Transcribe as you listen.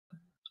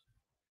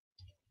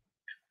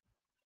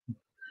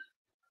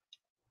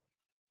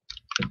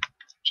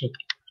Good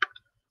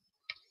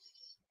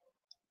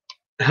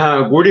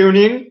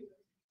evening,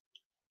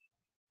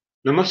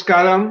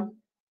 Namaskaram,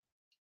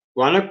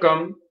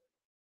 Vanakkam.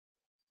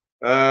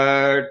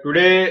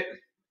 Today,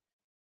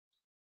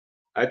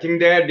 I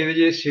think that there is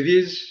a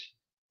series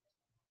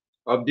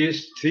of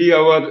these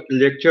 3-hour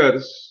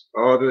lectures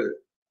or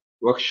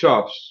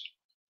workshops.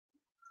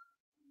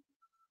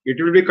 It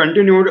will be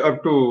continued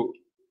up to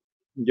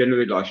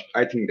January last.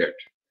 I think that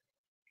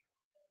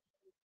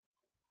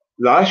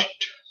last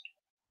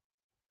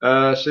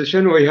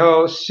session we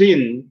have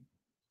seen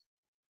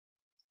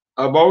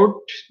about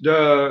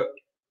the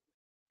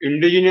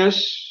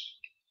indigenous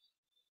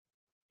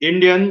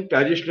Indian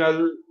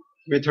traditional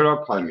method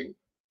of farming,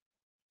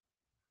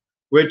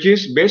 which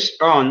is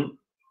based on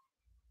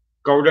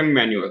cow dung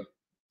manure.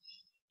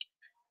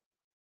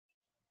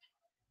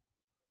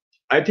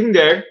 I think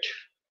that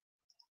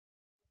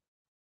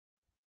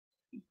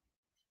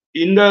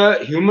in the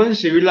human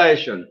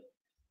civilization,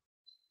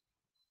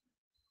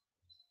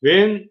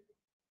 when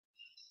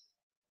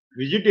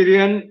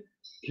vegetarian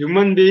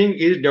human being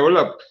is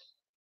developed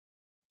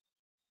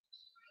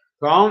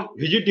from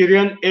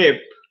vegetarian ape,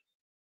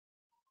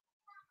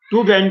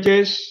 two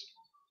branches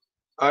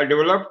are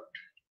developed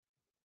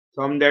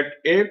from that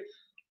ape,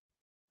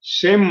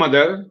 same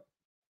mother,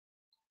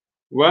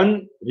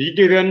 one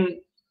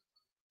vegetarian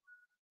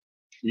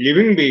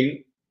living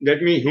being,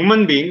 that means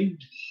human being,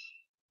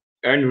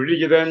 and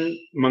vegetarian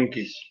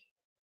monkeys.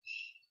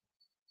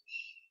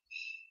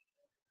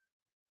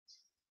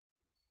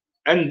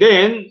 And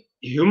then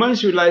human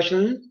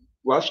civilization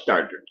was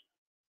started.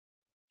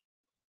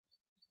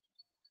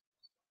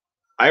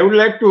 I would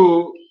like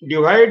to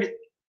divide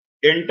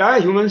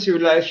entire human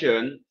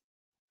civilization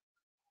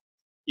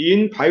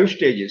in 5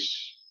 stages.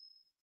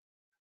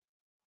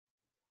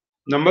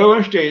 Number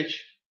 1 stage,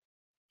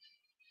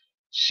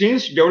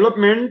 since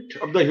development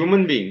of the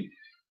human being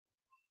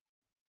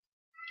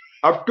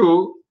up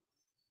to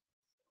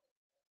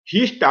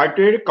he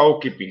started cow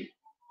keeping.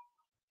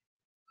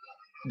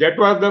 That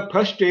was the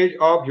first stage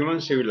of human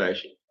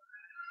civilization.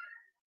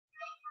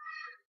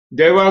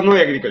 There was no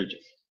agriculture,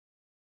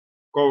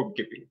 cow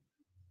keeping.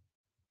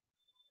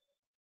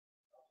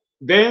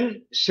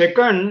 Then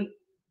second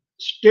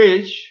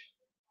stage,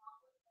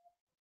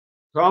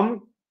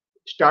 from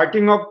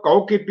starting of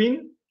cow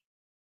keeping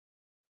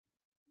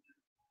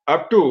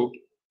up to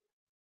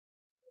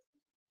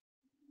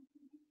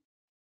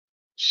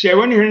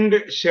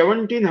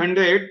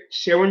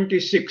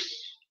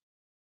 1776,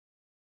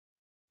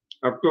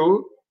 up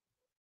to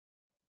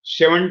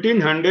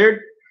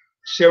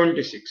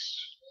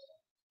 1776.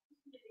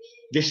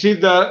 This is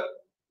the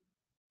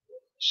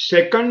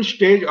second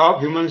stage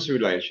of human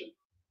civilization.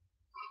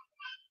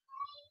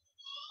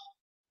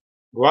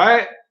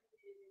 Why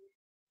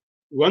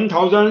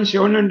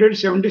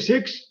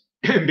 1776?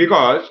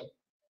 Because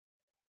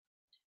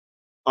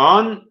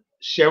on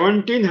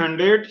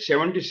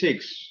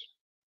 1776,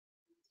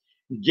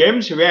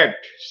 James Watt,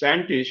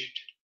 scientist,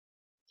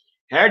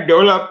 had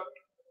developed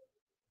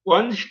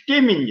one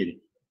steam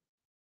engine,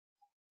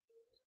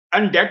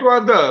 and that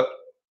was the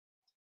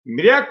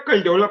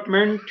miracle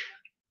development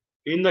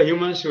in the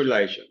human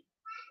civilization.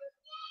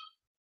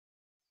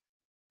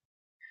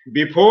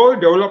 Before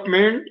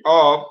development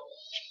of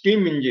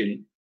steam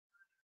engine,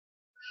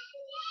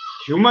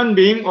 human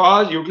being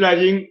was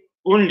utilizing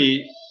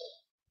only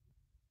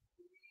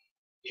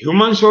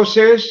human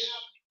sources,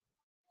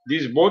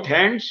 these both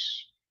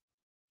hands,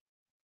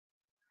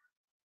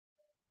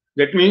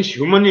 that means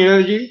human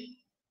energy,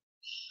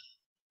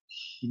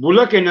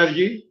 bullock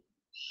energy,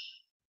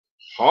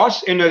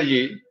 horse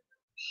energy,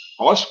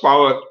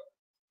 horsepower,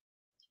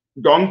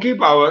 donkey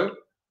power,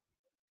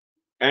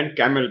 and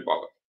camel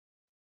power.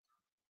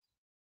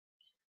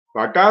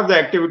 What are the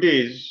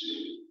activities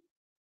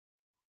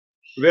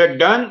were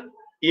done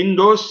in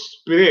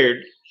those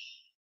periods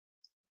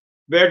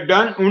were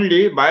done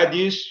only by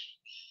these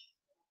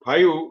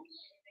 5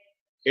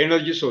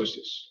 energy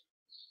sources.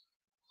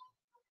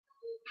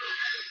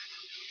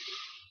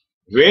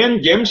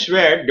 When James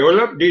Watt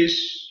developed this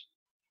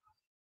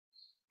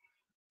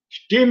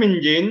steam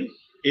engine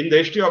in the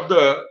history of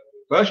the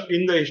first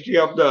in the history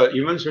of the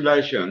human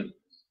civilization,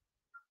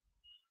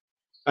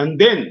 and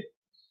then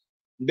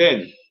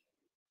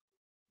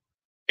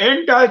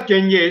entire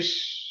changes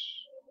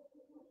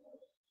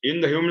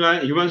in the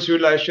human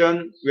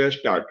civilization were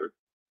started.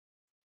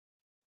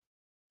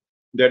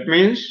 That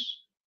means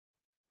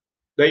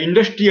the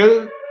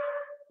industrial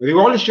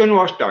revolution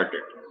was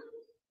started.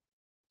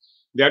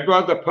 That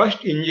was the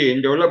first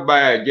engine developed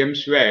by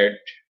James Watt,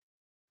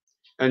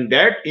 and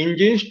that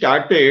engine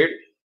started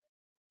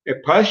a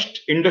first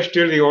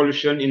industrial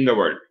revolution in the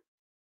world.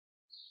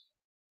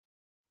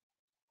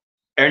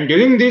 And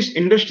during this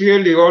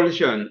industrial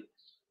revolution,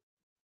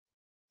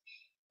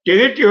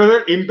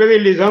 territorial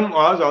imperialism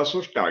was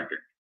also started.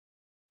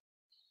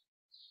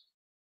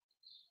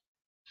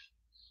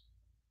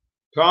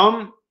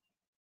 From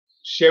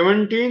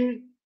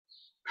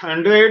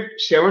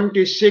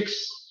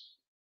 1776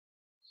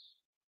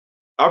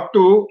 up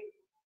to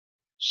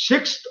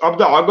 6th of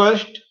the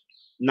August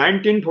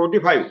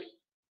 1945,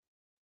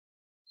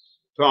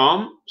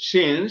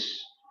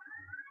 since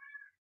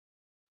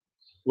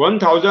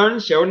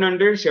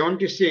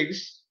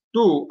 1776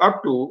 to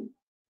up to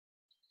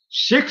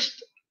 6th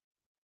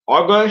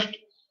August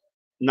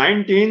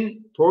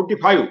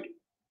 1945,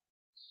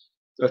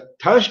 the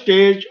third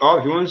stage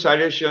of human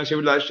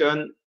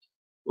civilization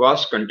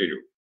was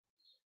continued.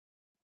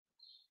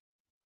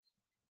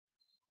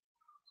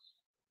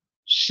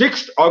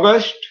 6th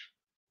August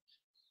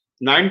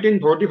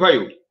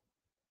 1945,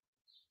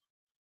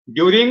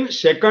 during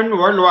Second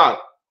World War,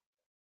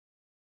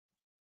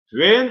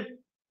 when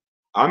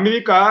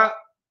America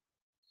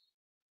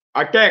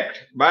attacked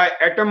by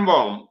atom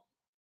bomb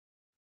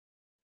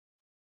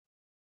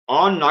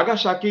on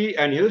Nagasaki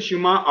and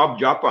Hiroshima of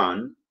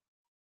Japan,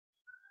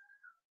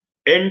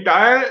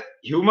 entire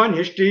human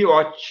history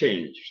was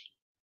changed.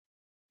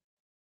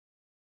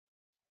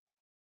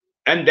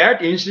 And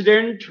that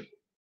incident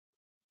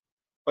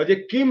was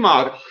a key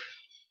mark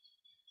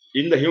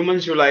in the human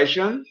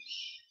civilization.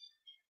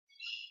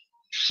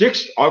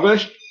 6th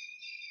August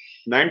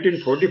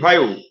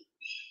 1945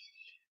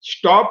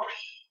 stopped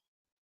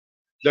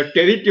the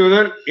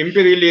territorial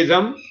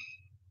imperialism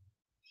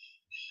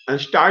and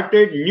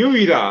started new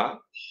era,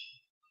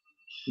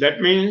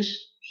 that means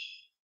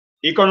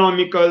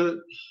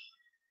economical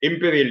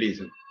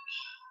imperialism.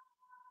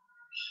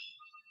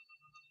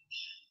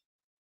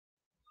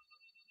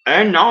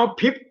 And now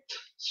fifth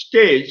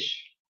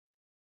stage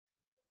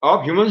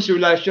of human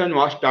civilization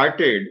was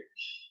started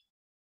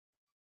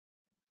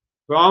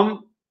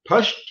from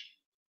 1st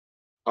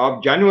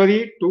of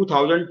January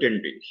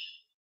 2020.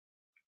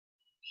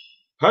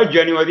 1st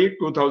January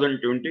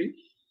 2020,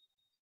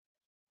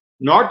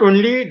 not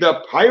only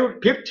the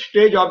fifth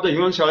stage of the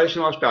human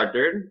civilization was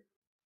started,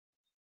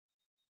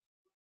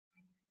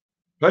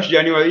 1st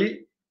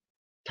January,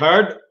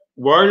 Third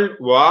World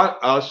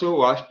War also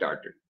was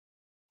started.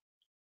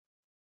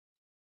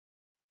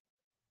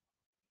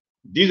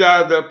 These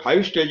are the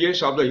 5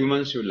 stages of the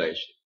human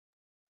civilization.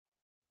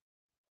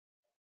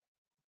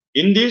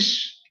 In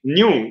this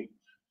new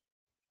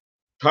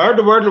Third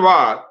World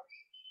War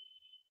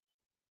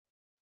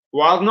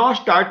was not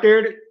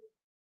started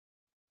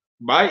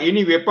by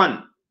any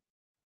weapon,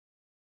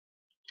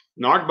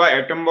 not by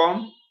atom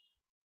bomb,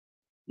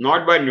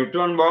 not by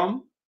neutron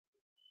bomb,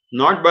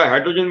 not by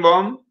hydrogen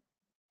bomb,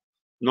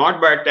 not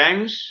by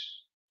tanks,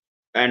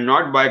 and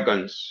not by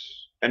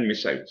guns and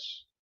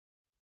missiles.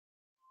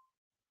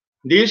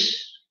 This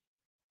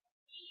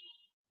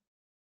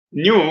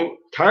new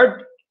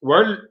Third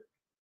World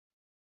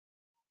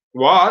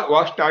War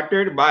was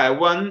started by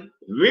one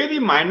very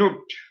minute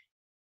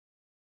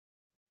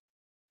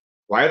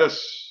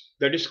virus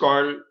that is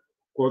called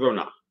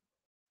corona.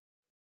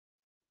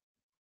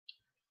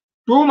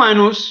 Too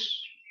minute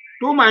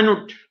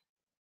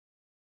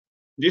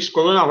this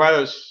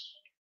coronavirus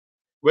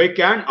we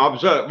can't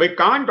observe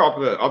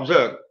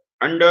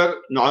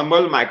under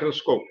normal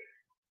microscope.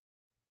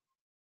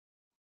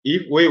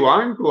 If we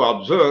want to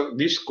observe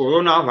this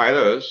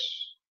coronavirus,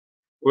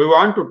 we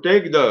want to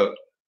take the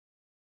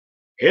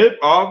help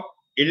of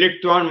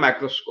electron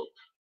microscope.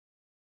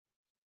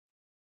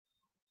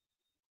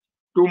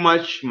 Too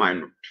much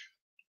minute,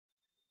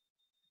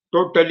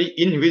 totally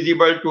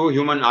invisible to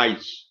human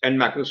eyes and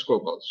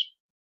microscope also.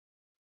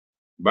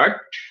 But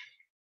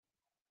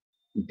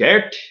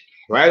that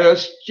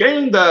virus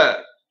changed the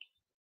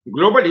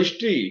global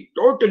history,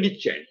 totally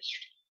changed.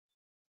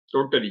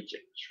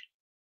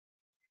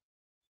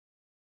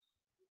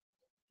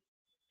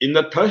 In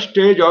the third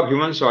stage of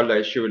human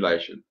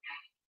civilization,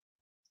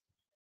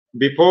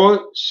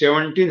 before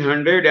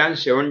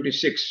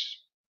 1776,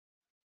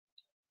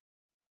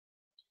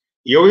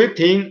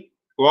 everything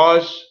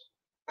was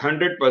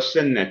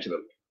 100%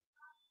 natural.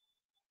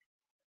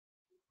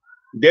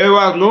 There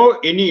was no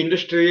any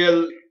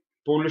industrial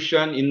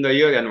pollution in the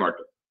air and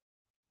water.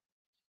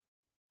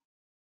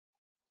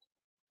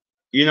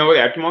 In our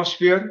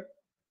atmosphere,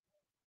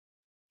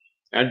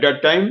 at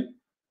that time,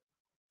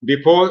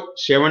 before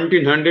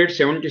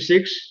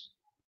 1776,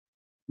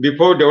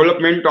 before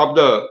development of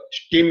the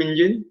steam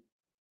engine,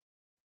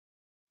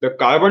 the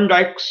carbon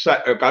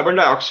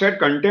dioxide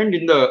content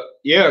in the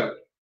air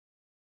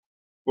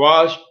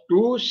was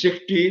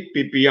 260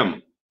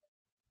 ppm.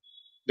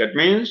 That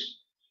means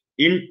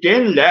in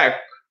 10 lakh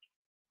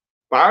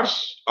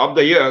parts of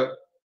the air,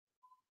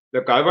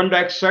 the carbon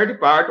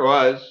dioxide part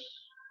was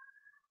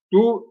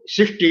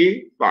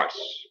 260 parts.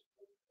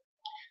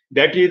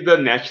 That is the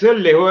natural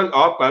level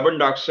of carbon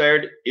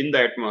dioxide in the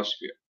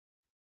atmosphere.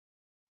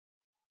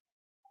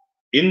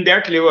 In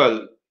that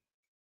level,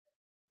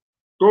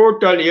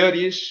 total air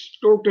is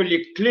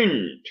totally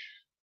cleaned,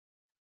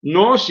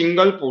 no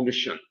single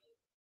pollution.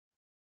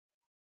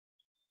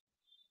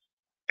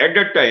 At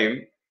that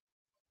time,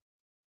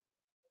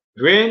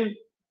 when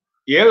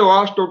air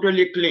was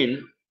totally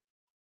clean,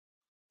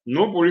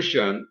 no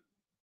pollution,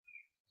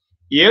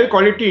 air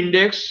quality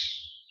index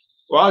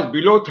was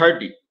below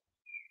 30,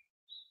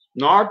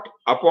 not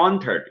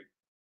upon 30.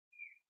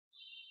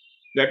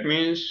 That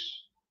means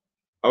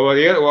our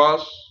air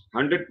was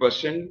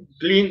 100%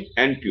 clean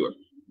and pure.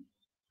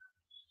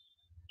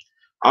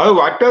 Our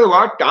water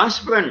was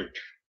transparent,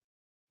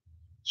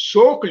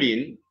 so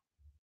clean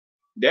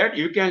that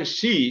you can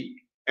see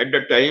at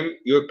the time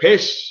your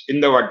face in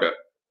the water.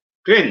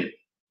 Clean,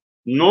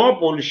 no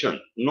pollution,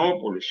 no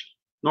pollution,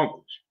 no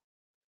pollution.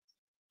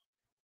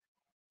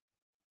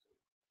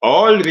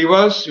 All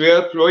rivers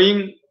were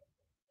flowing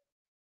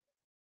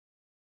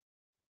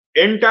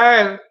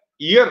entire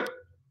year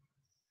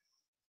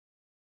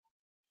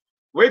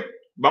with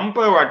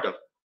bumper water.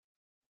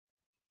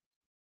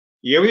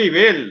 Every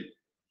well,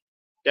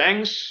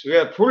 tanks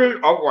were full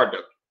of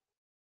water.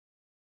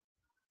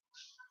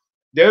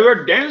 There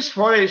were dense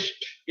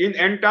forests in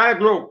entire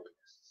globe,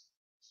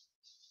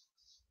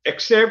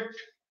 except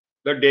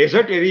the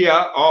desert area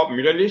of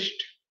Middle East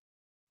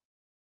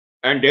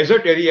and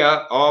desert area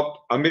of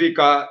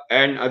America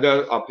and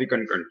other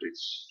African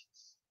countries.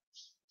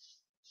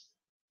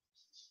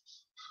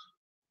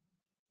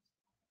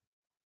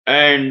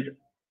 And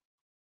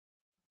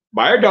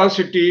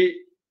biodiversity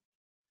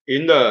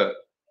in the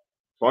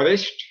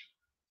forest,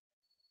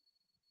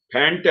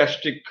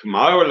 fantastic,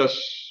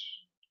 marvelous,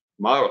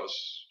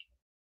 marvelous.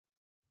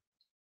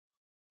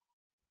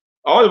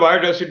 All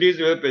biodiversities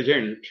were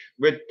present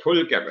with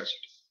full capacity.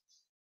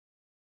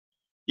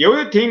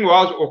 Everything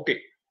was okay.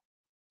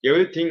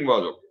 Everything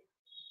was okay.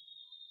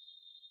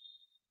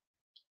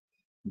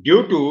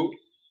 Due to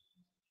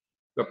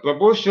the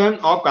proportion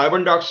of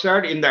carbon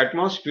dioxide in the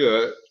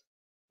atmosphere,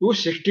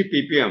 260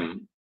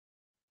 ppm,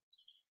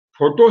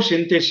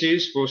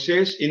 photosynthesis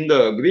process in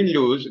the green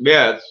leaves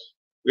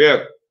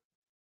were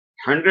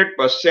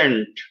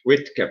 100%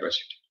 with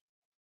capacity.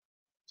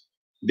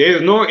 There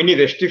is no any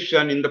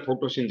restriction in the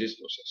photosynthesis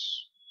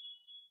process.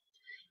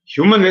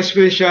 Human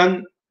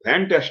respiration,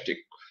 fantastic.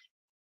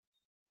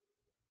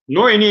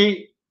 No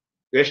any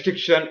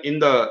restriction in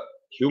the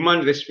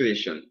human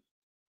respiration.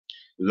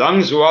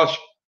 Lungs was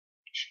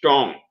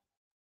strong.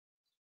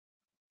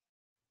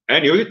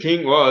 And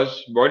everything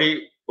was,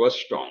 body was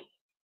strong.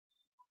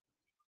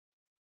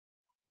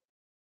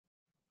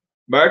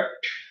 But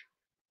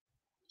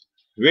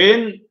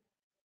when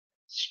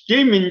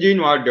steam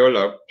engine was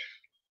developed,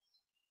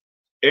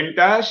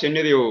 entire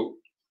scenario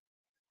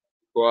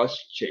was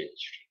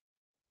changed.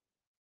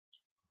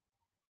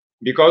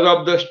 Because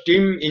of the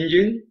steam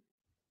engine,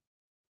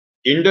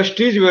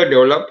 industries were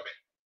developed,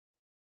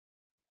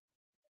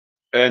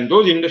 and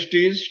those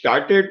industries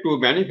started to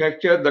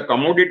manufacture the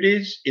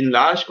commodities in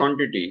large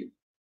quantity.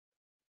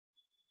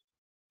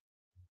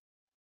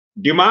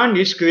 Demand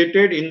is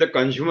created in the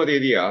consumer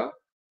area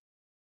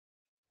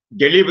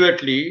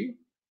deliberately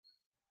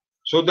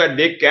so that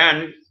they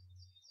can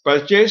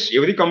purchase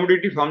every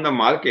commodity from the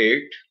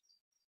market,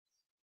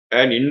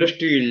 and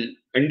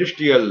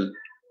industrial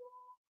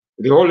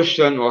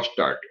revolution was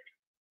started.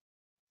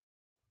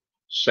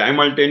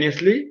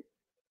 Simultaneously,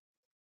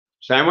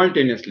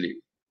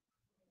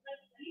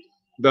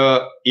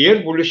 the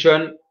air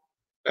pollution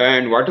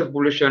and water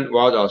pollution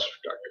was also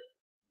started.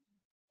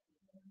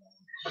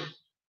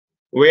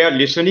 We are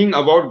listening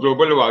about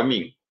global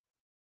warming.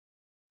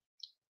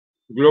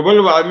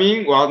 Global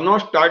warming was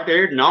not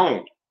started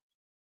now.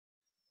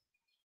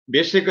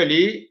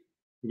 Basically,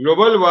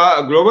 global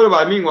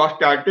warming was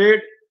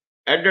started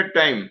at that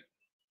time,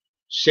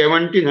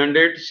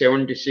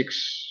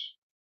 1776,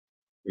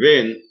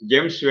 when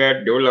James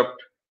Watt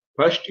developed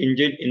first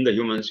engine in the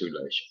human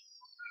civilization.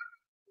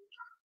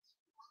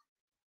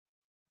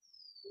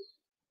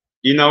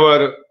 In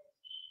our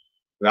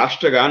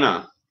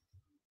Rashtragana,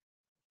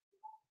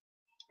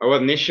 our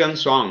nation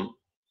song,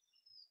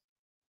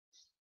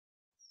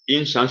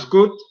 in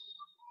Sanskrit,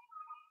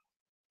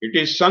 it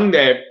is sung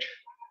that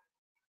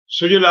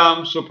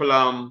Sujalam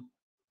Sufalam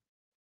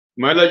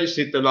Malaji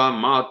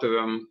Sitalam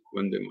Mataram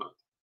Vande Mataram.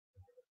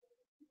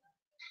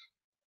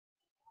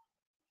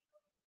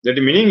 The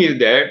meaning is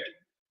that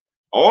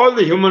all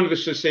the human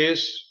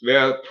resources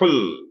were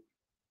full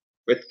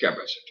with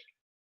capacity.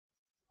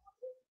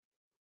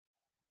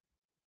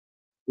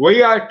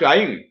 We are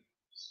trying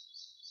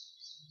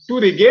to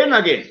regain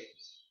again.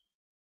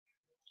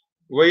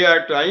 We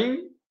are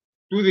trying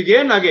to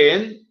regain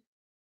again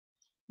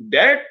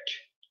that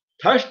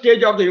third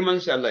stage of the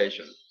human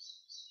civilization.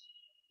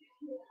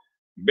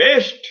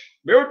 Best,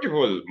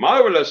 beautiful,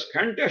 marvelous,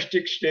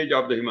 fantastic stage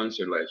of the human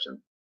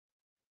civilization.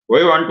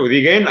 We want to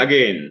regain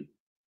again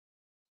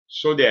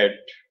so that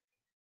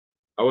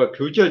our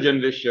future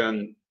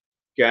generation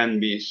can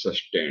be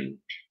sustained.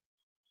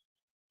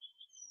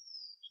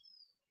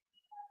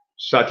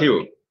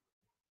 Sathiyo,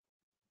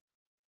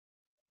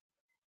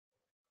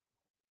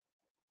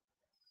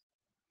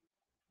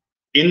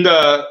 in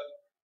the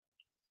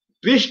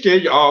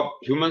pre-stage of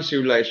human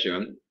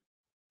civilization,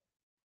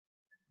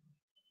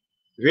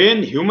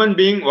 when human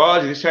being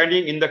was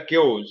residing in the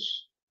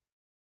caves,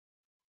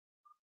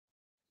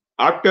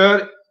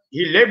 after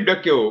he left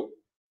the cave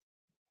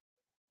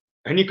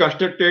and he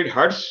constructed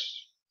huts,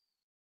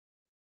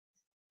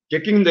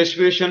 taking the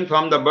inspiration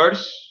from the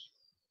birds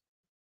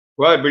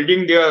who are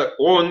building their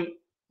own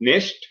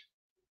nest,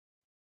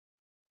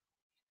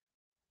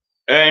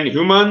 And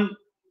human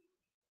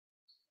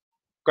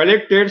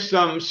collected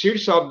some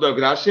seeds of the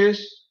grasses,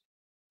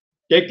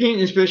 taking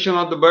inspiration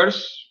of the birds,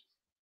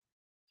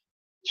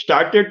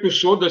 started to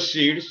sow the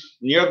seeds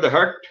near the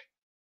hut.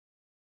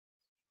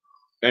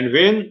 And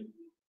when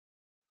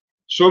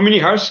so many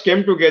huts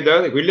came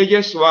together,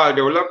 villages were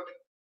developed,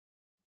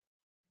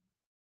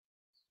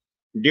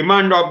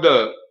 demand of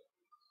the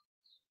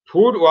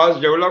food was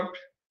developed.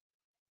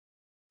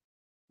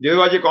 There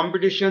was a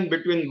competition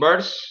between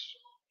birds,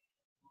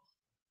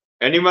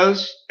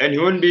 animals, and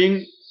human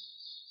beings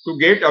to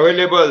get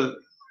available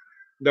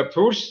the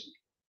fruits,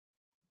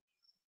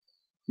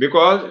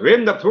 because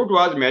when the fruit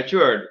was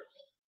matured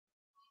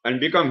and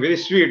become very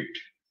sweet,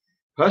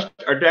 first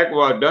attack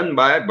was done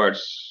by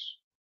birds.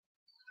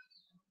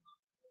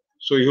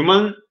 So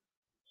human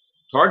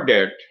thought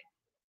that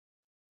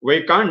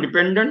we can't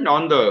dependent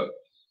on the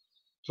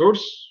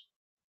fruits.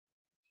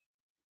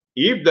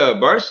 If the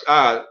birds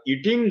are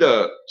eating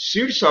the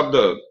seeds of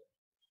the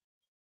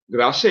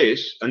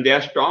grasses and they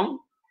are strong,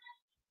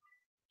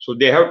 so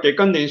they have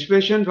taken the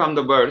inspiration from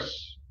the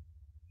birds,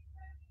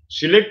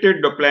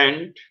 selected the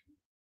plant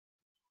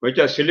which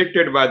are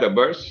selected by the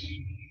birds,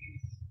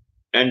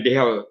 and they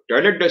have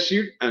tilled the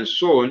seed and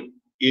sown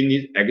in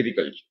his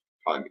agriculture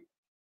farming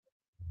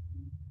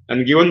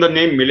and given the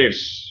name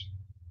millets.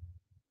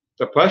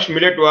 The first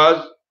millet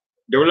was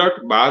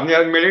developed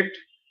barnyard millet,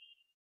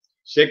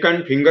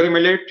 second finger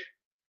millet,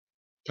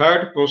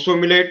 third proso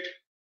millet,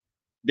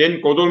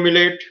 then kodo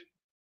millet,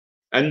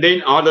 and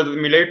then all other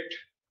millet,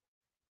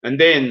 and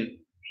then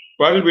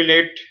pearl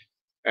millet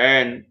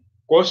and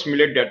coarse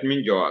millet, that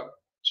means jowar,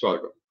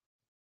 sorghum.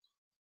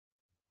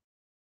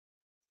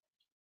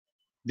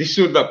 This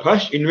was the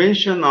first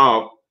invention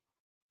of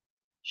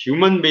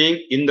human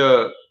being in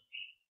the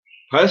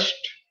first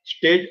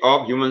stage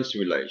of human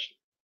civilization.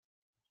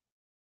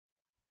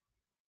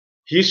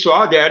 He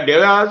saw that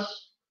there are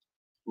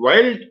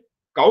wild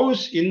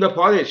cows in the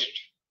forest,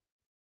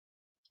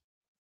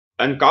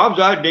 and calves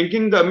are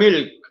drinking the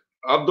milk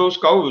of those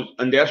cows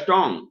and they are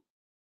strong.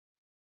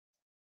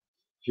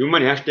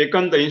 Human has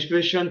taken the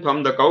inspiration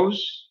from the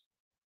cows.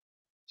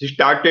 He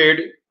started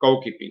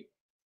cow keeping.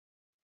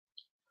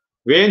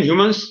 When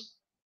humans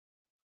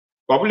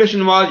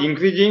population was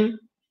increasing,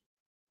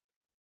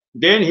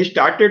 then he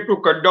started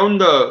to cut down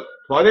the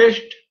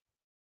forest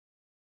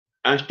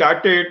and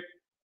started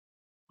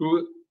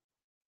to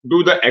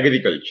do the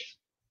agriculture.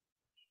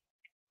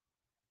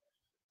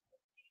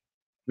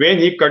 When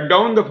he cut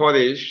down the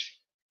forest,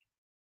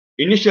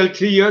 initial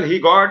 3 years he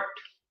got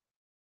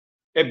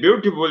a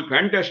beautiful,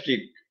 fantastic,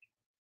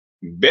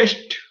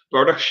 best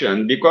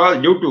production,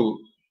 because due to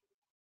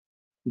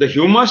the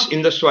humus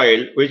in the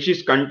soil which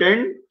is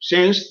contained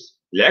since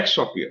lakhs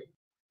of years.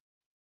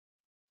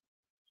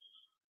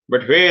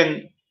 But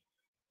when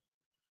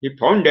he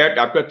found that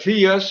after 3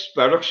 years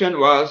production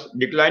was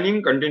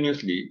declining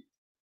continuously,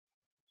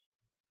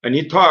 and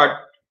he thought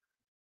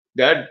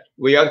that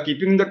we are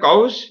keeping the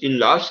cows in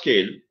large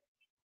scale,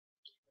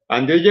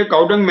 and there is a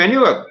cow dung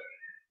manure,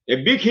 a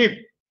big heap,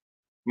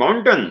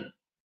 mountain,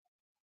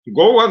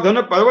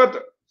 Govardhana Parvat,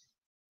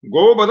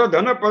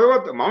 Govardhana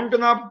Parvat,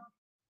 mountain of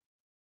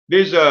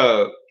this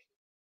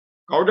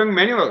cow dung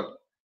manure.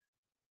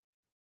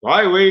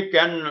 Why we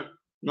can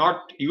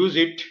not use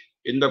it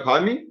in the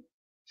farming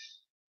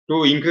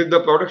to increase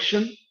the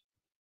production?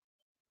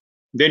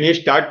 Then he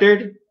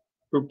started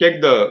to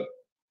take the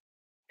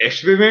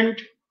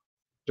experiment,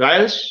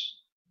 trials,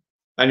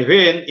 and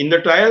when in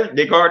the trial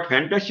they got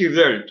fantastic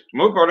result,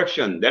 more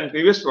production than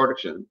previous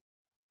production,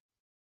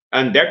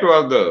 and that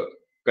was the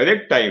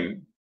correct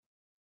time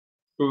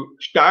to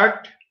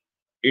start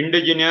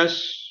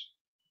indigenous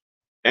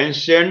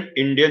ancient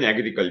Indian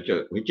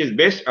agriculture, which is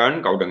based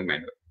on cow dung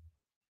manure.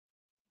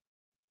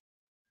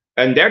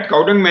 And that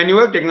cow dung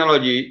manure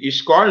technology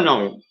is called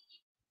now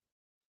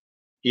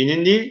in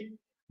Hindi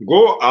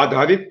Go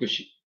Adharit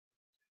Krishi,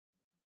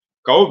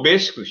 cow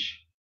based Krishi.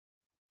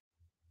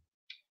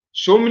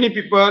 So many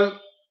people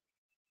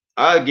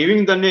are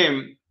giving the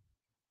name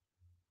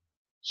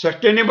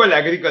sustainable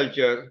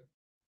agriculture,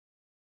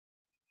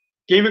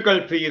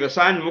 chemical free,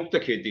 rasayan mukta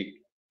kheti,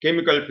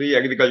 chemical free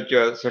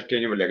agriculture,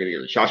 sustainable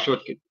agriculture,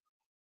 shashwat kheti.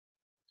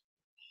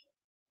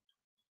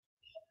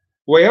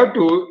 We have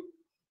to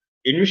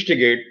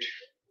investigate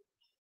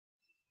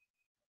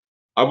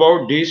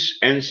about this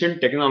ancient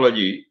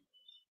technology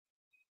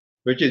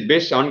which is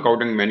based on cow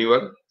dung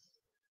manure,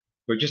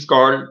 which is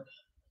called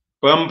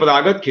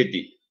Paramparagat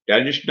Kheti,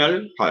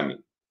 traditional farming,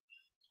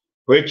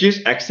 which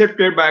is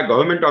accepted by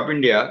Government of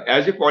India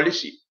as a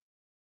policy.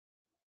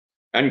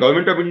 And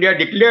Government of India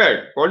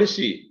declared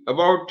policy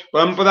about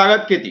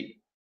Paramparagat Kheti.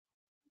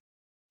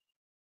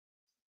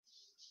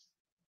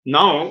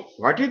 Now,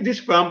 what is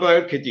this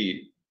Paramparagat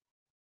Kheti?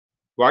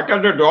 What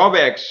are the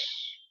drawbacks?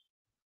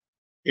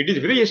 It is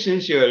very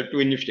essential to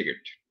investigate,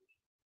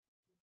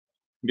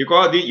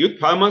 because the youth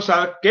farmers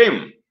are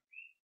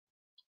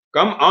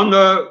come on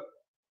the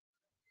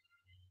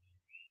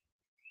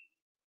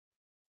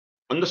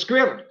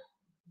square,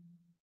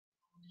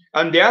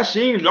 and they are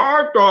seeing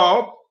lot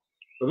of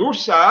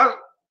roots are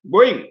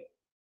going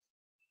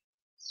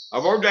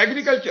about the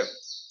agriculture.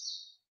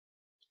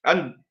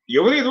 And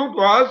every route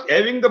was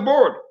having the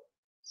board.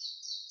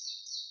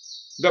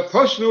 The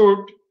first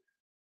route,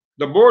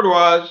 the board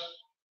was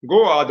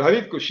Go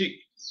Adharit Kushi,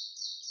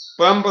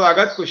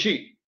 Paramparagat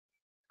Kushi,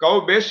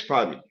 cow-based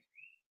farming.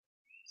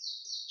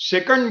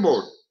 Second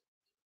board,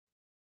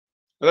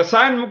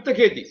 Rasayan Mukta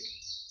Kheti,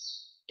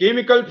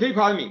 chemical-free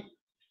farming.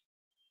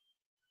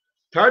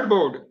 Third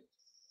board,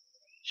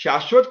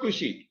 Shashwat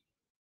Kushi,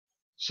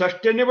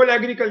 sustainable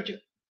agriculture.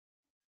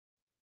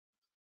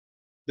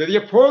 There is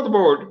a fourth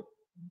board,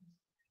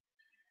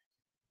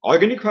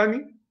 organic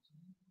farming.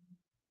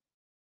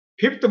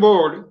 Fifth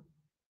board,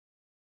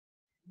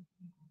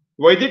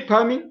 Vedic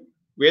farming,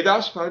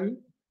 Vedas farming.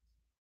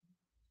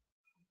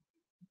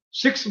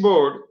 Sixth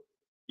board,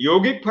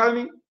 yogic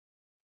farming.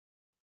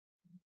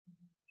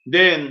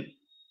 Then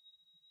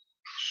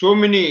so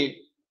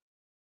many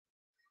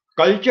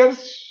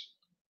cultures.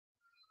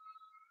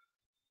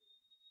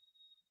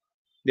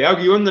 They have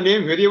given the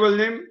name, variable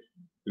name,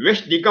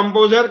 West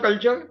decomposer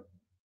culture,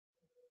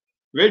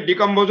 West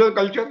decomposer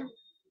culture.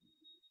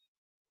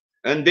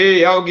 And they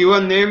have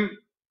given name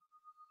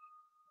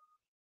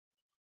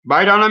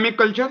biodynamic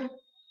culture.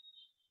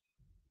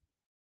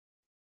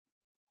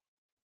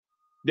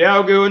 They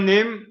have given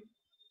name.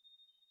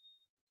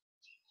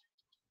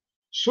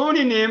 So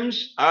many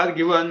names are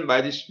given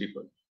by these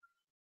people.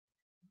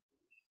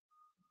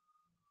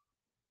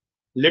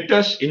 Let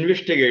us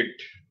investigate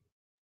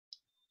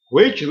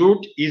which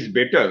route is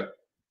better,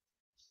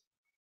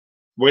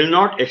 will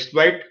not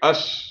exploit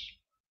us,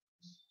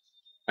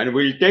 and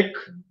will take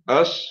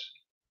us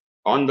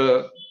on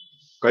the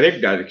correct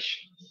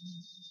direction.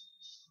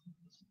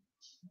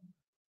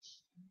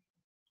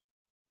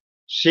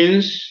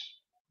 Since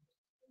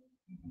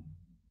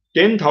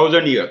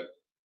 10,000 years,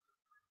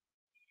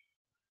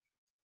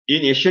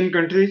 in Asian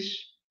countries,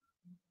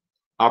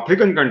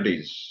 African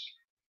countries,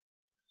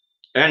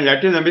 and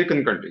Latin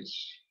American countries,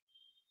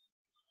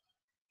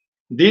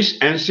 this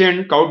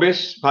ancient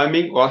cow-based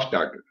farming was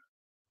started.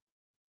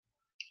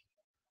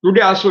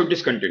 Today also it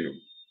is continued,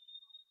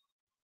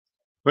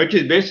 which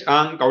is based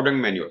on cow dung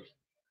manure.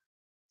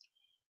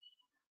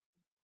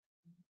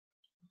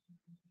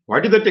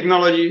 What is the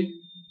technology?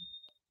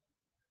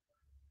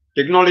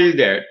 Technology is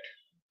that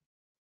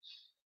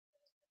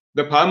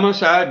the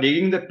farmers are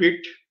digging the pit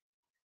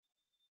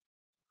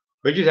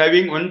which is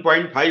having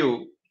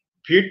 1.5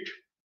 feet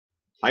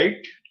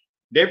height,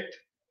 depth,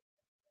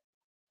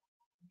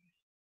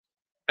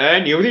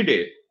 and every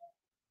day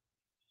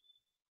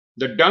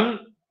the dung,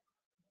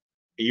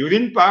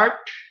 urine part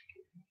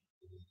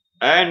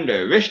and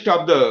waste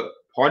of the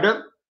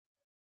fodder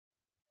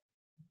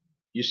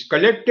is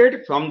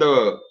collected from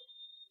the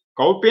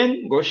cow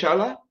pen,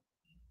 Goshala,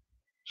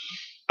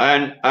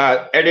 and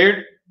are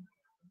added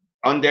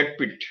on that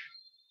pit,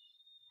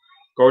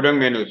 cow dung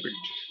manure pit.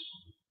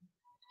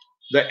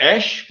 The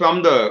ash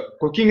from the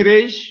cooking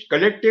range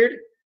collected,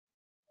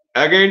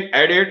 again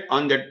added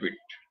on that pit.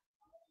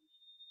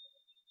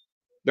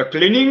 The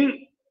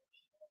cleaning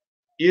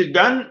is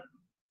done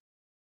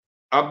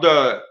of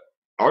the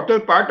outer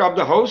part of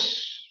the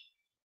house,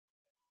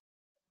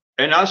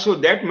 and also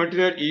that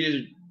material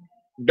is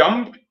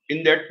dumped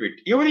in that pit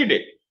every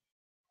day.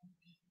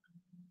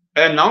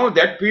 And now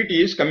that pit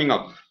is coming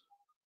up.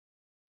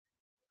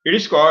 It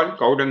is called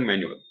cow dung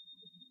manure.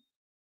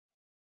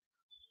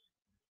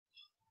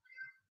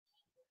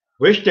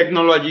 Which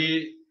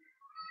technology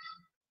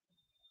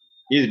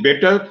is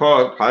better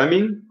for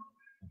farming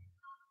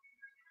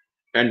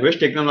and which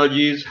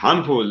technology is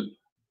harmful?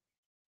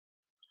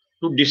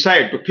 To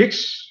decide, to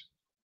fix,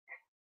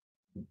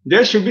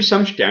 there should be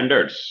some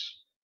standards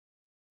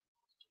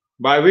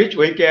by which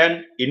we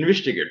can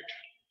investigate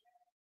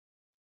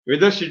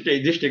whether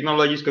this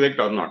technology is correct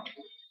or not.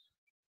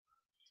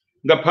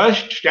 The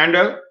first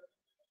standard,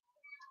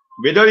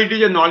 whether it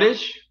is a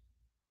knowledge.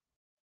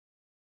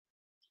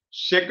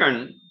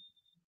 Second,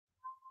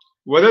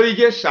 whether it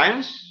is a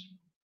science.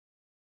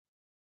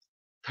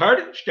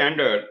 Third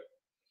standard,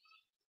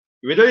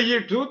 whether it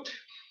is a truth.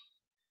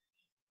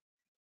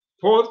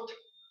 Fourth,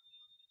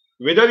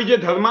 whether it is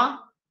a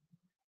dharma,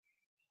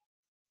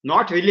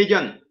 not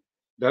religion,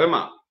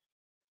 dharma.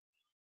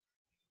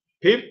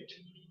 Fifth,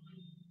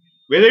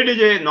 whether it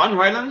is a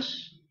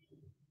non-violence.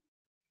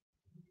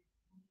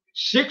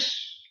 Sixth,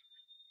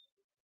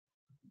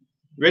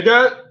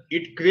 whether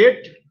it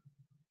creates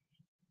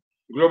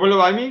global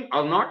warming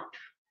or not.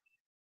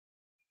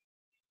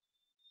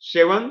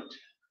 Seventh,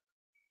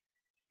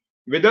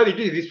 whether it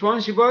is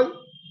responsible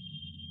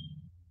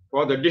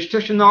for the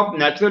destruction of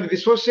natural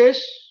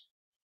resources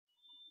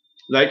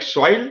like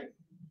soil,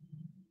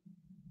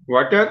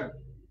 water,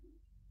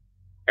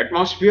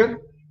 atmosphere,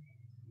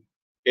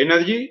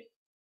 energy,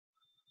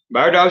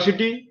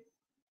 biodiversity,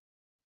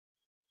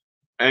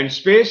 and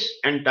space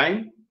and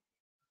time.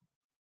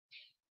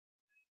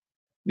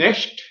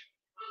 Next,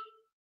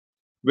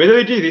 whether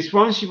it is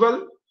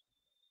responsible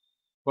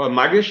for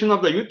migration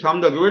of the youth from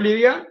the rural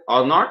area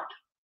or not.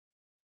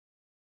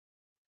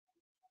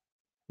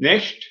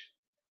 Next,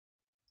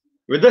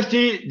 whether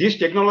this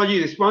technology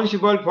is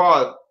responsible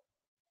for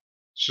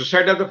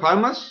suicide of the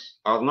farmers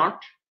or not.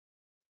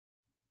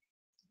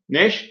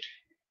 Next,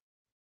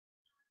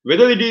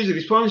 whether it is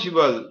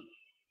responsible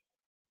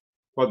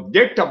for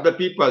death of the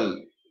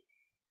people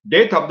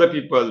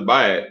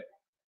by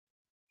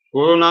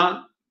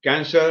corona,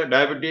 cancer,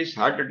 diabetes,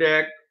 heart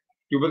attack,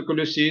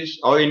 tuberculosis,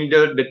 or any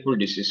other deathful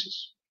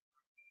diseases.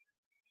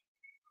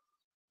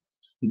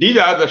 These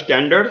are the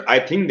standards. I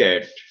think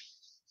that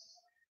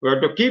we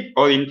have to keep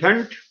our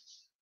infant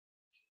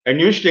and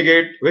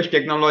investigate which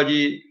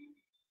technology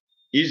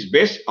is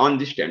based on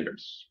these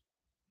standards.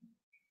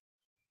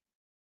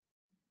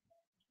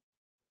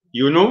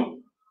 You know,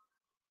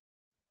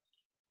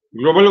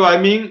 global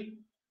warming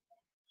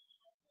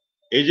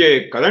is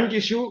a current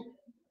issue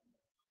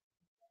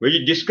which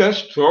is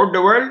discussed throughout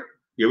the world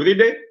every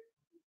day.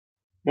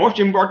 Most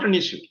important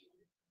issue.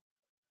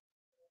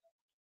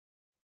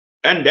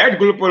 And that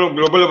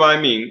global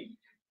warming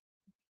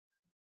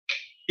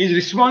is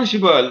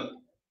responsible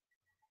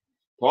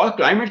for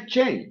climate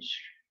change.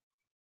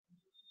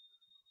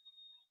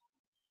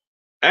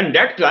 And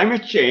that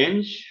climate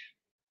change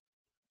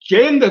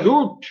changed the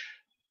route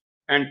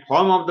and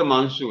form of the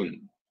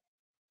monsoon.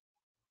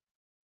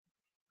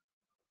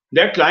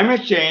 That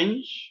climate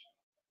change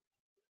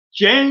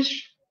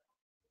changed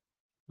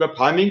the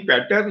farming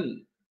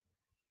pattern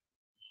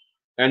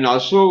and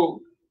also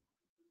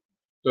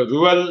the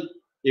rural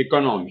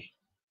economy.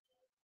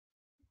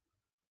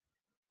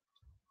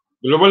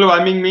 Global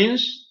warming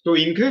means to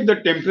increase the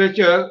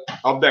temperature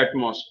of the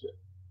atmosphere.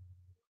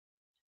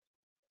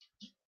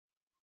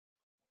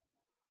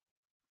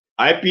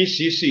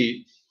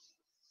 IPCC,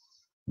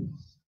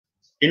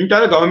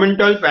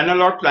 Intergovernmental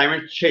Panel on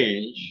Climate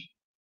Change,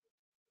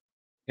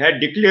 had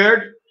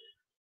declared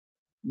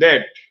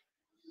that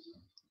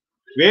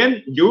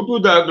when due to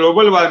the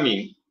global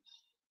warming,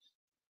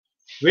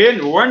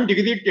 when 1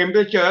 degree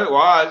temperature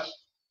will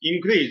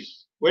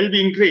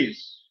be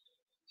increased,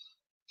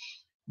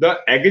 the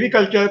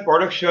agricultural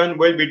production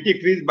will be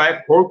decreased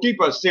by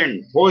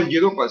 40%,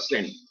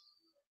 40%.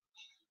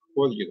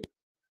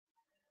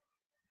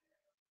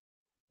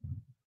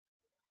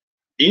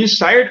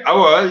 Inside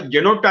our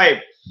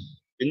genotype,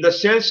 in the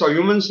cells of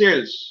human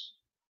cells,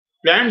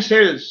 plant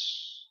cells,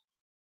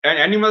 and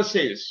animal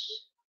cells,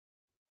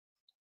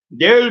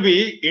 there will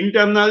be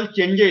internal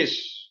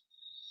changes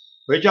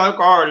which are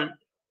called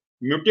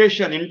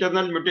mutation,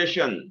 internal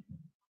mutation.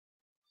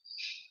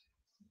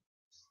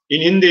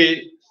 In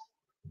Hindi,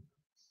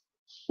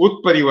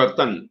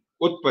 utparivartan.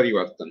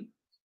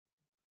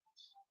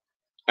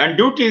 And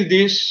due to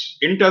this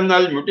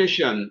internal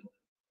mutation,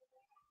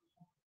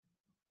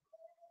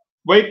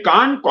 we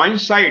can't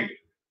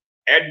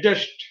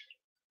adjust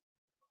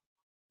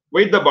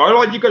with the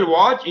biological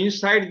watch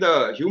inside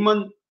the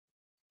human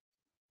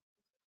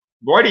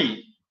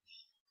body,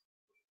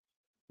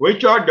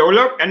 which are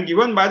developed and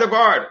given by the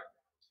God.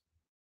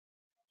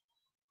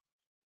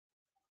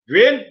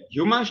 When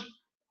human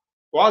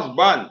was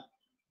born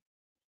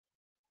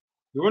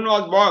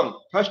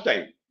first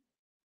time,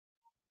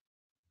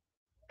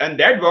 and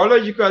that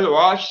biological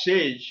watch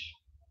says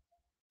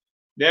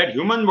that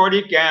human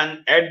body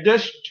can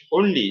adjust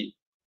only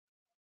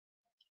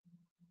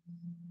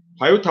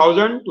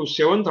 5,000 to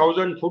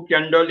 7,000 foot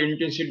candle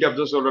intensity of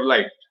the solar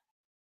light.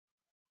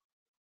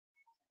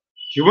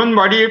 Human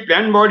body,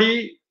 plant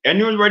body,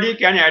 animal body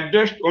can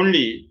adjust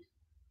only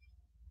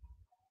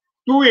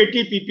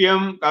 280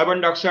 ppm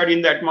carbon dioxide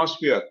in the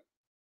atmosphere,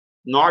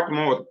 not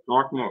more.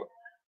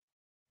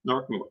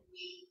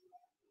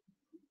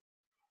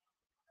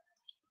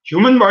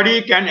 Human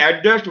body can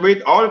adjust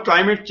with all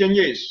climate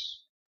changes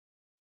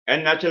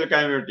and natural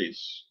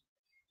calamities.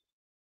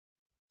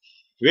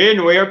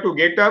 When we have to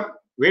get up,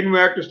 when we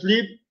have to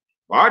sleep,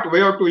 what we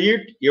have to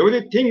eat,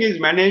 everything is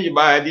managed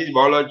by this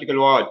biological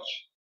watch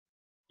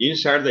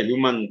inside the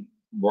human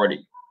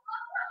body.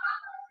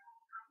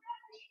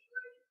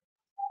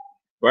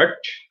 But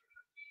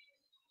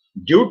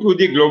due to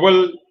the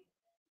global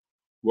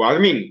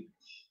warming,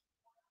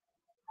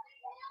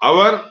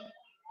 our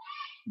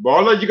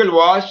biological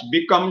watch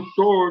become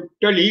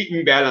totally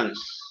imbalanced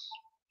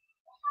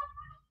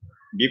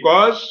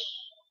because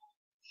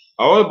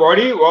our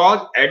body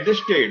was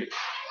adjusting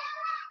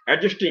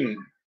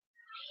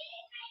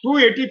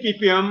 280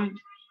 ppm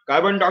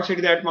carbon dioxide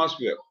in the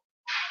atmosphere.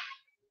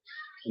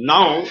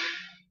 Now,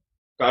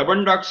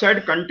 carbon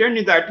dioxide content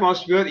in the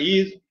atmosphere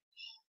is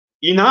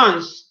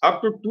enhanced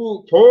up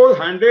to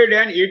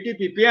 480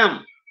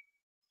 ppm,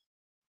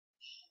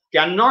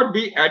 cannot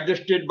be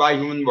adjusted by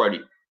human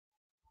body.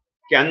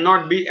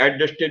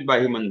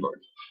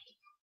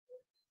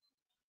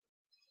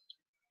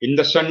 In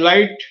the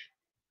sunlight,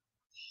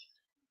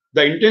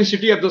 the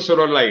intensity of the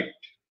solar light,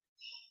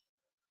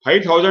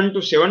 5,000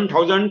 to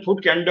 7,000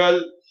 foot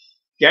candle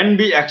can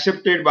be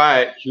accepted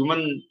by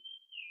human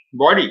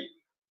body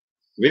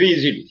very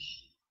easily.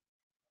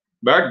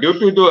 But due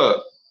to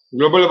the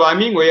global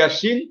warming, we have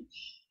seen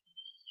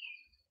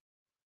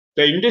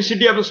the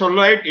intensity of the solar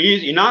light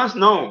is enhanced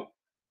now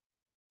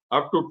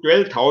up to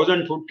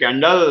 12,000 foot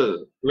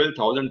candle,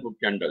 12,000 foot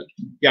candle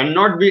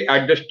cannot be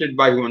adjusted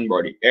by human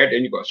body at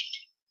any cost.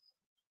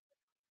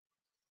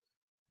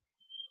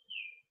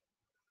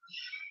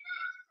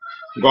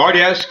 God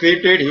has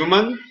created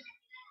human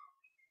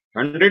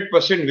 100%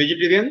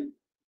 vegetarian,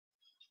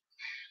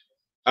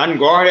 and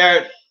God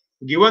has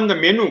given the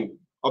menu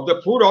of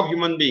the food of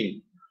human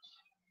being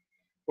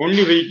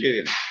only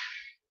vegetarian.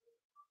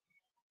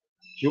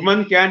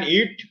 Human can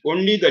eat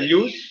only the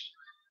leaves,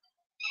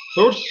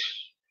 fruits,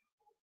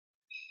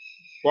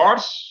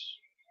 pods,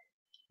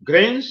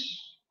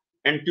 grains,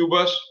 and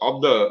tubers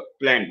of the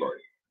plant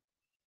body.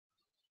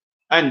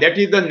 And that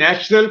is the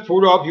natural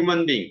food of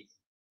human being.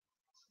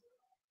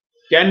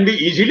 Can be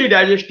easily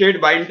digested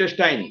by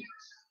intestine.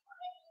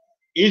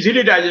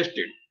 Easily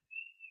digested.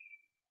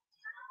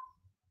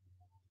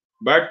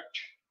 But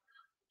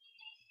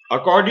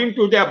according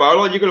to their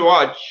biological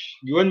watch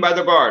given by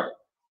the God,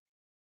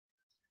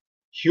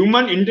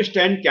 human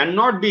intestine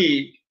cannot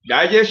be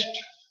digest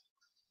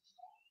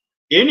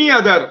any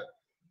other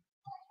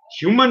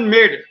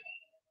human-made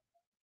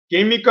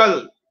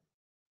chemical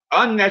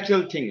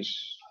unnatural things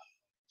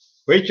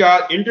which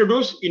are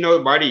introduced in our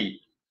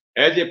body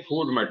as a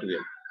food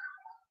material.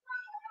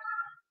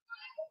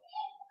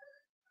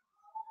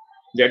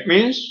 That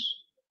means,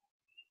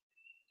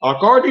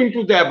 according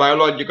to their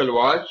biological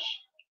watch,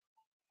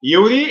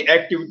 every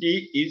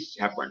activity is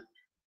happened.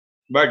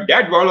 But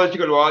that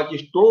biological watch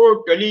is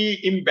totally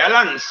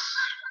imbalanced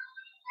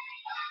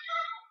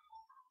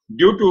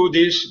due to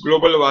this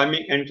global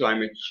warming and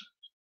climate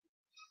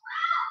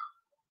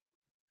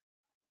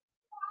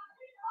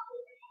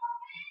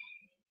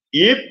change.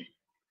 If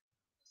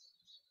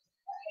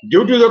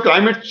due to the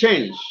climate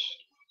change,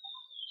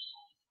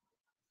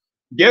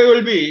 there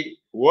will be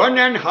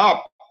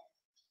 1.5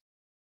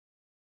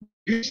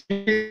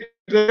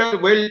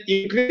 will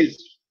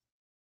increase,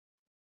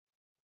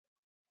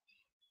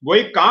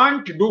 we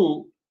can't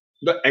do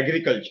the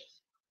agriculture.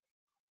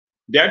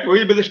 That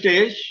will be the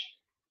stage.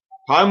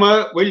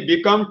 Farmer will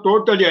become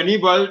totally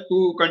unable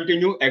to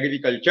continue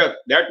agriculture.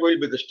 That will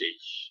be the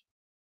stage.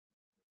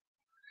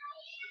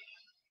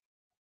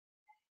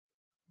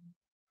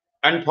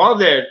 And for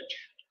that,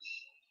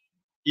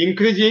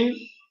 increasing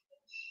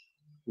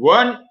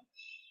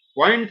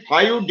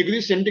 1.5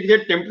 degrees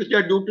centigrade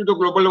temperature due to the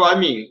global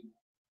warming,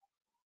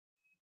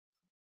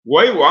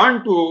 we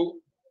want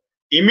to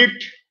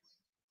emit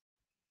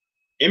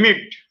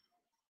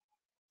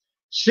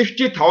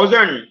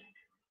 60,000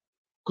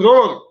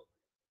 crore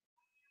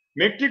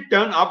metric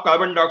ton of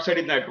carbon dioxide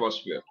in the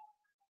atmosphere.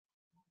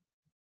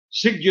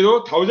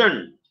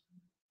 60,000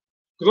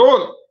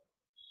 crore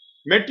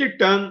metric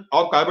ton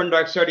of carbon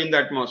dioxide in the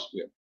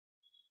atmosphere.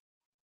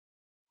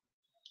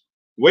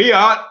 We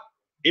are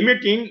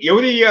emitting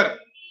every year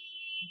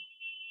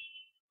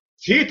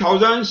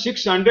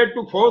 3,600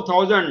 to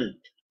 4,000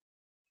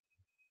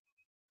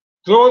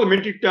 crore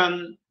metric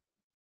ton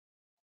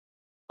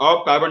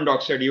of carbon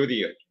dioxide every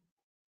year.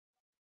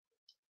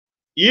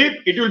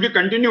 If it will be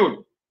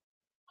continued,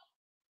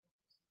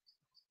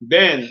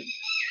 then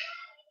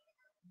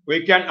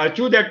we can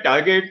achieve that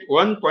target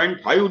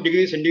 1.5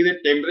 degrees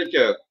centigrade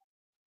temperature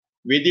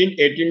within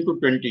 18 to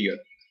 20 years.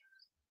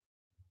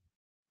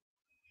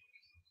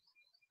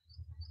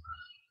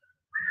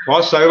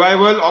 For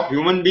survival of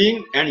human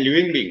being and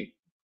living being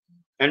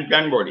and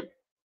plant body.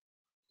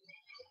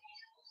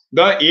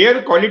 The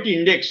air quality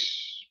index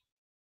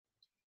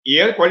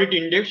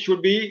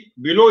should be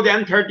below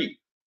than 30.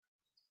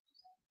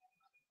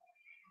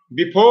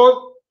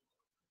 Before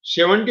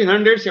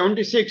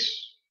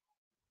 1776,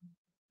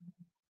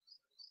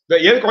 the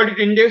air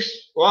quality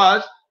index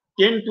was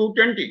 10 to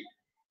 20.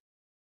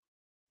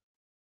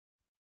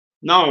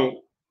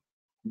 Now,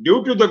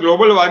 due to the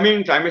global warming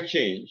and climate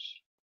change,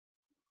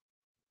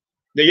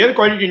 the air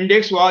quality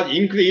index was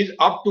increased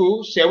up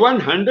to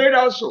 700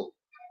 also.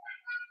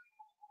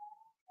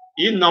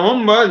 In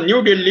November,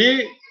 New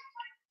Delhi,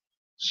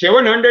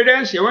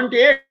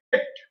 778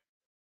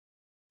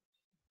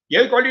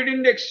 air quality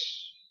index.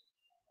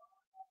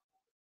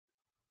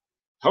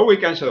 How we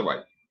can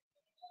survive?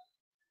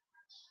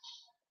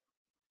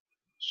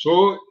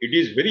 So it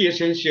is very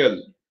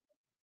essential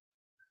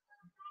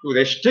to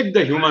restrict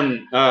the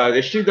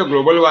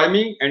global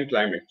warming and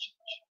climate change.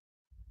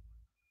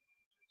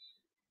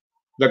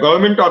 The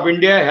government of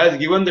India has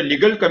given the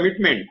legal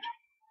commitment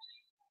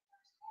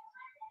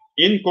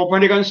in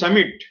Copenhagen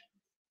summit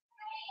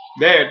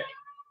that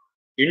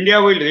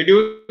India will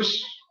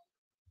reduce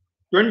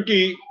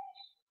 23%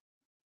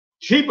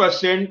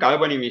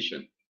 carbon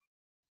emission.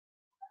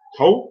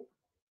 How?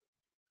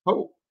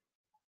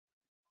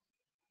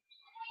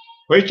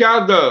 Which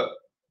are the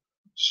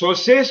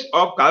sources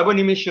of carbon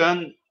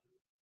emission?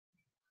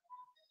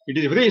 It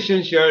is very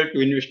essential to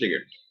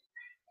investigate.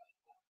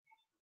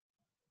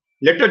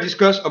 Let us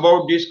discuss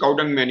about this cow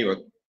dung manure.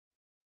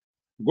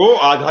 Go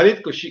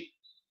आधारित कृषि,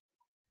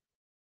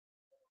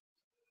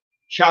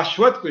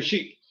 शाश्वत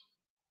कृषि,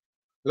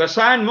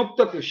 रसायन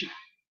मुक्त कृषि.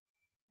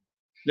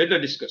 Let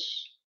us discuss.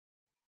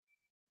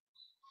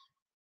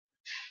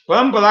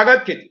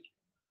 परंपरागत खेती,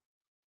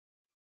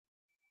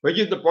 which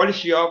is the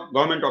policy of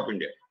Government of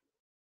India.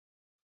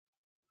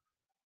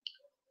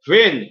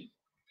 When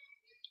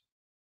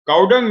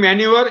cow dung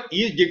manure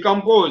is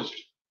decomposed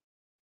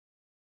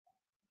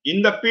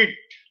in the pit,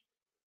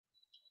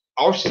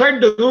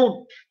 outside the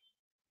root,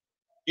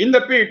 in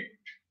the pit,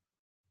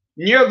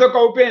 near the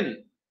cow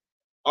pen,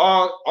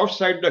 or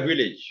outside the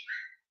village,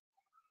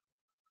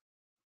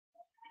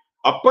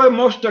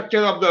 uppermost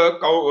structure of the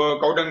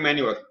cow dung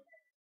manure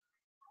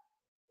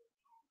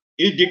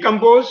is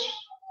decomposed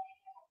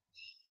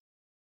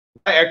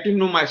by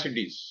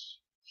actinomycetes.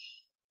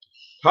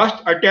 First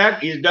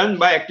attack is done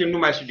by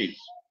actinomycetes.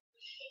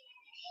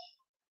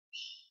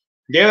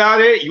 There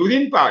are a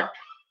urine part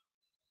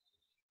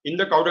in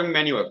the cow dung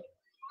manure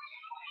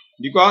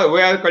because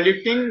we are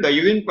collecting the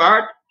urine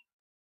part,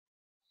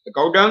 the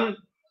cow dung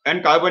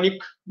and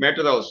carbonic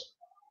materials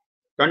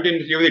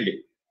contained every day.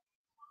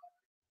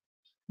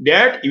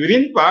 That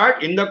urine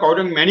part in the cow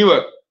dung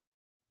manure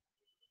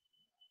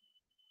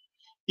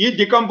is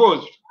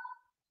decomposed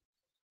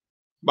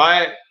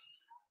by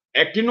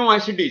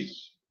actinomycetes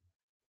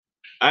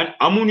and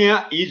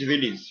ammonia is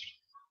released.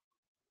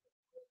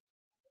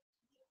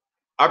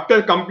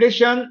 After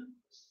completion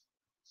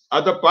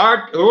of the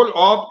role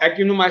of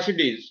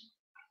actinomycetes,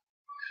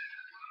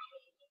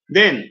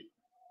 then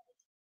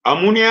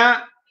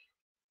ammonia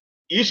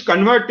is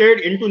converted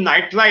into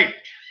nitrite,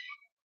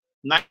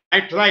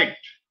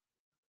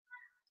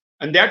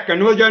 and that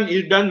conversion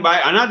is done by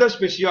another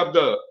species of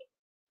the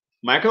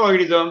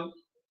microorganism,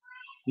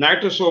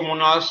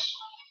 Nitrosomonas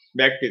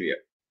bacteria.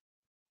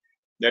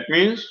 That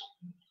means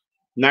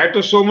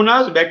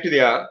Nitrosomonas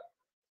bacteria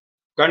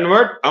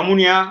convert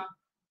ammonia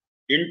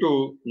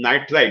into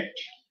nitrite.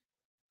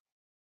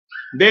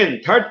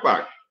 Then third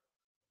part,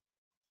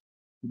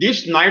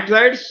 these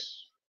nitrites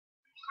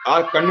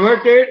are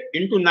converted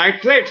into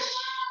nitrates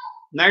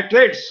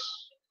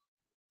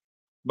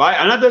by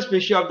another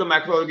species of the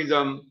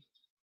microorganism,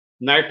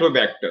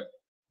 Nitrobacter.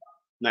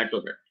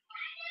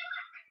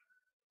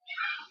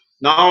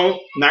 Now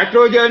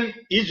nitrogen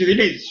is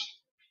released.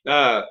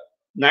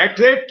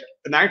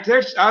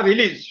 Nitrates are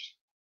released.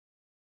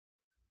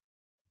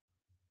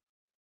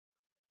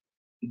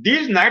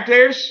 These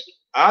nitrates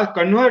are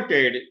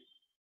converted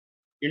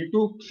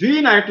into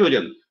free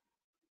nitrogen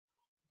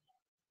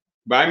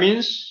by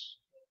means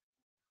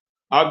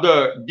of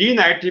the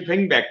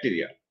denitrifying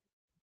bacteria.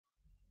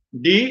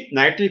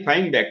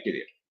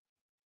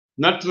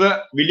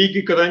 Natra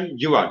viligikaran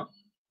जीवाणु.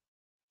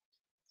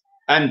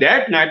 And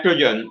that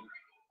nitrogen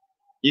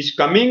is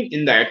coming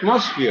in the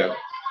atmosphere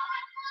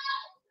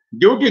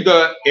due to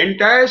the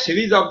entire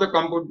series of the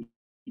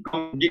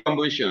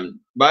decomposition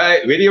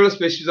by various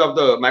species of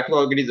the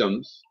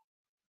microorganisms,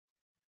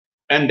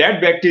 and that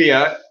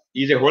bacteria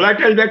is a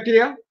volatile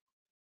bacteria.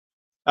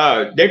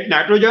 That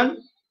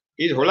nitrogen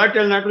is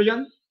volatile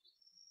nitrogen,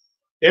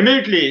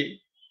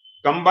 immediately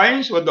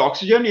combines with the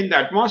oxygen in the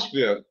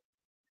atmosphere.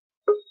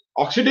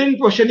 Oxidation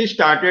process is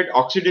started,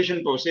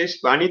 oxidation process,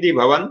 Pranidhi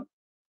Bhavan,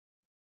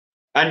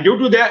 and due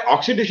to the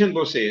oxidation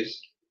process,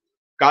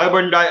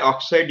 carbon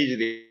dioxide is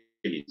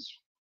released.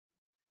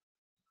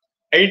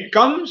 It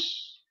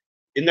comes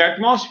in the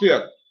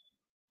atmosphere,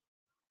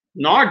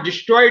 not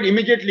destroyed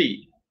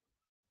immediately.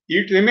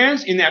 It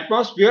remains in the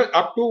atmosphere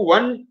up to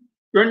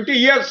 120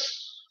 years.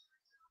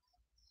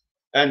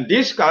 And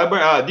this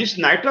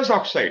nitrous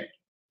oxide,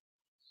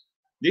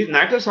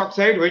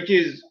 which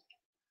is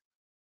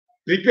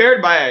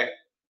prepared by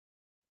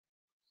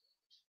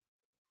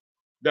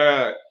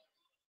the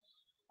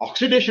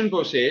oxidation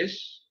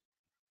process,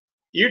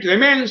 it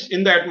remains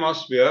in the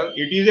atmosphere.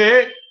 It is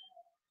a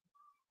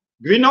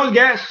greenhouse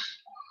gas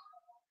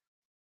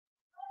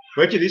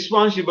which is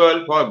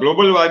responsible for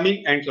global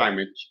warming and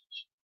climate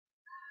change.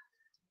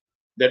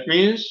 That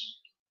means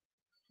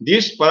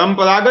this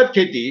paramparagat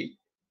kheti,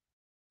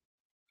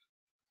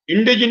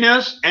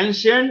 indigenous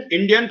ancient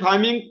Indian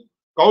farming,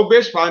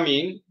 cow-based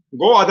farming,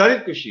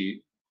 go-adharit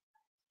krishi,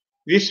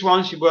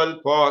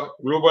 responsible for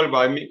global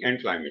warming and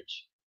climate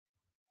change.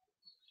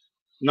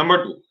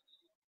 Number 2,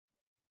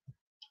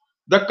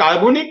 the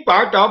carbonic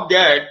part of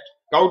that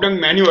cow dung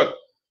manure,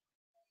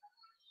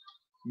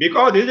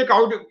 because there is a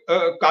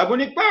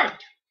carbonic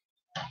part.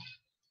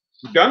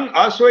 Dung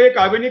also a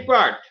carbonic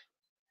part,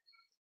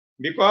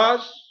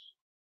 because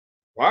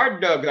what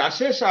the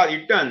grasses are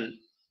eaten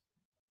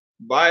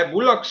by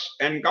bullocks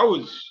and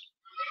cows,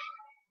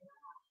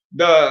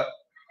 the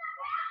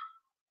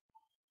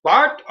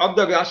part of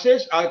the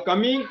grasses are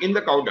coming in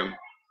the cow dung.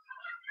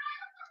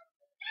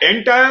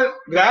 Entire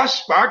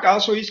grass part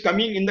also is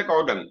coming in the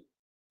cow dung.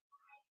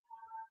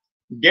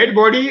 Dead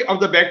body of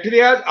the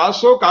bacteria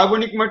also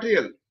carbonic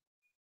material.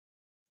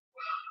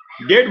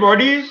 Dead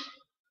bodies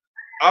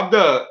of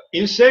the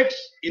insects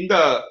in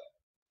that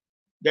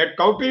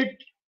cow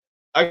pit,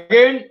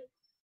 again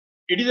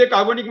it is a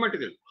carbonic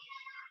material.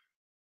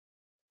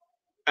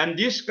 And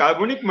this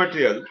carbonic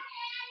material,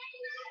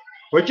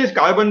 which is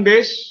carbon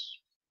base,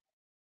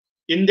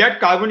 in that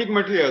carbonic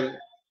material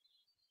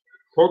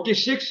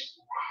 46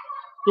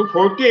 to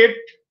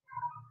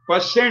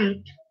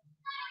 48%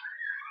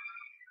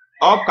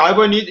 of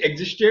carbon is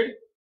existed.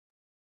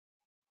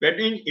 That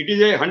means it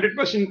is a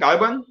 100%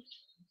 carbon,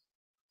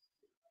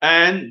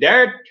 and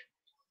that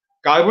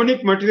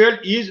carbonic material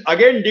is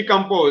again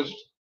decomposed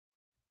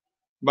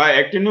by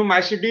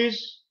actinomycetes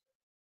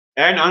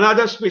and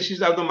another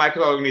species of the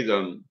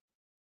microorganism,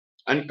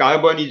 and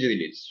carbon is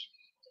released.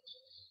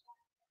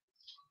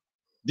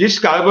 This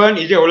carbon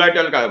is a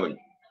volatile carbon.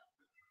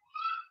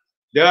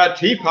 There are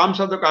three forms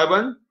of the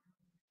carbon: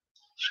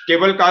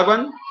 stable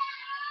carbon,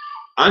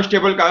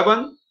 unstable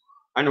carbon,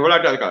 and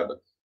volatile carbon.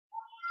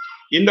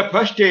 In the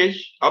first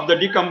stage of the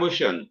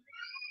decomposition,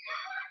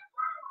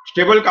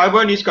 stable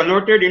carbon is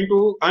converted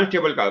into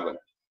unstable carbon.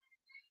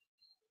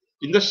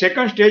 In the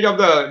second stage of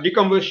the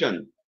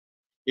decomposition,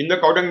 in the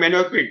cow dung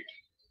manure pit,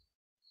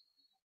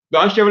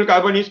 the unstable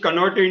carbon is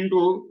converted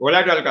into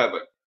volatile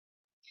carbon,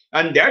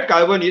 and that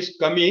carbon is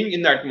coming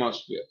in the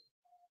atmosphere.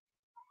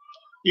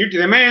 It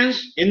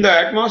remains in the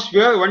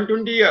atmosphere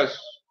 120 years,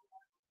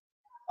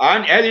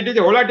 and as it is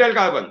a volatile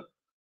carbon,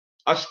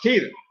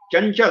 asthir,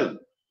 chanchal,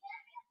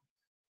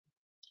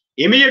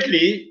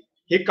 immediately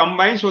he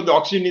combines with the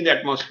oxygen in the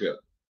atmosphere.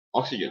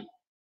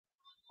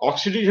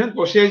 Oxidation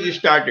process is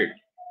started,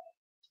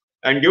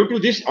 and due to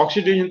this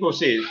oxidation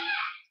process,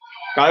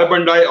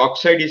 carbon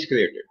dioxide is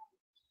created.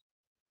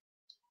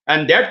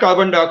 And that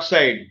carbon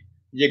dioxide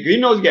is a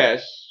greenhouse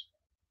gas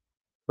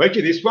which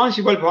is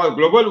responsible for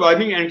global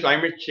warming and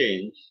climate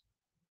change.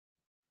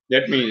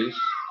 That means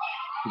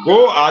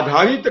go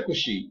adharit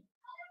kushi,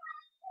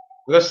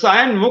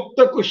 rasayan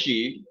mukta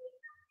kushi,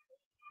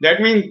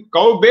 that means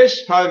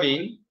cow-based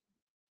farming,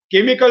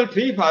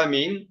 chemical-free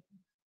farming,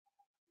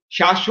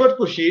 shashwat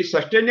kushi,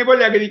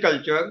 sustainable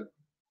agriculture,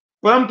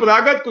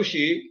 paramparagat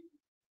kushi,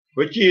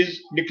 which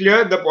is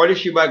declared the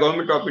policy by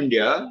Government of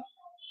India,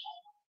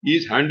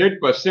 is 100%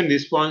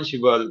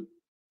 responsible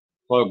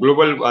for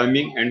global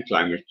warming and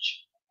climate change.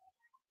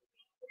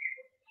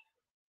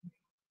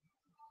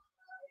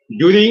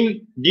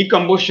 During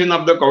decomposition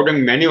of the cow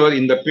dung manure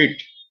in the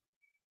pit,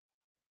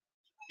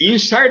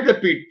 inside the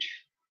pit,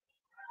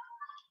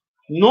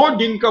 no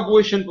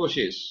decomposition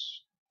process,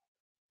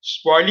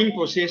 spoiling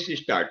process is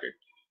started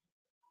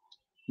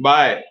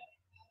by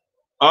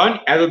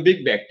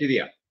anaerobic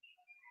bacteria,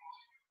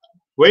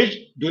 which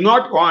do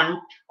not want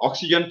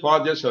oxygen for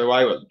their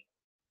survival.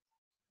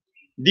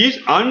 These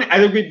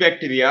anaerobic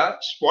bacteria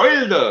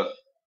spoil the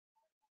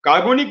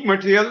carbonic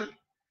material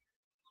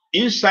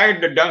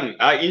inside the dung,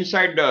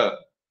 inside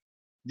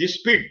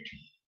this pit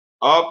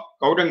of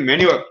cow dung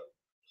manure,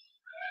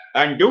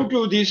 and due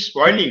to this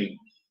spoiling,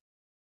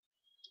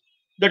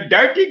 the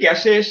dirty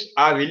gases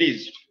are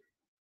released,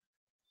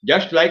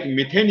 just like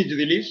methane is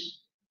released,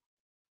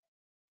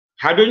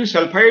 hydrogen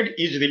sulfide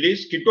is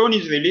released, ketone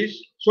is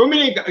released, so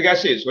many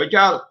gases which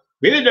are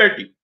very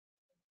dirty.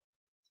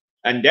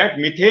 And that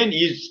methane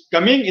is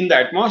coming in the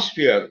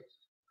atmosphere,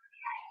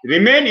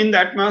 remain in the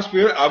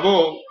atmosphere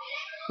above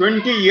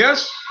 20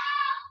 years,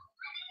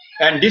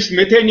 and this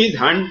methane is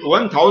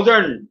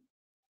 1000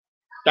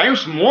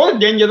 times more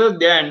dangerous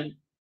than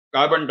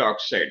carbon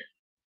dioxide.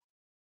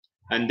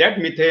 And that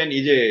methane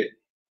is a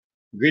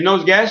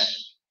greenhouse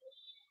gas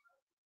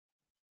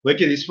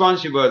which is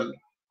responsible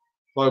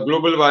for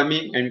global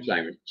warming and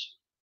climate change.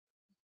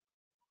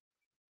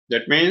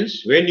 That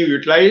means when you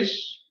utilize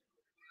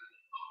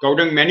cow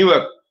dung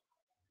manure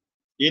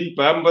in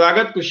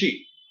paramparagat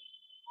kushi,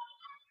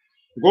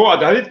 go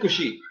adharit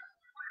kushi,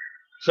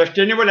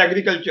 sustainable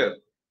agriculture,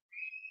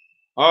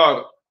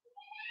 or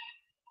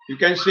you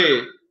can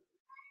say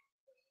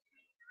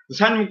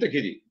rasayan mukta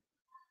kheti,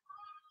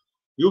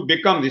 you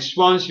become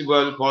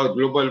responsible for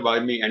global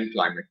warming and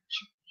climate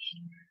change.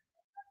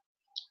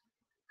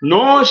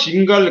 No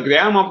single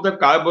gram of the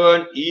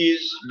carbon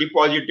is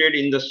deposited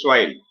in the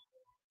soil,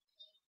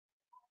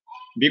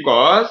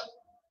 because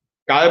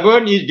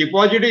carbon is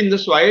deposited in the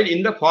soil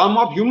in the form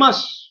of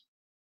humus,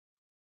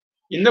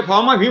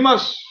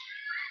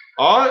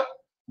 or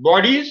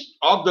bodies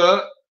of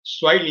the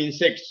soil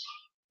insects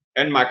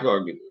and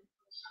microorganisms.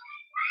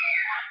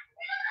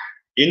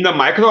 In the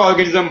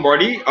microorganism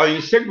body or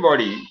insect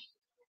body,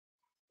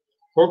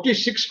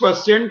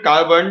 46%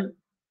 carbon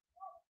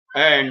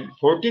and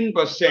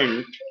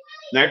 14%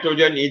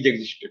 nitrogen is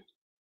existed.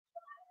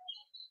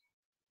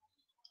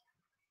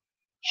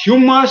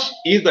 Humus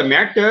is the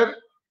matter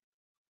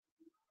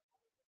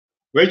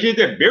which is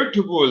a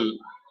beautiful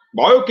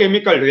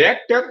biochemical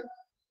reactor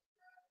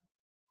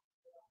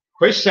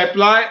which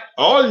supply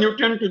all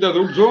nutrients to the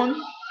root zone.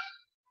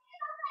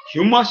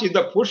 Humus is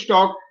the food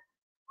stock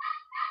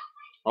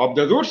of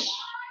the roots.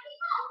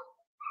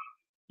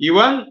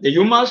 Even the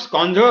humus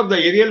conserves the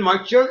aerial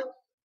moisture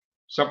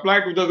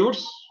supplied to the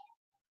roots.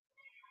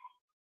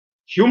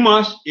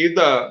 Humus is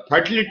the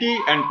fertility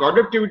and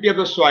productivity of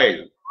the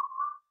soil.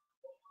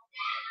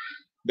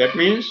 That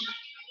means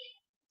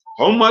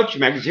how much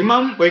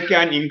maximum we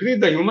can increase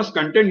the humus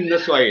content in the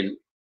soil,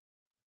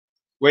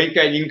 we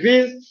can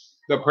increase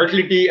the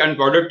fertility and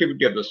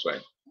productivity of the soil.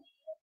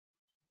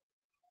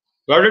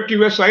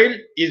 Productivity of soil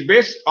is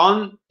based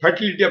on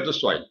fertility of the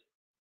soil.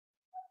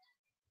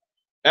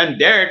 And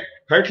that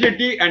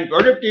fertility and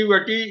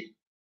productivity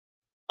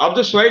of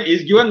the soil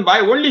is given by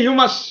only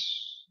humus.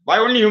 By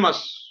only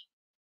humus.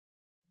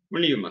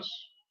 Only humus.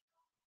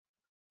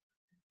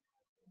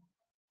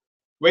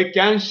 We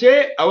can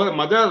say our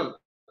mother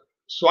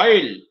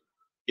soil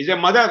is a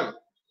mother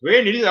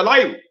when it is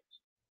alive.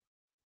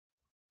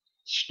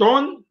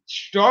 Stone,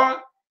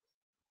 straw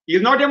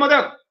is not a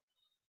mother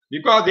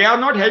because they are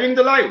not having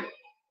the life.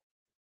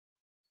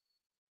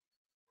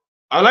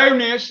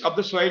 Aliveness of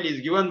the soil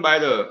is given by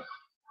the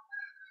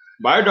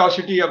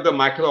biodiversity of the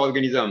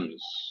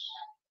microorganisms,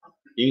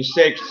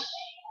 insects.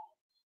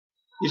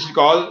 This is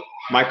called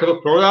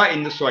microflora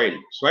in the soil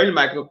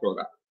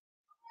microflora.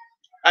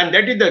 And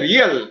that is the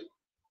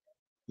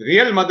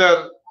real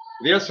mother,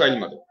 real soil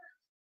mother.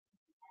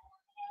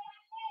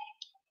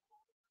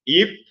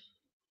 If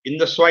in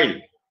the soil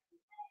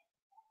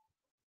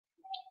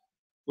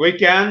we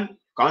can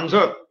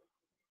conserve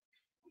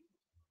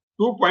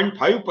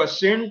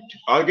 2.5%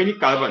 organic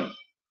carbon.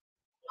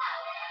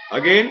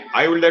 Again,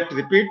 I would like to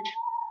repeat,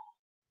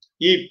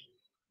 if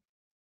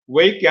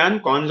we can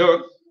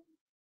conserve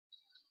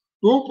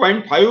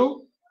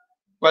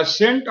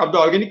 2.5% of the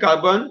organic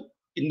carbon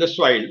in the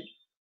soil,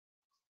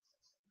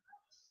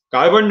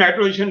 carbon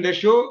nitrogen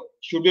ratio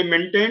should be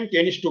maintained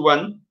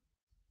 10:1.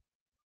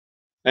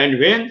 And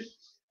when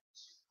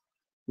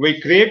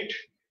we create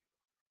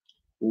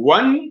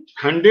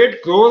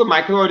 100 crore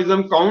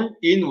microorganism count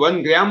in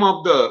 1 gram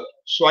of the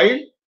soil,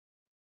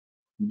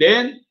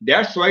 then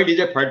that soil is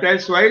a fertile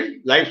soil,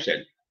 life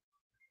cell.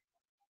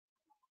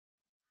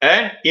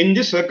 And in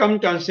these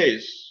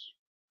circumstances,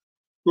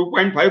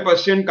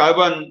 2.5%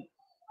 carbon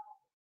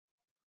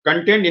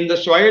content in the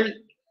soil,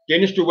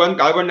 10:1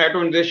 carbon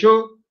nitrogen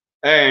ratio,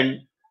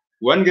 and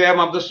 1 gram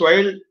of the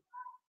soil,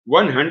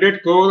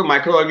 100 crore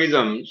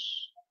microorganisms.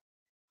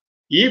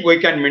 If we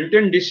can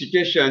maintain this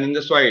situation in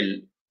the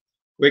soil,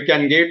 we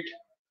can get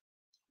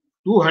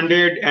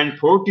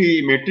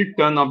 240 metric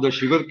ton of the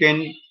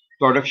sugarcane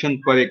production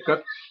per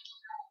acre,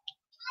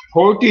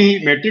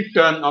 40 metric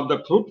ton of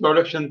the fruit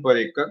production per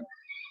acre,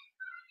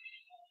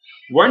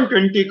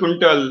 120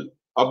 quintal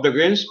of the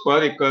grains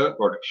per acre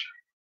production.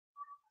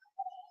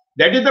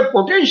 That is the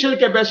potential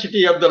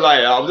capacity of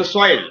the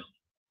soil,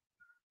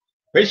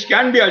 which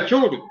can be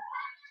achieved.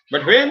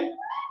 But when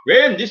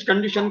this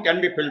condition can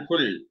be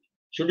fulfilled,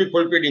 should be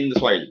fulfilled in the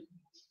soil,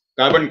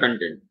 carbon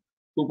content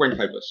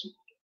 2.5%.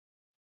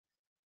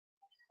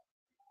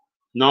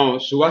 Now,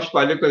 Subhash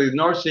Palekar is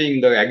not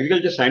saying, the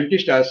agriculture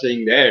scientists are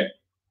saying that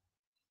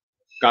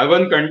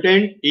carbon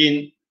content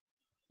in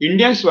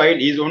Indian soil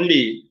is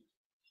only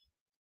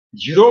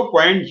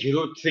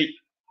 0.03.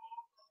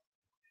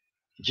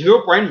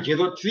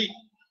 0.03,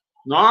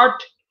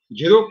 not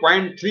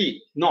 0.3,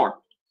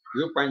 not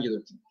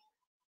 0.03.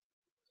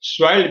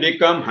 Soil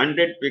become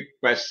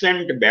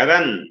 100%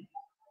 barren.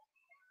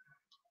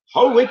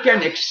 How we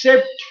can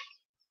expect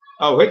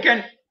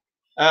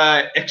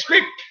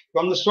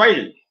from the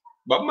soil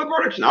bumper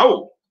production?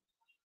 How?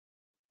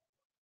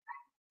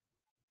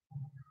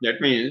 That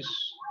means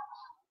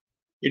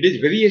it is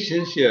very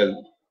essential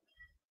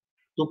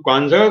to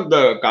conserve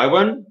the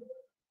carbon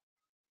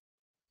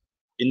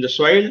in the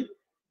soil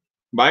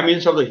by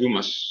means of the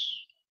humus.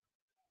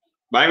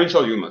 By means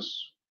of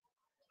humus.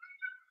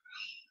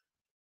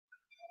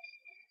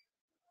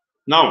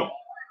 Now,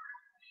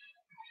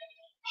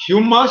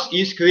 humus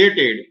is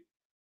created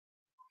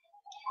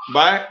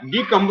by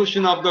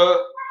decomposition of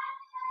the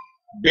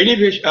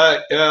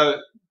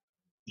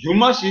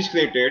humus is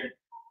created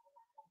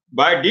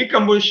by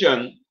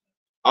decomposition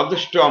of the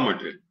straw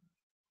material.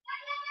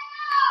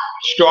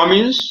 Straw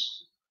means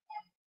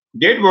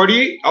dead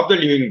body of the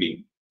living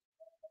being.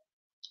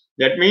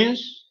 That means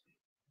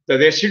the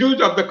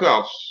residues of the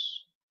crops,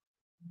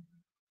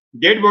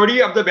 dead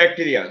body of the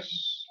bacteria,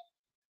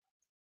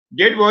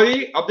 dead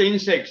body of the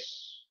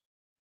insects,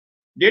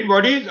 dead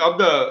bodies of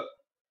the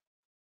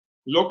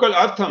local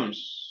earthworms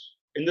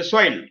in the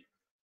soil,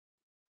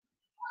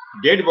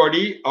 dead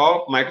body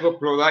of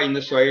microflora in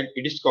the soil,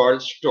 it is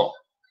called straw.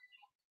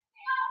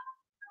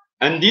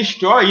 And this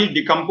straw is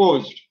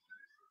decomposed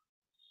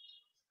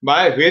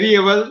by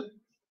variable,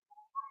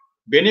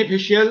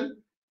 beneficial,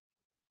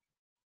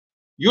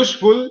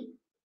 useful,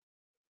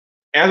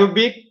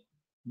 aerobic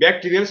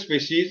bacterial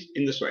species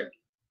in the soil.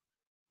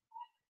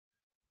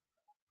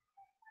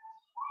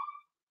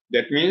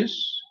 That means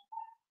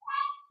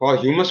for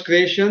humus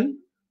creation,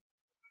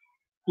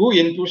 2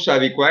 inputs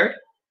are required.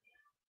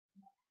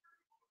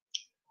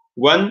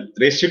 One,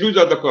 residues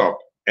of the crop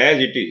as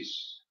it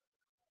is.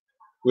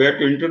 We have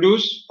to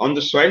introduce on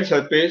the soil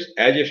surface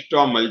as a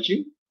straw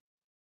mulching,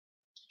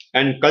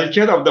 and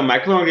culture of the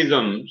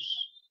microorganisms,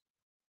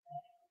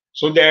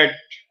 so that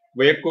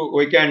we have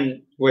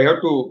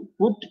to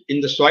put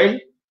in the soil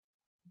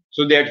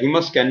so that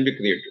humus can be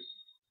created.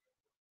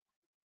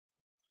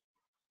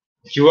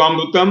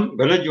 Jivamrutam,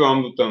 Ghana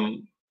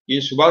Jivamrutam in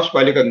Subhash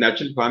Palekar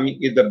natural farming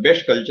is the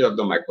best culture of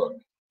the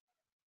microorganism.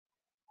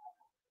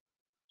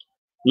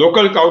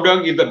 Local cow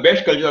dung is the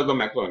best culture of the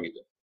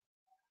microorganism.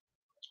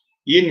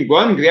 In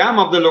 1 gram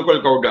of the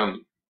local cow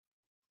dung,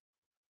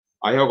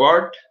 I have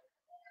got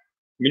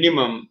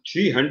minimum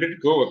 300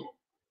 crore,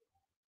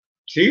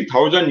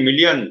 3,000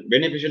 million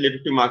beneficial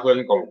effective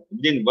microorganism count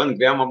within 1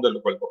 gram of the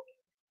local count.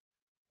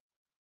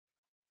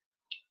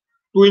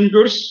 Two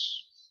inputs: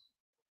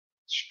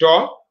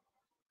 straw,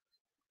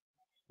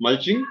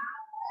 mulching,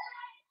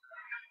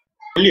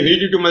 only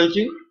heredity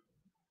mulching,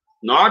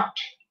 not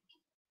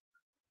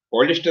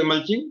polyester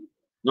mulching,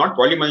 not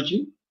poly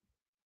mulching.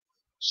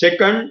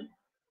 Second,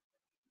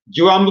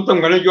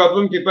 Jivamrutam,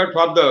 Ghanajivamrutam prepared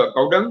from the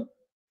cow dung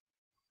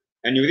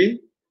and urine.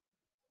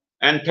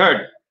 And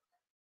third,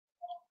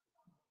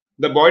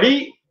 the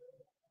body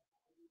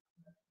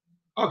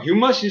of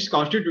humus is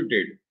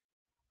constituted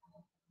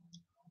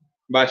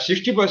by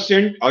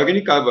 60%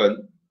 organic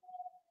carbon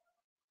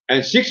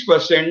and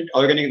 6%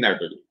 organic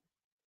nitrogen.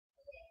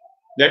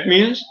 That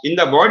means in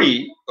the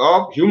body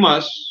of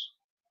humus,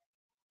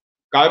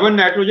 carbon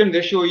nitrogen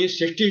ratio is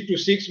 60 to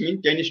 6,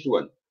 means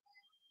 10:1.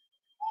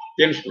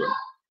 10:1.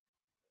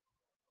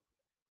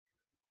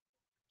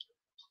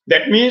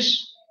 That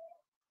means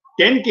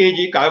 10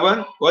 kg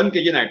carbon, 1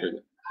 kg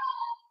nitrogen.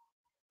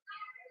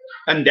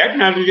 And that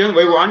nitrogen,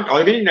 we want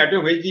organic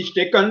nitrogen, which is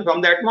taken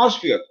from the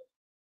atmosphere.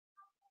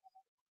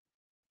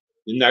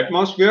 In the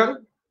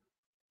atmosphere,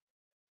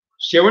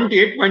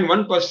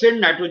 78.1%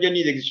 nitrogen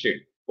is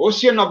existed,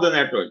 ocean of the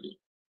nitrogen.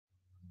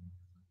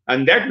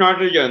 And that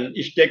nitrogen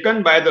is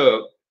taken by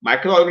the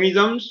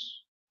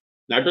microorganisms,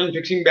 nitrogen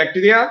fixing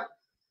bacteria,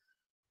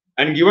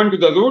 and given to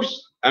the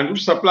roots, and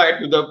roots supplied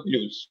to the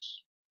leaves.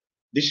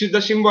 This is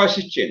the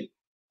symbiosis chain.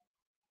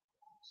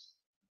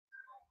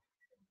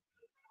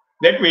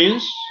 That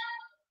means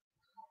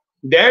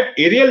that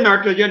aerial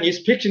nitrogen is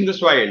fixed in the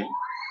soil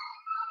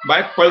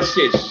by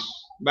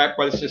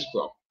pulses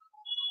crop.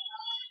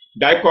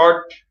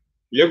 Dicot,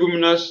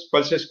 leguminous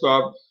pulses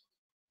crop,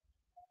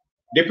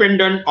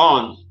 dependent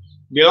on,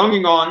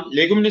 belonging on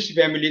leguminous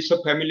family,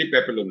 subfamily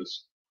Papillonaceae.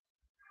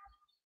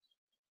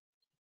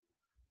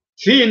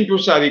 3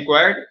 inputs are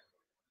required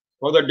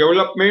for the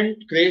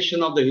development,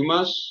 creation of the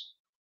humus.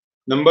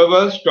 Number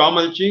 1, straw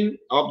mulching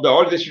of the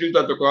all residues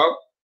of the crop.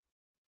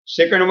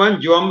 Second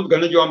one,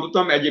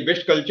 Ghanajivamrutam as a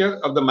best culture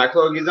of the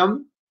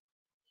microorganism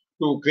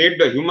to create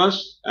the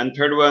humus. And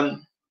third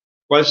one,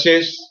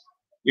 pulses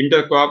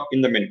intercrop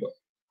in the main crop.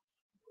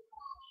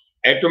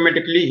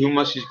 Automatically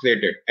humus is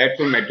created.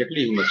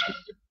 Automatically humus is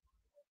created.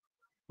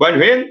 But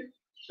when?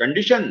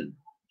 Condition.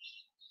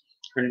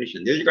 There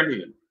is a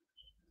condition.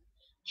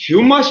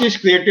 Humus is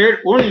created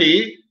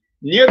only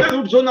near the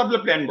root zone of the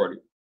plant body.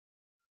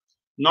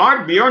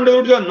 Not beyond the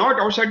root zone, not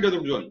outside the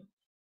root zone.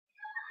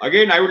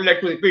 Again, I would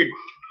like to repeat,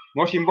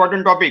 most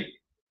important topic.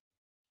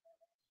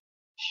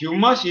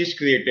 Humus is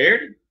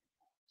created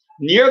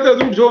near the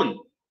root zone,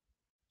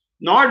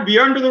 not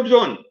beyond the root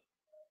zone.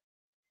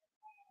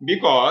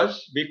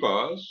 Because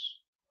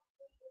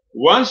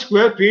 1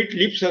 square feet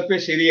leaf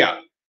surface area,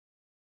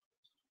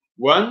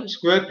 1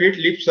 square feet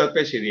leaf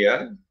surface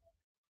area,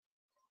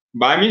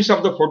 by means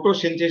of the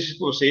photosynthesis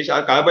process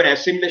or carbon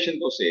assimilation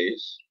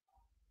process,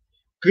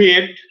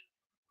 create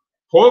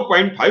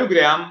 4.5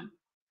 gram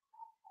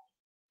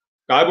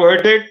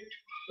carbohydrate,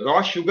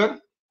 raw sugar,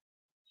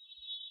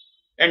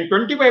 and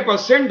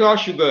 25% raw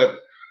sugar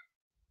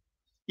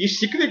is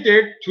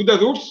secreted through the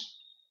roots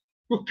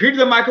to feed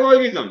the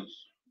microorganisms.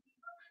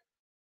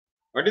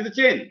 What is the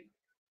chain?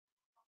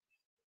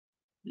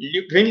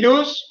 Green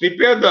leaves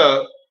prepare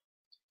the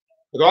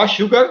raw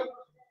sugar,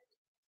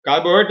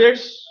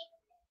 carbohydrates,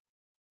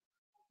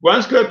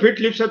 1 square feet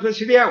leaf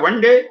surface area,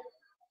 1 day,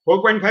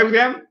 4.5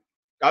 gram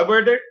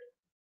carbohydrate,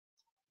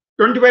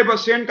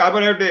 25%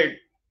 carbohydrate,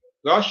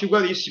 raw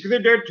sugar is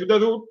secreted to the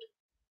root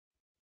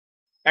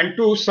and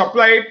to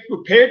supply it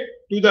to feed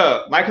to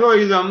the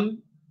microorganism,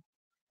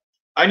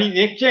 and in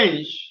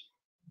exchange,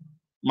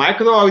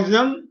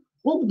 microorganism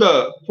cook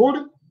the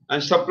food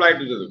and supply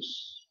to the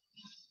roots.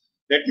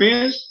 That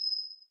means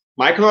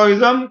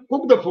microorganism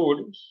cook the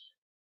food,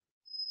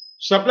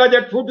 supply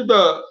that food to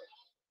the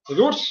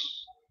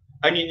roots,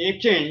 and in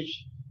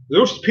exchange,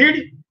 roots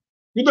feed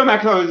to the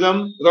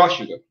microorganism raw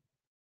sugar.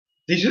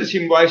 This is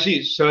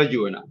symbiosis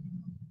Sahajivana.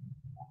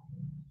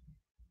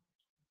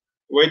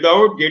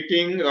 Without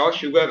getting raw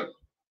sugar,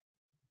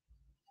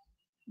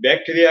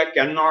 bacteria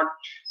cannot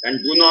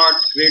and do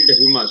not create the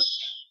humus.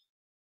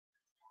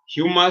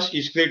 Humus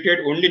is created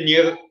only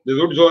near the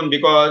root zone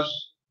because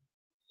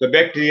the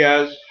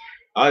bacteria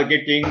are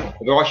getting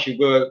raw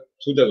sugar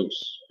through the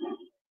roots.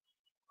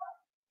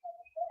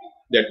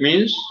 That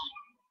means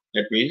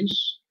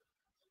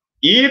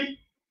if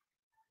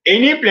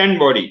any plant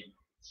body,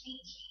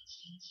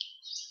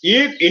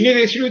 if any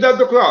residues of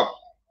the crop,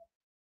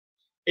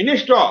 any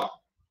straw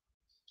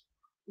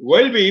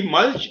will be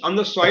mulched on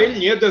the soil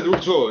near the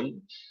root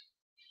zone,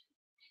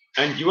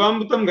 and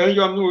Jivamrutam,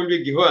 Ghanajivamrutam will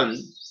be given,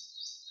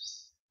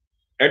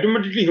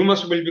 automatically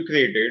humus will be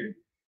created.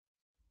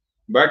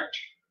 But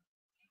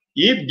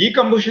if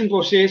decomposition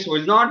process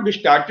will not be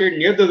started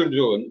near the root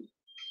zone,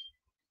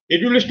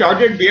 it will be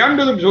started beyond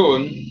the root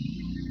zone,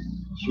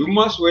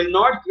 humus will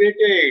not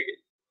created.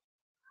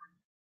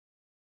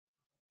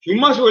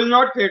 Humus will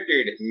not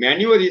created,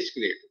 manure is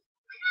created.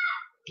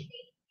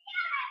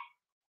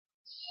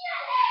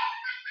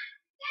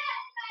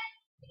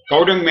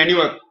 cow dung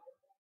manure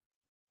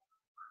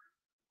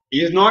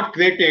is not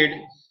created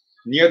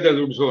near the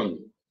root zone.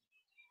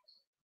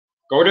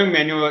 Cow dung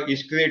manure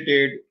is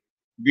created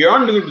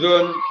beyond the root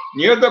zone,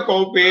 near the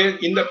cow pen,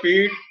 in the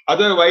pit,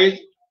 otherwise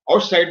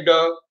outside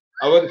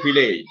our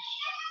village.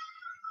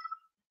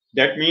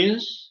 That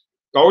means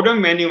cow dung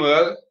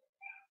manure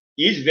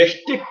is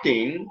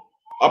restricting,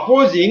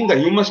 opposing the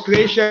humus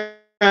creation.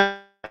 Cow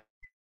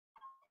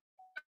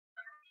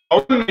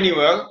dung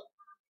manure,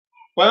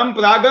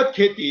 परंपरागत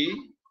खेती,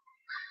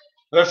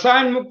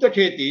 रसायन मुक्त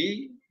खेती,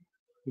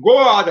 गो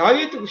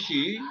आधारित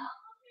कृषि,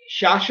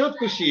 शाश्वत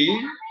कृषि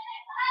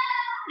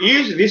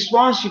is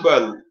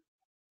responsible,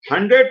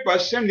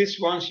 100%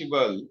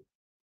 responsible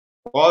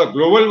for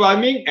global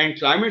warming and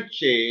climate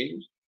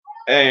change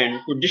and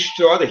to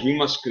destroy the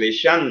humus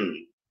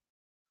creation.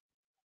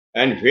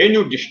 And when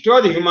you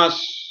destroy the humus,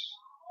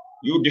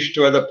 you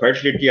destroy the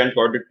fertility and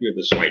productivity of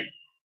the soil.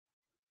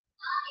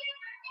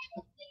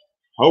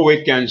 How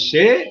we can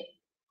say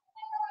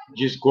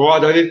this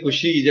go-adharit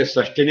Krishi is a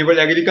sustainable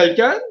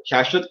agriculture,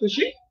 Shashwat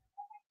Krishi?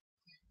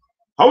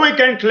 How we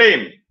can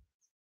claim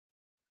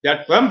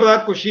that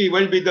Paramparat Krishi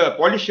will be the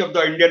policy of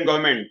the Indian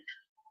government?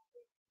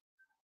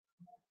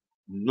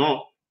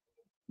 No,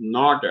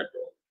 not at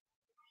all.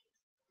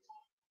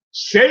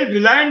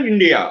 Self-reliant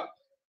India,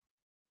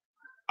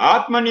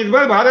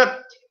 Atmanirbhar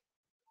Bharat.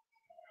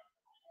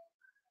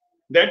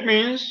 That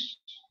means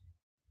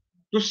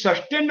to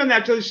sustain the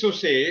natural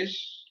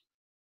resources,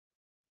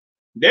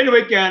 then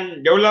we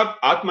can develop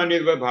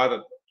Atmanirbhar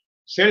Bharat,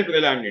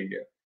 self-reliant India.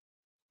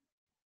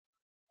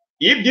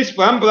 If this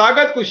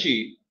Paramparagat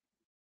Krishi,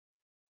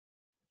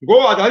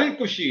 Go-Adharit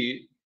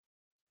Krishi,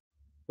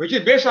 which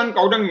is based on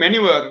cow dung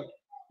manure,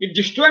 is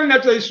destroying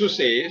natural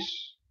resources,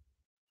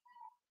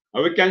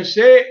 we can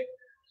say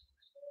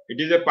it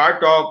is a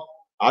part of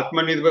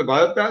Atmanirbhar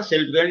Bharat,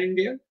 self-reliant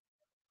India?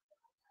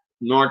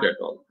 Not at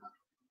all.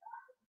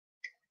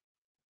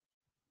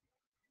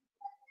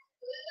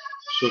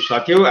 So,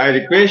 Satyo, I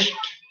request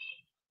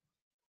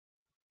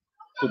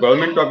the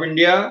Government of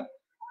India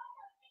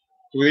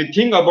to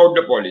rethink about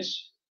the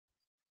policy.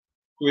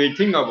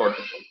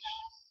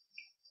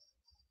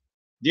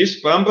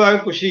 This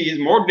Paramparagat Krishi is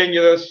more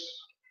dangerous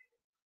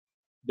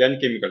than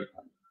chemical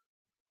farming.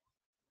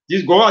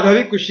 This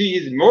Go-Adharit Krishi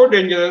is more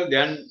dangerous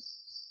than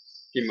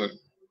chemical.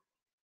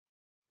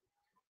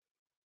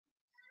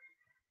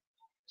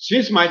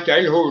 Since my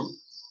childhood,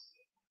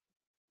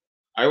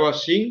 I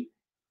was seeing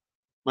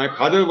my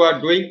father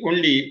was doing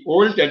only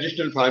old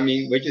traditional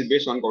farming, which is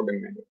based on cow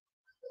dung manure.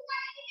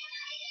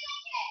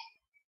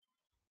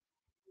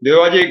 There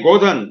was a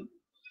Godhan,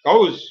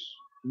 cows,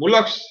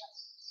 bullocks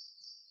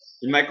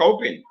in my cow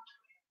pen.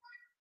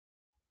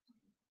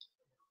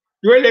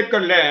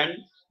 12-acre land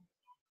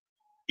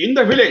in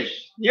the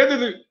village, near the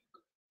village,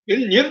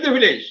 in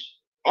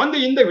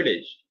the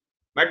village,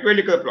 my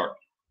 12-acre plot,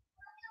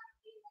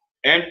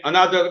 and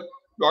another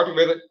plot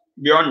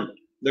beyond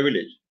the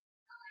village.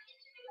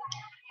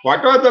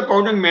 Whatever the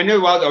cow dung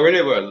manure was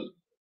available,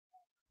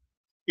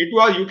 it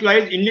was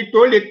utilized in the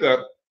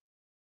 12-acre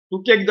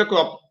to take the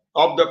crop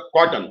of the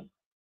cotton.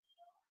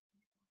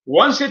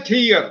 Once a 3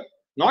 year,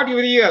 not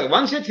every year,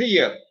 once a 3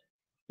 year,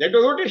 that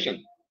was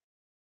rotation.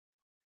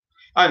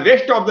 And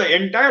rest of the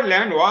entire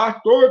land was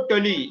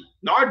totally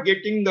not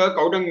getting the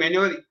cow dung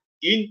manure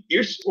in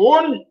its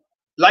own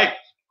life,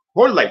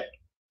 whole life.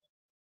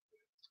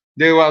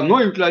 There was no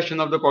utilization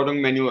of the cow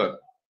dung manure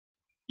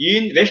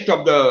in rest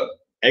of the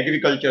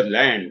agriculture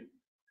land.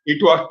 It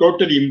was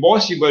totally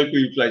impossible to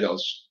utilize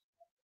also.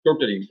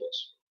 Totally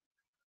impossible.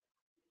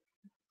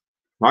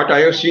 What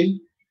I have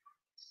seen,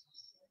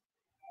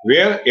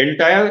 where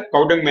entire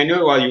cow dung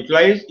manure was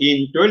utilized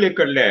in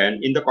 12-acre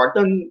land in the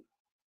cotton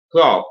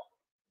crop,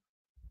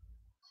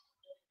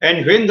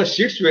 and when the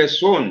seeds were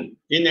sown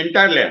in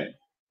entire land,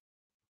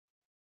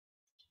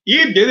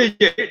 if there is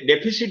a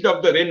deficit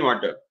of the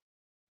rainwater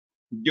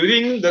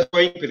during the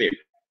sowing period,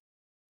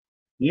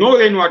 no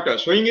rainwater,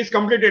 sowing is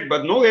completed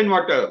but no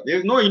rainwater, there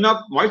is no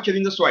enough moisture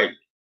in the soil,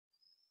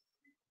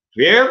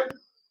 where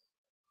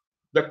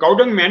the cow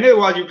dung manure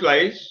was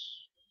utilized,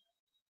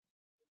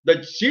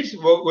 the seeds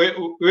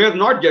were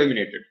not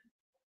germinated.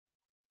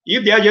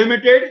 If they are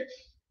germinated,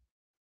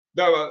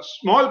 the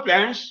small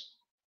plants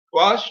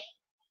was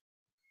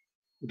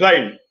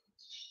dried.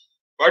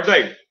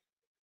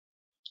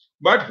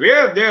 But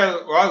where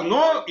there was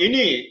no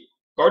any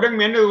cow dung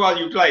manure was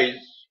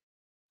utilized,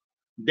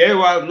 there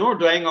was no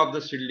drying of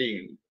the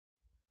seedling.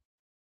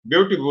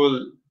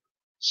 Beautiful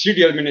seed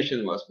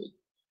germination was made.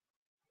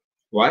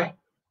 Why?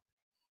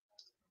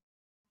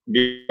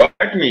 Because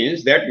that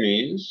means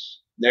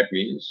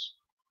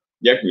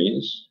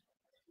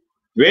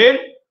when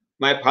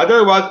my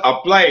father was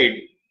applied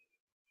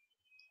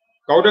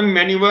cow dung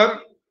manure,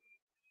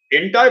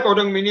 entire cow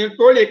dung manure,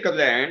 12-acre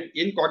land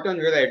in cotton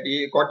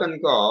variety, cotton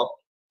crop,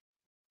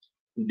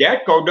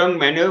 that cow dung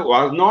manure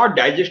was not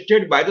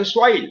digested by the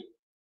soil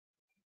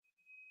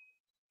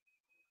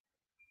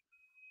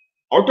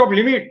out of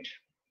limit.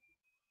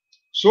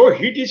 So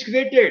heat is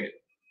created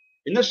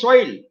in the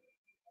soil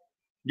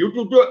due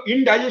to the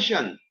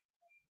indigestion.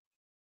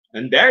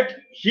 And that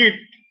heat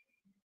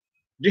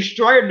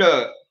destroyed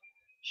the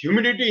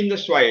humidity in the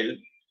soil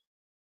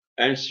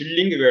and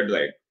shielding the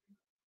light.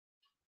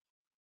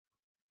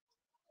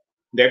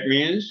 That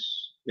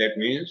means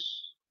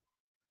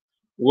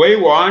we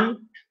want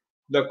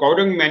the cow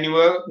dung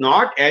manure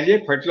not as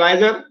a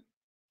fertilizer,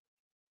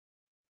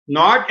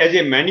 not as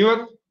a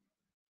manure.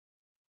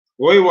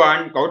 We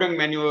want cow dung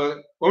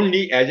manure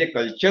only as a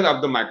culture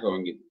of the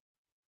microorganism.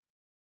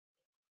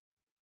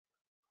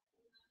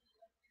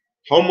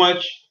 How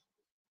much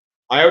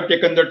I have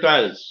taken the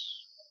trials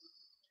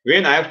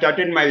when I have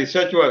started my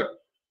research work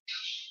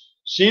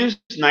since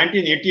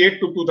 1988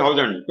 to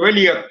 2000, 12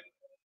 years.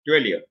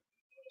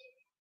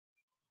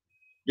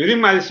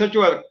 During my research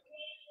work,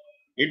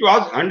 it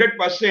was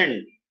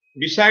 100%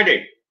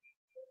 decided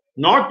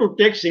not to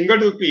take single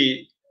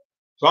rupee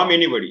from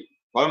anybody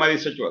for my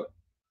research work.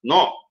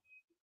 No.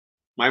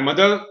 My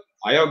mother,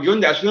 I have given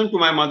the assurance to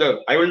my mother,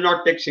 I will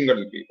not take single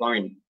rupee from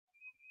anybody.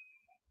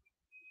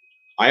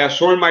 I have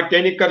sold my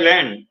 10-acre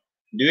land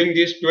during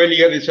this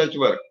 12-year research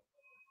work.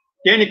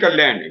 10-acre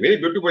land, very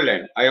beautiful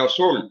land, I have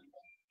sold.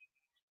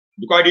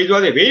 Because it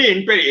was a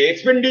very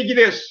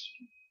expeditious.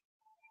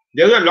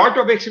 There was a lot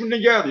of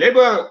expenditure,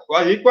 labor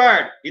was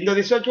required in the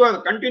research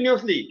work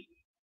continuously.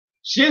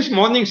 Since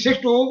morning 6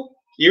 to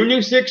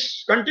evening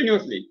 6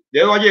 continuously.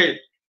 There was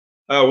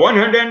a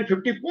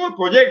 154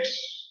 projects.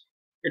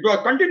 It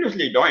was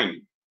continuously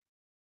doing.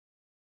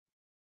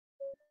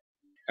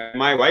 And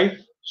my wife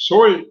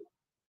sold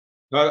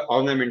her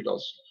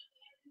ornamentals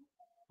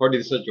for the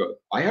research work.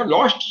 I have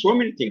lost so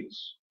many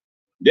things.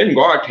 Then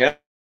God has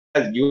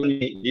given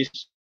me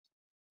this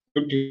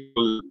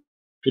beautiful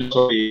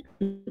philosophy.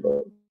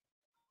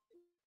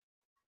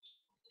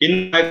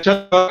 In my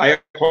research work, I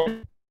have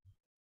found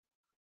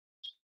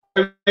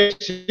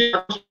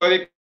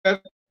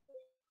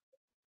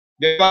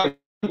there was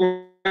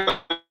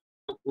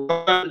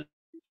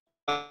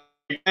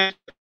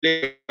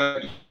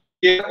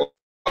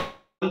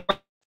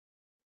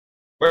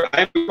but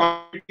I am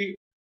quantity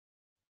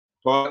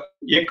for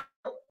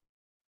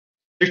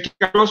 60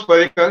 cartons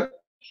per acre,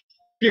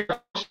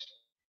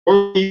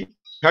 40,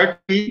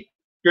 30,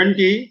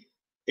 20,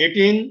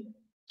 18,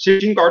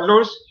 16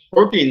 cartons,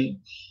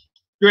 14,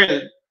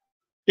 12,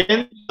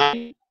 10,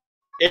 9,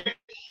 8,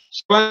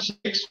 7,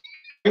 6,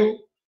 5,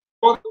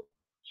 4,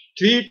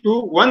 3, 2,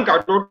 1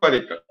 carton per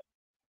acre.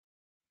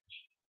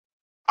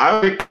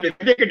 I have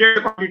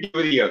dedicated quantity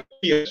every year,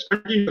 years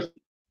continuously.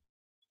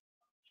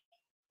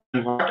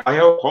 And what I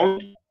have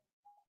found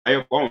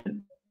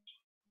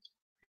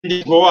in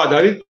this Goa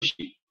Dharit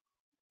Kushi,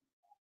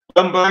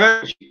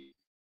 Paramparagat Kushi,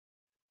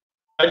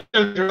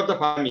 traditional method of the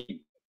farming,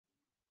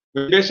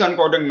 based on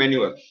cow dung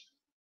manure.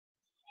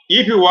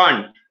 If you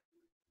want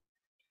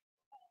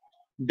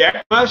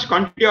that much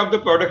quantity of the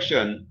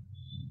production,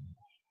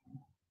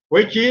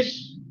 which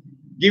is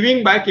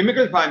giving by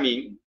chemical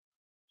farming,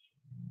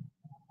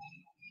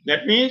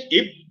 that means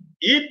if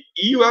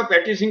you are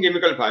practicing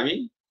chemical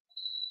farming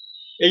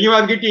and you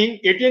are getting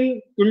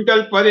 18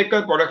 quintal per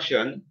acre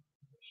production,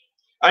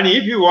 and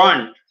if you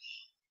want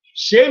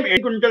same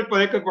 18 quintal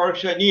per acre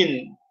production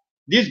in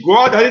this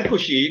Goa Dharit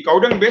Kushi, cow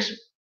dung based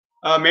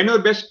manure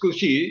based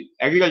Kushi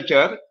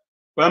agriculture,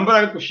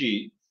 Paramparagat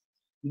Kushi,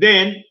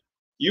 then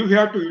you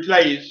have to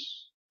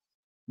utilize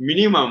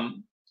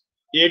minimum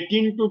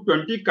 18 to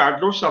 20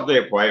 cartloads of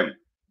the FOM.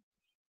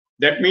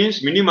 That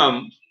means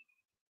minimum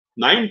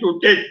 9 to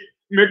 10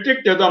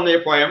 metric tons of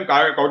the FOM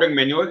cow dung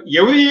manure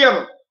every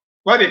year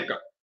per acre.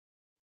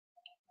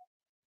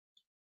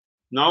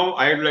 Now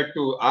I would like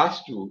to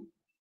ask you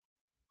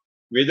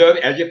whether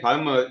as a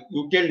farmer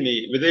you tell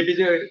me whether it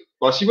is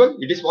possible.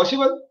 It is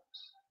possible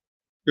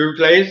to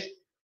utilize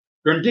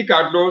 20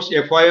 cartloads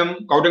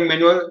FOM cow dung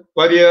manure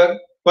per year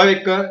per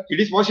acre. It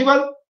is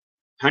possible?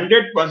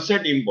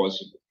 100%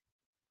 impossible.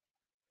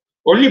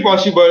 Only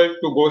possible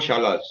to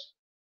goshalas,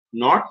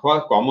 not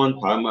for common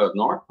farmer,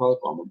 not for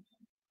common.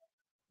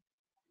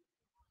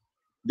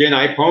 Then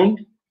I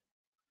found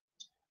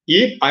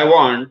if I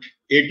want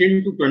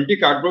 18 to 20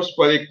 cartloads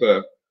per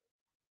acre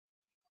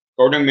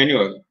cow dung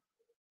manure,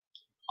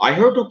 I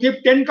have to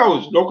keep 10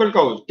 cows, local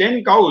cows,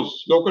 10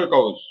 cows, local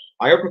cows.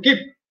 I have to keep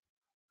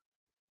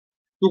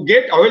to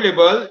get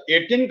available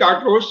 18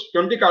 cartloads,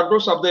 20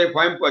 cartloads of the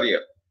FOM per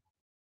year.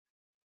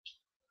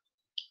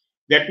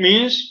 That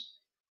means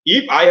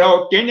if I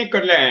have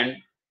 10-acre land,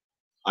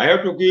 I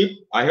have to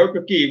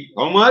keep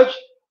how much?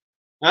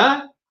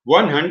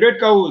 100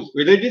 cows.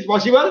 Whether it is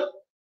possible?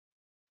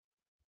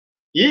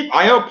 If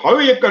I have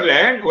 5-acre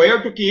land, I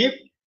have to keep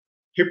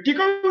 50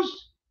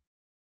 cows.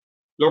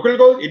 Local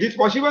cows. It is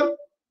possible?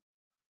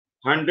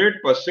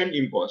 100%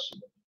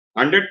 impossible.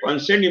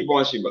 100%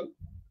 impossible.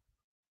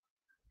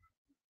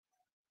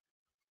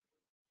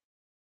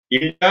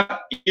 India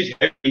is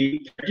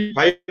having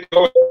 35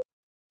 crore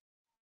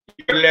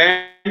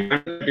land under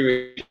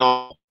cultivation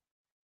now.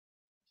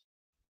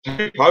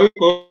 35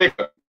 crore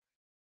acre.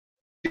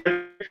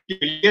 50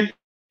 million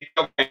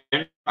of land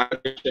under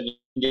cultivation in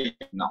India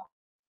now.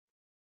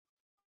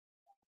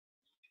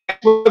 As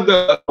per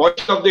the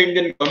policy of the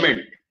Indian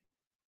government,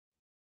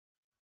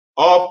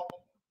 of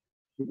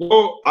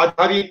Go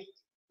Adharit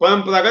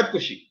Paramparagaat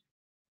Kushi.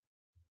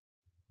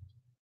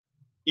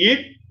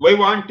 If we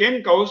want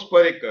 10 cows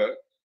per acre,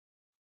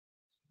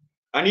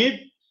 and if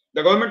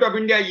the government of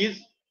India is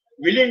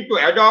willing to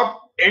adopt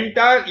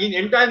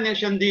entire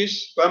nation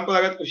this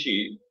Paramparagaat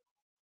Kushi,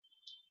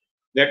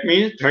 that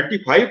means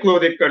 35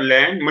 crore acre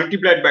land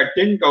multiplied by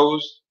 10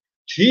 cows,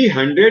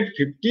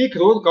 350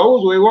 crore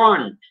cows we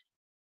want.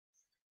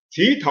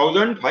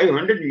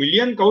 3,500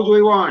 million cows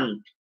we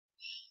want.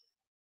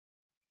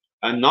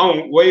 And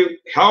now we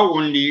have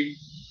only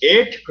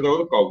 8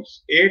 crore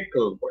cows. 8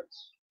 crore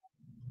cows.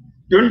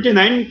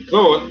 29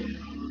 crore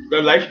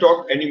the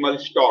livestock animal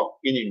stock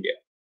in India.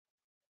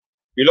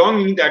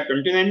 Belonging to that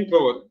 29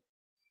 crore,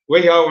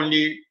 we have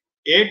only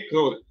 8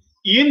 crore.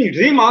 In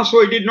dream also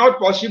it is not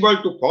possible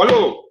to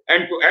follow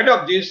and to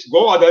adopt this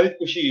Go Adharit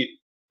Kushi,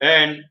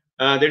 and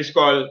that is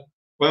called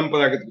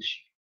Paramparagaat Kushi.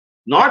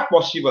 Not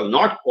possible,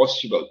 not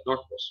possible, not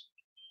possible.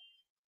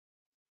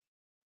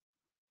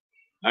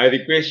 I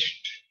request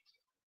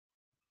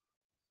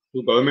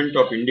to Government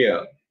of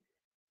India,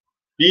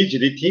 please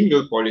rethink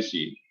your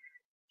policy.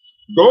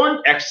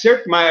 Don't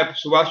accept my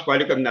Subhash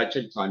Palekar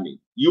natural farming.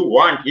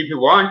 If you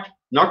want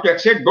not to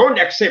accept, don't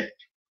accept.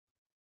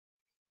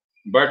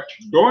 But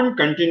don't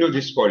continue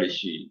this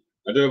policy.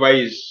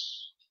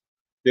 Otherwise,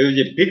 there is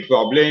a big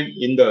problem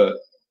in the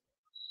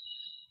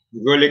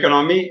rural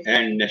economy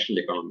and national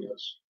economy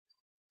also.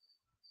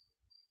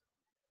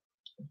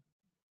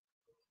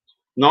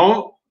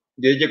 Now,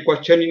 there is a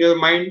question in your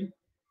mind.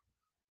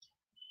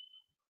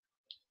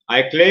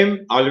 I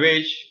claim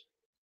always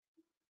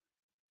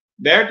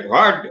that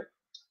what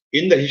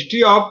in the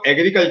history of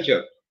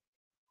agriculture,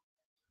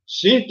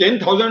 since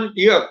 10,000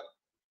 years,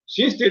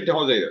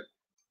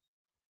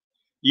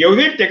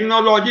 every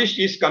technologist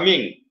is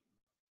coming.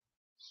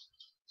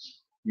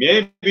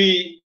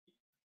 Maybe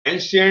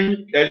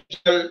ancient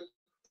agriculture,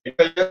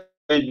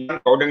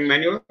 powder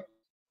manure,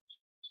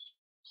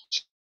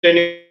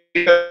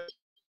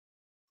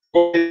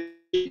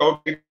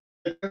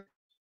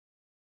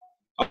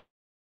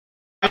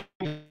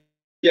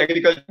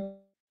 agriculture,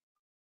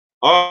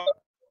 or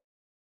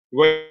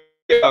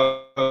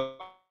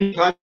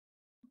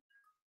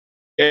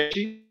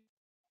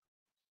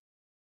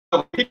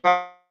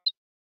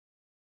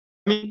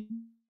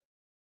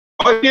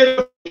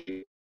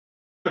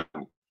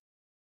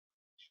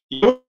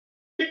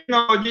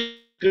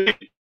technology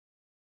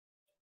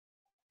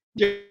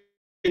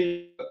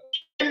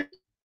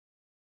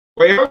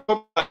we have to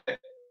apply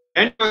manual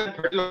and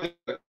fertilizer.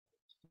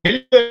 It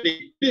is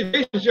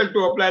very essential to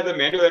apply the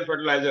manual and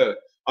fertilizer.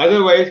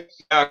 Otherwise,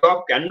 a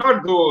crop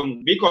cannot grow.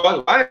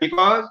 Because why?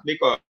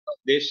 Because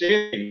they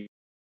say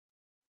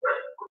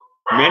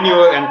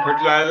manure and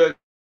fertilizer.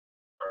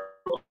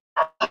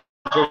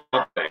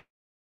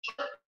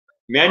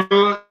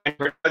 Manure and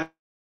fertilizer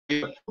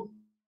is the food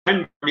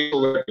and body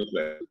over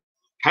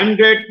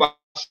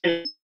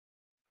 100%.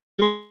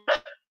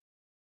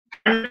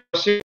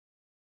 100%.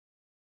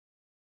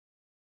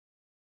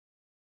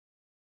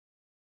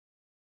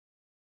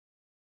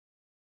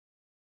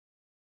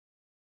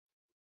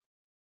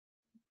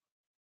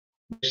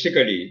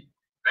 Basically,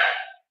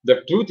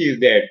 the truth is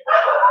that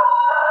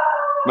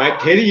my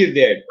theory is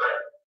that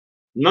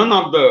none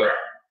of the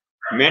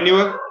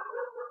manure,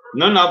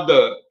 none of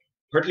the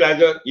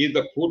fertilizer is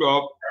the food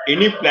of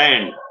any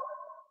plant,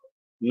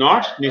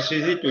 not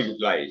necessary to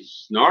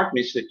utilize, not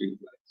necessary to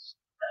utilize.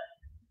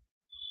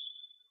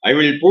 I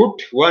will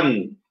put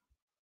one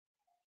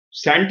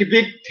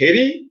scientific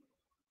theory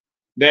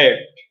that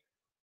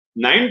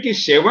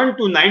 97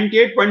 to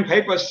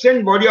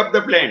 98.5% body of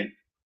the plant,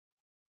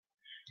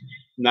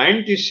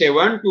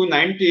 97 to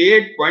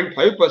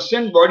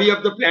 98.5% body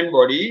of the plant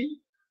body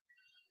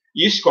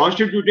is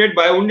constituted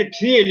by only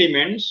 3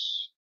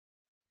 elements: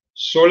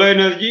 solar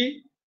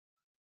energy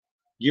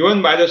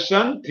given by the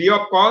sun free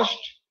of cost,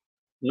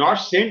 not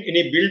sent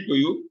any bill to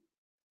you;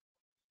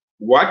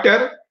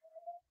 water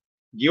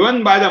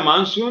given by the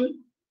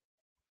monsoon,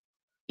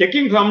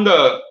 taking from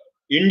the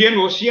Indian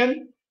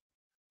Ocean,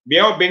 Bay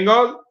of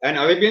Bengal and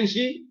Arabian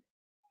Sea,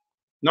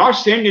 not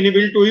sent any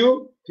bill to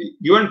you,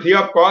 given free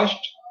of cost;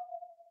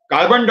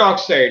 carbon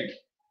dioxide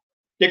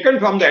taken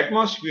from the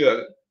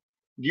atmosphere,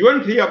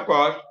 given free of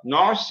cost,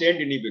 not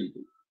sent any bill to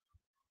you.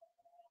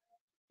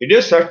 It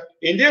is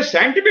in this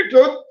scientific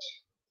truth,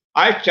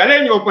 I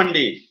challenge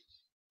openly.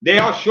 They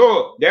have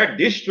shown that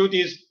this truth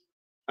is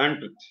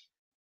untruth.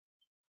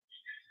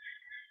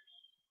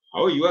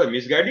 How you are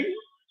misguiding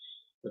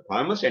the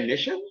farmers and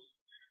nation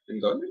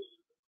and government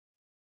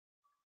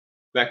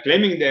by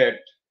claiming that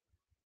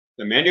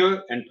the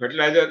manure and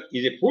fertilizer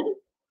is a food.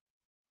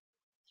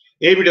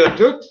 If it is the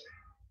truth,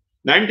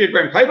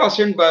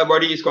 98.5%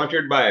 body is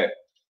constituted by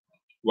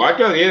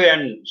water, air,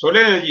 and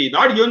solar energy,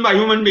 not given by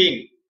human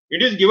being.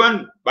 It is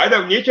given by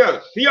the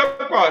nature, free of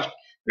cost.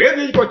 Where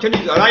this question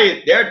is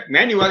arise, that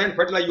manure and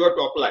fertilizer you have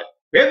to apply.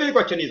 Where this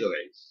question is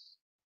arise.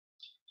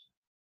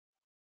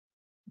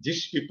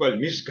 These people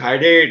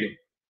misguided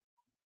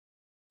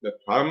the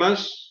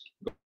farmers,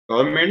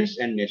 governments,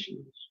 and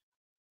nations.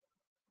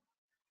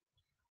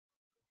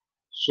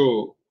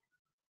 So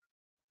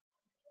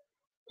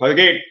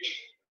forget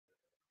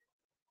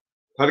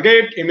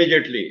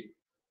immediately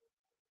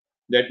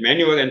that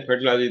manure and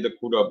fertilizer is the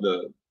food of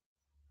the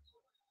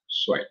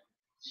soil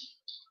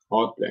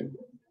or plant.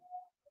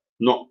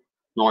 No,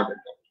 not at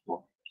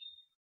all.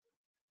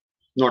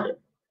 No, not at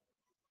all.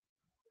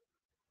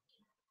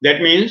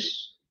 That means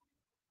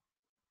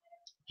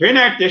when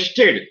I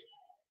tested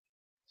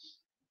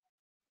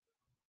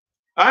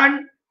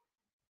and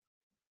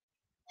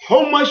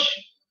how much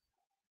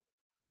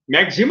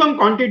maximum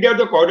quantity of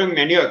the cordon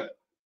manure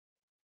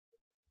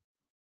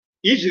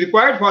is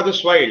required for the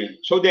soil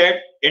so that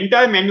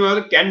entire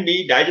manure can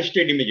be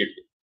digested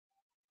immediately.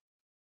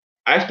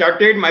 I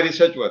started my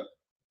research work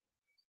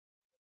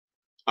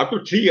up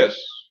to 3 years.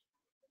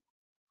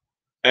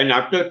 And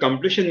after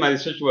completion of my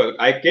research work,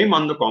 I came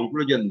on the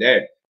conclusion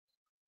that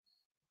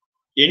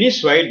any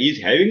soil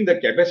is having the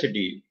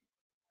capacity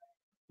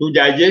to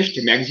digest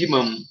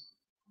maximum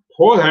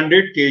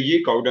 400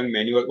 kg cow dung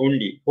manure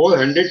only.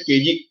 400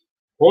 kg,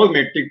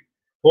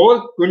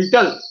 4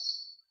 quintal,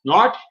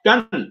 not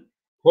ton.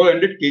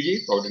 400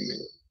 kg cow dung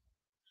manure.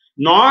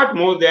 Not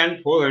more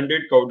than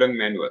 400 cow dung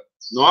manure.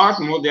 Not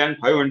more than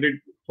 400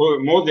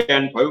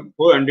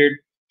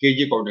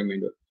 kg cow dung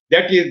manure.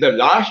 That is the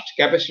last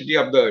capacity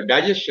of the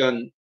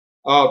digestion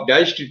of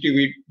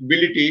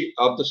digestibility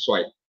of the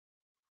soil.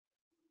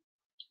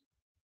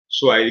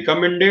 So I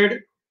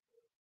recommended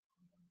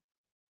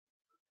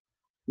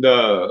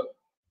the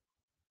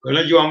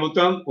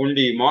Ghanajivamrutam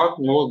only not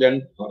more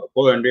than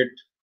 400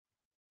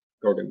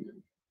 cow dung manure.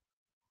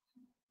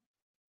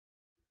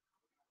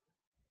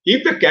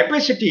 If the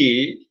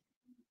capacity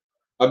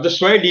of the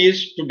soil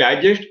is to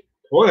digest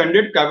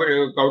 400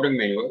 kg cow dung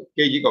manure,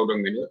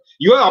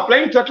 you are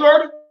applying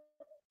truckload,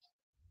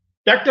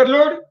 tractor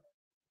load.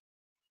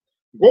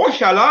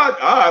 Goshalas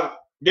are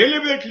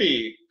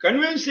deliberately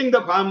convincing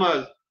the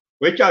farmers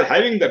which are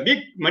having the big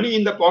money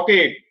in the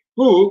pocket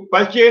to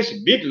purchase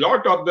big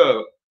lot of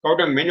the cow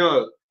dung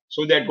manure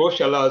so that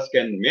goshalas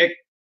can make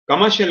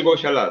commercial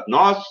goshalas,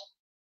 not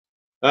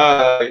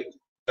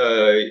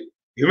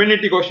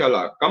humanity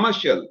goshala,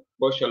 commercial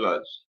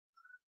goshalas.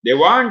 They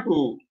want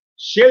to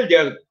sell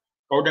their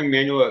cow dung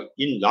manure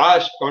in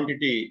large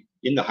quantity,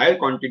 in the higher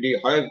quantity,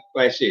 higher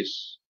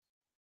prices.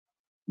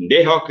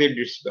 They have created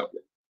this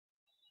problem.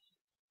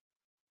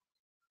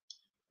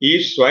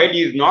 If soil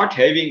is not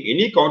having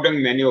any cow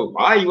dung manure,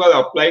 why you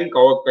are applying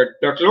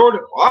truckload?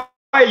 Why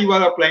you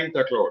are applying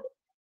truckload?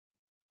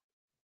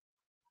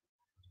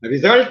 The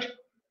result: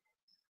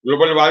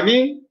 global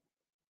warming,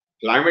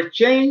 climate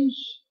change,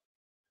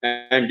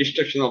 and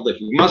destruction of the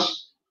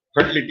humus,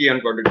 fertility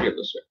and productivity of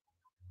the soil.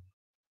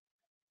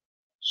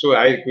 So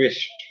I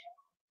request,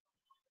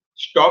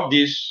 stop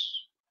this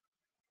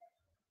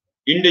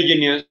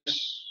indigenous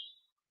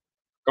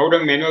cow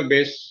dung manure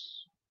based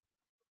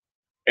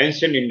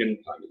ancient Indian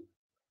farming.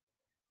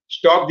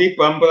 Stop the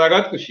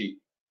Paramparagat Kushi.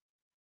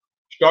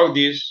 Stop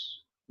this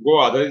Go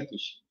Adharit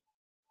Kushi.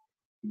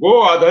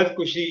 Go Adharit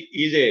Kushi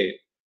is a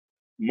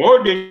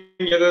more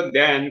dangerous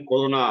than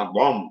Corona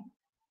bomb,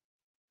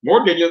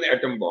 more dangerous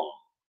atom bomb,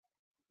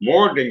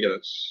 more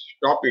dangerous.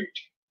 Stop it.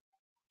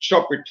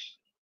 Stop it.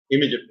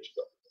 Immediately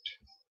stop it.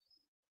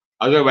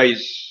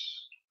 Otherwise,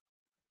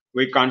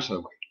 we can't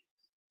survive.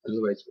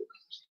 Otherwise, we can't.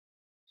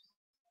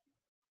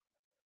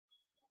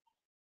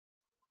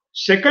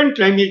 Second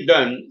claim is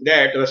done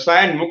that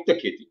Rasayan Mukta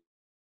Kheti,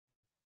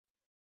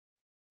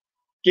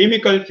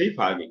 chemical free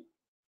farming.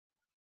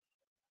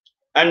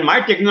 And my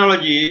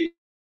technology,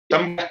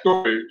 somebody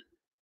told,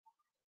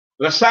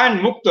 Rasayan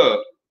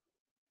Mukta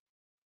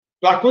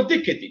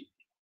Prakrutik Kheti,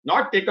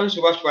 not taken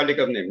Subhash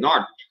Palekar name,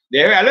 not. They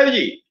have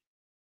allergy.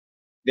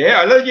 They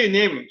have allergy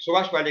name,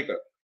 Subhash Palekar.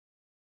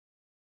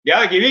 They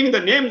are giving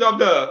the names of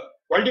the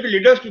political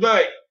leaders to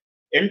the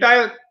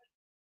entire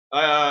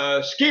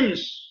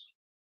schemes,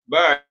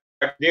 but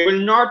they will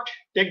not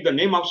take the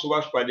name of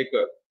Subhash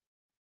Palekar.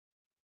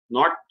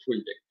 Not will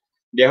take.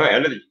 They have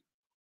allergy.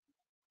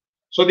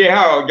 So they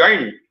have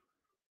joined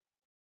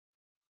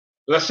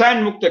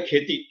Rasayan Mukta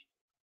Kheti,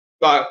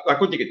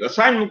 Prakrutik Kheti,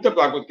 Rasayan Mukta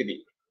Prakrutik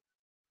Kheti,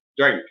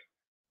 joined.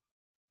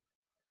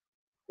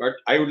 But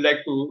I would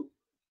like to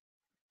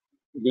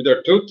do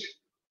the truth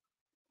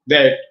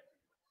that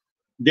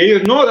there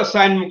is no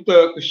Rasayan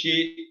Mukta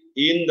Krishi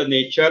in the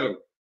nature.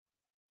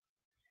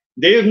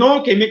 There is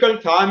no chemical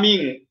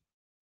farming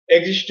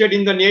existed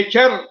in the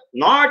nature,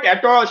 not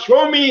at all.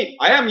 Show me.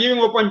 I am giving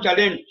open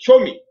challenge. Show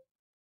me.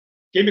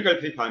 Chemical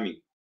free farming.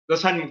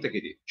 Rasayan Mukta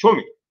Kheti. Show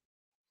me.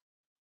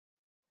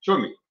 Show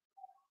me.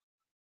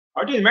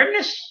 What is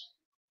madness?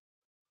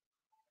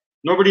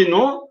 Nobody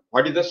know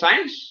what is the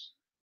science.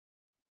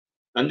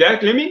 And they are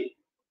claiming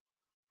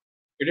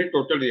it is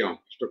totally wrong.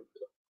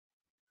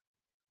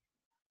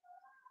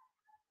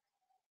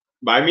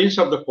 By means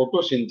of the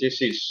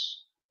photosynthesis,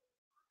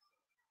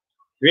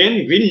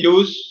 when wind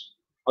leaves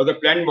of the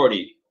plant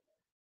body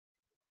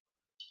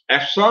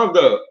absorb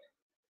the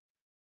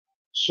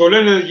solar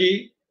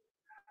energy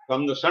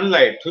from the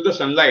sunlight to the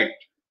sunlight,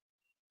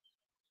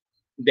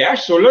 that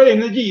solar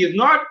energy is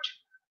not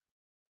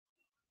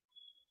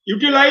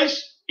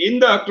utilized in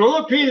the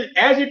chlorophyll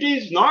as it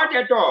is? Not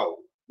at all.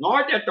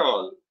 Not at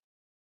all.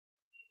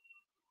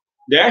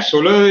 That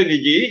solar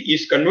energy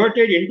is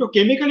converted into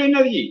chemical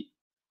energy.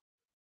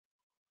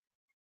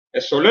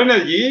 A solar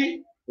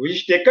energy which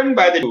is taken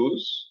by the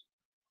juice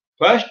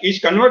first is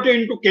converted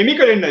into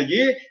chemical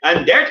energy,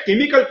 and that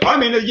chemical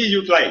farm energy is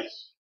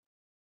utilized.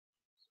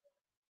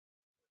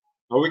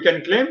 How we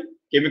can claim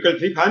chemical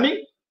free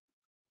farming?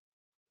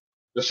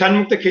 रसायन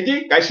मुक्त खेती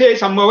कैसे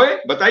संभव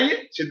है?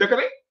 बताइए, सिद्ध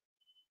करें.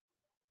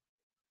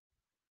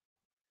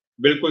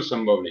 बिल्कुल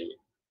संभव नहीं है.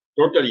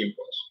 Totally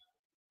impossible.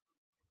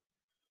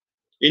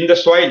 In the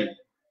soil,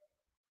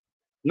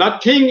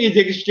 nothing is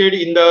existed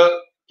in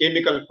the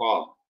chemical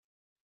form.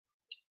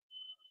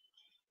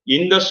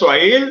 In the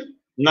soil,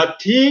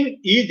 nothing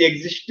is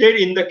existed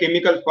in the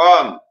chemical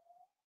form.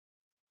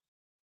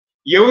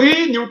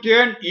 Every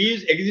nutrient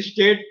is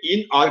existed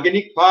in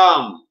organic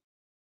form,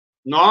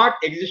 not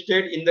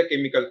existed in the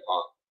chemical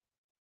form.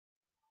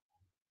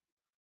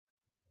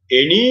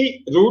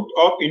 Any root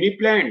of any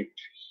plant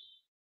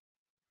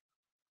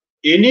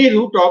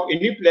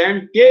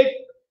take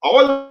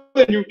all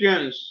the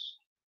nutrients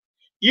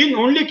in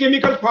only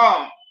chemical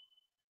form,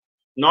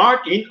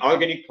 not in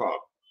organic form.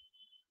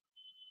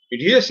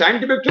 It is a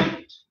scientific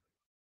truth.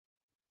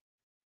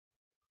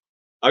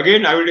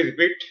 Again, I will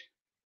repeat.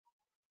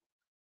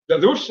 The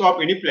roots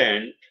of any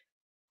plant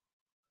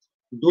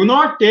do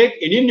not take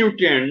any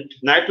nutrient,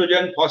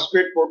 nitrogen,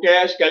 phosphate,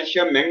 potash,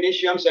 calcium,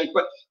 magnesium,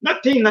 sulfur,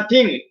 nothing.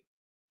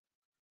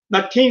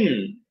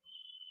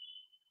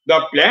 The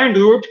plant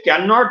root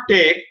cannot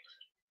take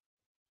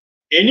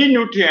any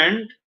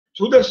nutrient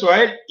through the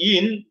soil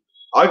in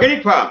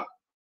organic form.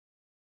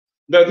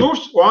 The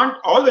roots want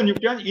all the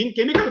nutrients in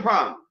chemical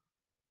form.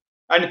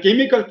 And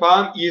chemical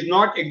form is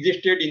not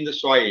existed in the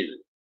soil.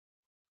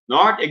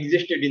 Not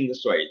existed in the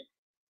soil.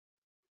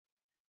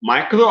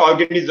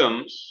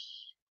 Microorganisms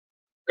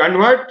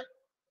convert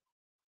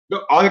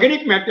the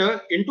organic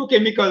matter into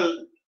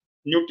chemical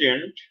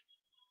nutrient.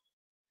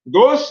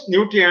 Those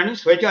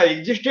nutrients which are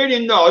existed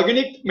in the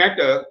organic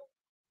matter,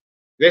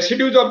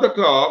 residues of the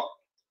crop,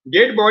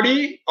 dead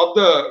body of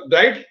the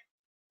dried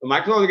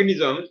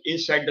microorganisms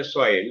inside the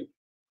soil,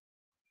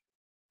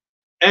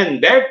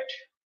 and that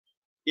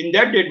in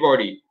that dead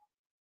body,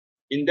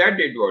 in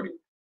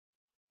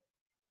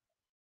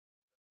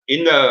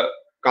the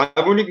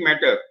carbonic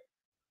matter,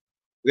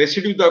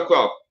 residues of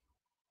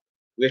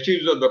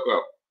the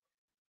crop,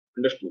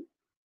 understood?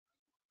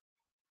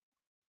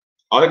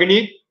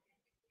 Organic,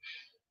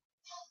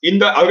 in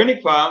the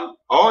organic form,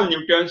 all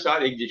nutrients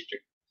are existed,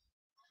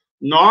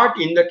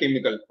 not in the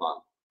chemical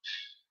form.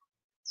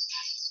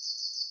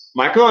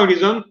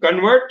 Microorganisms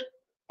convert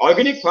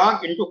organic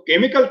form into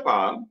chemical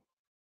form.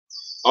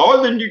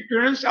 All the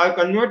nutrients are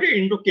converted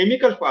into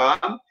chemical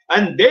form,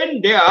 and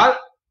then they are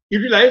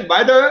utilized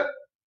by the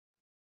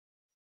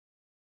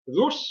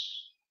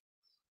roots.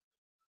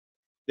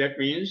 That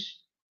means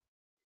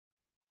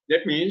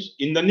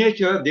in the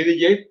nature there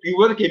is a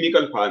pure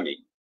chemical farming.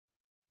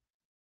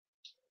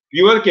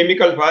 Pure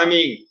chemical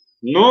farming.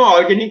 No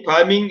organic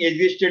farming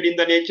existed in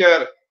the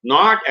nature.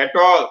 Not at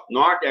all.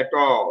 Not at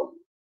all.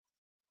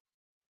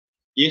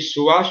 In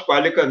Subhash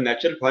Palekar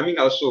natural farming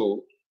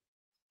also,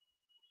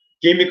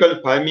 chemical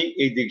farming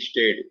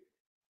existed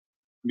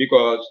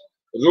because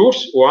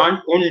roots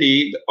want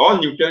only all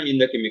nutrients in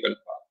the chemical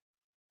form.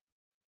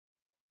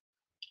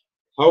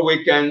 How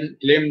we can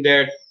claim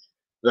that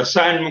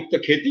rasayan mukta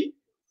kheti,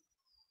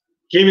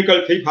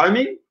 chemical free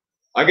farming,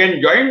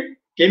 again joined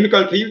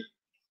chemical free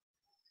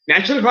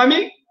natural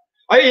farming?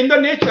 In the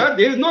nature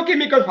there is no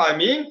chemical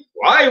farming.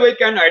 Why we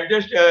can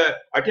attach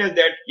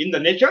that in the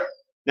nature,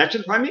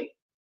 natural farming?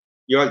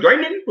 You are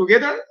joining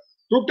together,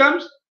 two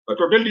terms are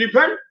totally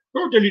different,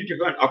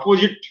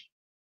 opposite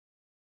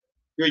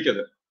to each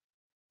other.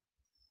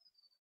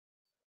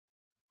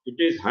 It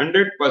is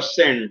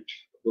 100%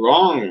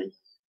 wrong,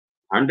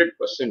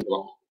 100%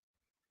 wrong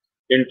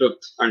in truth.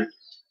 And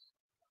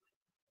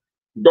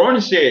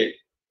don't say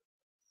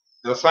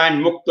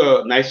rasayan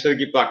mukta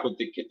naisargik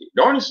prakritik kheti.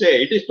 Don't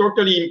say it is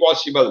totally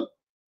impossible,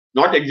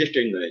 not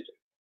existing in the nature,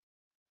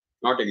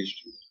 not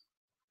existing.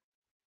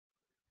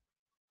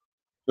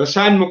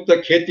 Rasayan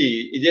mukta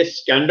kheti is a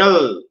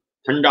scandal,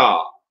 thanda,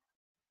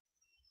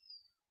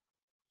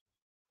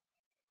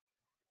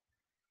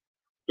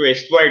 to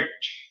exploit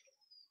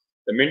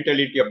the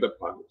mentality of the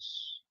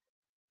farmers,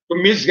 to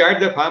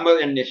misguide the farmer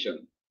and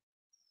nation.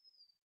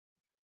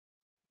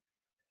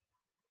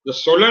 The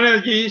solar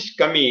energy is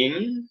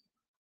coming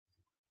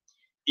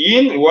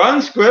in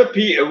 1 square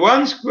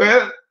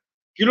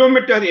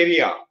kilometer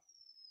area,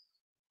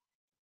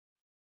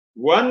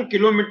 1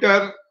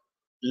 kilometer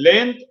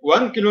length,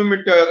 1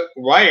 kilometer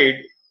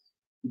wide.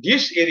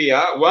 This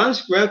area, 1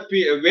 square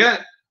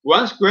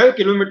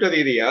kilometer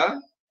area,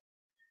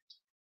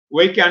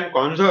 we can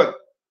conserve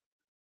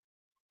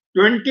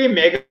 20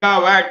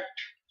 megawatt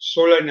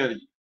solar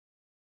energy,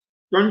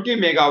 20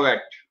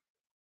 megawatt.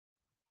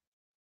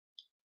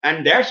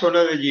 And that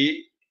solar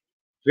energy,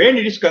 when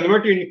it is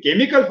converted in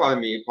chemical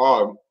form,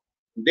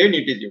 then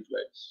it is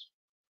utilized.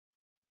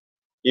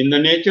 In the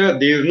nature,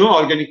 there is no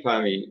organic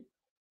farming,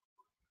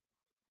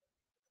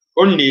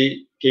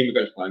 only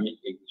chemical farming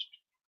exists.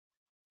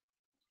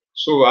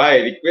 So I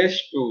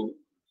request to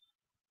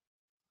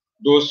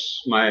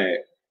those my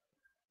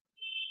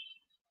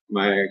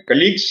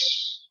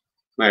colleagues,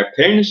 my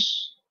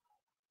friends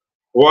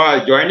who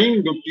are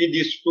joining to see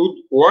these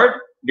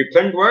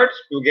different words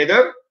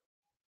together,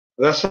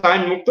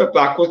 Rasayan Mukta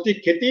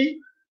Prakriti Kheti,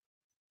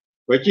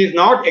 which is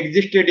not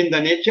existed in the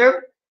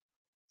nature,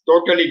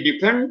 totally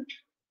different.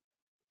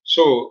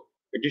 So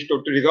it is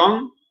totally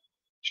wrong.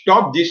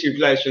 Stop this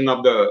utilization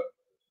of the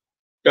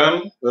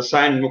term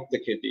Rasayan Mukta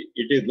Kheti.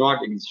 It is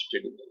not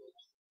existed in the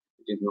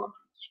nature. It is not.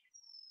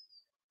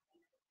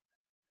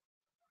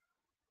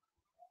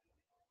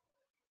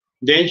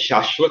 Then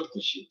Shashwat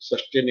Krishi,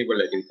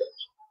 sustainable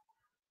agriculture.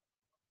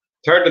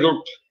 Third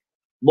root,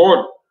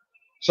 board,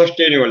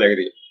 sustainable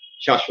agriculture,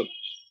 Shashwat.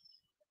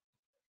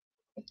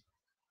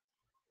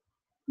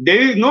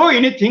 There is no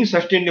anything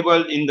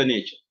sustainable in the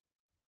nature,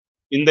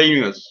 in the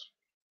universe.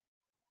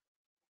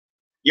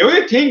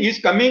 Everything is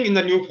coming in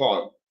the new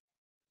form,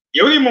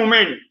 every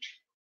moment,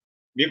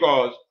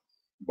 because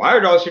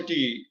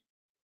biodiversity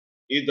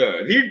is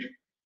the reed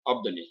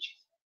of the nature.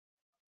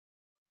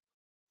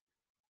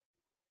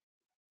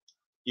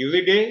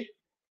 Every day,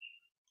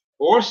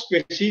 old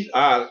species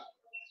are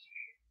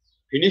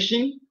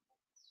finishing,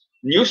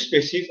 new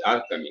species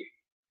are coming.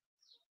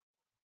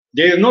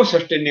 There is no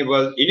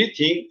sustainable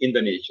anything in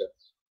the nature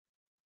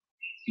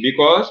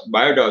because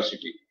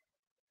biodiversity.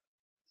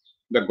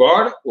 The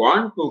God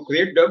want to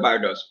create the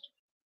biodiversity.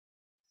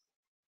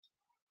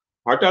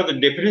 What are the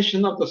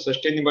definition of the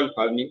sustainable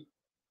farming?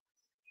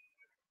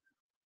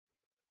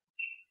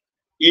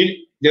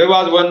 There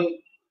was one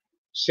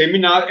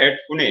seminar at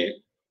Pune,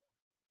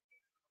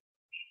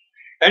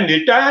 and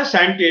retired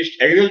scientists,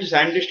 agriculture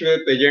scientists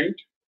were present,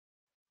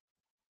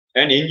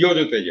 and NGOs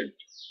were present.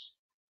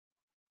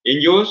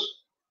 NGOs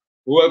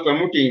who were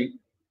promoting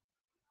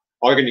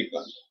organic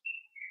farming.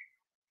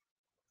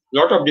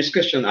 Lot of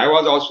discussion. I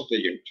was also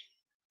present.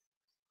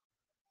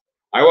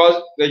 I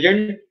was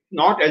present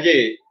not as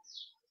a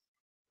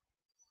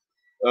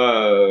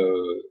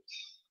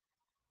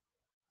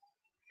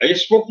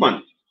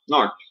spokesman,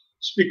 not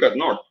speaker,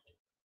 not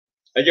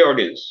as an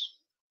audience.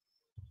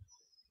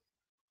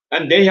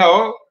 And they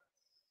have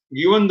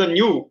given the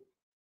new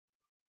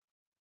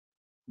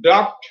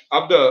draft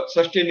of the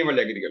sustainable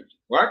agriculture.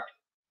 What?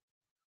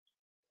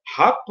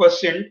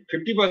 50%,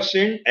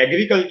 50%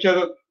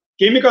 agriculture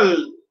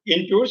chemical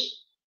inputs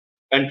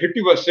and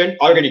 50%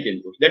 organic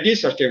inputs. That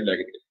is sustainable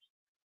agriculture.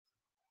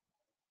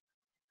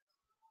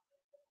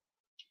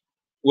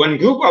 One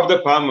group of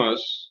the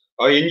farmers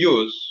or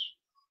NGOs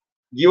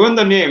given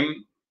the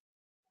name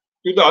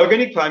to the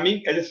organic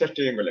farming as a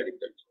sustainable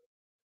agriculture.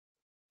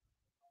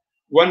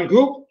 One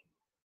group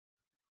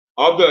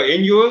of the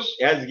NGOs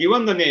has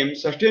given the name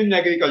sustainable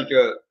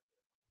agriculture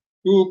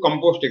to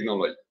compost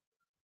technology.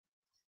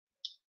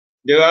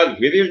 There are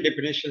various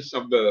definitions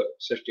of the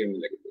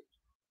sustainable agriculture.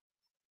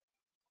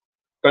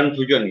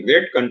 Confusion,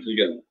 great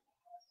confusion.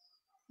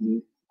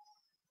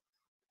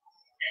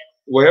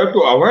 We have to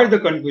avoid the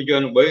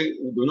confusion. We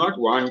do not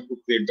want to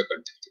create the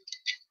confusion.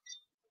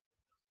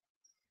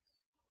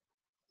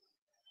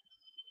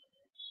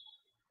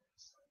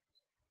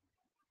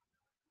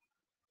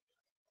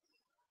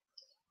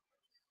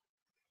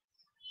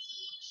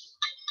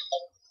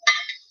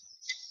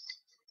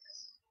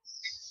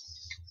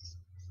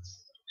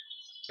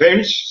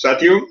 Friends,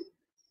 Satyu,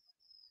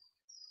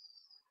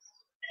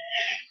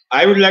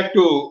 I would like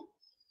to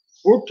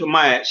put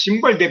my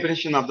simple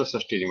definition of the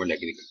sustainable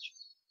agriculture.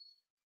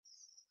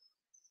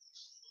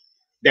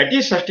 That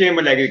is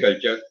sustainable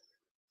agriculture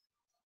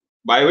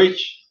by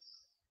which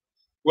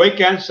we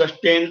can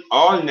sustain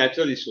all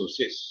natural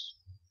resources.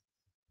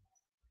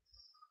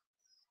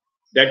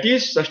 That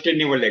is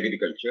sustainable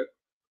agriculture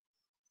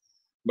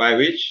by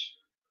which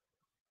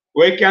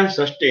we can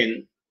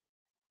sustain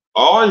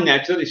all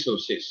natural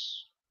resources.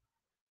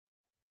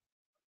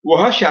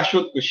 वह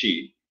शाश्वत कृषि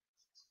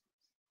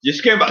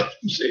जिसके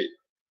माध्यम से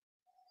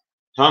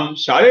हम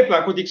सारे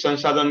प्राकृतिक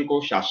संसाधन को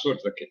शाश्वत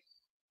रखें,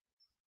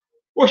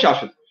 वो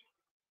शाश्वत।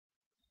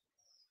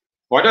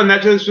 What are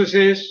natural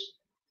resources?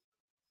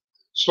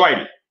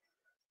 Soil,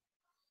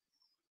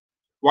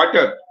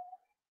 water,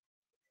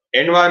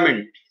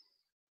 environment,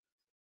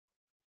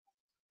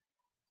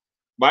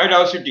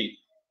 biodiversity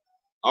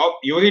of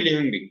every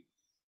living being,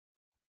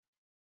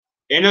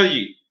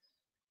 energy,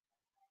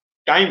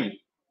 time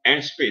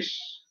and space.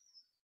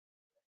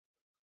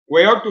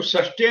 We have to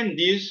sustain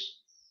these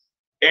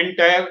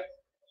entire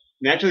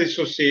natural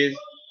resources,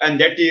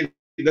 and that is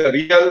the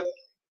real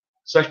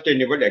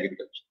sustainable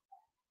agriculture.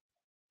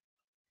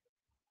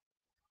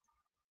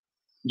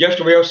 Just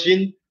we have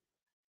seen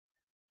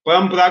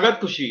परंपरागत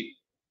कृषि,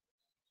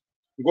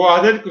 go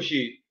आधारित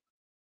कृषि,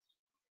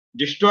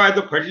 destroy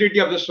the fertility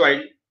of the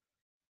soil,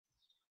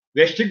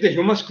 restrict the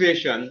humus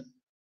creation,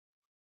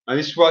 and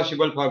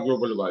responsible for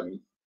global warming.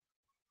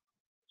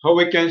 How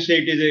we can say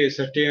it is a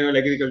sustainable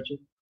agriculture?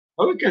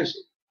 How we can say?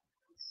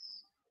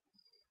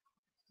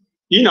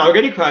 In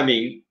organic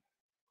farming,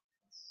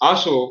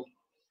 also,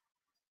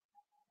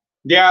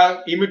 they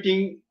are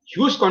emitting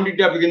huge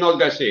quantity of greenhouse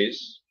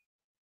gases.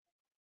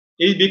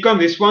 It become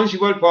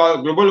responsible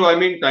for global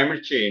warming,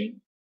 climate change.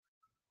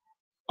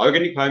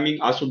 Organic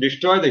farming also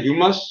destroy the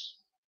humus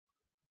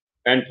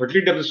and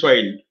fertility of the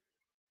soil.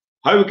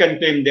 How you can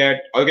claim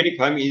that organic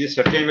farming is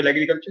a sustainable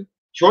agriculture?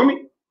 Show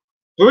me.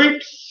 Do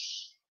it.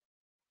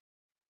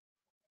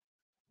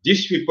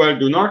 These people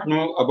do not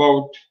know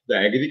about the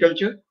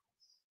agriculture.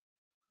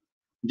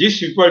 These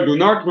people do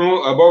not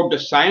know about the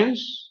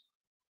science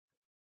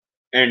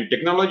and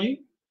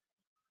technology.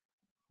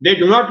 They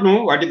do not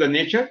know what is the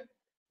nature,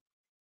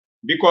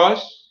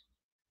 because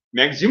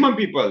maximum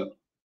people,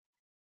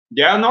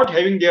 they are not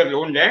having their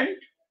own land.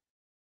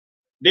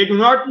 They do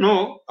not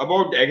know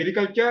about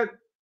agriculture,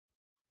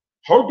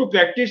 how to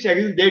practice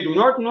agriculture. They do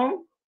not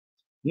know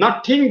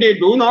nothing. They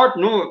do not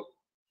know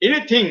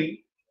anything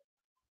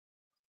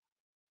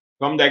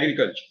from the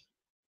agriculture.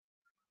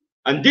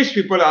 And these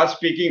people are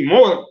speaking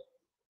more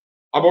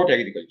about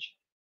agriculture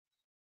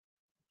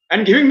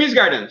and giving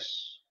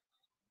misguidance,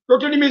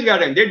 totally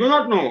misguidance. They do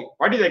not know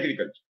what is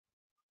agriculture.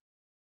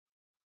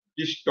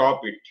 Just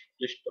stop it.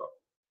 Just stop.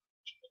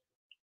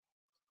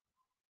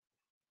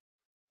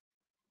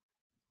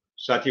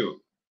 Sathiyo,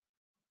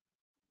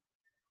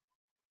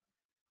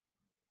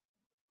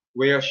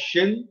 we have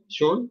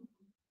shown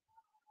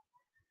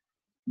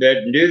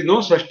that there is no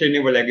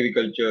sustainable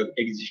agriculture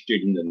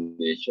existed in the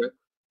nature.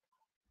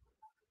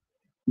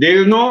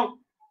 There is no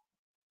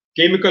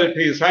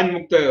chemical-free,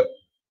 rasayan-mukta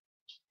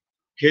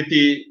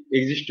kheti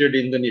existed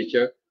in the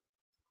nature.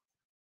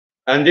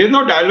 And there is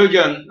no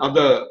dilution of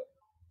the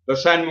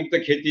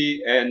rasayan-mukta kheti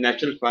and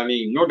natural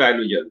farming. No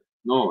dilution.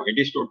 No, it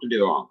is totally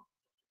wrong.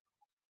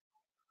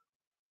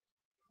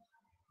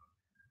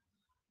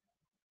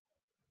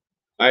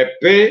 I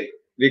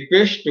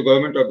request to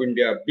Government of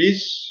India,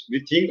 please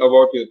rethink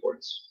about your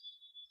policy.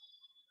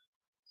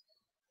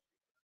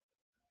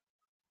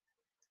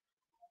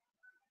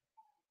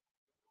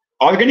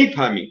 Organic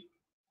farming.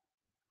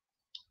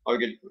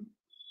 Organic farming.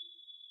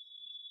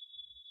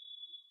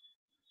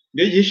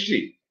 There is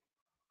history.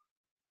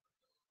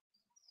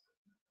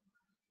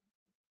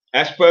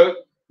 As per,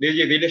 there is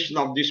a relation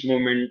of this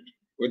movement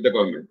with the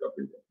Government of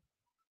India.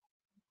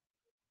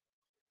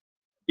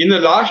 In the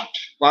last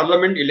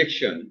parliament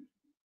election,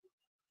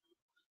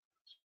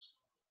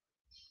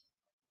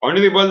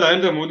 Honorable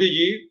Narendra Modi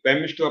ji, Prime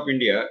Minister of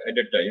India at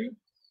that time,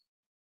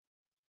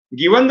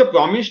 given the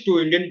promise to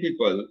Indian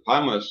people,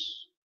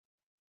 farmers,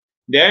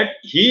 that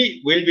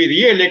he will be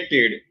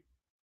re-elected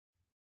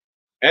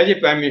as a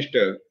Prime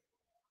Minister,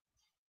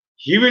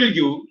 he will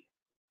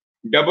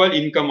give double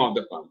income of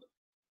the farmer.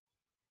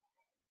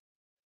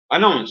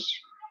 Announced.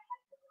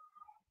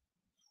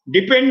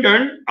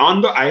 Dependent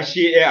on the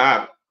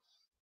ICAR,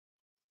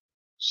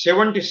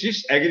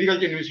 76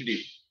 agriculture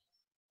universities.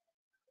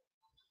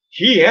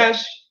 He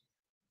has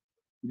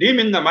deemed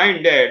in the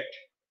mind that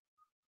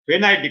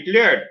when I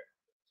declared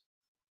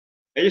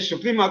as a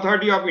Supreme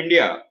Authority of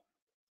India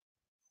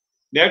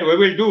that we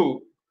will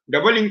do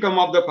double income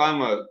of the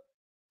farmer,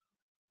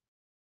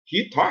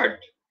 he thought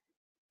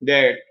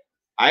that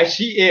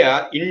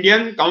ICAR,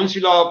 Indian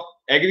Council of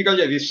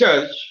Agriculture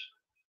Research,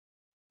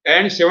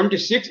 and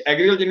 76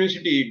 agriculture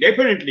university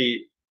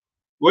definitely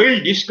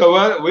will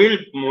discover, will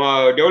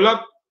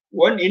develop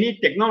any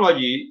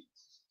technology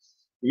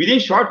within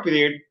short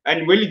period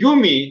and will give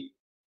me,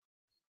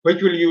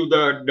 which will give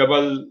the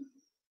double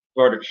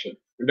production,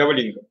 double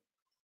income.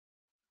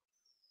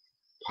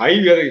 5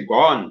 years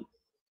gone.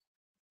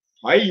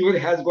 5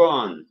 years has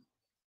gone.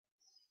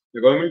 The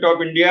Government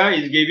of India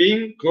is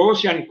giving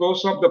crores and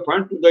crores of the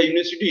fund to the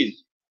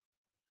universities.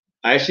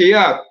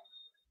 ICAR,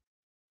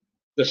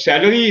 the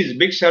salaries,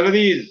 big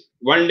salaries,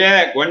 1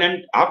 lakh,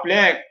 1.5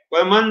 lakh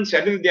per month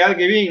salary they are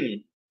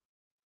giving.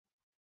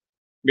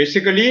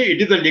 Basically,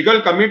 it is a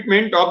legal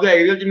commitment of the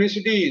agriculture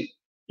universities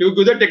to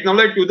give the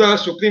technology to the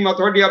Supreme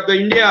Authority of the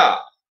India.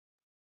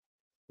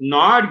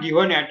 Not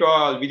given at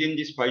all within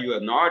this 5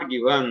 years. Not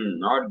given,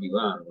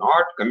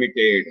 not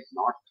committed,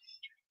 not.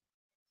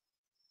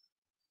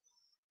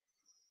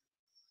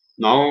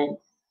 Now,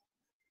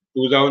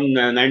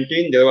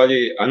 2019, there was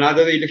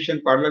another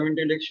election, parliament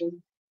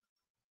election.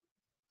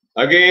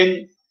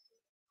 Again,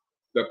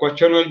 the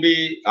question will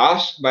be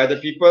asked by the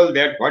people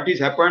that what is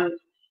happened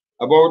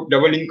about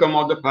double income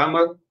of the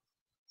farmer.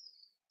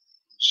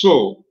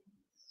 So,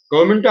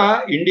 Government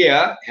of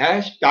India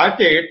has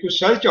started to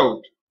search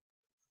out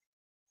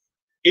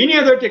any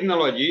other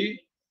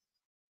technology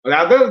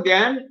rather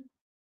than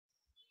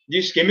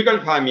this chemical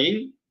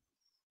farming.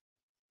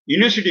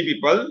 University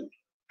people,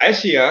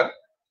 ICR,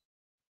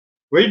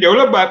 will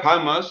develop by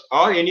farmers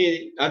or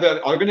any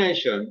other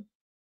organization.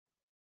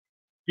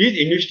 Please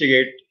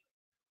investigate.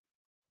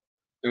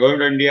 The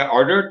Government of India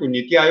order to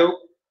Niti Aayog,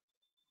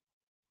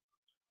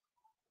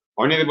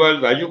 Honorable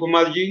Raju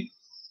Kumar ji,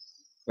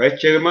 Vice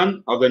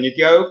Chairman of the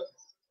Niti Aayog,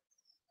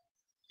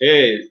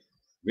 a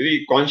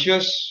very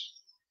conscious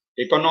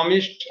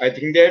economist, I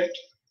think that,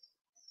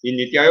 in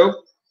Niti Aayog,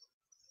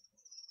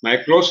 my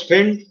close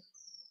friend,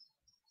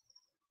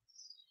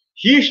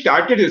 he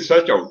started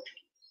research out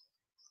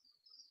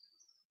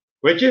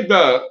which is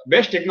the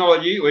best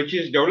technology which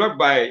is developed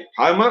by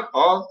farmer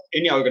or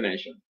any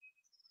organization,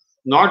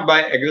 not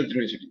by agriculture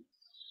university,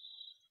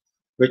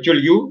 which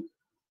will give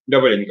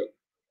double income.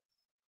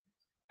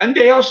 And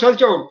they have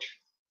searched out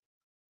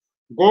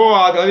गो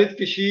आधारित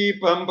कृषि,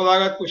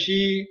 परंपरागत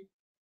कृषि,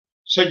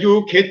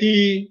 सजू खेती,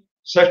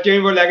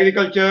 sustainable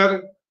agriculture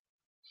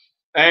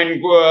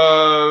and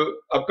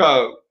आपका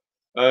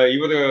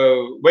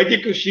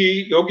वैदिक कृषि,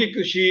 यौगिक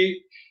कृषि,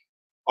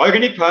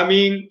 organic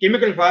farming,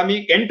 chemical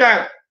farming,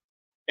 entire.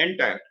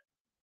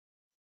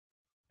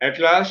 At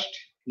last,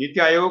 Niti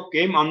Aayog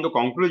came on the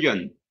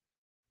conclusion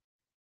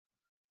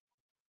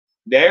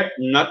that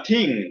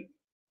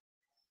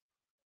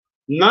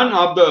none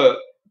of the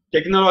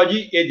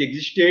technology has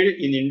existed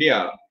in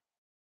India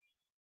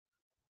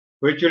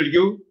which will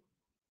give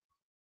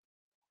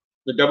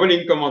the double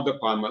income of the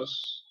farmers.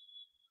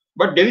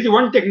 But there is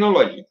one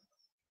technology.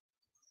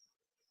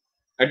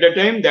 At the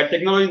time, that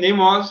technology name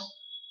was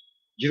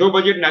zero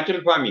budget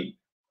natural farming.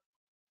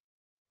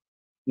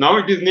 Now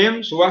it is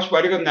named Subhash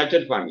Palekar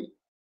natural farming.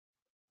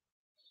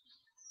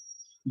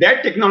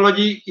 That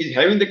technology is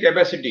having the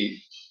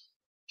capacity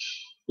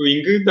to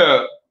increase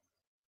the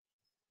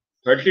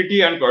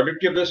fertility and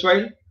productivity of the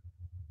soil,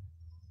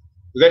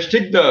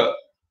 restrict the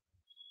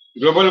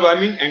global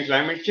warming and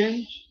climate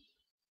change,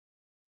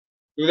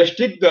 to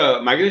restrict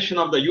the migration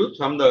of the youth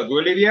from the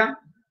rural area,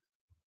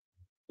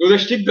 to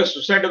restrict the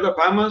suicide of the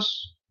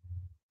farmers,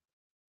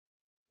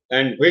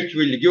 and which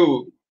will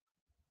give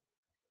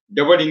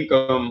double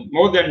income,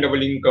 more than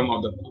double income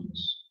of the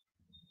farmers.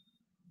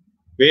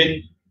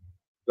 When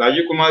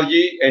Rajiv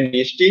Kumarji and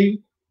his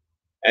team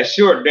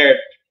assured that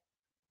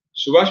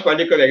Subhash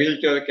Palekar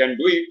agriculture can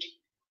do it,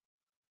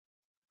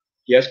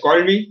 he has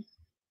called me,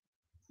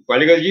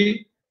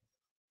 Palekarji,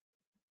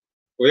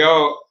 we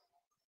have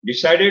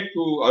decided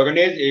to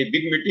organize a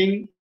big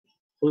meeting,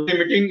 full-day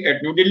meeting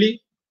at New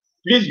Delhi.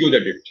 Please give the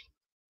date.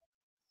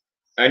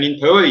 And in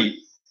February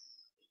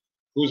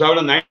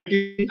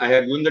 2019, I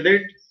have given the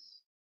date.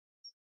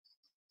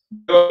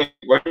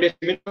 One day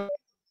seminar.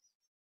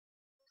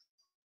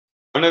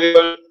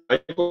 Honorable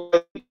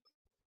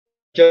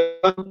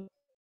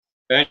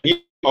and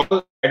he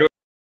also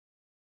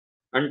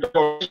and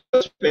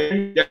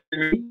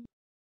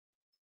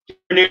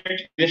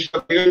Minister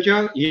of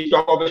Agriculture, his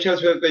top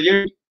officials were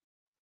present.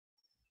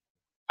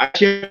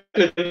 ICAR,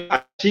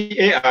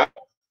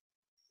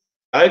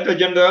 Director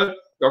General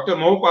Dr.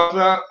 Mohu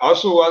Patra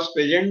also was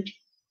present.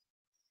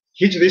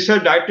 His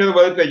research director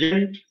was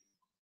present.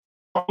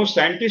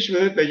 Scientists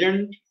were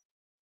present.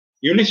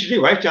 University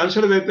Vice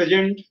Chancellor were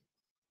present.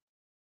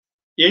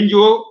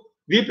 NGO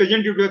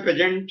representatives were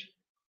present.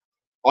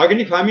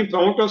 Organic farming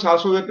promoters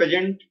also were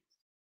present.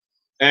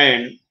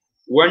 And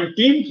one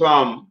team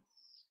from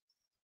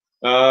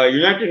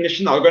United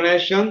Nations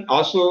organization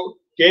also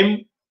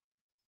came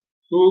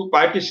to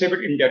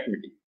participate in that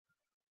meeting.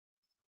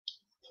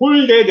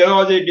 Full day there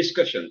was a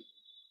discussion.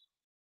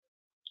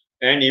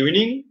 And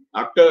evening,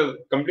 after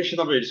completion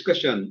of the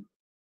discussion,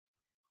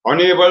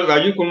 Honorable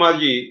Rajiv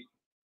Kumarji,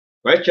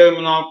 Vice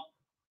Chairman of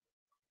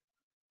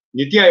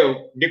Niti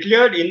Aayog,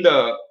 declared in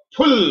the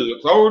full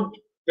crowd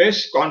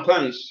press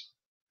conference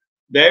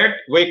that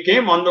we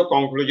came on the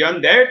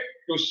conclusion that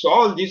to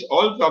solve these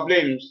all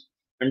problems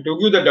and to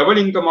give the double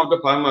income of the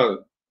farmer,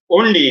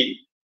 only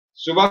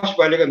Subhash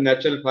Palekar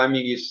natural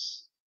farming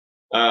is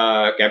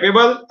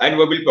capable and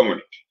we will promote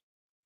it.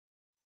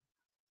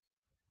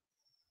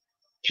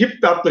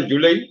 5th of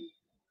July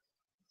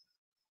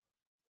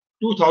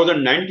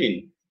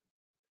 2019,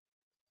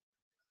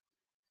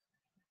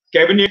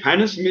 Cabinet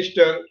Finance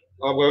Minister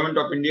of Government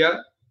of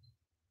India,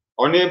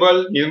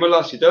 Honorable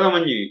Nirmala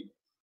Sitharamanji,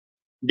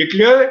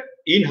 declared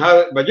in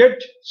her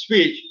budget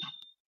speech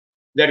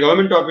that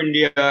Government of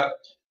India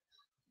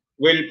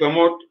will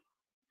promote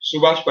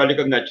Subhash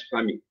Palekar natural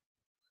farming.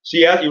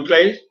 She has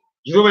utilized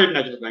zero budget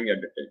natural farming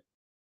at that time.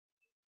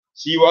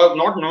 She was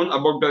not known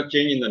about the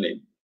change in the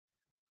name.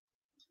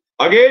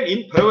 Again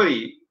in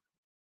February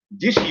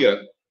this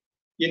year,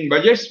 in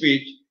budget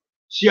speech,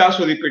 she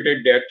also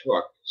repeated that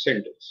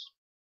sentence.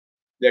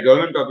 The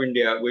Government of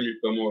India will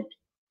promote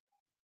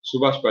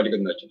Subhash Palekar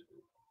natural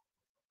farming.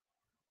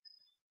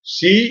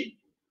 She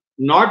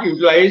not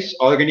utilize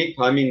organic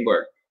farming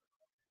word.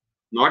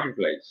 Not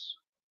utilize.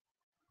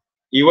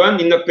 Even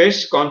in the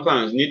press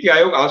conference, Niti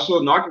Aayog also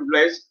not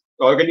utilize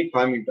the organic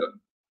farming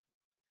term.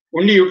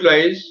 Only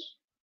utilize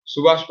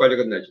Subhash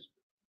Palekar natural.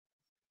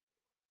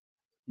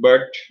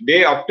 But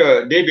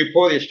day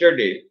before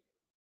yesterday,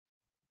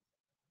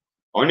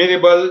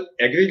 Honorable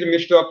Agriculture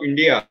Minister of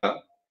India,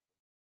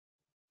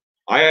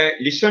 I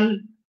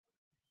listened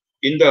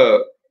in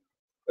the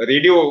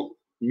radio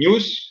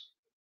news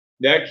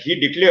that he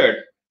declared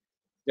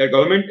that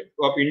Government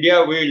of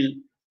India will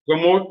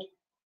promote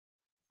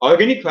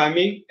organic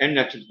farming and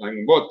natural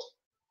farming, both.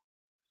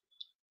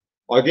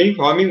 Organic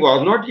farming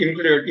was not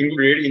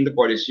included in the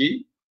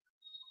policy.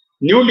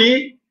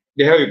 Newly,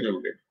 they have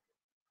included.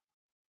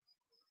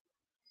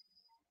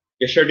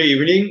 Yesterday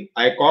evening,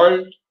 I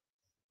called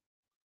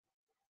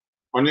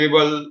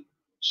Honorable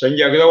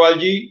Sanjay Agrawal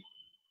ji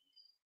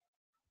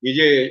is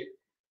a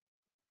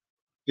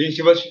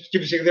Principal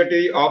Chief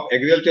Secretary of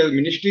Agriculture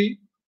Ministry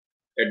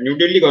at New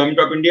Delhi, Government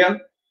of India.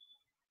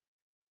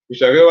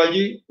 Mr. Agrawal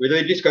ji, whether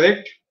it is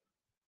correct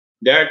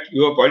that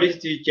your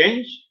policy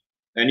change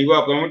and you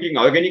are promoting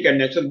organic and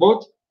natural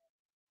both?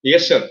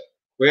 Yes, sir.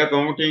 We are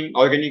promoting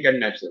organic and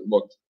natural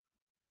both.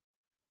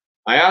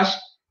 I ask,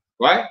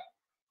 why?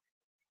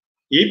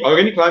 If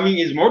organic farming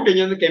is more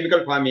dangerous than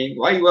chemical farming,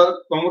 why you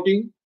are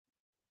promoting?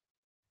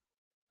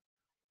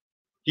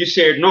 He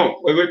said,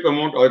 no, we will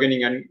promote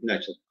organic and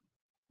natural,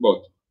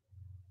 both.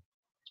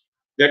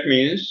 That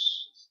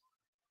means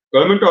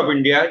Government of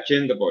India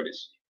changed the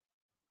policy.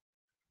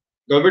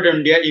 Government of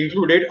India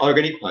included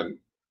organic farming.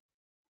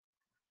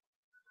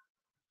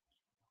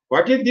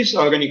 What is this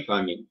organic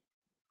farming?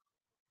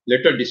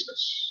 Let us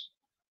discuss.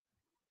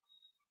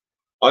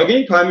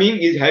 Organic farming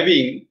is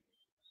having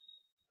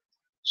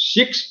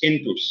 6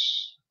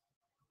 inputs.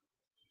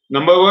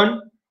 Number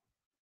 1,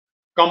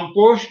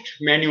 compost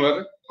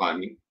manure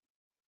farming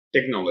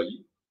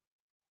technology.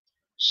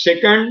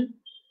 Second,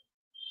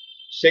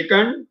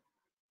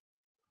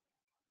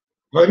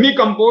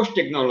 vermicompost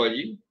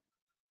technology.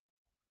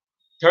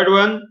 Third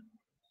one,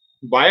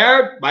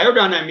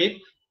 biodynamic.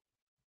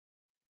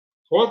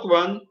 Fourth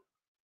one,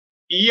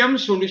 EM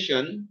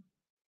solution.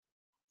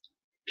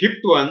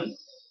 Fifth one,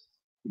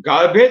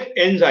 garbage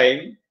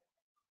enzyme.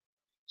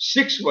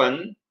 Sixth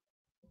one,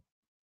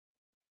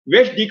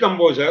 waste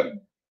decomposer.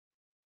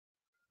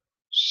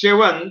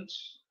 Seventh,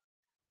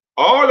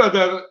 all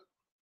other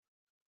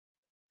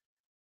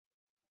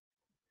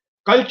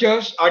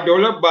cultures are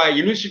developed by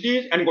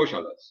universities and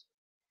goshalas.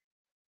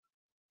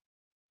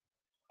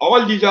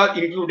 All these are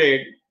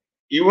included,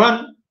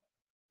 even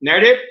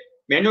native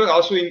manure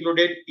also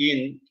included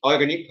in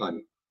organic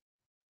farming.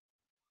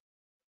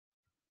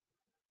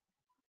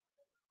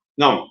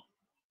 Now,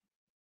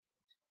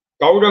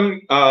 cow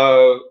dung,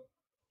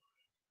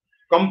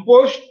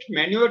 compost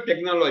manure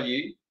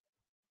technology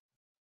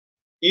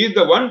is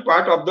the one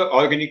part of the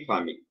organic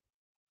farming,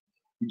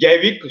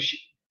 Jaivik Krishi.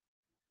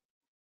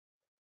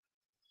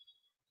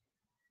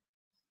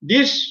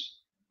 This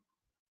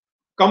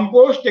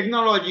compost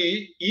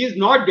technology is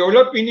not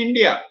developed in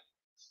India.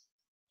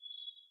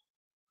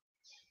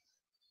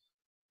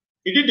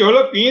 It is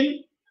developed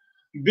in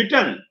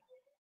Britain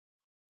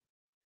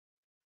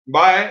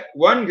by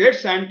one great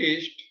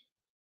scientist,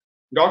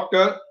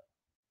 Dr.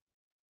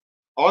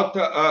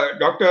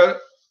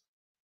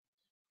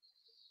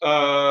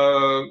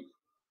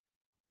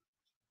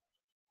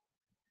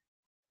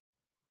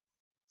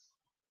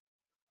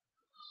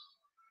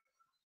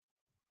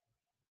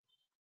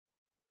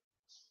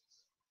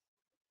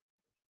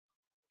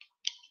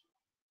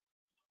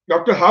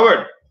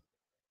 Howard.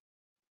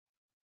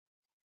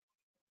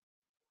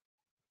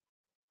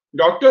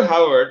 Dr.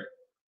 Howard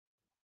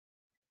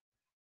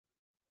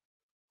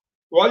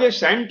was a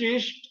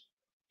scientist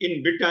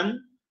in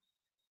Britain,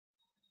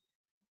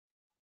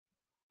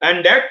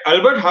 and that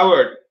Albert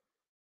Howard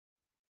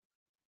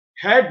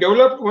had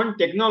developed one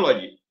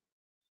technology,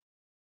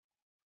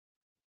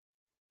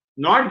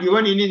 not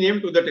given any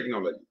name to the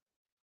technology.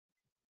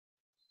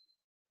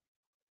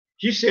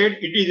 He said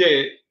it is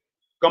a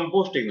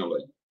compost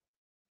technology.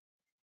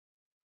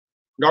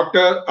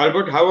 Dr.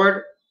 Albert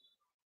Howard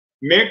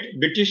met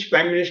British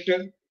Prime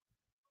Minister,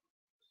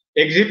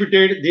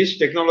 exhibited this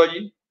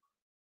technology.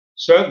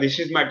 Sir, this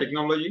is my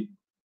technology,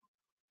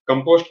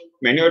 compost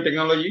manure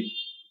technology.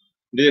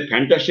 This is a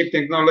fantastic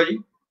technology.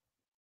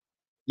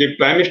 The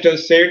Prime Minister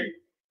said,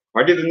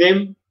 what is the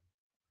name?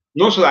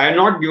 No, sir, I have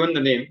not given the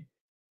name.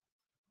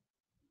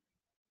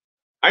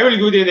 I will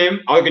give the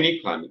name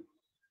organic farming.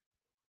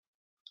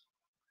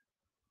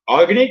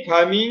 Organic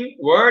farming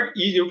word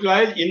is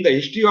utilized in the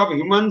history of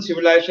human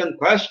civilization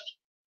first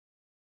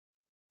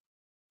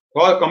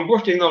for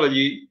compost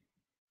technology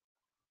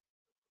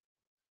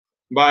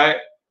by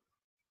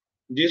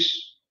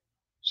this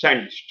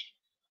scientist.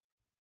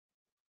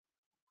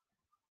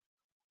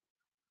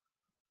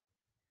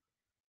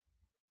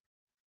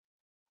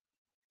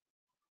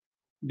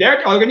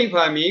 That organic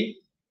farming,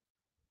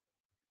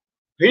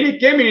 when he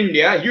came in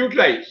India, he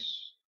utilized.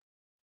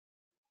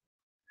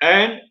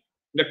 And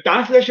the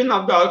translation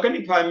of the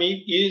organic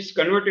farming is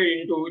converted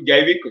into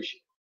Jaivik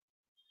Krishi.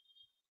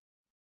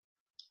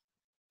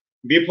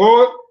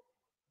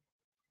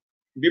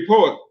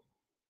 Before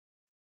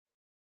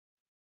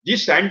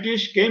this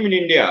scientist came in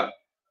India,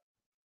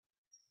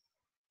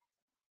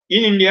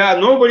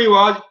 nobody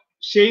was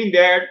saying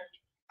that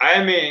I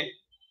am an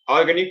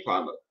organic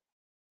farmer.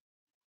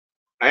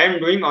 I am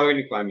doing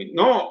organic farming.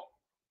 No.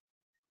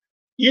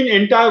 In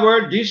entire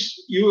world,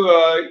 this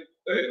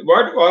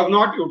word was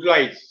not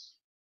utilized.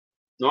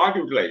 Not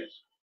utilized.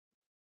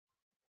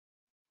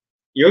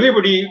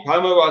 Everybody,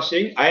 farmer was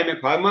saying, I am a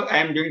farmer, I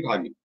am doing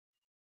farming.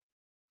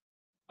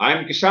 I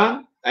am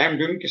Kisan, I am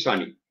doing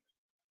Kisani.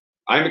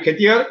 I am a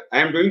Khetiyar, I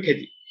am doing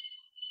Kheti.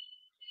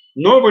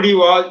 Nobody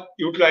was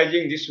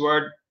utilizing this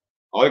word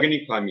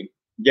organic farming,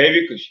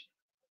 Jaivik Krishi.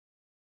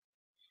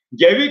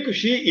 Jaivik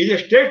Krishi is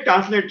a straight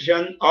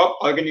translation of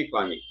organic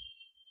farming.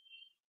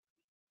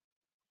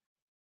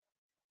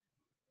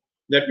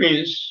 That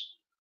means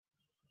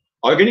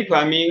organic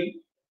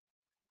farming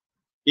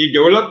is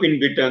developed in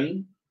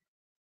Britain.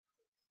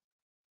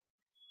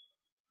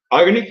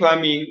 Organic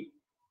farming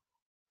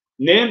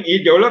name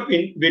is developed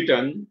in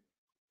Britain.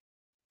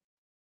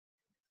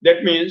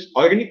 That means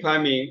organic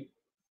farming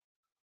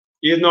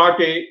is not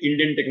a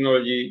Indian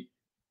technology.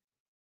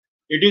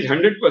 It is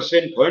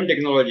 100% foreign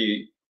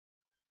technology.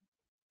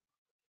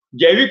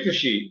 जैविक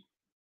कृषि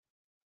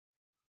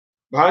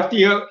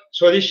भारतीय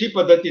स्वदेशी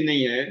पद्धति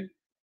नहीं है,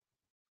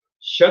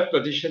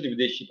 100%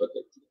 विदेशी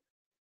पद्धति.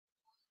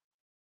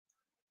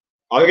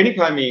 Organic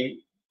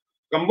farming,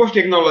 compost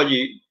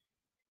technology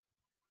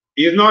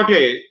is not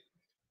a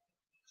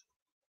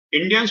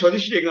Indian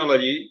Swedish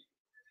technology,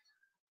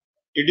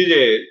 it is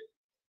a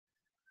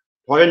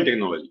foreign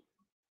technology.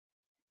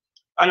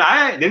 And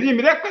there is a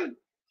miracle.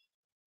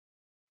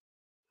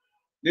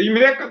 There is a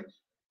miracle.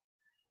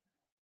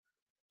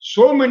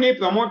 So many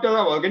promoters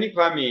of organic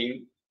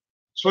farming,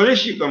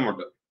 Swadeshi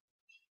promoters,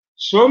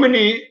 so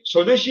many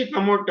Swadeshi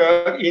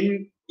promoters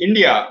in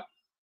India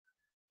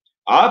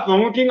are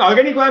promoting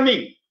organic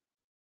farming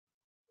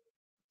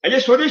as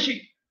a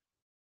Swadeshi.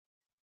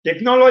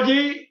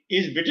 Technology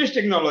is British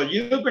technology,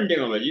 European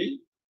technology,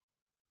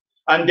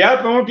 and they are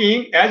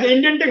promoting as an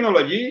Indian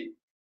technology.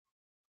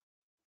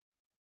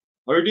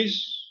 How it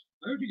is?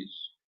 How it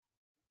is?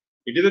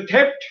 It is a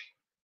theft.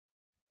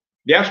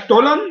 They have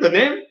stolen the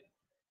name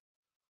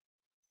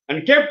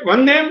and kept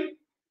one name,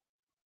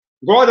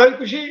 Godhal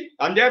Kushi,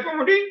 and they are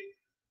promoting.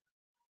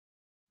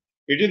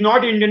 It is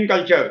not Indian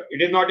culture.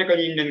 It is not a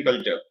Indian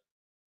culture.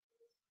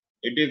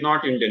 It is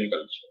not Indian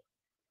culture.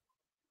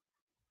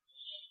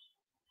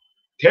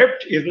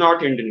 Theft is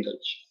not Indian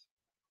culture.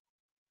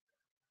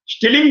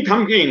 Stealing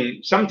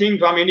something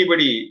from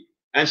anybody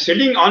and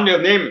selling on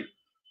their name,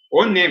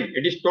 own name,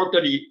 it is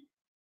totally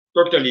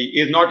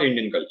is not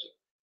Indian culture.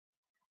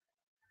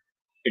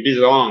 It is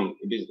wrong.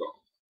 It is wrong.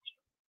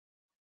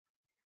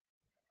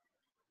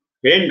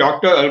 When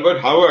Dr. Albert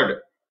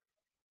Howard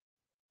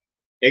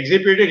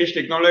exhibited his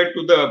technology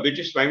to the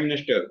British Prime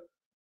Minister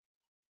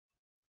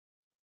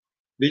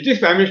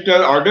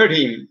ordered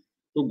him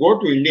to go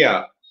to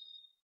India.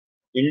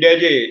 India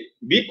is a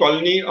big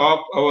colony of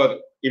our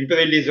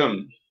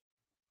imperialism.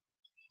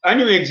 And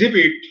you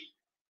exhibit,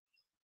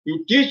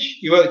 you teach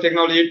your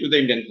technology to the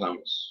Indian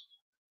farmers.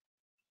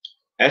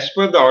 As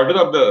per the order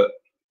of the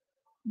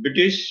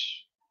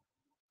British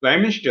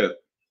Prime Minister,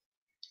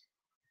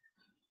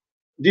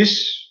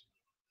 this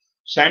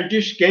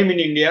scientist came in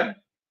India.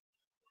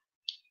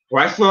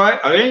 Viceroy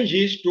arranged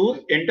his tour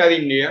entire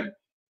India,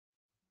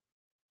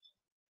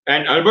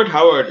 and Albert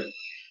Howard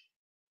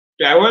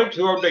traveled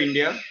throughout the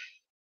India.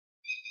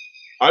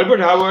 Albert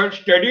Howard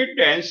studied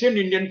the ancient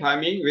Indian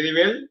farming very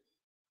well.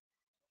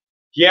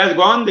 He has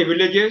gone the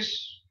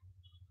villages.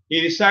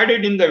 He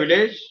resided in the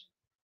village.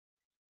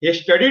 He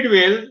studied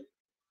well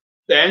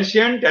the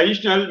ancient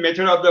traditional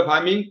method of the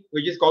farming,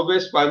 which is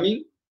cow-based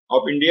farming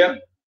of India.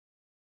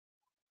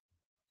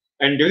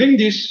 And during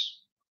this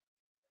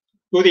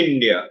tour in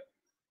India,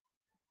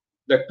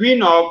 the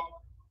Queen of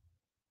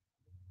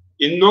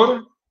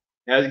Indore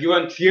has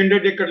given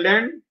 300-acre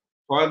land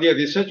for their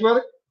research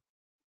work.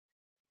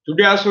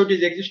 Today also it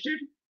is existed.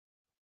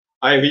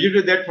 I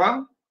visited that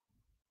farm,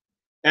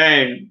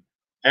 and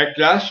at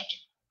last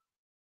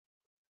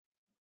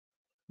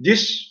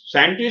this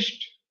scientist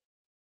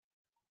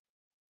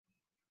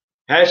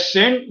has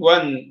sent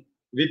one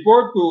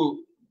report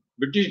to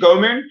British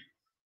government,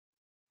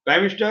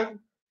 Prime Minister.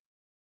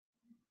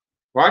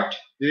 What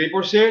the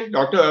report says,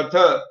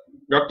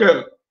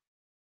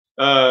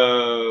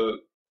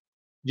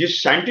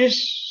 this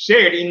scientist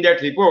said in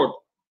that report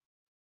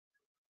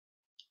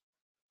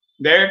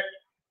that,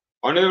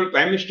 Honorable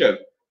Prime Minister,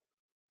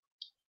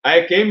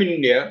 I came in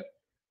India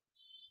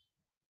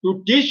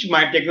to teach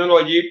my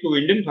technology to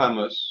Indian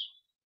farmers,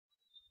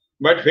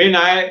 but when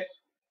I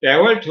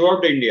traveled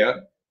throughout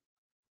India,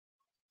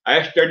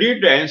 I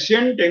studied the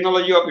ancient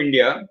technology of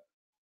India,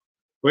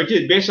 which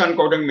is based on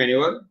cotton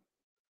manure.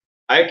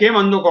 I came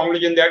on the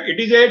conclusion that it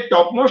is a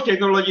topmost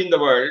technology in the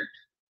world,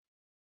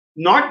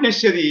 not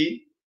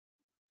necessary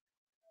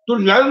to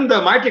learn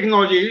my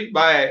technology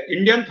by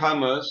Indian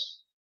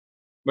farmers,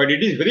 but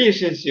it is very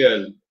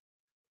essential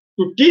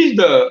to teach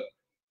the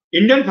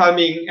Indian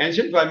farming,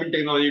 ancient farming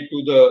technology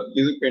to the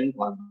European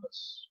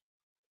farmers.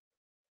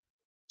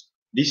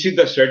 This is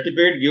the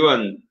certificate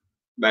given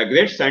by a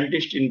great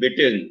scientist in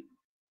Britain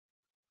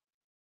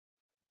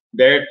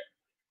that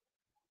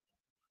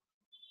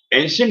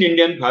ancient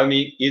Indian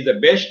farming is the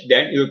best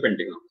than European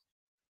technology.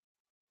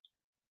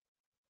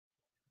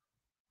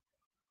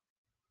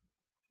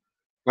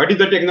 What is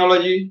the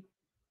technology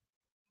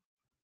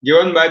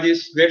given by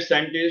this great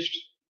scientist?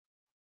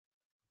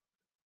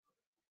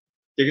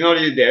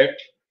 Technology is that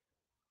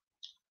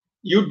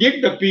you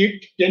dig the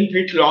pit 10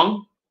 feet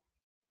long,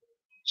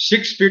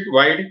 6 feet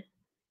wide,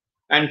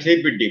 and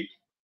 3 feet deep.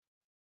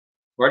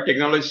 What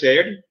technology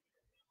said?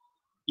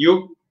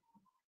 You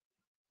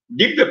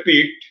dig the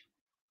pit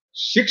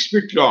 6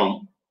 feet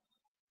long,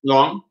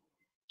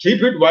 3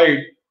 feet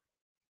wide,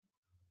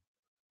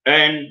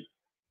 and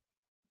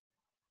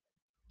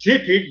 3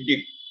 feet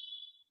deep.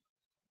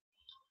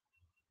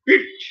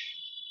 Pit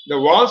the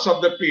walls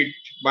of the pit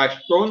by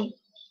stone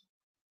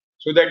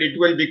so that it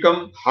will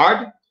become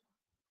hard.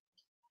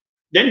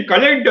 Then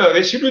collect the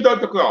residues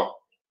of the crop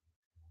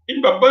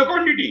in bubble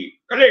quantity.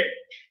 Collect.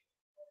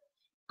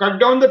 Cut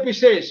down the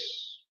pieces.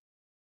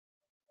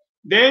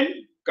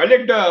 Then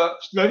collect the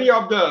slurry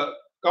of the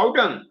cow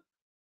dung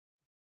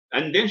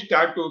and then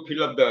start to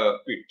fill up the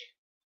pit.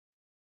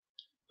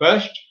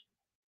 First,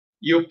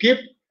 you keep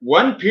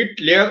 1 feet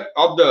layer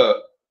of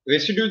the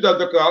residues of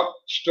the crop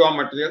straw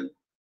material.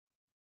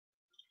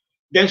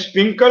 Then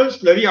sprinkle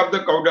slurry of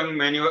the cow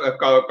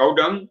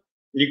dung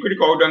liquid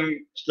cow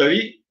dung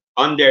slurry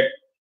on that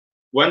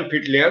 1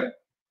 feet layer.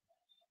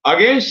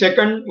 Again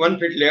second 1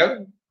 feet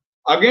layer.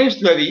 Again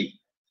slurry.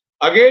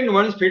 Again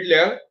 1 feet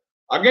layer.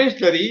 Again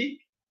slurry,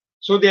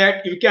 so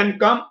that you can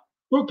come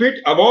 2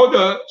 feet above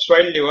the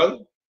soil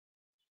level.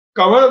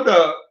 Cover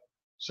the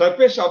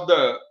surface of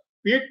the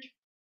pit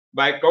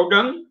by cow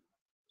dung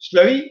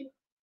slurry.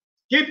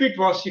 Keep it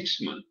for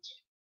 6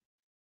 months.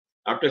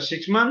 After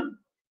 6 months,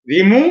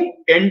 remove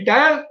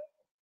entire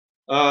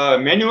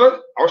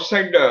manure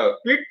outside the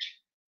pit.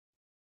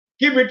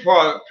 Keep it for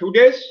a few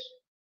days.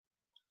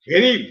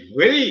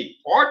 Very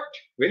hot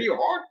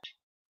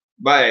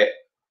by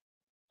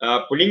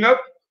pulling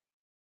up.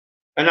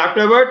 And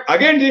afterward,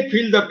 again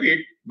refill the pit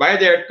by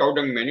that cow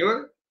dung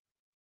manure.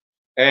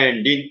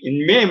 And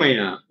in May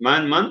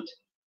month,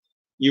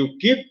 you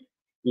take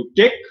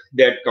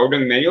that cow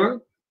dung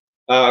manure,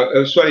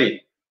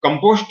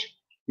 compost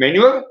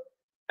manure,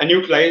 and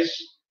utilize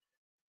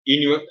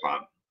in your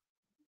farm.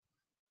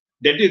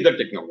 That is the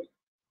technology.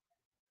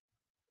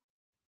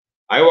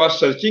 I was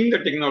searching the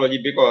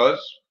technology because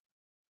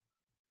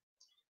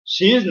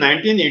since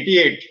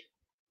 1988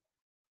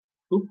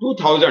 to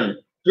 2000,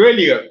 12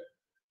 years,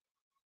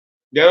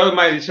 there was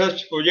my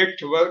research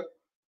project work,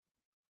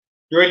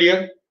 12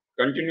 years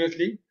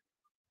continuously.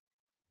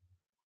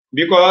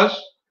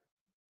 Because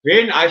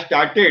when I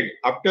started,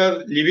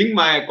 after leaving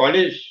my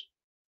college,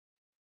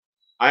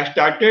 I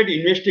started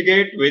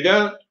investigate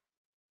whether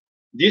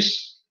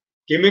this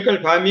chemical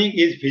farming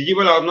is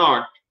feasible or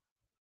not.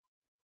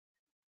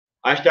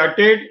 I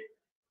started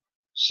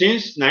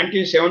since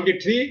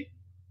 1973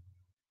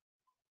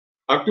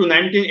 up to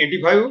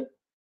 1985.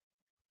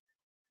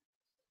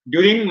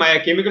 During my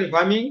chemical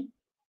farming,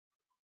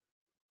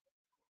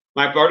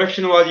 my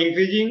production was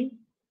increasing,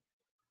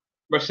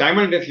 but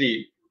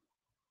simultaneously,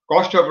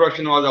 cost of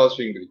production was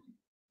also increasing.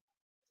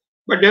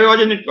 But there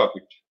was a net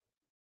profit.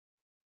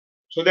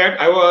 So that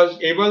I was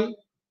able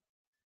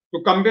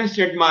to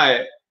compensate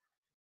my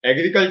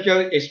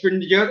agriculture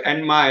expenditure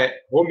and my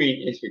home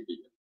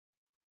expenditure.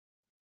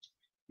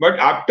 But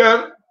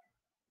after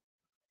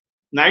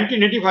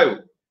 1985,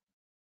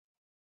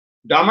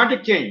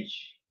 dramatic change.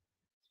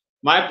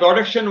 My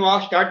production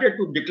was started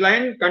to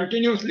decline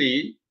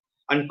continuously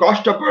and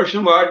cost of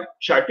production was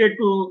started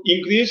to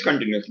increase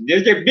continuously. There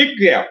is a big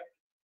gap.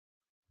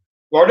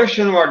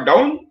 Production was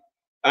down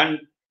and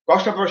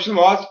cost of production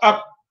was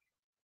up.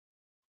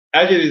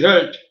 As a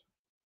result,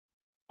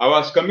 I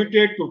was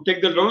committed to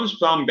take the loans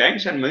from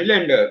banks and money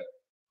lender.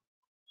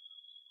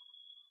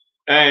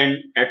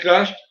 And at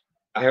last,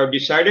 I have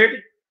decided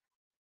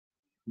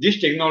this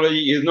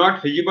technology is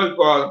not feasible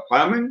for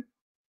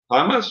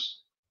farmers.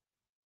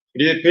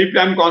 It is a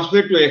pre-planned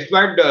concept to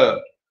exploit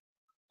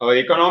our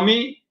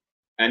economy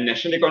and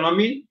national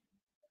economy.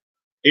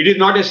 It is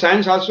not a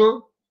science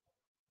also,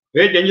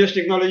 very dangerous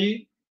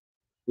technology.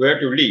 We have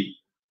to leave.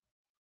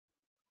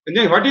 And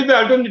then what is the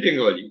alternative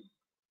technology?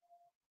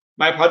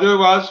 My father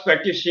was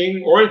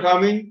practicing old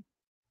farming,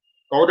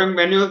 cow dung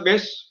manure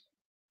based,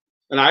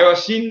 and I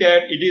was seeing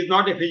that it is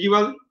not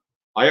feasible.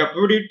 I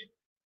approved it.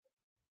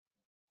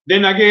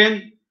 Then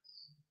again,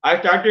 I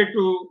started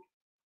to,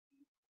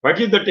 what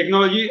is the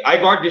technology? I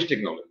got this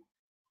technology.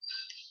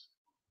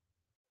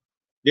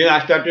 Then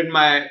I started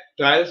my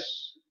trials.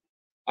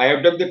 I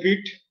have dug the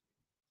pit,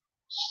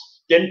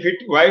 10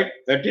 feet wide,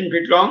 13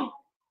 feet long,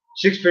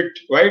 6 feet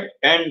wide,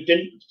 and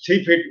 3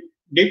 feet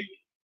deep.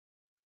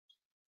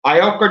 I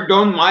have cut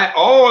down my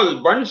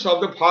all bunds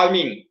of the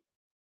farming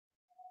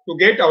to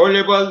get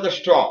available the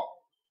straw,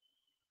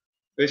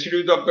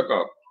 residues of the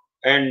crop,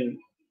 and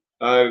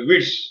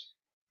weeds.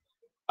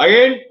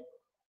 Again,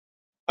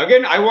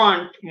 I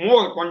want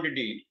more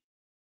quantity.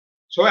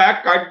 So I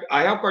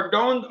have cut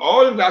down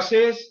all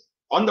grasses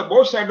on the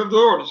both sides of the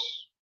roads.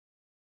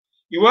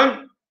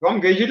 Even from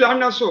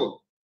Gajiland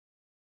also,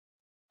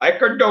 I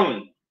cut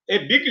down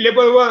a big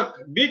labor work,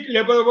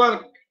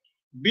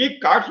 big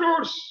cart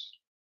roads.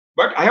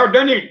 But I have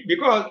done it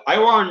because I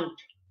want,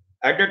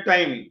 at that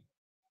time,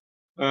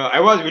 I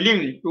was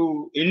willing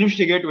to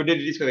investigate whether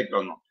it is correct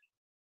or not.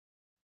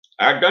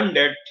 I have done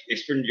that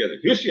expenditure,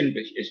 huge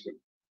expenditure.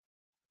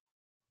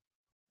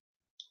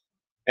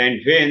 And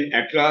when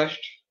at last,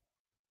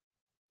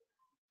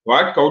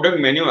 what cow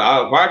dung manure,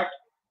 what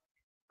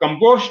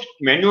compost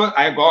manure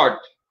I got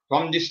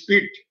from this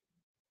pit,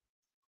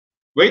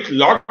 with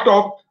lot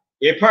of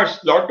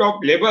efforts, lot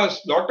of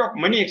labors, lot of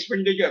money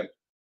expenditure.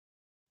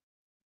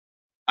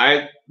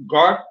 I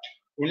got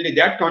only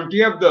that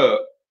quantity of the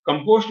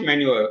compost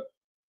manure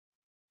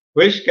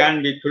which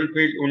can be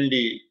fulfilled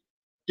only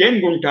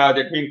 10 gunta,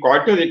 that means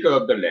quarter acre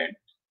of the land,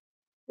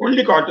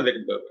 only quarter acre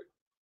of the land.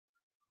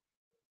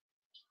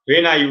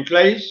 When I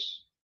utilize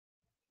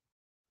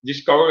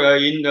this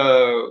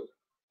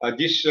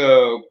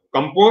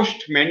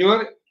compost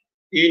manure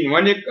in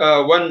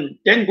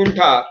 10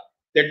 gunta,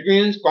 that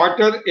means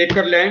quarter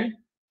acre land,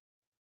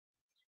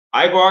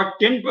 I got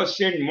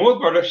 10% more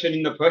production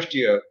in the first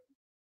year,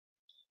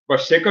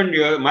 but second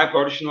year my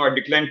production was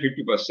declined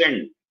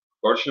 50%,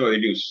 production was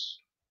reduced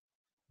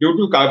due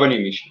to carbon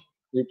emission,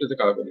 due to the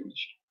carbon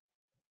emission.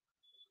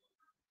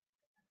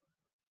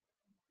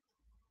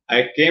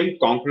 I came to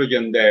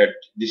conclusion that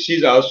this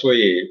is also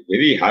a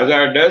very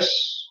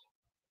hazardous,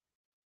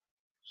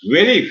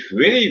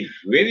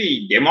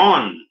 very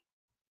demon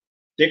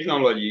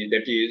technology,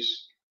 that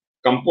is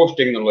compost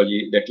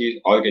technology, that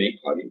is organic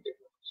farming technology.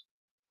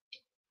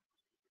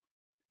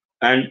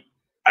 And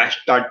I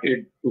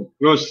started to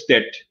close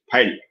that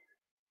file.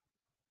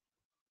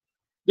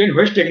 Then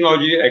which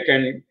technology I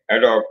can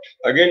adopt?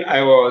 Again, I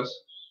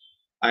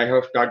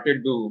have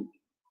started to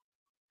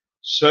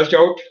search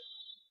out.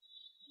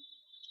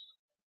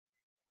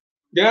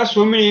 There were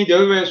so many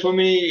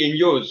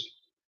NGOs.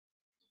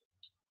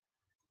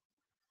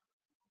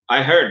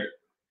 I heard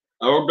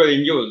about the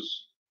NGOs.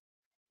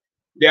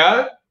 They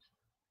are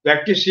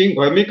practicing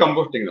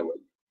vermicompost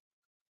technology.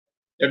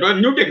 That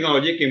was new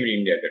technology came in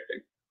India at that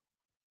time.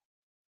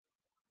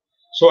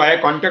 So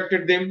I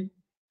contacted them.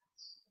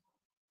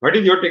 What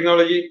is your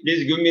technology?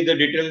 Please give me the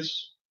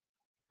details.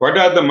 What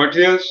are the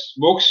materials,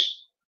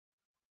 books?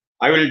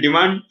 I will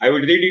demand, I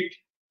will read it.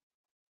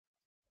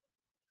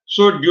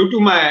 So due to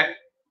my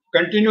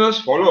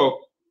continuous follow-up,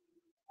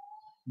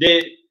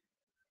 they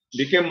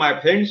became my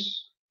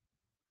friends.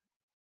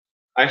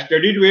 I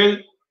studied well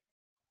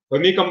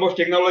vermicompost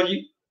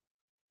technology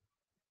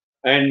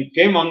and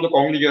came on the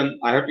conclusion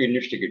I have to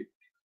investigate.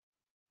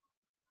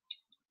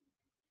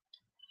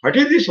 What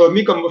is this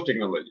vermicompost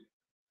technology?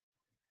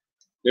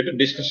 Let us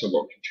discuss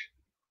about it.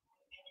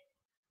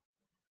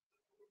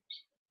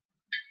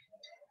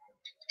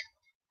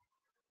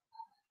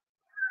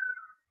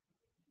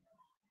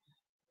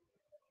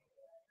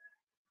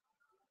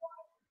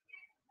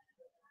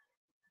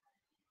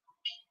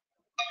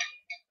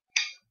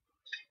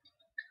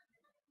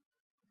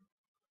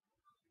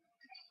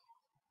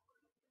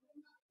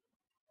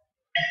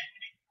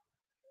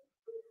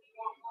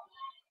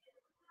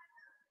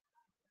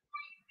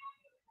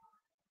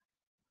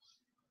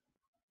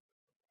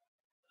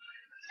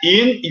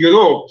 In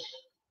Europe,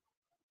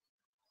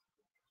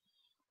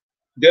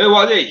 there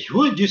was a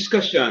huge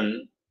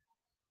discussion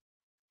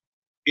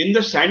in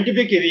the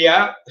scientific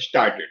area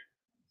started.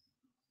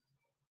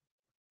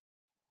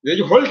 There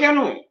is a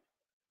volcano,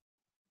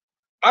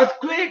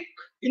 earthquake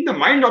in the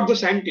mind of the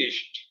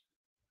scientist.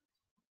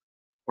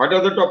 What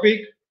was the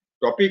topic?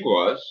 Topic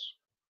was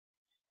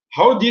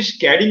how this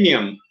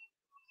cadmium,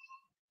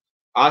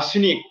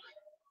 arsenic,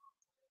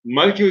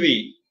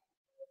 mercury,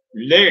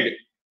 lead,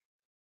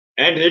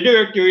 and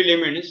radioactive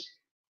elements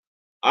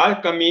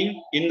are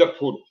coming in the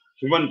food,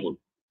 human food.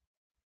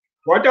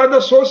 What are the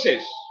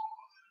sources?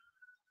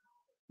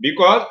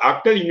 Because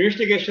after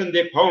investigation,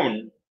 they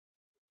found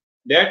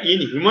that in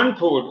human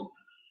food,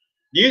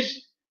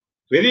 these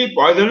very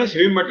poisonous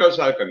heavy metals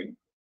are coming.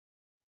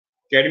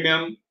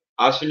 Cadmium,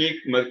 arsenic,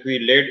 mercury,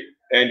 lead,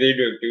 and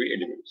radioactive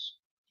elements.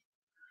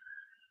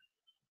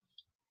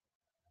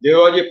 There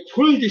was a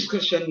full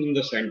discussion in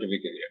the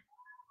scientific area.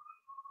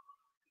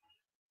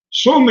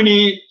 So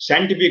many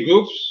scientific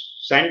groups,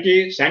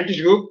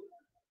 scientist group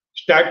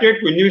started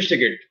to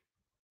investigate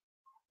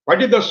what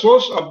is the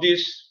source of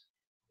these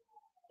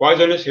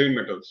poisonous heavy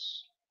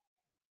metals.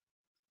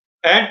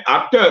 And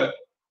after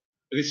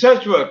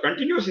research work,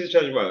 continuous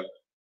research work,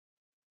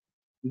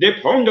 they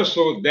found a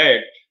source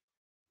that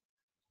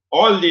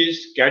all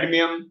these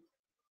cadmium,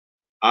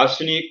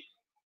 arsenic,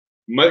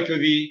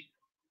 mercury,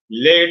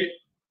 lead,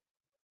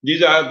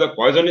 these are the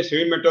poisonous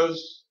heavy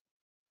metals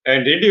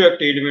and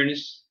radioactive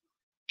elements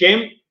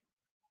came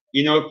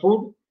in our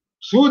food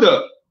through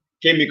the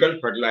chemical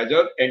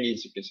fertilizer and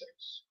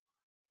insecticides.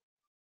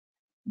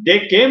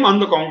 They came on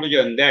the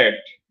conclusion that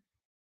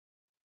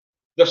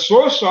the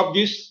source of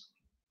these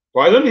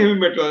poison heavy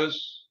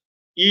metals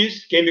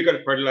is chemical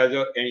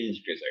fertilizer and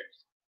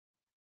insecticides.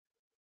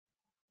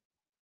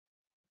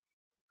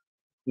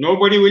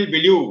 Nobody will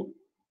believe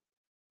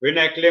when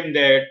I claim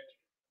that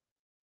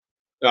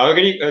the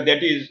organic,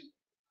 that is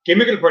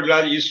chemical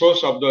fertilizer is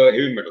source of the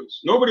heavy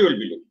metals. Nobody will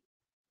believe.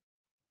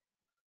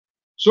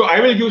 So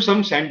I will give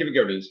some scientific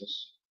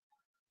evidences.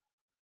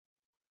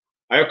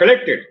 I have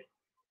collected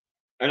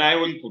and I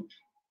will put.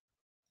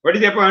 What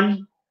is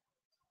happened?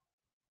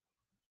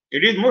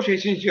 It is most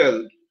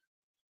essential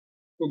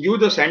to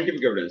give the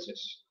scientific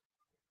evidences.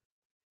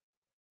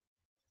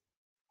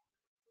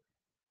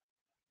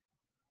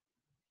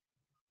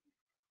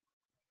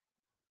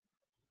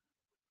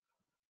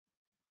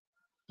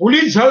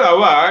 Pulitzer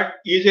Award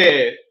is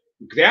a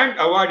grand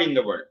award in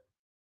the world.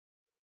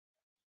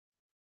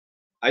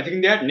 I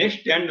think they are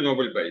next to the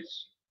Nobel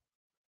Prize.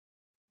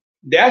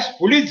 This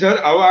Pulitzer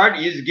Award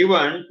is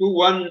given to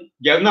one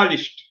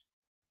journalist,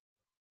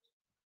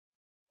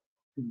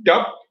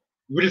 Dub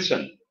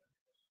Wilson.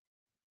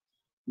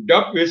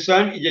 Dub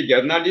Wilson is a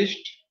journalist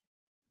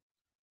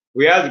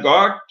who has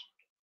got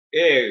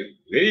a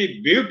very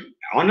big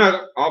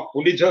honor of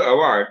Pulitzer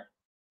Award.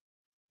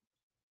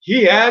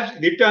 He has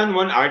written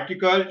one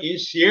article in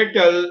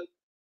Seattle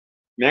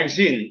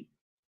magazine.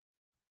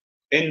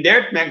 In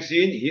that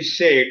magazine, he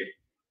said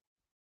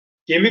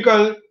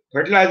chemical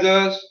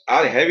fertilizers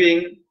are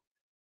having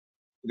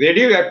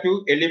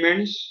radioactive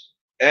elements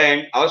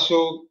and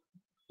also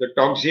the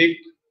toxic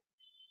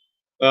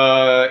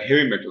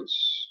heavy metals.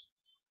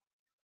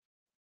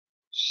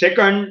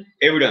 Second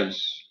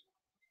evidence,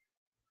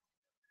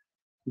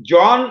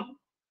 John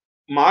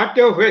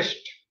Martha West,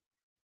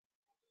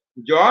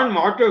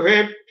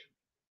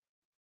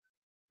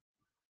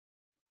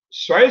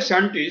 soil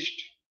scientist,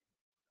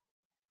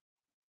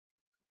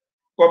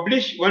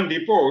 published one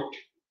report.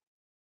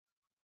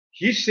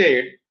 He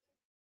said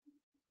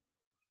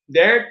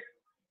that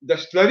the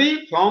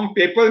slurry from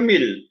paper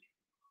mill,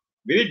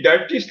 very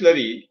dirty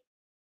slurry,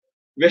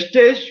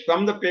 wastage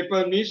from the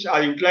paper mills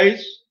are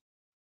utilized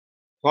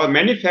for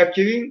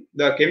manufacturing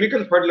the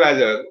chemical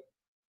fertilizer,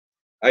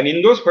 and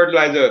in those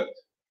fertilizers,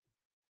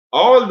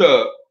 all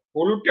the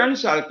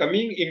pollutants are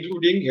coming,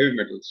 including heavy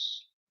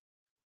metals.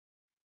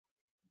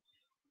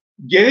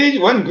 There is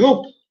one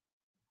group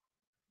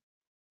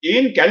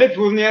in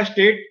California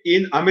state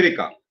in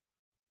America.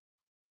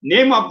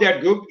 Name of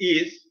that group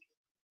is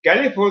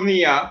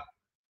California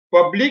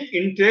Public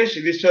Interest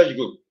Research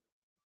Group.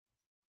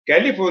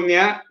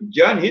 California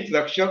जनहित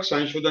रक्षक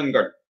संशोधन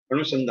गट,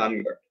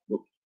 अनुसंधान गट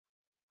group.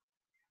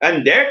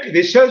 And that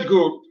research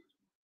group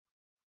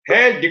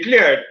has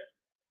declared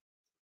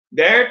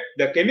that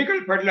the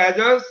chemical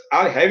fertilizers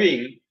are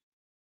having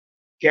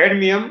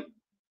cadmium,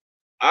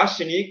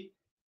 arsenic,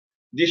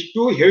 these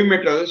two heavy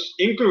metals,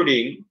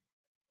 including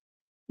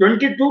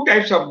 22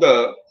 types of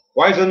the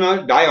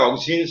poisonous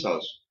dioxins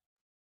also,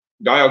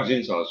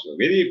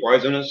 very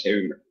poisonous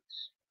heavy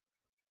metals.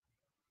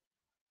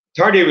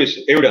 Third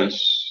evidence,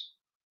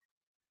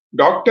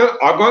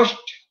 Dr. August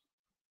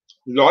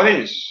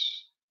Lawrence,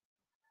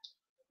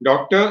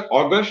 Dr.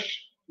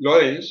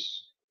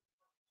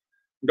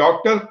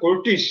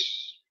 Curtis,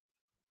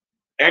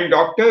 and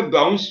Dr.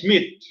 Brown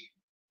Smith.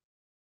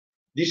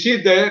 This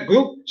is the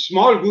group,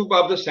 small group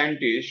of the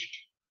scientists.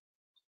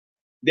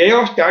 They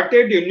have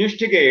started to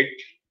investigate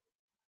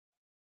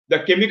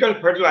the chemical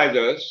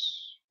fertilizers,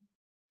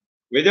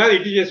 whether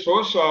it is a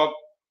source of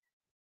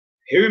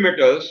heavy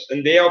metals,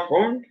 and they have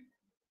found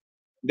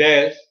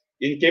that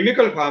in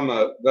chemical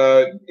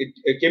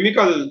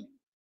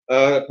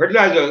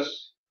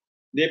fertilizers,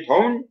 they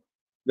found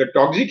the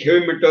toxic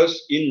heavy metals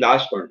in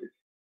large quantity.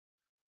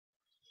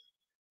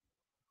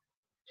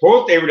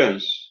 Fourth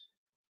evidence,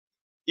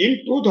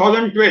 in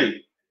 2012,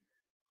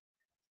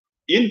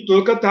 in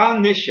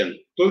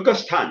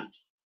Turkestan,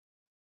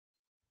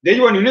 there is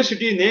one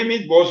university named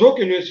is Bozok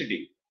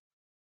University.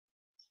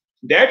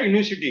 That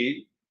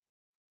university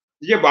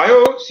is a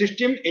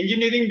biosystem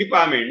engineering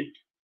department,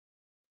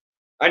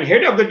 and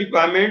head of the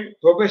department,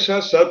 Professor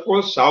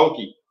Sarpol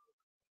Sauki.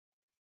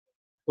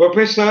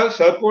 Professor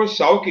Sarpol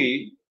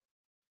Sauki,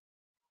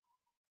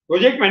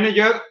 project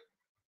manager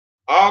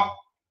of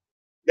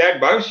that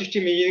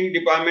biosystem engineering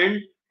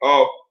department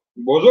of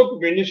Bozok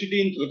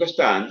University in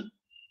Turkestan,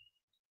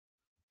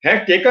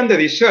 had taken the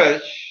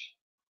research,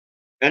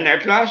 and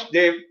at last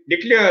they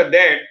declared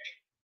that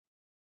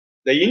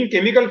in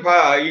chemical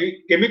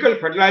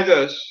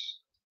fertilizers,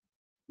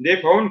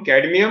 they found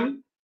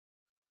cadmium,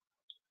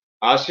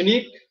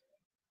 arsenic,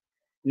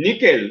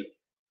 nickel,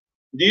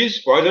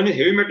 these poisonous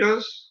heavy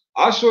metals.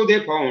 Also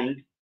they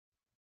found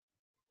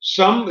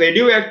some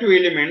radioactive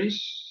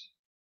elements,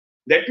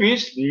 that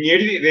means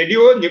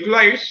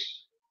radionuclides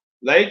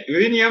like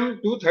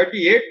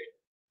uranium-238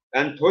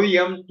 and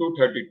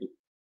thorium-232.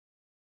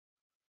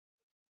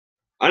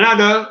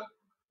 Another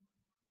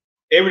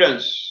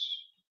evidence,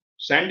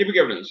 scientific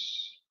evidence.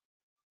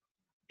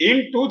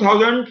 In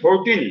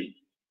 2014,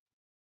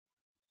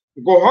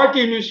 Guwahati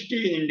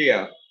University in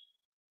India,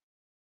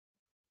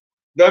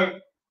 the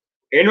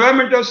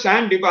environmental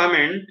science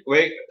department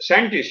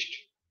scientist,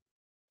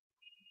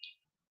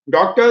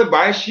 Dr.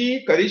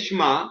 Bashi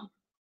Karishma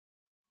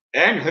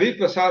and Hari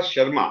Prasad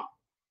Sharma,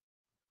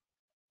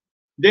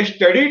 they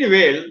studied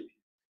well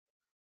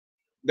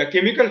the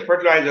chemical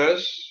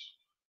fertilizers,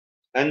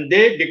 and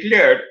they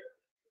declared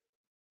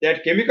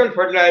that chemical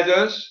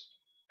fertilizers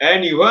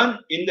and even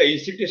in the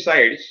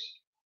insecticides,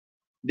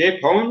 they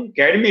found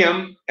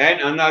cadmium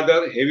and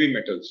another heavy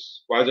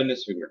metals,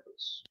 poisonous heavy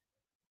metals.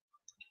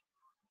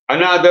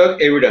 Another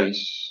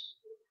evidence,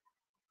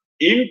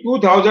 in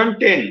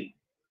 2010,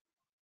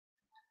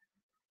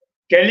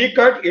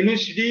 Calicut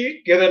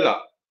University,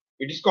 Kerala,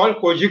 it is called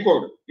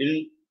Kozhikode.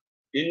 In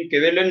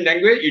Kerala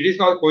language, it is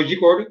called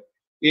Kozhikode.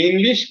 In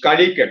English,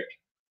 Calicut.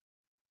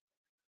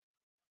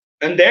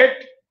 And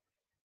that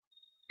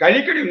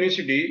Calicut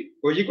University,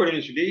 Kozhikode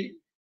University,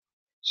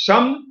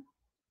 some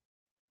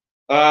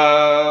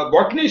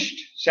botanist,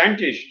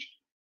 scientist,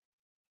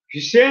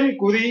 Hussein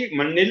Kuri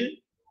Manil,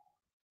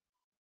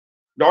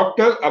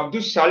 Dr.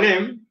 Abdul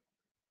Salem,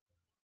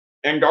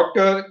 and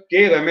Dr.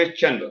 K. Ramesh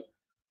Chandra,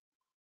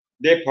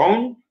 they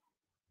found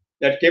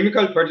that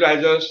chemical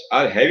fertilizers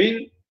are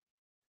having,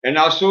 and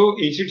also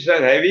insects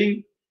are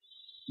having,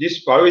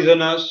 these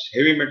poisonous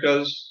heavy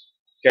metals,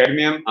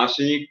 cadmium,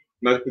 arsenic,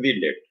 mercury,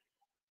 lead.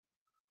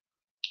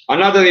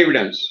 Another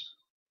evidence,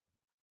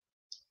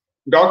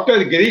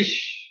 Dr. Girish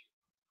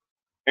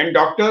and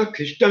Dr.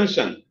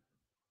 Christensen.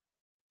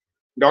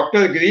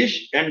 Dr.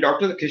 Girish and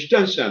Dr.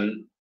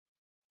 Christensen,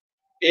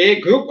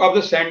 a group of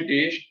the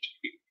scientists,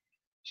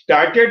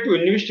 started to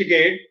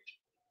investigate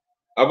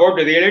about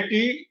the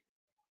reality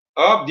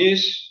of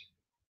these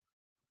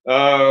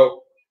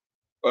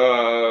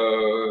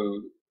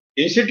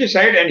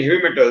insecticide and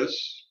heavy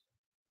metals,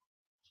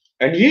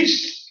 and they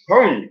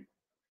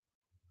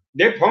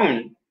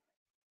found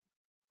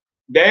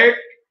that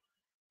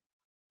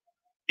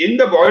in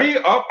the body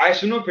of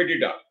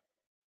Isonopetida,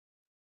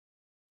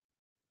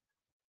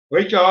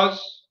 which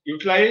was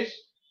utilized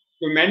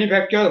to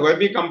manufacture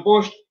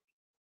vermicompost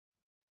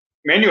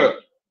manure,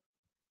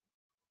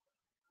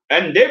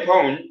 and they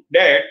found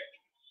that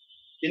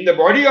in the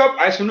body of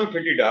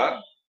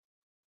Isonopetida,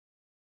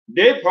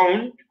 they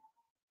found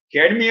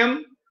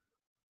cadmium,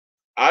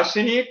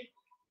 arsenic,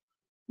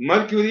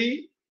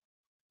 mercury,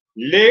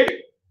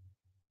 lead,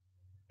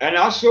 and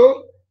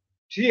also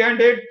 31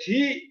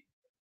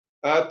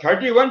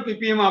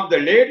 ppm of the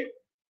lead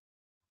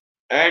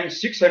and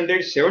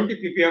 670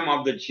 ppm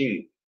of the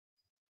zinc.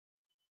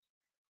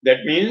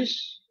 That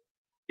means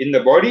in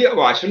the body of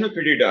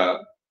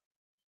Isonopetida,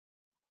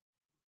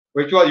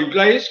 which was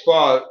utilized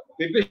for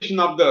preparation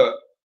of the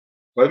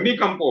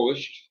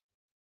vermicompost,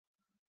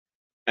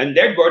 and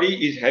that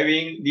body is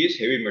having these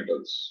heavy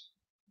metals.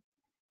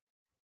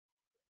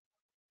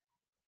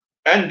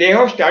 And they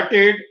have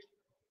started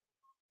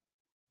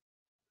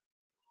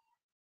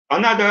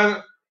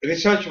another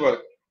research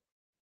work.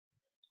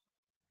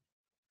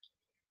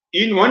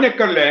 In 1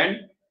 acre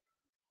land,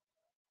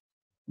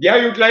 they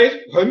have utilized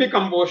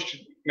vermicompost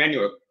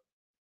manure,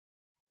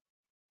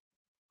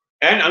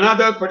 and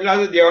another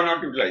fertilizer they have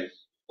not utilized,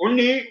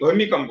 only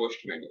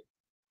vermicompost manure.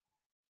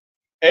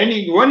 And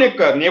in 1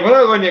 acre,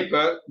 never 1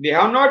 acre, they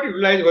have not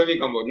utilized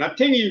vermicompost.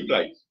 Nothing is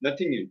utilized.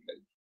 Nothing is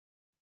utilized.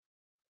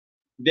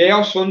 They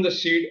have sown the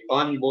seed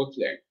on both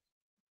lands.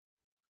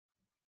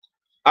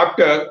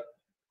 After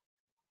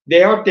they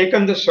have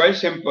taken the soil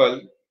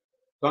sample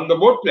from the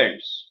both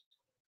plants,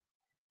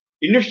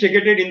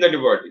 investigated in the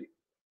body,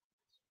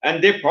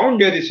 and they found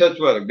their research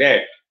work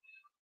that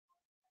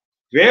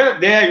where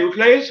they have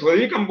utilized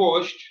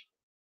vermicompost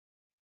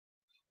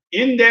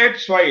in that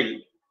soil,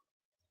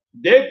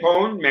 they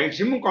found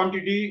maximum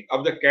quantity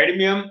of the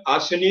cadmium,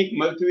 arsenic,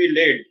 mercury,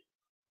 lead,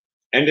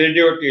 and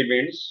radioactive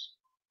elements.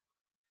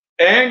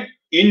 And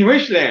in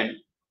which land,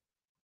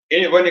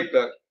 in 1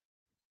 acre,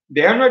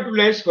 they have not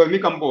utilized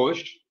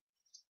vermicompost.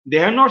 They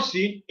have not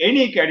seen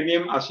any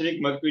cadmium, arsenic,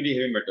 mercury,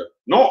 heavy metal.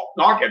 No,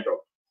 not at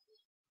all.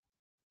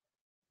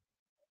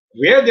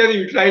 Where they are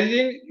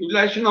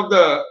utilization of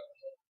the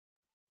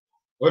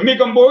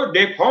vermicompost,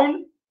 they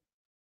found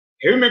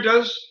heavy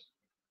metals.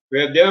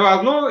 Where there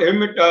was no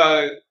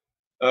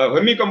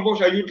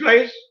vermicompost are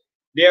utilized,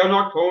 they have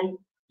not found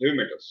heavy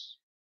metals.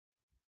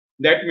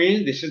 That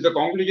means this is the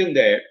conclusion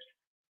that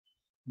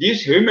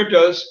these heavy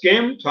metals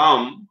came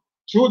from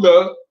through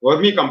the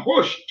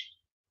vermicompost.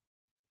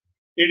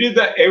 It is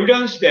the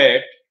evidence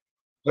that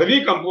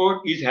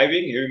vermicompost is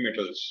having heavy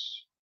metals.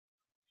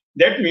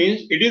 That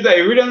means it is the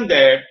evidence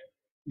that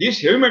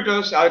these heavy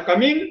metals are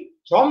coming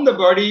from the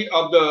body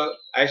of the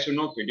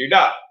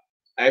Isonopetida.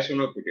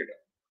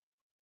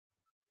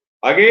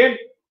 Again,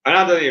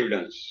 another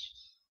evidence.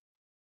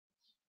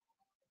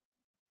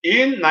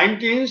 In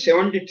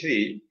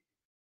 1973,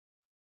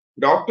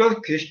 Dr.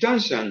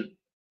 Christensen,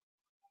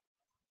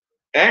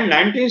 and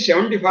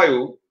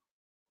 1975,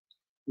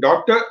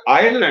 Dr.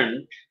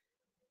 Ireland,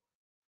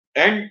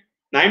 and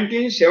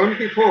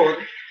 1974,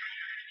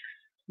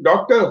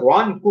 Dr.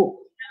 Juan Cook.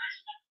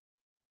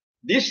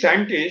 This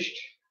scientist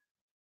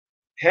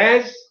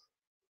has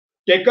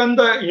taken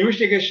the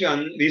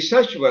investigation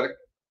research work,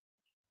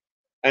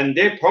 and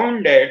they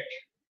found that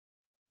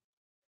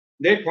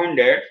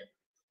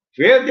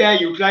where they are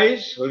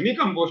utilized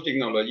vermicompost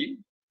technology,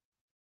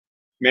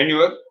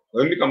 manure,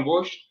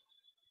 vermicompost,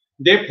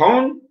 they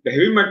found the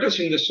heavy metals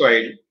in the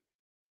soil,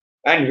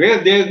 and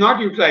where they are not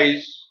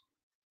utilized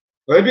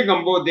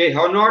vermicompost, they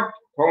have not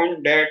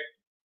found that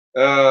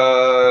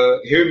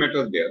heavy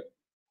metal there.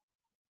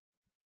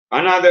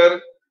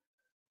 Another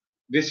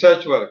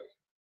research work,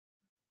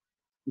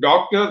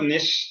 Dr.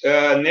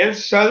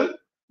 Nelson,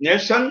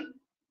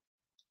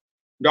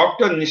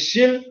 Dr.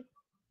 Nisil,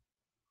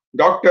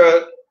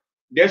 Dr.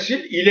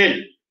 Desil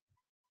Ilel.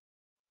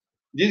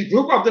 This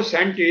group of the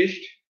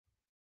scientists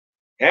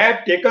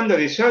have taken the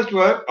research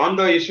work on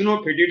the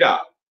Isonopetida,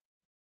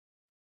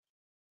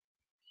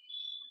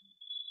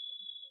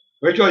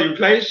 which was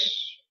utilized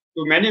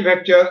to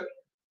manufacture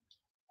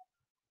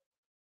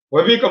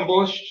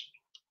vermicompost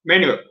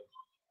manure.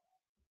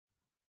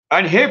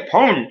 And they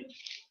found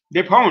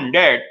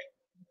that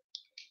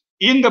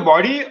in the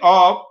body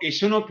of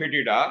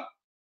Eosinophytida,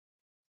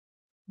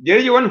 there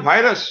is one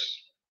virus.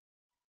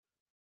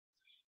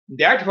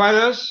 That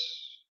virus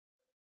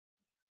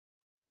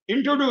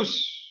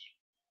introduced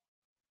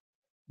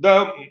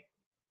the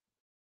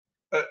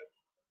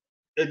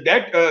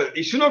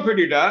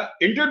Eosinophytida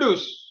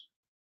introduced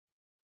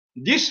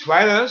this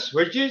virus,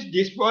 which is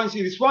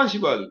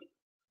responsible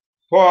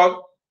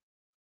for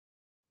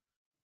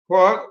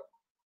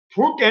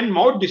foot and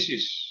mouth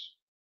disease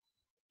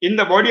in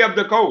the body of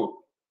the cow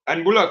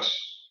and bullocks,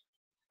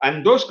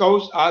 and those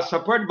cows are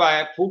suffered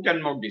by foot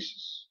and mouth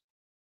disease,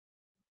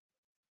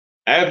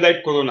 as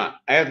like corona.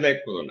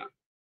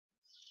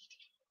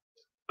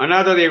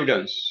 Another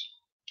evidence: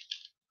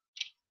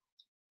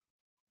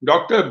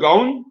 Dr.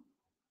 Brown,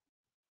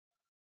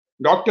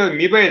 Dr.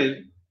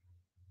 Mibel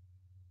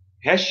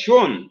has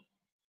shown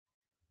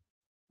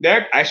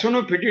that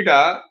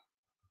Eosinophytida,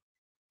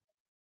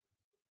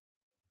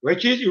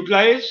 which is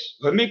utilized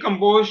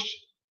vermicompost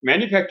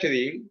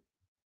manufacturing,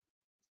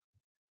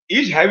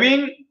 is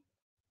having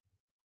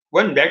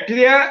one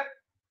bacteria,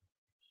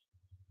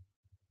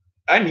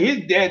 and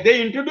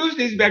they introduce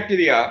this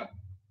bacteria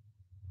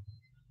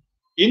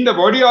in the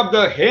body of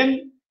the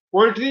hen,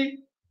 poultry,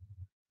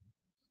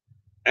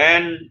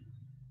 and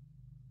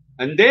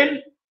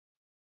then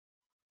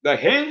the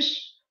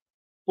hen's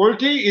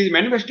poultry is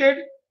manifested,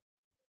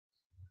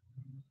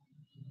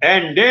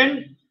 and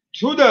then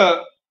through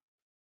the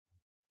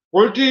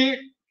poultry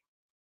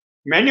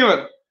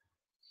manure,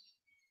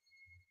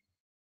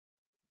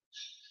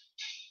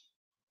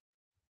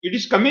 it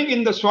is coming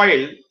in the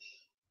soil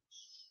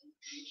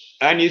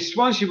and is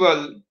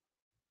responsible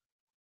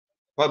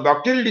for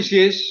bacterial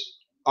disease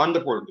on the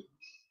poultry.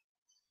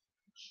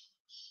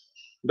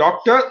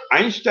 Dr.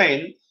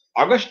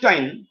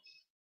 Augustine,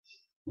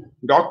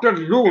 Dr.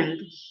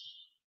 Lund,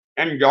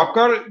 and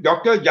Dr.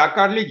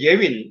 Jakarli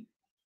Gavin,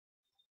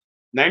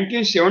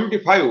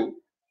 1975,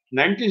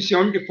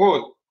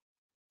 1974,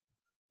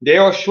 they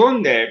have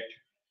shown that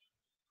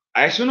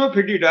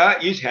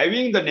Eosinophytida is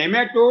having the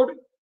nematode.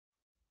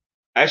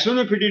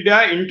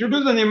 Eosinophytida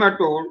introduce the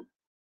nematode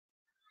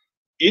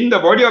in the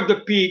body of the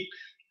pig,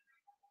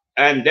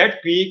 and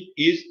that pig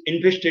is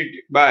infested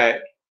by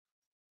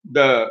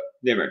the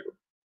nematode.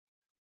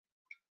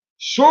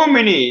 So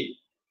many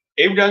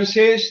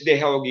evidences they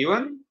have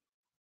given.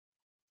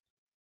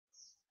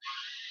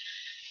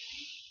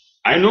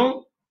 I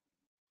know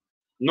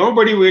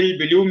nobody will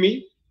believe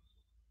me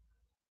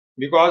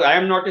because I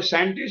am not a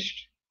scientist.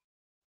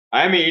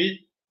 I am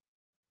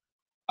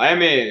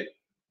a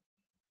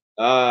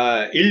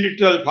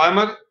illiterate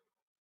farmer.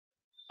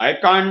 I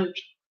can't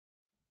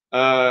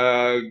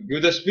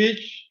give the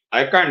speech.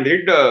 I can't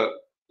read the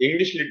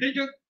English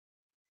literature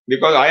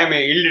because I am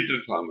an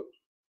illiterate farmer.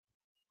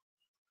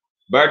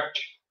 But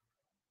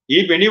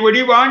if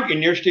anybody want to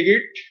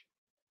investigate,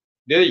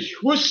 there is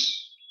huge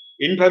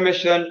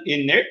information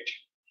in net.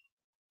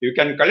 You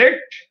can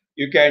collect,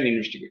 you can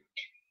investigate.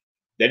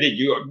 That is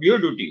your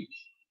duty.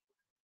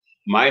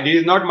 This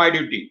is not my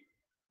duty.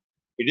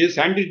 It is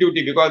scientist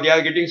duty because they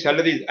are getting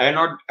salaries. I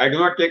do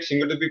not take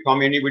single rupee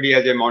from anybody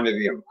as a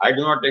monetarium. I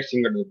do not take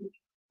single rupee.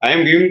 I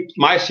am giving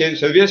my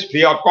service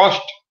free of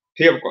cost.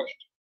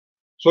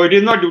 So it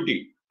is not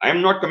duty. I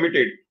am not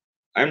committed.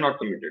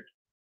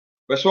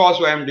 But so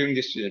also I am doing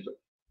this.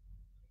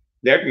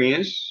 That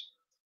means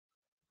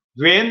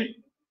when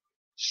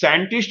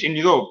scientists in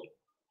Europe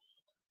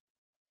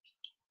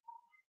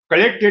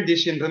collected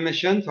this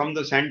information from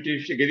the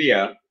scientific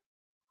area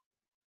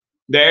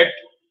that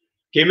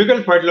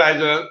chemical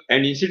fertilizer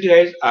and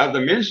insecticides are the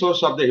main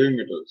source of the heavy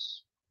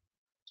metals,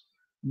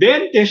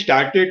 then they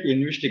started to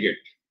investigate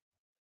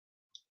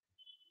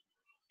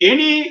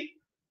any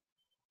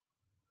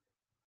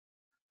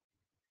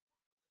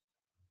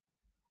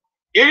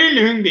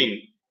living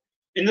being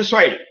in the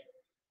soil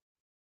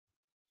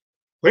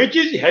which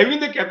is having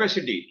the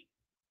capacity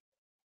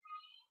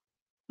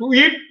to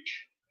eat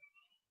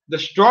the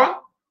straw,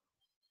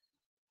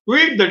 to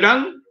eat the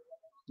dung,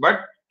 but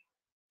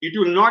it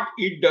will not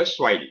eat the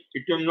soil.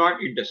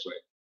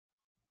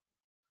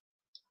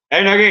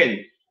 And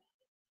again,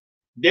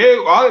 they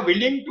are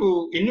willing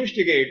to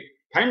investigate,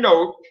 find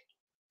out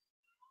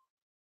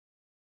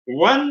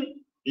one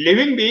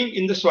living being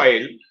in the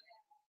soil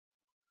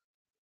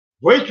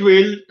which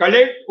will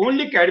collect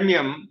only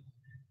cadmium,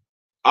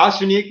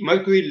 arsenic,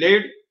 mercury,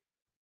 lead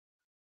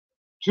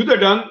through the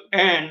dung,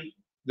 and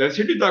the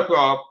residue of the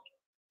crop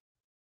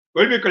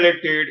will be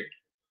collected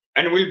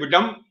and will be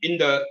dumped in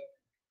the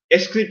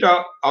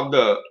excreta of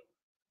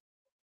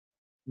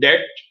that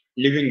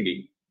living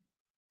being.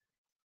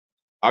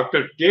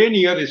 After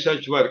 10-year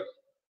research work,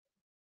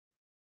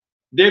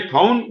 they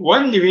found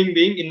one living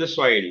being in the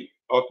soil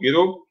of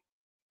Europe.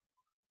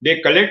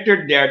 They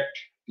collected that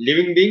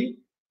living being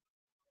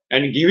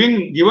and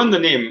given the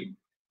name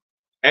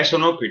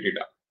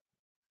Eosinophytida.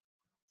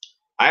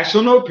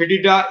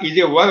 Eosinophytida is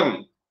a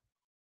worm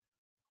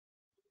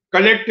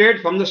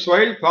collected from the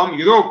soil from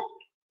Europe,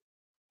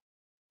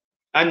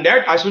 and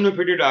that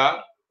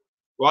Isonophytida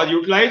was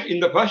utilized in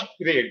the first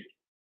grade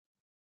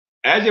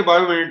as a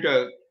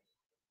biomonitor,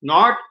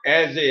 not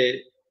as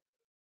a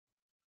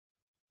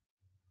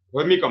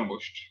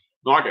vermicompost,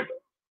 not at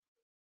all,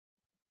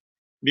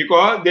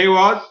 because they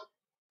was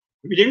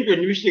willing to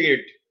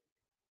investigate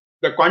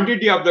the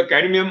quantity of the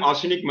cadmium,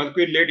 arsenic,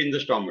 mercury lead in the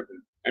storm water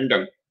and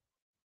dung.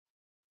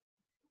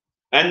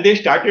 And they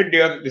started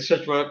their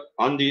research work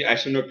on the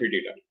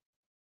Isonophytida.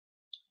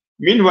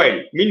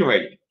 Meanwhile,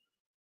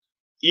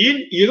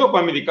 in Europe,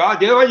 America,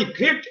 there was a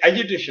great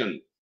agitation.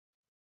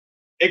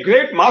 A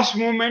great mass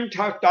movement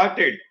has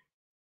started.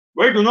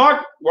 We do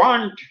not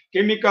want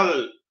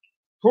chemical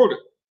food.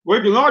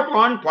 We do not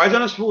want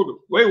poisonous food.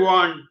 We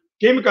want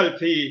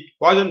chemical-free,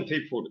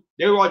 poison-free food.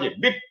 There was a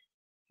big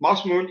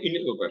mass movement in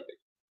Europe.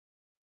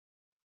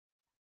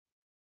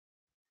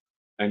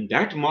 And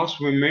that mass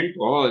movement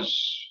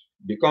was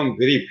become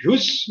very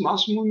huge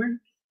mass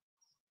movement.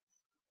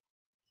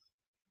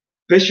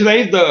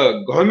 Pressurized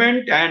the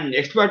government and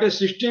exploiter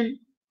system,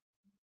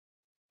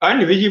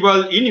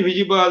 invisible,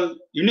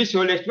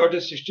 universal exploiter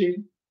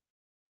system,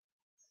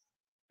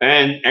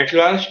 and at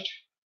last,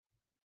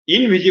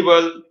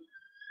 invisible,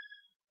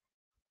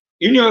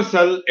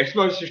 universal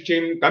exploiter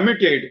system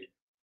committed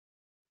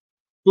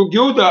to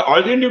give the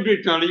alternative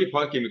technology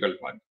for chemical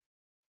farming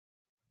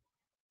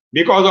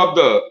because of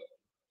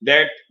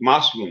that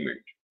mass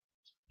movement.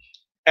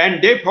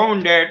 And they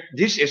found that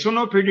this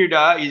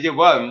Isonophytida is a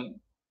worm.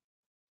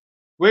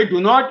 We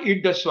do not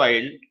eat the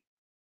soil,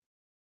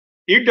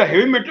 eat the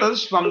heavy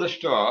metals from the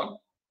straw,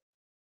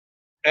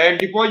 and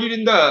deposit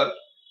in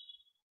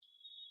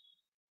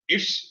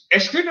its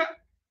excreta.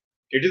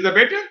 It is the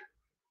better,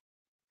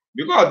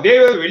 because they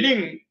were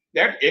willing,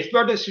 that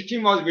exploiter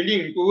system was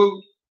willing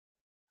to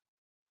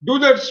do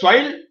the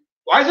soil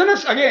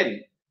poisonous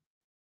again.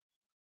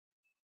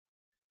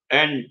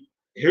 And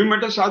heavy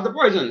metals are the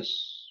poisons.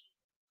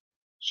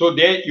 So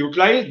they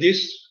utilize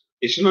this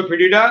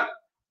Isonophytida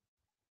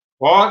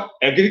for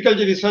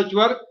agriculture research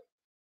work.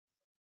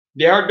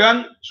 They have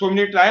done so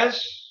many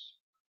trials.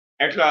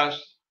 At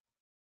last,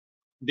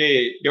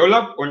 they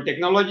developed one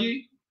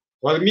technology,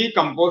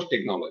 vermicompost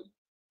technology.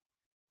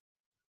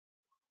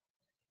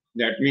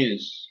 That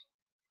means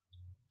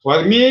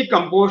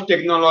vermicompost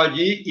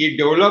technology is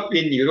developed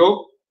in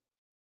Europe.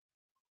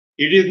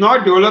 It is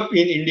not developed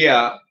in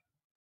India.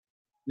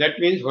 That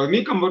means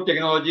vermicompost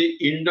technology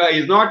India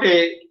is not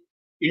a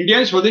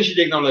Indian Swadeshi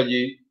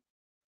technology.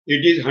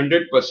 It is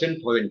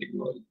 100% foreign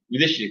technology,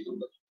 Videshi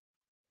technology.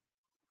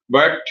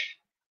 But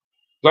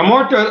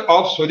promoters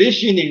of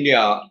Swadeshi in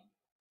India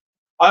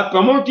are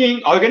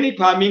promoting organic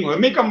farming,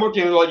 vermicompost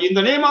technology in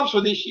the name of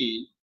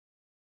Swadeshi.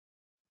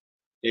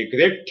 A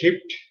great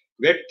theft.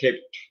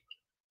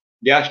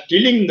 They are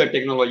stealing the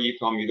technology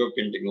from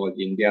European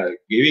technology and they are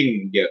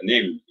giving their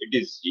name. It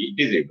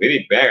is a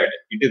very bad.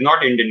 It is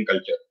not Indian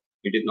culture.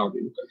 It is not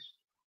Indian culture.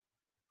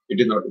 It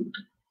is not Indian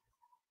culture.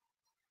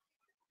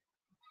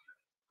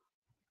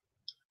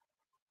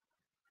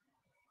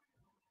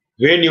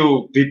 When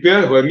you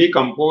prepare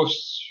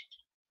vermicompost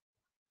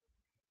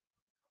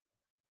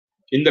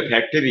in the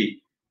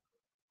factory,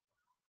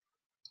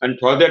 and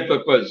for that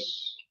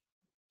purpose,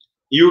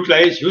 you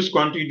utilize huge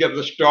quantity of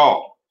the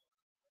straw,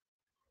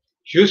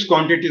 huge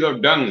quantities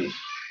of dung,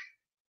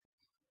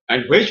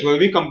 and which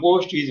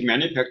vermicompost is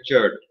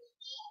manufactured,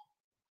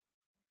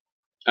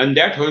 and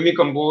that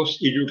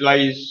vermicompost is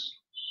utilized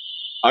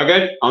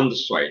again on the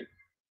soil.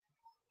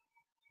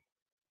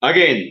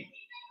 Again,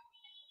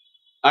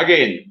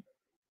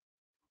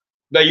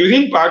 the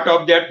urine part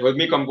of that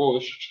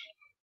vermicompost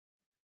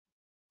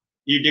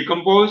is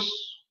decomposed,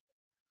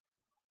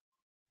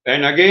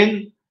 and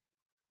again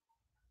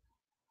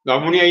the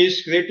ammonia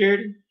is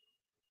created.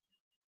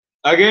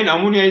 Again,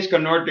 ammonia is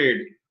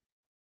converted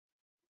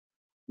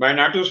by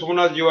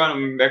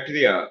Nitrosomonas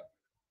bacteria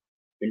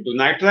into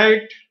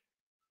nitrite.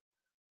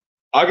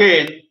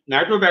 Again,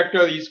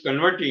 nitrobacter is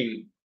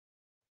converting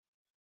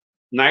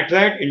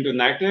nitrite into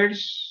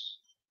nitrates.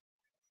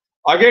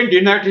 Again,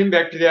 denitrogen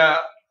bacteria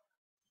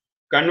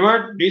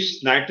convert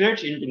these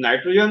nitrates into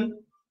nitrogen,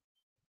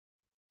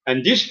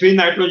 and this free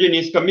nitrogen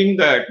is coming in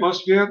the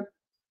atmosphere,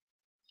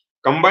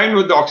 combined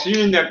with the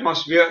oxygen in the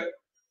atmosphere.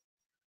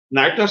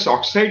 Nitrous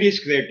oxide is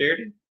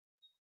created.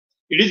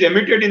 It is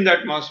emitted in the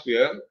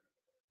atmosphere.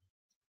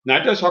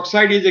 Nitrous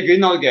oxide is a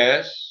greenhouse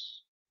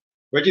gas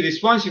which is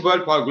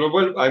responsible for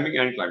global warming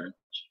and climate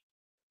change.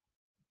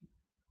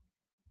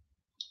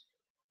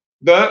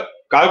 The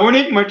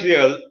carbonic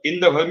material in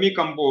the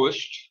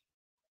vermicompost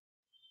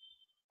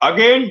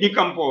again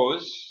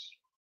decompose.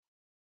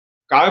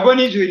 Carbon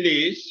is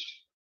released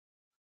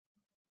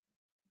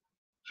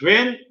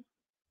when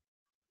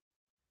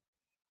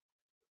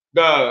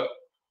the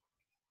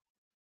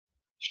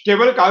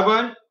stable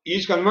carbon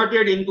is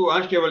converted into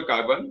unstable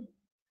carbon.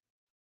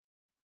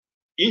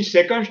 In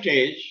second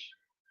stage,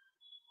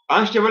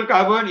 unstable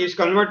carbon is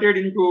converted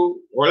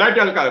into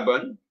volatile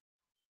carbon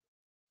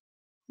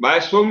by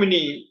so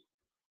many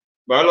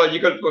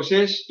biological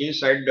processes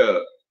inside the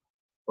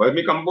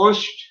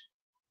vermicompost,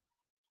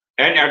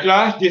 and at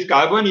last this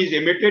carbon is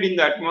emitted in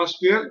the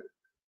atmosphere.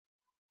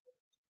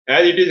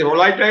 As it is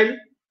volatile,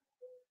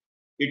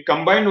 it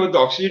combines with the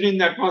oxygen in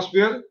the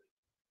atmosphere.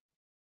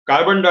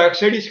 Carbon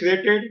dioxide is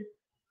created.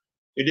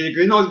 It is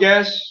greenhouse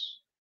gas,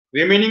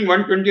 remaining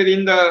 120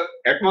 in the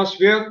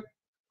atmosphere,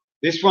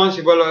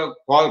 responsible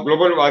for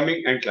global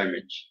warming and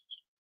climate change.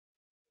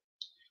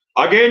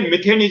 Again,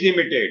 methane is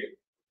emitted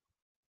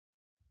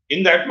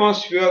in the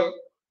atmosphere,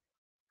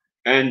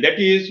 and that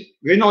is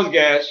greenhouse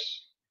gas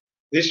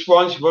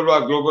responsible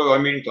for global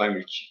warming and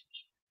climate change.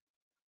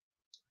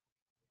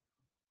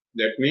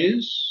 That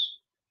means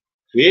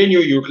when you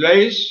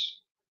utilize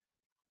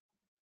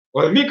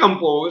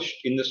vermicompost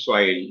in the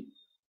soil,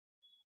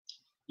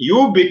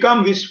 you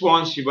become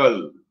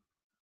responsible.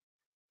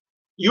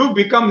 You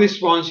become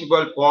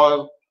responsible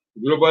for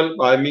global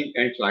warming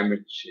and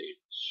climate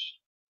change.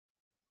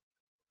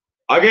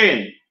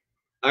 Again,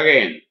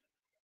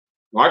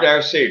 what I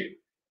have said,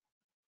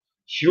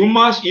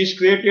 humus is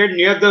created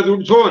near the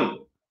root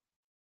zone,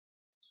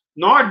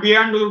 not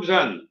beyond the root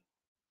zone,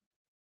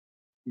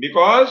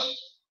 because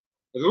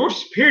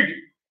roots feed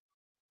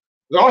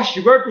raw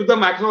sugar to the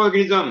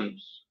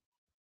microorganisms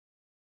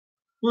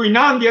to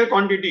enhance their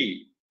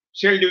quantity,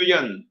 cell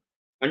division,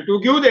 and to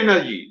give the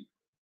energy.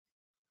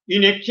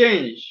 In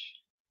exchange,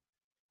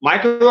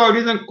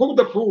 microorganisms cook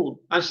the food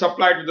and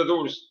supply to the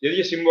roots. There is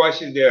a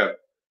symbiosis there.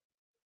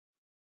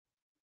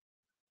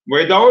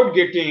 Without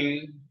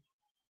getting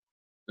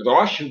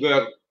raw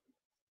sugar,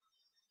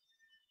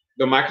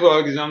 the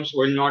microorganisms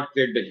will not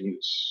create the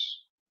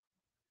humus.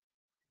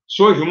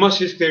 So humus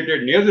is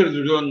created near the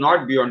root zone,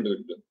 not beyond the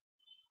root zone.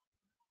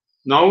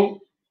 Now,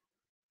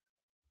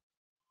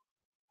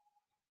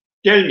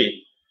 tell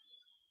me,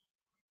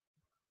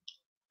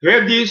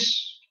 where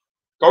this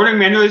cowing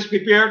manure is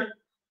prepared?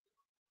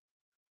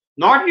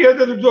 Not near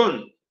the root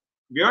zone,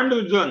 beyond the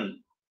root zone,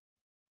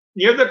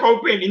 near the cow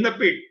pen, in the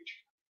pit.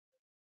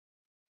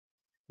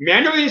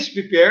 Manure is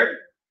prepared,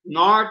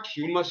 not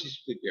humus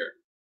is prepared.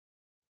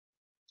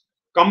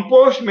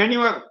 Compost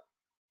manure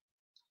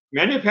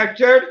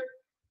manufactured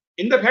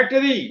in the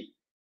factory,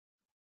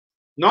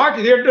 not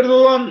near the root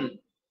zone.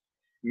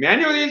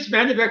 Manure is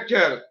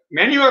manufactured,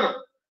 manure,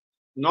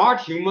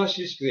 not humus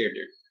is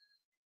created.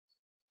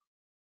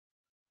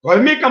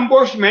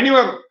 Vermicompost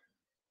manure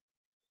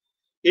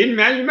in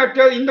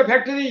manufactured in the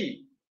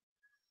factory,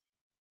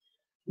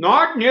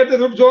 not near the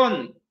root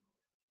zone.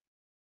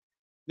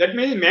 That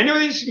means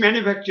manure is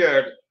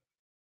manufactured,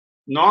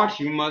 not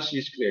humus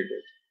is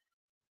created.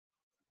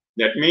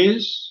 That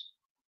means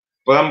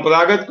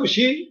परंपरागत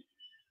कृषि,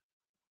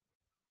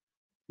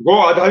 गो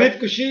आधारित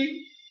कृषि,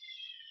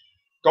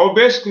 cow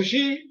based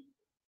कृषि,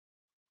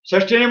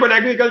 sustainable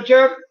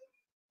agriculture,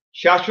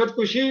 शाश्वत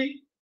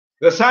कृषि,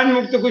 रसायन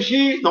मुक्त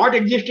कृषि, not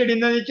existed in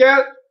the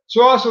nature,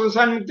 so also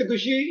रसायन मुक्त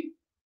कृषि,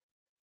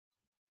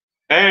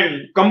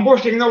 and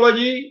compost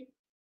technology,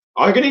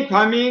 organic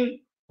farming,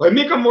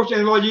 vermicompost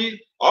technology,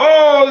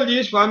 all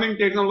these farming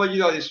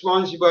technologies are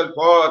responsible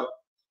for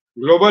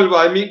global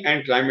warming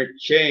and climate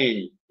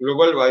change.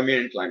 Global warming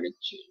and climate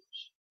change.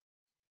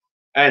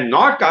 And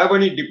not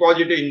carbon is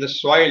deposited in the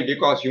soil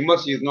because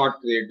humus is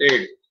not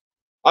created.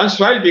 And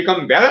soil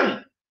become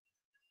barren.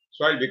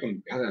 Soil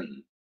become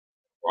barren.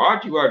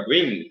 What you are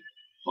doing?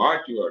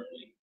 What you are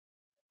doing?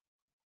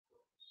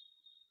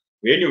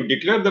 When you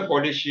declare the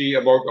policy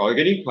about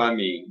organic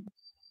farming,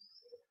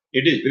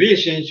 it is very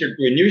essential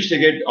to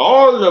investigate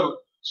all the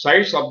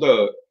sides of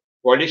the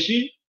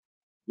policy,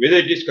 whether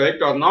it is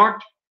correct or not,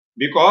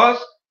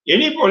 because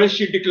any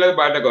policy declared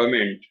by the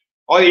government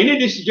or any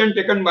decision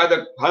taken by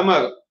the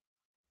farmer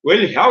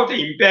will have the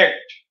impact,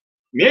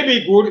 may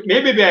be good,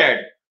 may be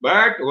bad,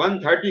 but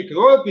 130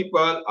 crore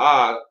people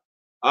are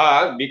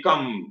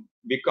become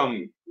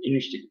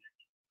investigated,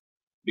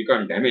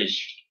 become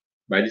damaged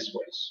by this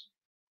policy.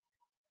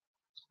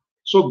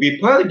 So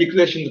before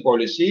declaration of the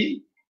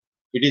policy,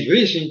 it is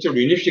very essential to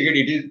investigate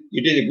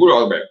it is a good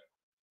or bad.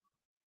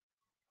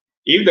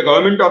 If the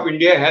government of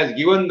India has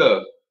given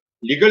the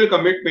legal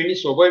commitment in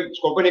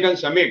Copenhagen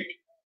summit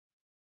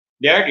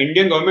that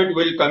Indian government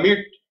will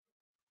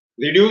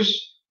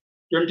reduce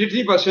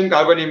 23%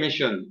 carbon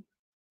emission,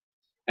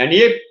 and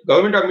if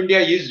government of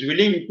India is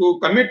willing to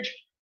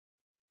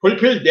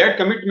fulfill that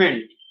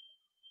commitment,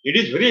 it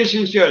is very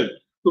essential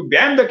to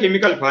ban the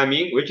chemical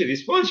farming, which is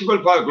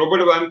responsible for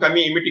global warming,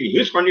 emitting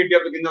huge quantity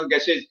of greenhouse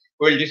gases.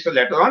 We will discuss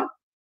later on.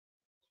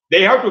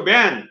 They have to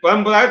ban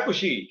परंपरागत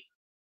कृषि,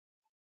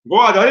 गो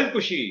आधारित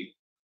कृषि,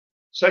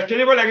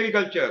 sustainable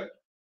agriculture.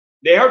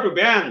 They have to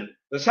ban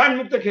रसायन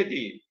मुक्त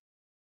खेती.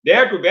 They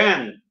have to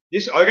ban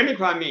this organic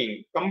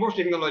farming, compost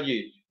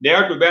technology. They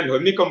have to ban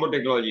vermicompost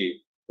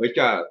technology, which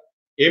are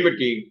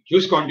emitting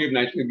huge quantity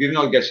of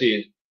greenhouse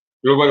gases,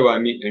 global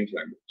warming and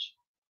climate change.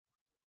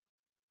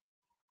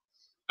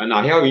 And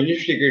I have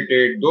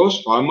investigated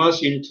those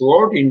farmers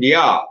throughout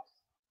India,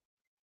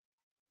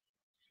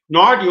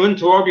 not even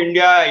throughout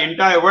India,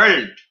 entire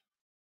world.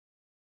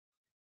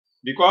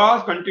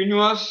 Because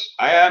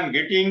I am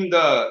getting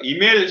the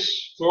emails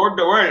throughout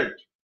the world.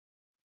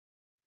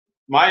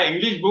 My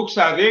English books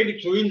are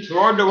read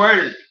throughout the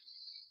world.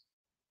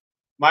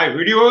 My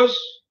videos,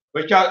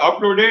 which are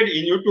uploaded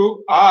in YouTube,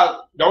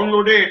 are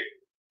downloaded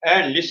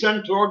and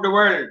listened throughout the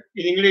world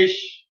in English,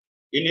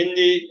 in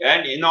Hindi,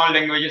 and in all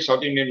languages,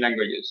 South Indian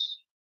languages.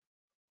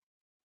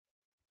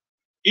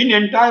 In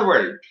entire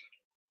world,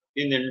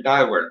 in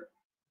entire world,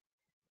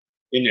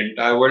 in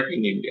entire world,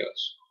 in India.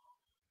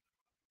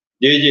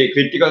 There is a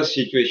critical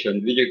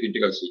situation. There is a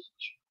critical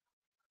situation.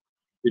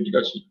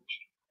 Critical situation.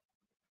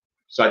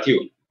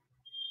 Sathiyo,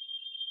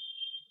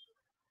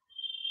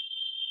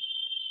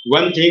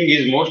 one thing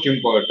is most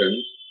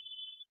important,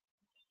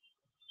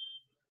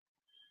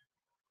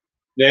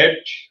 that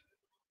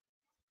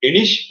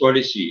any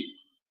policy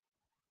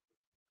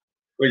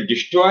will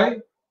destroy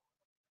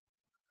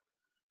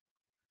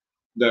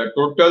the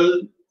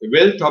total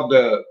wealth of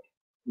the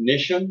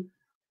nation.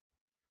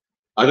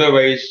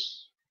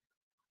 Otherwise,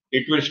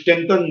 it will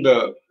strengthen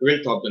the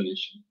wealth of the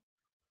nation.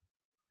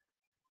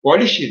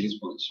 Policy is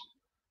responsible.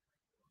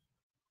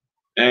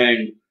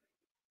 And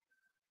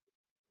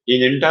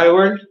in entire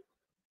world,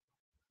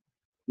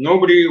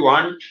 nobody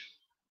want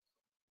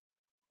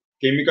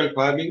chemical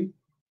farming.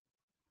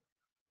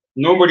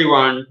 Nobody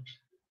want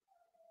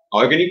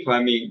organic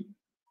farming.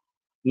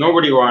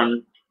 Nobody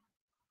want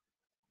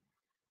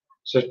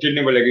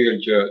sustainable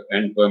agriculture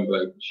and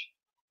permaculture.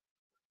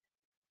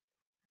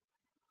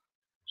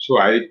 So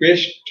I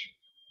request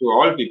to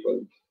all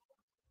people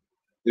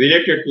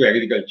related to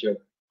agriculture,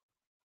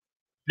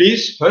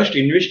 please first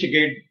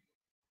investigate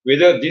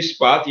whether this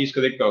path is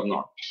correct or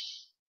not.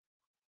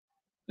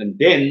 And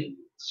then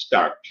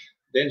start.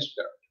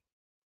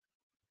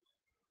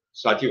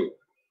 Sathiyo,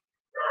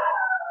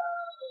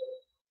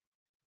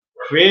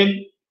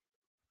 when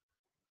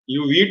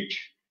you eat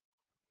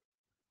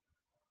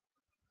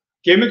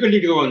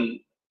chemically grown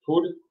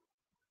food,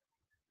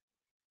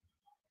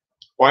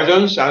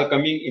 poisons are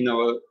coming in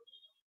our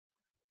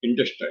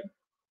intestine.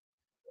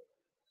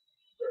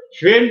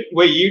 When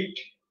we eat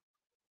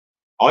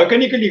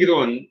organically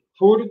grown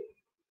food,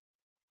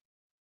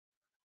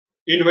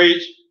 in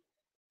which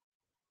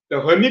the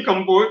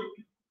vermicompost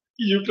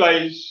is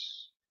utilized,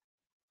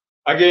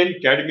 again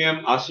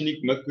cadmium, arsenic,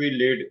 mercury,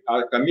 lead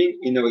are coming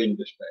in our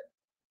intestine.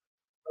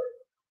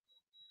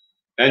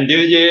 And there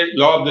is a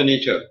law of the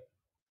nature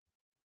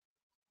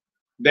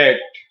that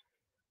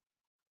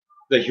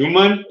the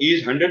human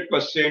is 100%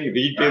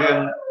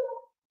 vegetarian.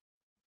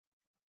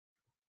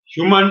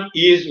 Human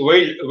is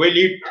will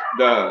eat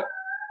the,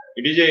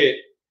 it is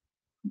a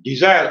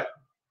desire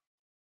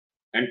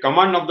and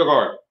command of the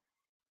God,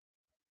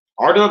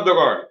 order of the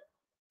God,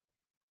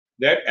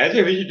 that as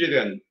a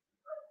vegetarian,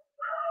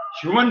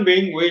 human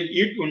being will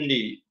eat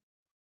only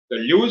the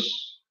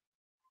leaves,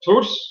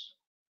 fruits,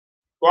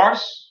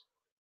 pods,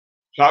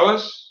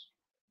 flowers,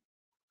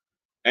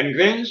 and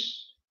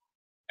grains,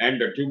 and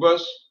the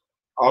tubers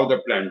of the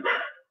plant.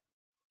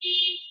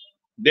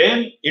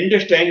 Then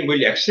intestine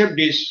will accept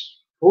this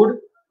food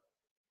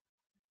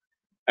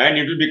and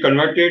it will be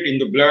converted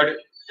into blood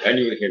and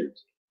your health.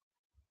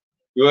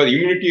 Your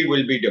immunity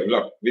will be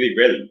developed very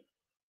well.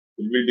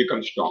 It will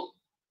become strong.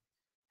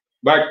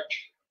 But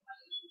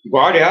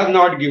God has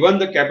not given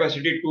the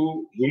capacity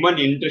to human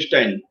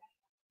intestine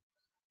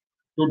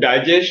to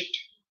digest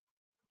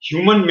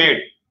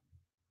human-made,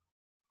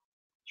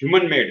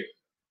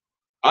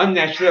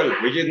 unnatural,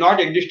 which is not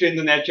exist in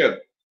the nature,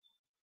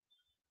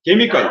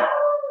 chemical,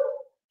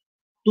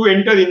 to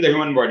enter in the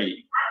human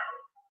body.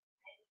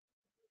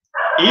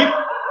 If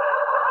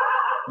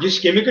this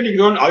chemically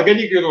grown,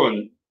 organically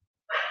grown,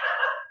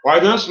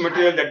 poisonous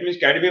material, that means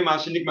cadmium,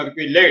 arsenic,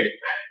 mercury, lead,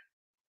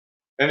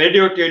 and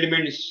radioactive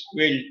elements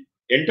will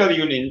enter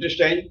your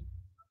intestine.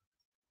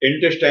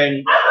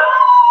 Intestine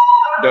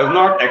does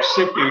not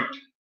accept it.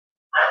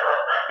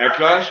 At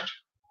last,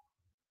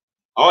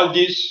 all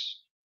these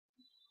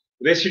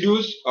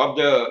residues of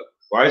the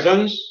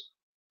poisons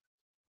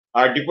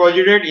are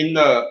deposited in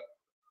the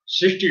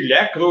 60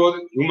 lakh crore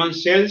human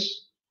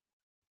cells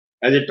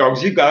as a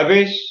toxic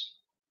garbage,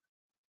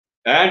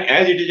 and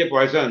as it is a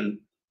poison,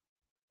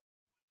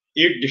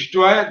 it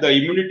destroys the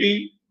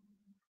immunity,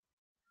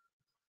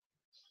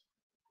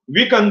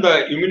 weaken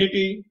the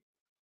immunity,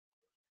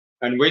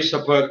 and we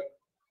suffer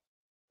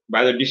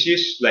by the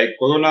disease like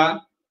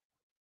corona,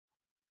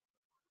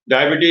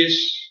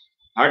 diabetes,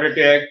 heart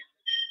attack,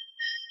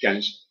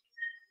 cancer.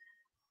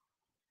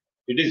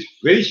 It is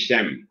very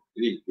shame.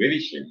 It is very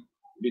shame.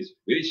 It is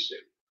very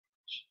shame.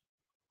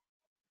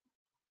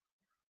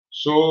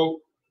 So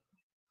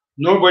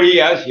nobody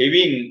is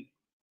having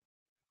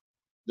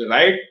the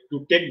right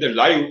to take the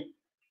life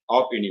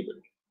of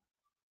anybody.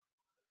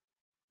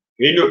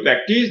 When you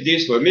practice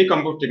this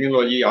vermicompost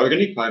technology,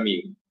 organic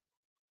farming,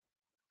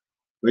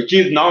 which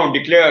is now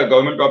declared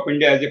Government of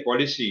India as a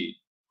policy,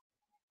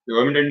 the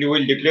Government of India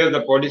will declare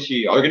the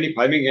policy, organic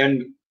farming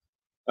and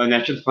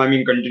natural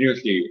farming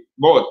continuously,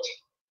 both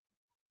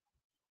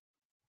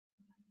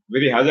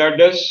very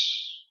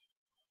hazardous,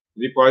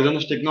 very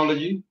poisonous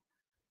technology.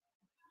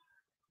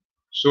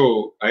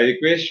 So I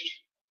request,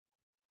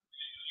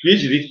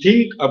 please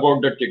rethink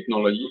about the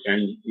technology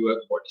and your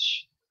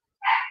policy.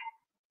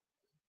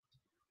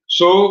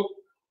 So,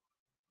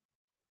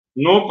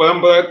 no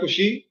paramparagat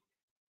kushi,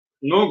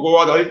 no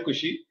go-adharit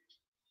kushi,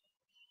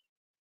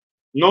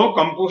 no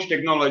compost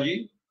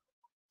technology,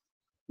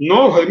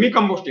 no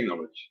vermicompost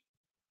technology.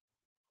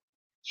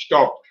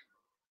 Stop.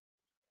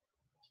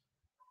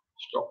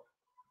 Stop.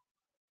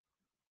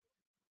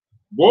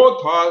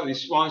 Both are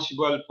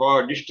responsible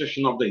for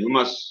destruction of the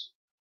humus.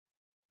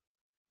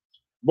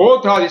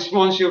 Both are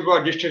responsible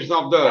for destruction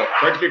of the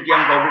fertility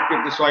and productivity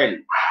of the soil.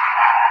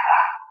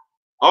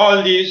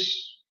 All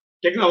these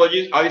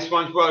technologies are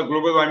responsible for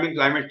global warming,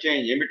 climate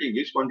change, emitting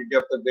huge quantity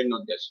of the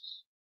greenhouse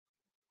gases.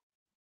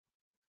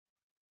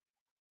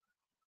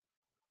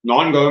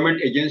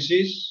 Non-government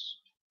agencies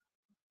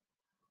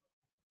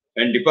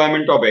and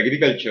Department of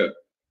Agriculture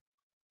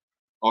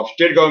of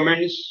state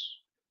governments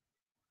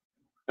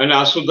and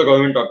also the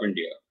government of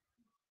India,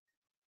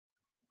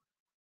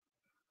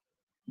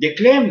 they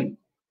claim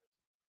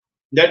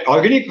that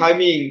organic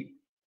farming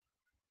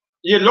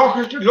is a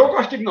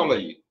low-cost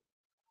technology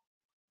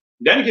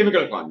than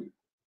chemical farming.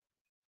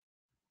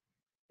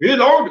 Very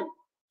loud,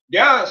 they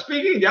are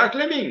speaking, they are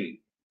claiming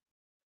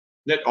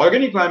that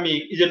organic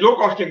farming is a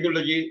low-cost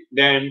technology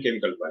than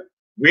chemical farming.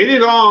 Very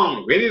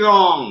wrong, very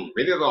wrong,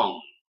 very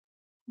wrong.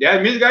 They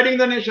are misguiding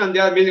the nation, they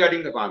are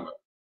misguiding the farmer.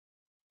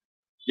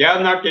 They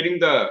are not telling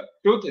the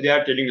truth, they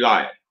are telling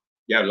lie.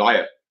 They are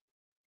liars.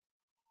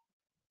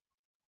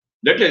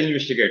 Let us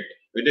investigate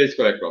whether it is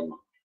correct or not.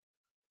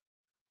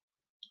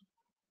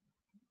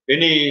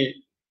 Any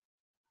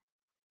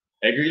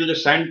agriculture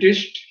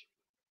scientist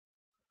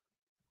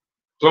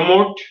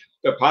promote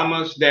the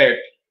farmers that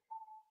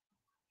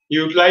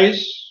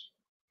utilize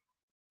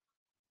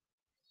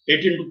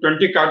 18 to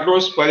 20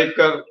 cartloads per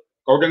acre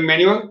cow dung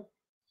manure,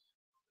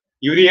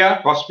 urea,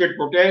 phosphate,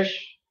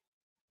 potash,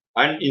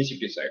 and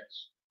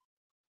insecticides.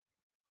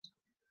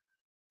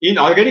 In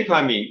organic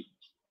farming,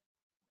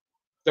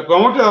 the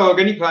promoter of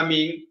organic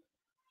farming,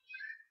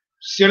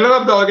 seller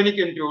of the organic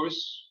inputs,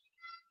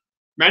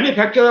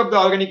 manufacturer of the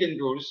organic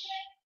inputs,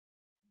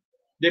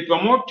 they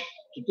promote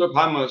to the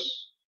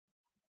farmers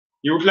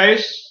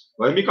utilize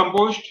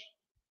vermicompost,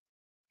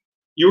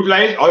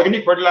 utilize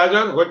organic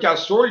fertilizer which are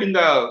sold in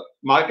the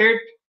market,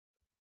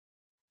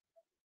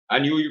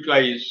 and you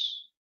utilize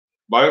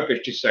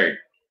biopesticide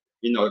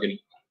in organic.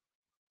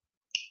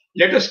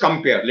 Let us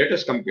compare.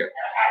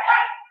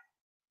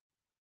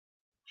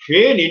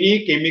 When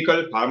any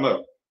chemical farmer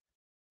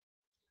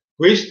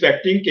who is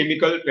practicing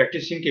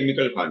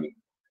chemical farming,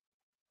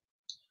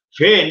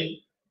 when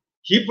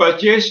he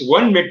purchases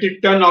 1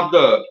 metric ton of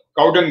the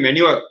cow dung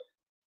manure,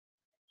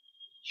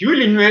 he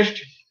will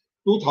invest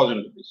 2,000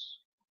 rupees.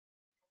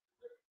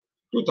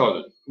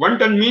 2,000. 1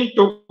 ton means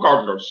 2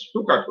 cartloads,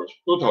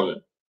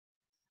 2,000.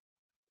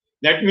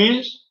 That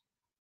means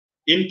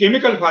in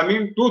chemical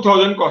farming,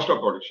 2,000 cost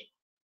of production.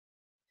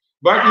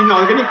 But in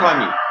organic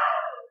farming,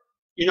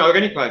 when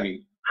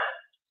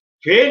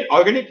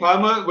organic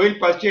farmer will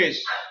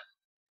purchase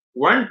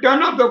 1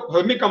 ton of the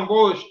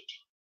vermicompost,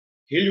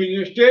 he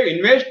will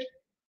invest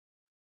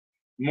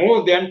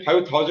more than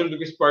 5,000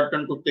 rupees per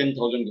ton to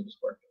 10,000 rupees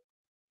per ton.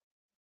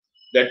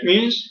 That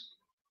means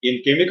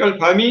in chemical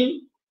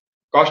farming,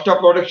 cost of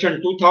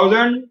production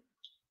 2,000.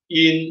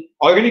 In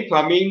organic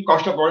farming,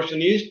 cost of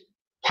production is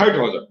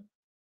 5,000.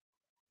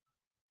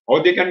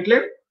 How they can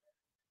claim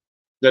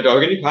that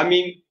organic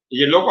farming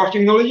is a low-cost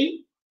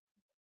technology?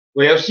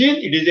 We have seen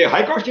it is a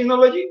high-cost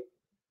technology.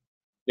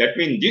 That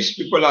means these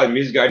people are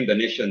misguiding the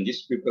nation.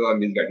 These people are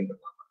misguiding the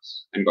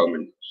farmers and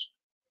government.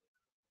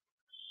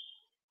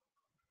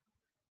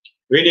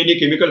 When any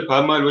chemical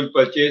farmer will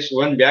purchase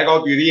 1 bag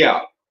of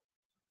urea,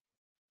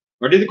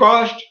 what is the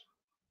cost?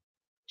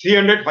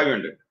 300,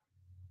 500.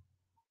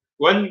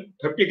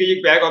 150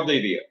 kg bag of the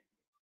urea.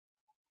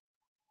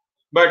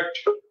 But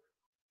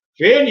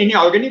when any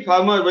organic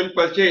farmer will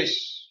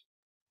purchase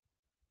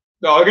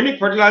the organic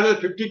fertilizer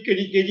 50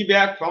 kg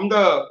bag from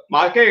the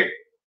market,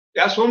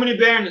 there are so many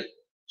brands,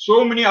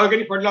 so many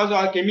organic fertilizers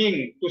are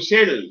coming to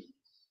sell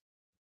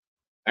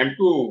and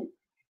to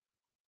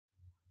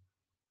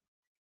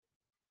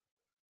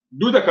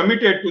do the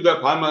committed to the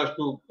farmers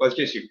to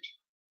purchase it.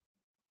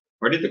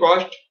 What is the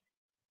cost?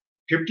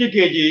 50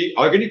 kg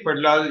organic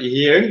fertilizer,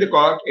 hearing the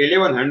cost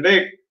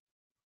 1,100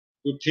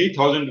 to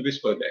 3,000 rupees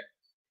per bag.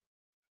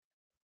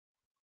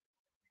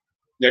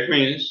 That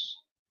means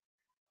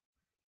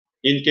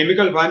in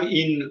chemical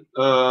farming,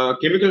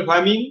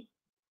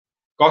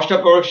 cost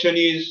of production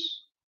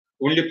is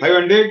only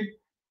 500.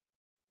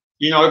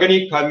 In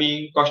organic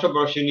farming, cost of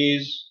production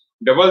is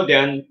double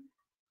than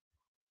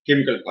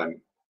chemical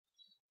farming,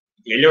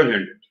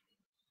 1,100.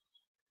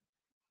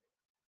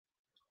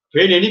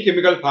 When any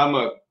chemical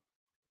farmer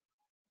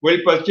will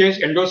purchase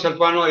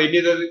endosulfan or any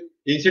other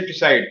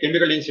insecticide,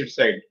 chemical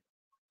insecticide,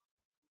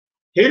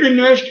 he will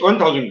invest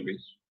 1,000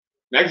 rupees,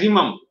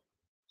 maximum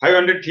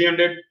 500,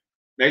 300,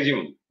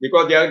 maximum,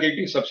 because they are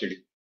getting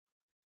subsidy.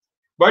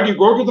 But you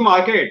go to the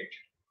market,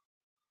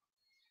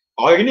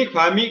 organic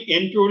farming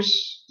inputs,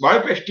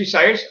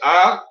 biopesticides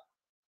are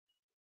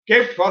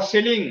kept for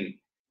selling.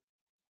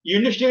 You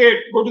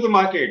investigate, go to the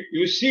market,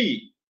 you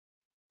see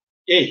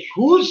a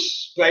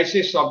huge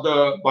prices of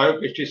the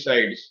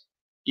biopesticides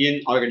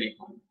in organic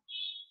farming.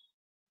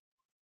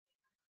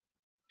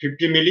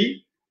 50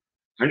 milli,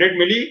 100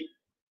 milli,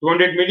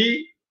 200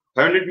 milli,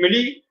 500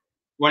 milli,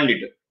 1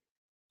 liter.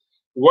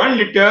 1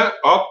 liter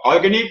of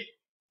organic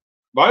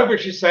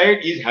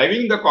biopesticide is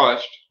having the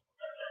cost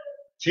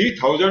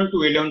 3,000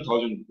 to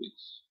 11,000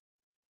 rupees.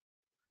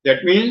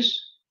 That means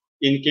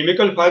in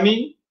chemical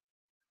farming,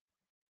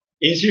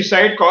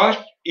 insecticide cost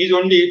is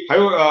only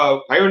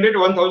 500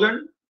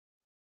 1,000.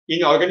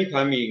 In organic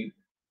farming,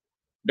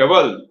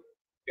 double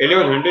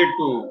 1,100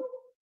 to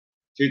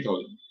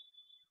 3,000.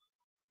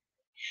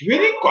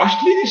 Very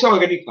costly this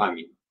organic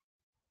farming.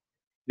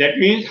 That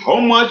means how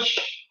much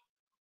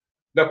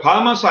the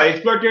farmers are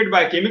exploited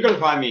by chemical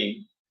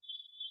farming.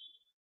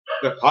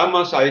 The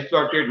farmers are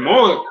exploited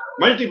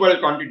multiple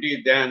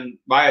quantity than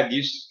by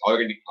this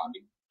organic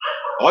farming.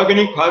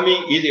 Organic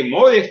farming is a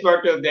more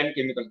exploited than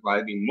chemical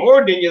farming,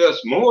 more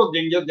dangerous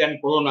than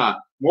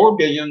corona, more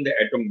dangerous than the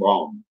atom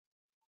bomb.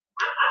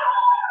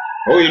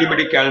 How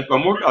anybody can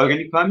promote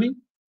organic farming?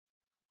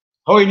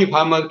 How any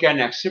farmer can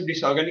accept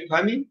this organic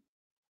farming?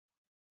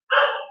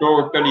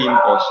 Totally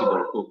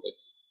impossible.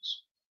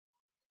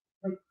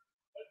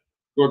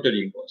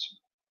 Totally impossible.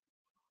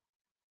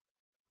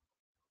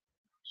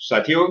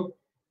 साथियों,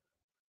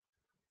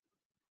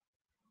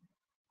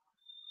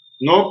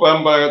 no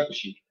परंपरागत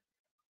कृषि,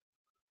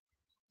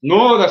 no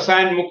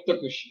रसायन मुक्त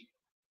कृषि,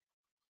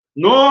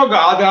 no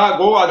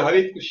गो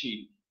आधारित कृषि,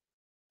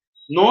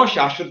 no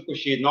शाश्वत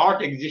कृषि,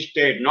 not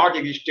existed.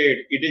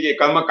 It is a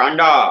karma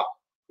kanda.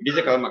 It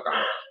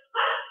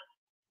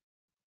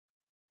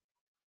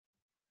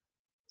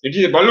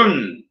is a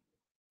balloon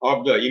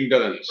of the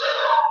ignorance.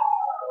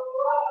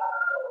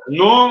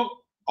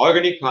 No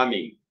organic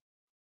farming.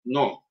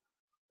 No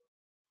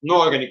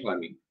organic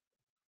farming.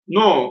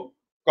 No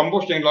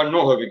composting or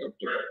no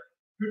horticulture.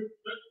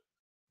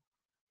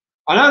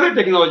 Another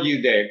technology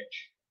is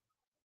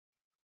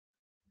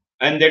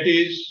that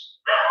is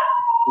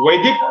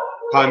Vedic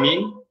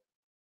farming,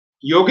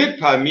 yogic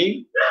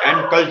farming,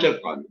 and culture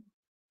farming.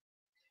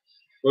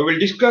 We will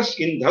discuss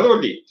in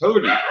thoroughly.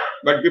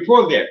 But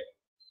before that,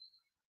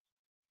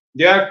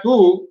 there are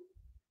two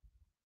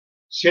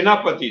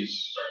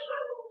senapatis.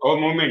 Our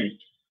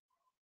movement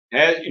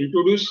has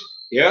introduced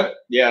here.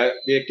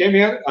 They came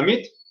here.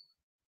 Amit,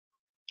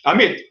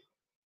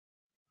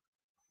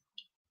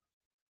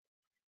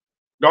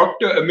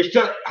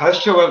 Mr.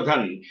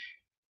 Harshavardhan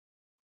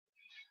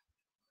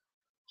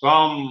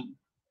from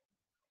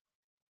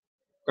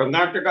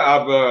Karnataka,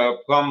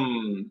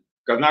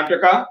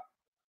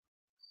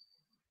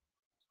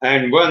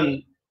 and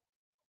one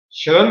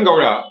Sharan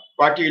Gowda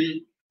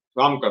Patil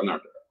from Karnataka.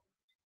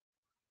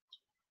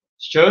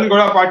 Sharan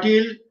Gowda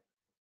Patil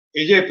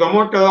is a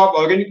promoter of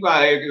organic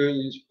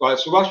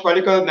Subhash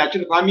Palekar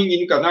natural farming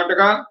in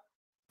Karnataka.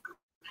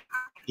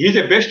 He is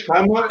the best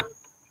farmer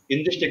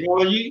in this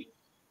technology.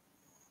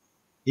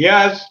 He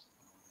has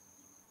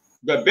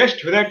the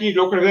best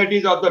local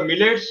varieties of the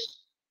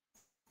millets.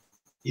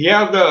 He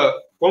has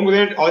the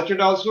pomegranate orchard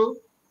also.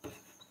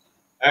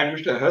 And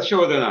Mr.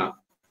 Harshavardhana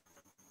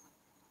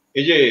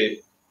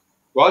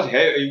was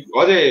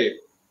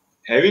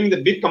having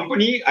the big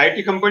company,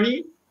 IT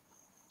company,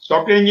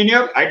 software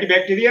engineer, IT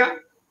Bacteria,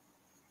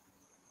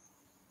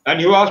 and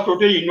he was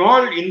totally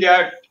involved in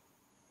that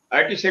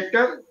IT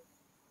sector.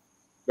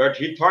 But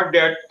he thought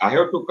that I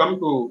have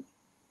to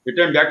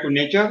return back to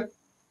nature.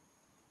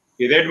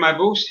 He read my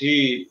books,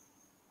 he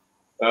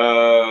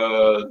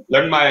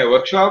learned my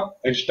workshop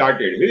and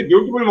started. Very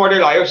beautiful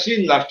model I have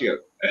seen last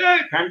year. A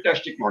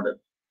fantastic model.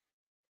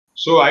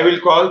 So I will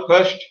call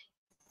first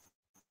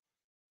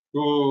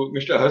to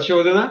Mr.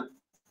 Harshavardhana.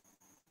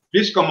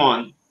 Please come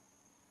on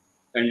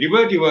and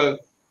revert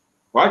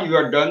what you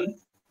have done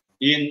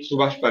in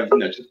Subhash Palekar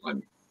natural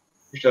farming.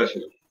 Mr.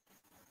 Harshavardhana.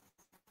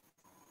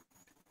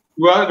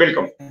 You are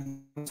welcome.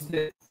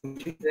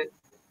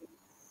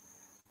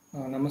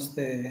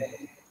 Namaste,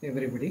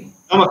 everybody.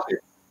 Namaste.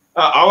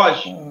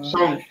 Awaj,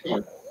 sound.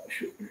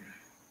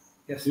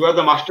 Yes. You are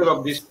the master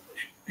of this.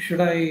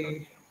 Should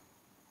I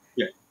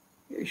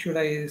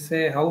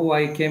say how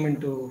I came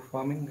into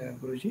farming,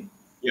 Guruji?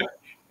 Yeah.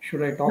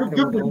 Should I talk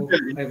about how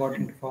I got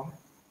into farming?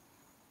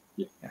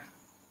 Yeah.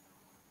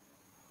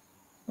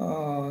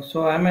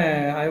 So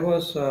I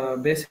was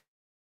basically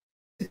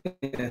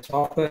a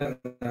software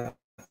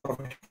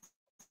professional.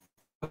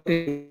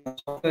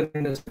 Software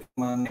industry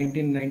from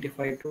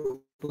 1995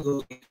 to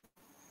 2008.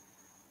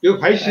 Your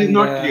voice is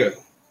not clear.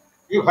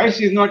 Your voice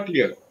is not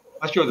clear.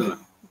 Harshavardhana.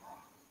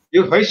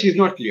 Your voice is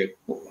not clear.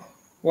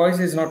 Voice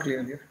is not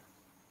clear here.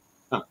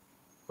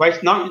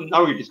 Voice now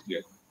it is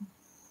clear.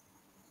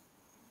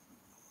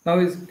 Now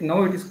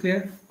it is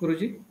clear,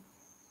 Guruji?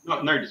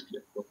 Now it is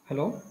clear.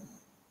 Hello?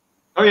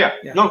 Oh yeah.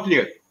 Now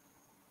clear.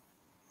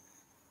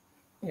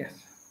 Yes.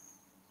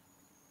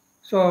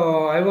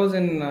 So I was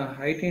in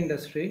IT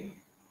industry,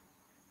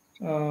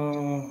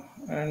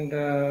 and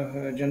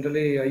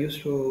generally I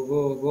used to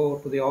go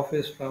to the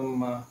office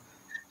from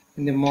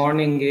in the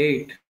morning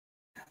 8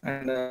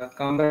 and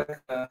come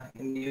back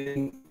in the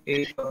evening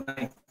 8 or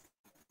 9.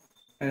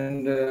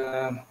 And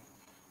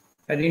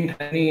I didn't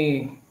have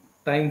any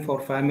time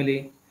for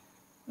family,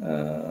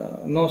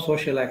 no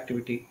social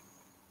activity,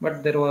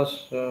 but there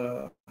was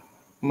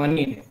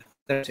money in it.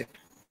 That's it.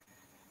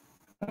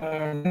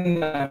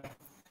 Then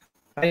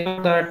I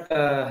thought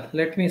that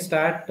let me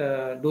start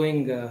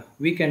doing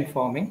weekend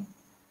farming.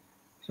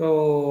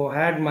 So I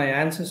had my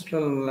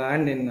ancestral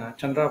land in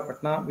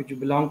Chandrapatna, which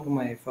belonged to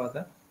my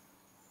father,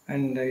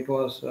 and it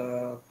was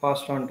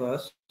passed on to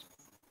us.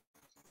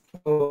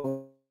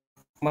 So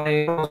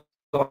my father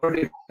was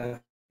already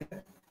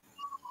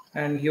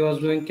and he was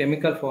doing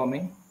chemical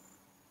farming.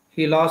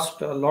 He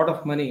lost a lot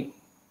of money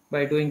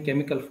by doing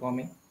chemical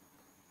farming,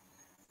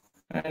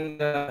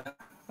 and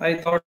I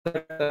thought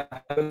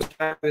that I will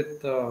start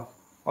with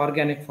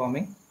organic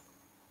farming.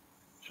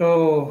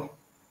 So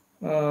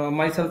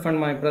myself and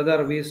my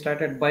brother, we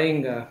started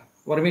buying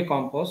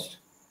vermicompost.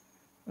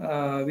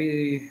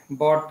 We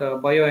bought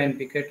bio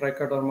NPK,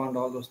 trichoderma, and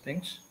all those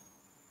things.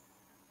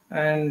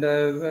 And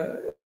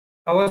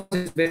ours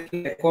is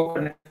basically a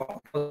coconut farm.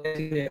 It was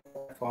basically a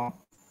coconut farm.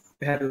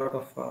 We had a lot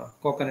of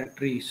coconut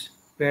trees.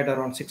 We had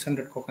around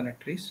 600 coconut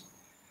trees.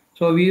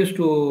 So we used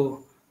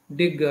to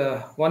dig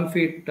 1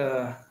 feet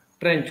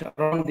trench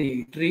around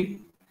the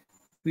tree.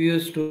 We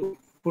used to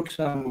put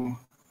some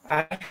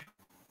ash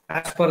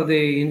as per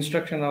the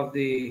instruction of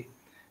the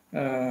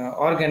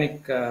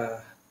organic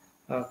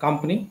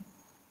company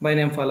by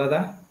name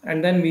Falada,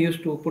 and then we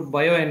used to put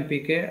bio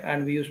NPK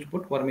and we used to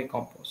put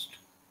vermicompost,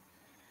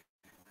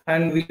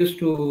 and we used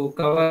to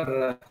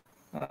cover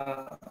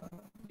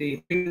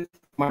the pit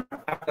mud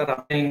after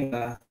applying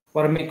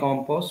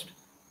vermicompost,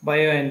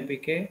 bio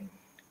NPK,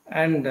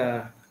 and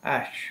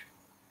ash.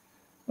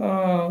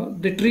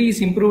 The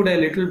trees improved a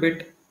little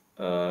bit,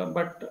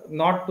 but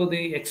not to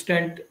the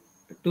extent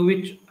to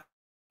which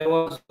I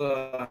was,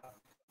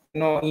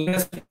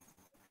 investing.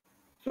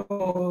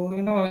 So,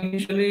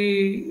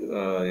 initially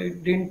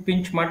it didn't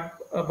pinch much,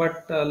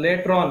 but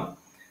later on,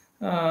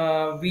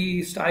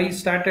 I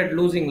started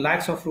losing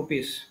lakhs of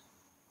rupees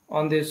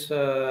on this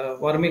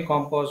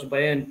vermicompost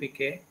bio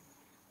NPK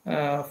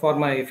for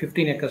my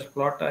 15 acres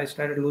plot. I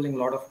started losing a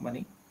lot of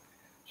money.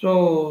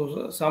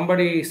 So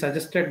somebody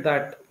suggested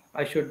that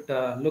I should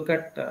look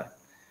at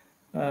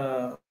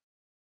at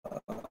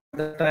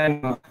the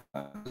time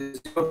this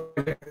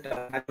project,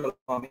 natural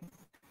farming,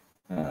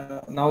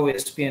 now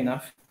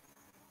SPNF.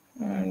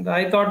 And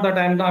I thought that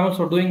I'm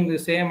also doing the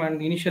same,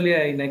 and initially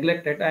I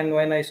neglected. And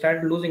when I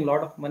started losing a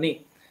lot of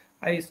money,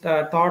 I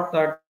thought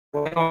that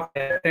why not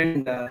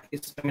attend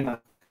his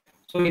seminar.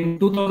 So in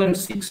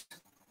 2006,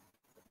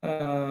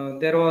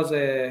 there was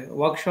a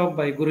workshop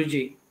by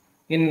Guruji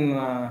in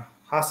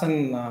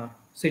Hassan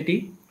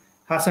city,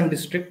 Hassan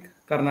district,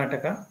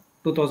 Karnataka,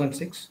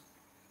 2006.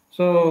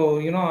 So,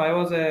 I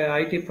was a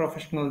IT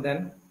professional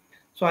then.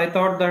 So I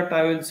thought that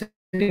I will sit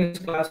in his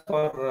class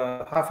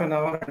for half an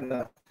hour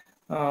and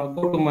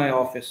go to my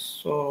office.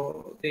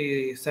 So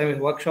the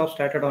workshop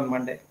started on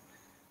Monday.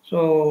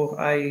 So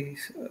I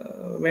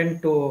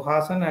went to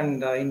Hassan,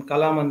 and in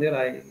Kala Mandir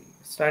I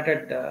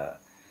started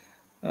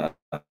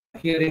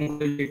hearing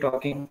Guruji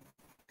talking.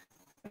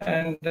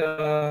 And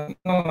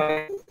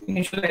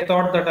initially I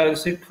thought that I will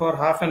sit for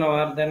half an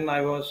hour. Then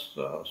I was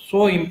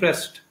so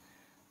impressed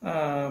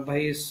by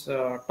his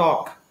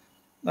talk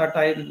that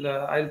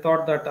I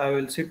thought that I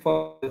will sit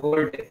for the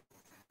whole day.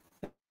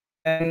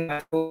 And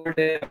the whole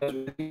day I was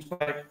very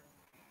inspired.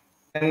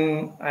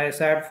 And I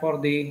sat for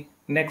the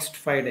next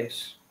 5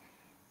 days.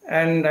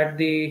 And at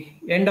the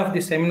end of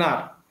the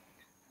seminar,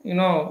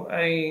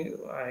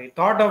 I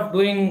thought of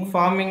doing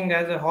farming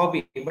as a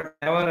hobby, but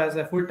never as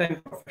a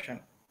full-time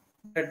profession.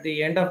 At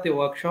the end of the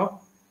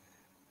workshop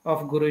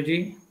of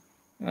Guruji,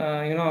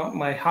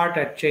 my heart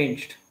had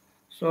changed.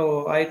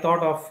 So I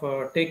thought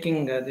of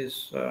taking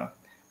this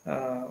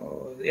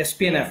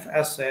SPNF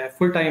as a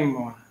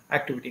full-time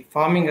activity,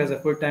 farming as a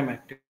full-time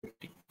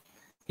activity,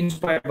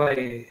 inspired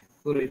by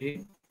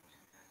Guruji.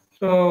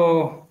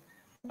 So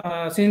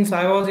since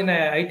I was in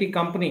an IT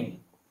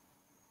company,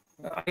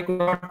 I could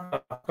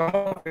not come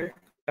out of it.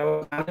 I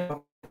was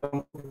managing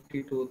around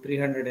 50 to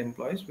 300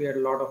 employees. We had a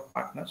lot of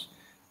partners.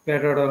 We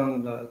had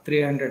around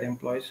 300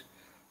 employees.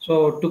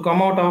 So to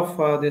come out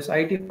of this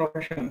IT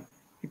profession,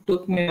 it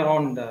took me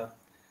around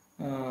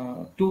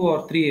 2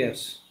 or 3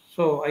 years.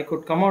 So I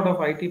could come out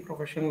of IT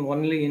profession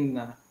only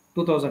in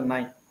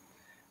 2009.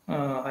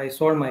 I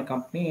sold my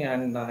company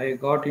and I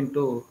got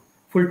into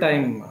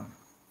full-time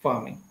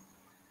farming.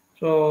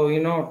 So,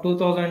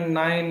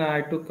 2009,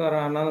 I took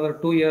another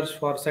 2 years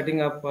for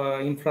setting up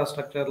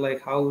infrastructure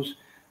like house,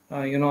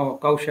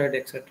 cow shed,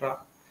 etc.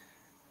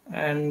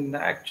 And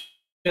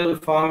actual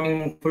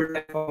farming,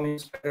 full-time farming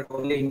started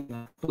only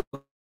in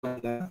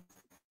 2011.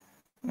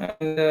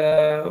 And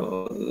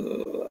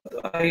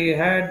I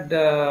had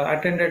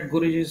attended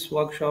Guruji's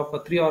workshop,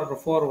 3 or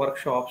 4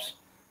 workshops.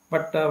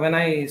 But when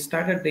I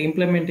started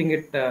implementing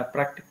it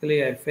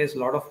practically, I faced a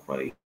lot of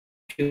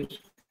issues.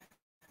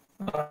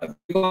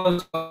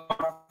 Because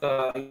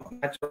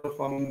natural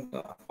farming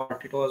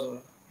part, it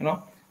was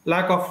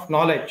lack of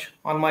knowledge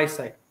on my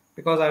side,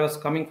 because I was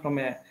coming from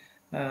a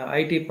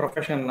IT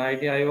profession.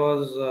 I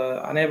was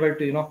unable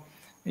to,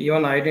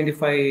 even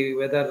identify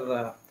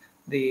whether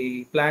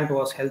the plant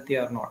was healthy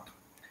or not.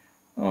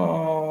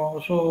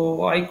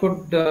 So I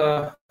could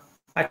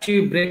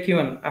achieve break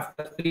even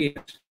after 3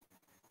 years.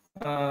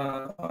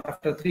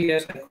 After 3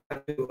 years, I could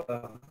achieve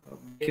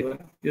break even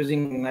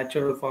using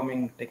natural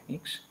farming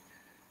techniques.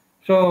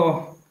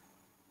 So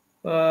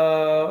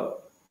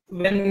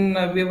when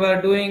we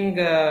were doing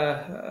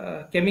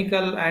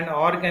chemical and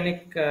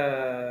organic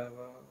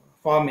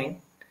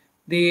farming,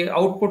 the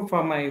output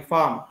from my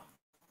farm,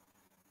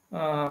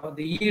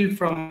 the yield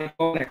from my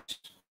coconuts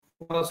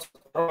was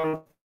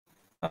around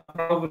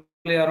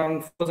probably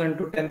around 4,000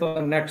 to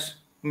 10,000 nuts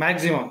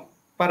maximum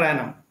per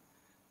annum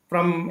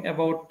from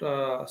about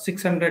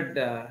 600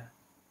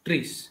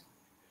 trees.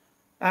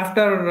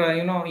 After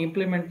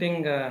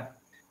implementing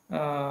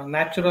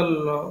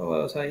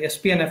natural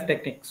SPNF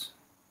techniques,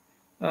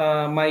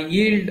 my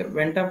yield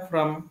went up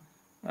from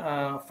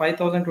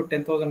 5,000 to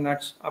 10,000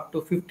 nuts up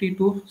to 50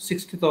 to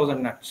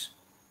 60,000 nuts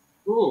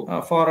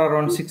for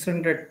around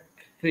 600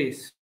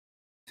 trees.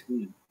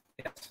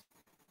 Yes,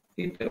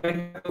 it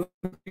went up to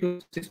 50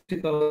 to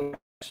 60,000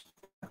 nuts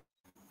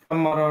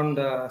from around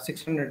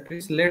 600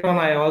 trees. Later on,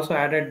 I also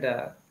added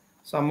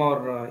some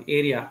more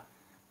area.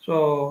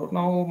 So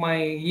now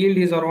my yield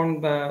is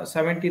around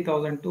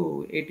 70,000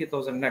 to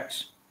 80,000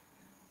 nuts.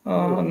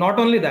 Not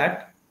only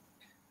that,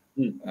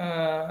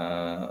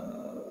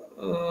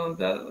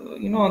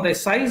 the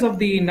size of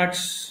the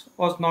nuts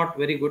was not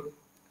very good.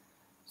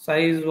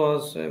 Size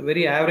was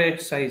very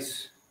average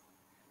size.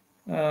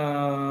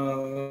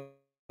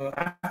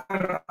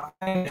 After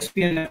applying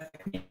SPNF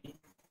technique,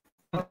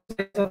 the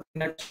size of the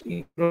nuts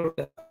improved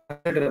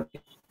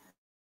considerably.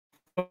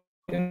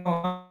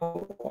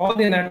 All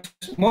the nuts,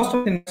 most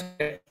of the nuts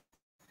get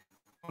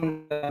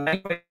around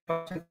 95%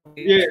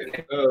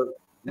 of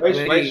the nuts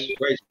get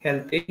very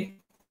healthy.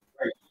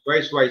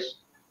 Wise.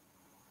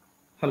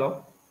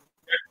 Hello.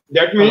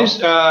 That means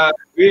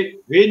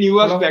when you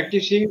are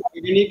practicing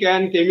organic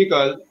and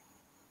chemical,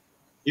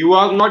 you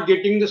are not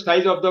getting the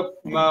size of the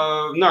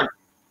nut.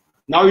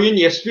 Now in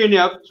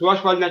SPNF,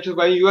 Subhash Palekar natural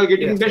farming, you are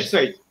getting best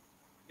size.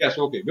 Yes,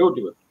 okay,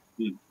 beautiful.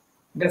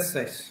 Best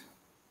size.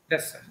 Yeah.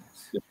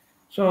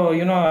 So I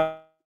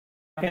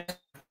can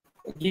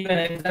give an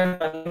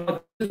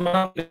example. This is one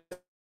of the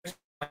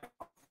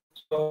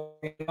so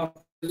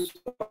this is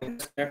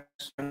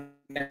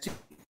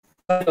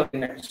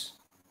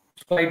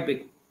it's quite big.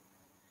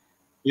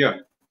 Yeah,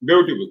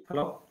 beautiful.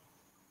 Hello.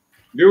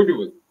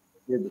 Beautiful.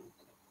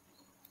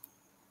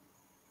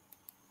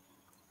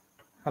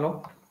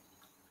 Hello.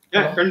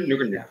 Yeah,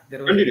 continue. Yeah,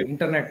 there was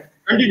internet.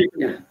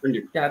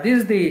 Continue. Yeah,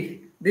 this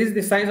is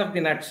the size of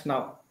the nuts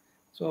now.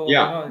 So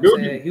it's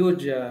a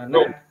huge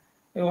nut,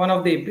 one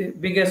of the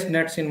biggest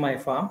nuts in my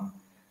farm.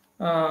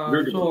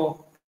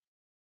 So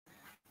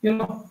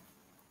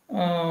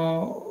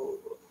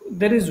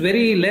there is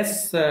very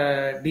less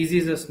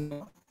diseases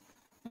now.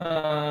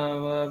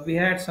 We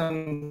had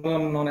some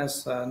problem known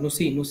as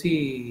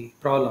Nusi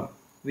problem.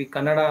 We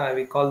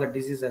call the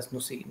disease as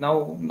Nusi.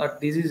 Now that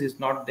disease is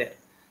not there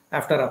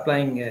after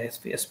applying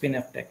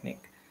SPNF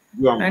technique.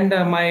 Yeah. And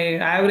my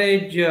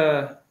average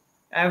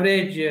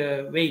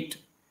weight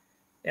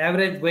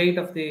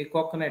of the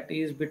coconut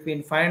is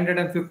between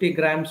 550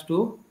 grams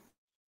to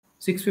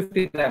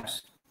 650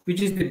 grams,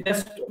 which is the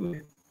best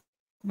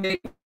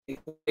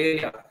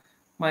area.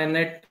 My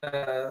net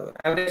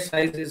average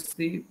size is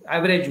the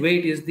average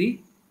weight is the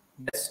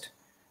best.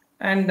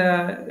 And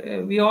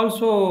we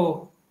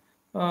also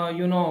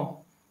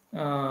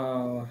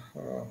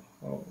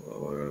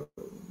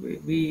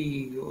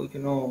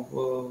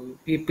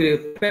we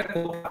prepare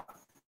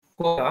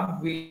coca,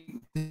 we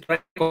dry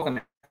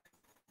coconut,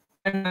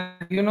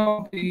 and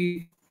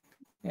the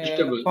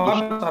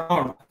farmers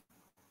around.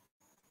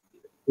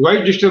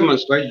 Why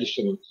disturbance?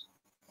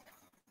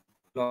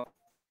 Hello.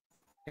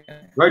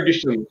 Why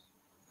disturbance?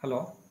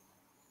 Hello.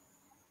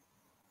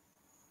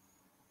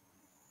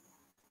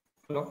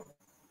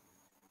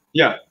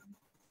 Yeah.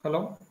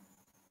 Hello.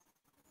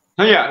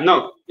 Yeah.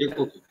 No.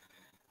 Okay.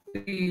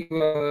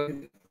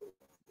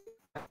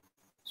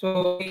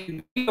 So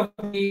the weight of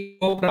the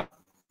cobra,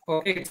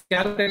 okay, it's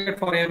calculated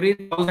for every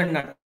 1,000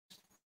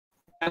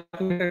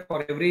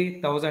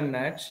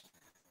 nuts.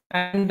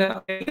 And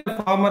chemical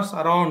farmers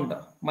around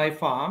my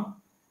farm.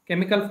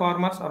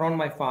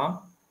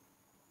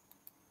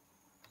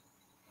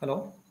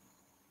 Hello.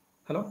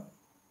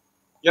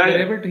 Yeah. You're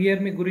able to hear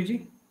me,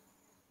 Guruji?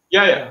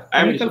 Yeah.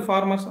 Chemical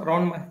farmers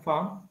around my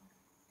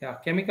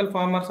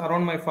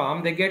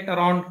farm. They get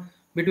around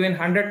between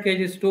 100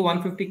 kgs to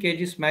 150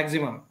 kgs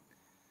maximum.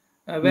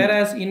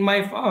 Whereas in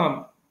my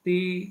farm,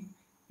 the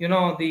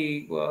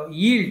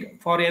yield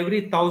for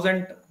every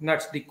 1,000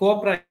 nuts, the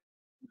copra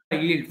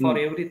yield for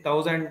every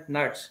 1,000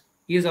 nuts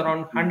is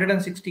around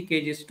 160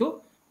 kgs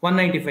to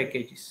 195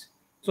 kgs.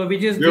 So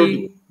which is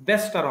the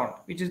best around?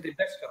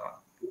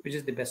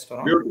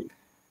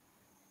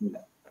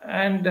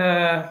 And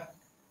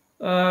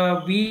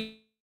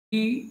we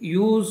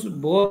use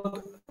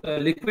both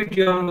liquid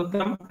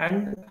Jivamrutam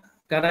and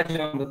Ghana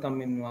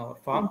Jivamrutam in our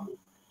farm.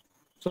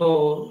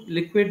 So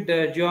liquid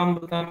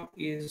Jivamrutam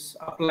is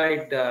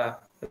applied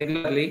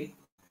regularly.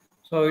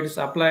 So it is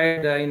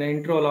applied in an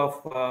interval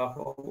of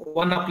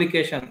one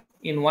application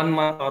in 1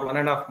 month or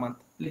 1.5 month,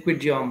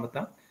 liquid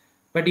Jivamrutam.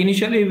 But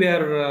initially we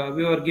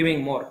were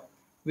giving more.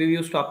 We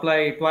used to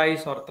apply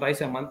twice or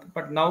thrice a month,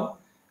 but now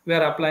we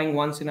are applying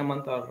once in a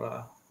month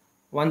or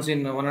once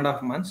in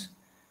 1.5 months.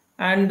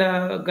 And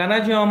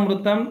Ghana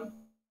Jivamrutam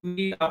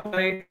we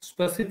applied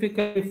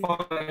specifically for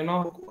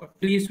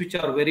trees which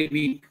are very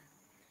weak.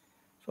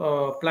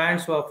 So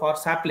plants were for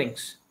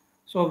saplings.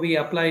 So we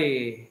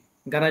apply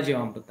Ghana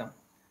Jivamrutam.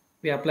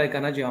 We apply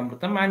Ghana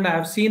Jivamrutam, and I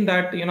have seen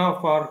that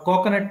for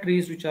coconut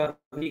trees which are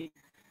weak,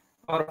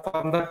 or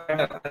from that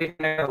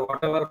matter, or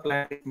whatever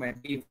plant it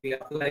might be, if we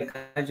apply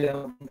Ghana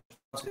Jivamrutam,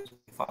 it's very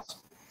fast.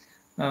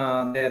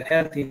 Their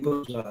health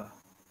improves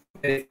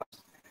very fast.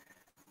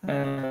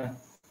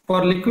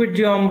 For liquid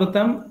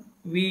Jivamrutam,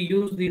 we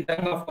use the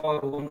dung of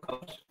our own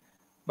cows.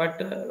 But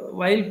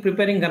while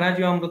preparing Ghana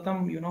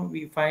Jivamrutam,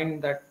 we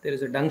find that there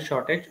is a dung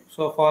shortage.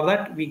 So for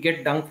that, we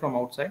get dung from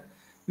outside.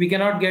 We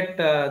cannot get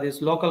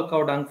this local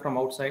cow dung from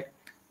outside.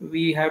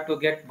 We have to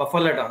get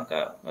buffalo dung.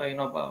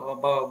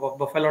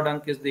 Buffalo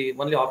dung is the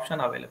only option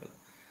available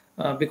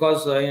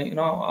because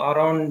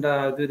around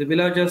the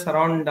villages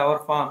around our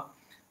farm,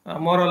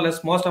 more or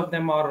less, most of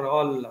them are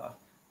all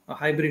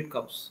hybrid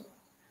cows.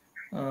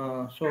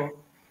 So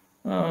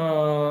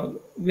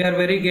we are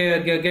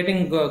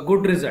getting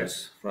good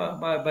results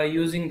by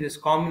using this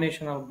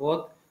combination of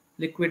both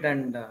liquid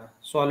and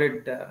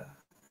solid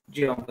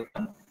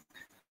Jivamrutam.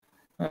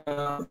 What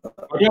are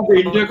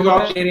the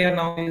intercrops? Area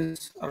now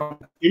is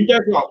around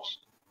intercrops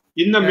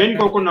in the main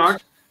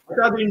coconut. What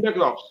are the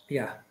intercrops?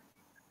 Yeah.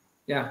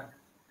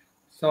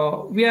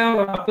 So we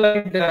have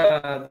applied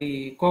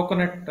the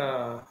coconut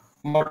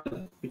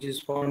model, which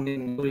is found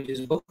in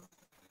Guruji's book.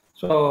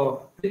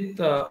 So with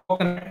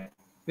coconut,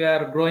 we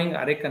are growing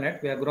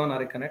arecanut. We have grown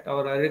arecanut.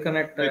 Our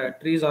arecanut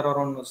trees are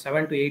around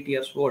 7 to 8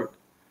 years old,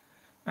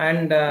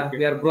 and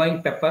we are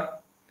growing pepper,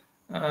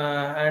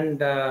 and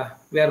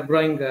we are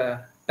growing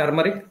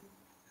turmeric.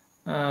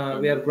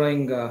 We are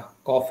growing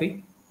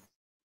coffee.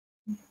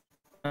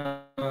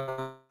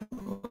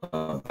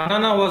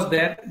 Banana was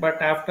there,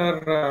 but after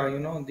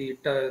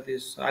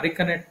this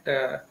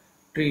arecanut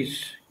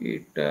trees,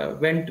 it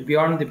went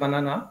beyond the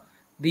banana.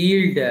 The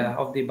yield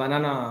of the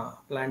banana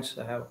plants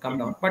have come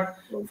down. But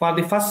for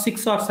the first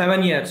 6 or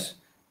 7 years,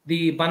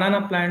 the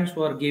banana plants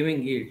were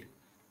giving yield.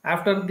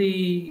 After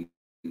the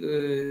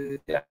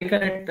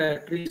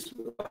arecanut trees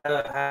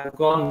have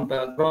grown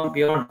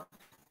beyond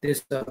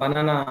this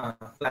banana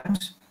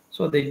plants,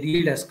 so the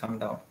yield has come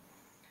down.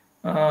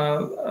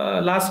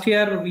 Last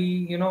year,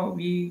 we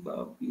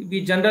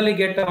generally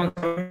get around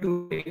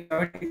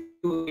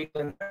 72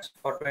 acres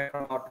for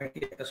 20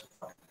 acres.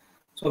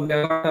 So we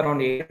got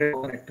around 800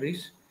 coconut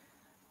trees,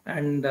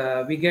 and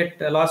we get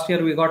last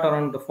year we got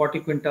around 40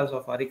 quintals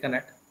of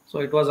arecanut. So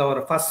it was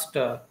our first,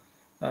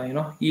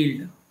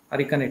 yield,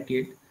 arecanut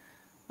yield.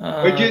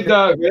 Which is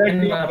the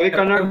variety of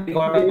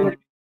arecanut?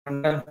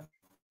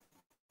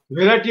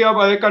 Variety of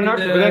arecanut?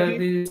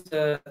 This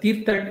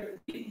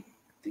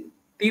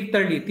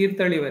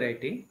Tirthali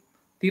variety.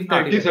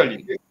 Tirthali.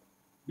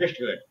 Best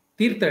variety.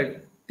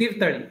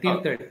 Tirthali.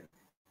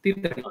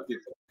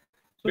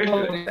 So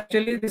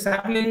actually, the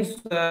saplings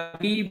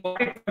we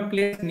bought it from a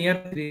place near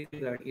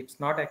Tirthali. It's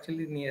not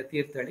actually near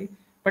Tirthali,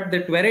 but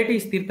that variety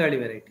is Tirthali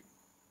variety.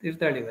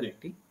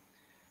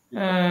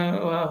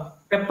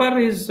 Pepper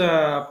is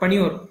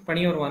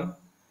Panur one.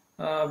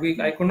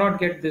 I could not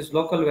get these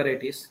local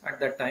varieties at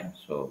that time,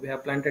 so we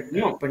have planted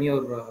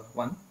Panur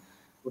one.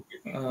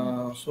 Okay.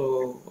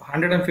 So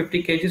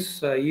 150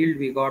 kgs yield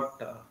we got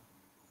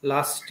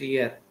last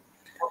year.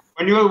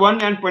 Panur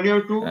 1 and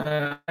Panur 2?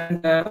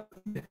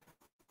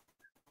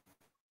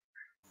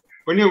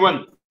 Panur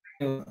 1.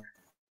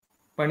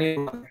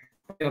 Panur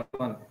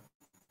 1.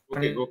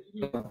 Okay.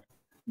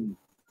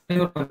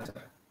 Panur 1,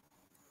 sir.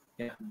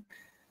 Yeah.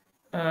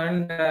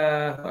 And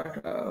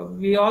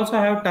we also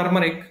have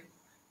turmeric.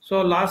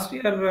 So last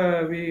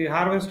year we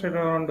harvested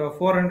around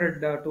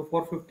 400 to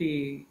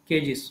 450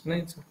 kgs.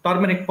 It's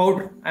turmeric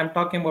powder. I'm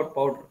talking about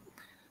powder.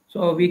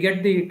 So we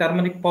get the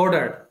turmeric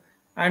powdered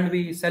and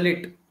we sell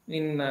it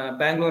in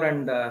Bangalore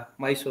and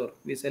Mysore.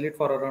 We sell it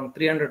for around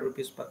 300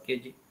 rupees per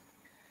kg.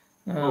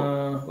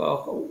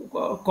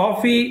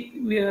 Coffee,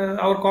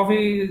 our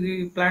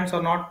coffee plants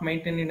are not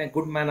maintained in a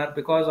good manner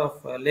because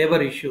of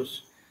labor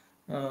issues.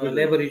 There are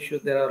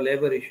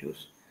labor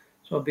issues.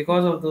 So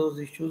because of those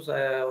issues,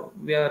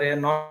 we are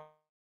not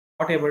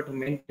able to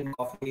maintain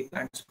coffee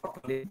plants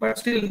properly. But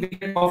still, we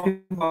get coffee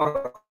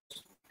for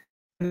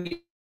to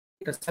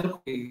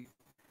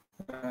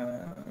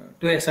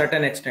a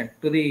certain extent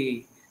to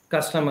the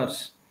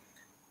customers.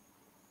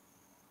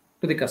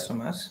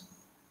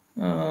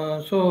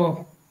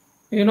 So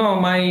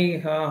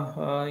my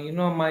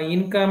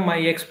income, my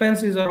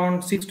expense is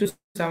around 6 to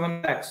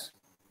 7 lakhs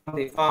on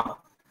the farm.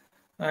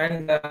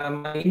 and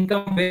my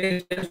income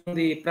varies based on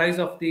the price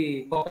of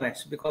the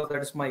coconuts because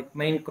that is my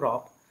main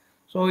crop.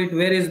 So it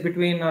varies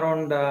between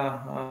around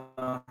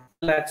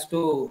lakhs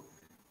to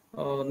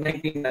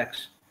 19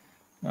 lakhs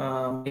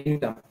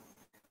income.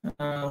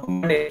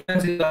 My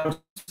expense is around,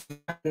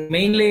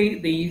 mainly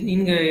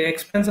the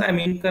expense I'm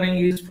incurring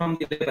is from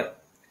the labor.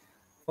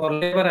 For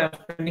labor, I'm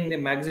spending the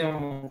maximum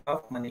amount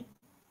of money.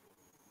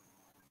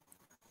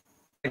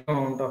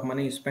 Amount of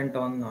money is spent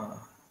on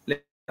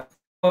labor.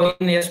 So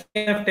in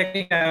SPF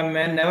technique, I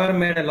have never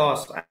made a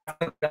loss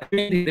after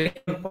grabbing the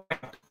break-even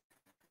point.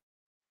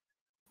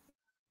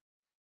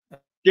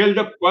 Tell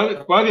the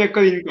per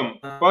acre income.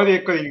 Per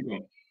acre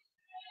income.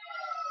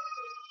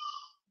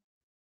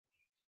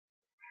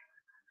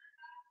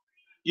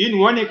 In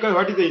 1 acre,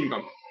 what is the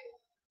income?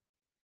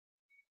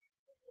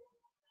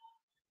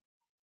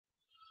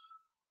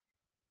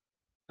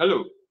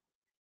 Hello.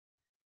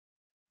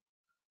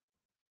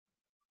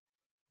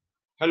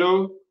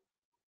 Hello.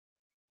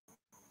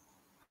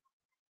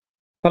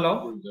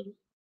 Hello.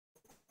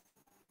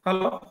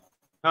 Hello.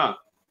 Huh.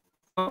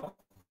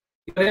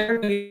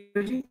 Your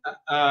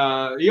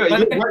Your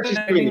voice is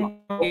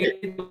coming.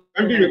 Okay.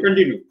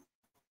 Continue.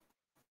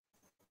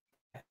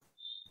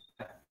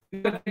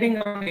 We are getting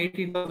around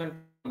 80,000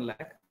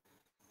 lakh.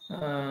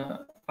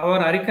 Our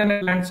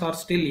Arikana plants are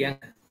still young.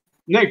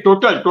 No,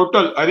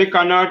 total.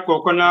 Arecanut,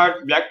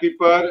 coconut, black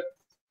pepper,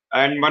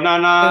 and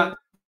banana,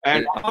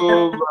 and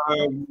also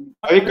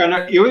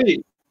arecanut.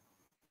 Everything.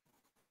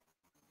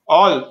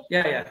 All.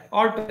 Yeah.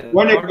 Altogether,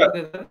 1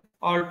 acre.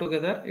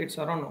 altogether, it's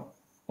around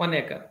 1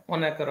 acre.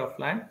 1 acre of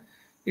land.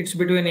 It's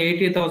between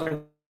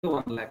 80,000 to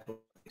 1 lakh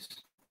rupees.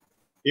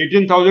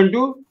 18,000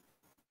 to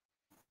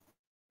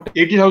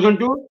 80,000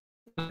 to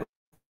 1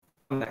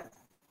 lakh.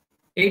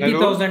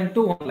 80,000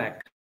 to 1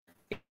 lakh.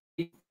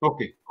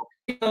 Okay.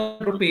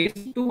 80,000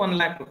 rupees to 1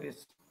 lakh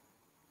rupees.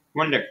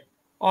 1 lakh.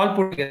 All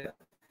put together.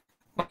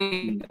 My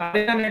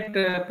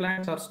Aragonite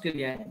plants are still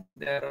young.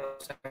 They are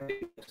 70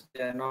 years.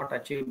 They are not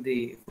achieved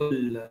the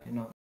full,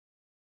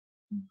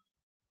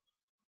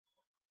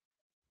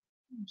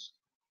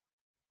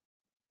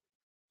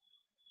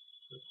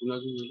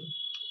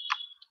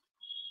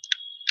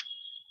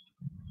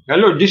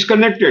 Hello,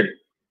 disconnected.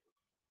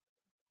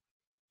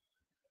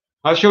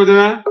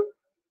 Harshvardhana.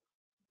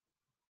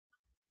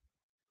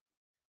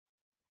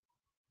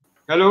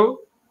 Hello.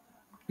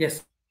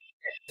 Yes.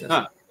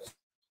 Huh.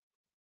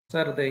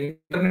 Sir, the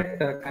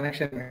internet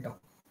connection went off.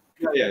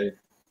 Yeah.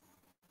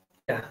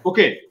 Yeah.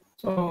 Okay.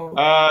 So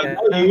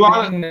now you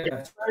are.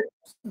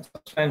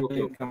 Substantial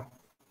income.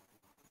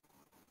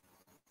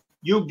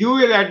 You give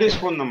your address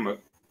phone number.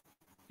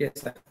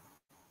 Yes, sir.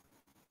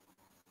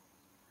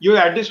 Your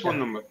address phone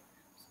number.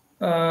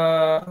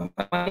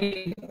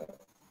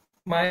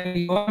 My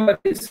phone number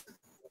is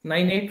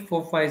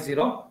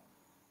 98450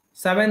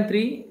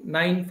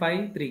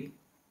 73953.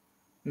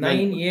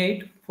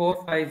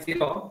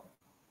 98450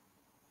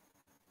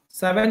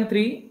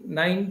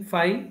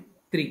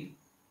 73953.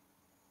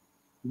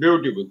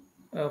 Beautiful.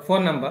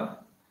 Phone number.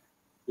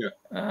 Yeah.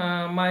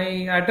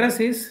 My address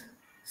is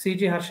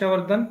CG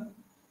Harshavardhan,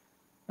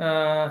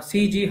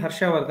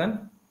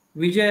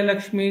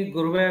 Vijayalakshmi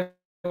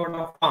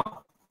Guruvegowda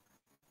Farm,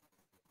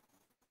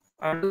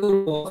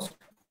 Adur Post,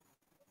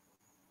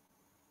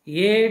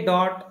 A.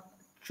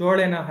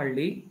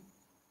 Cholenahalli,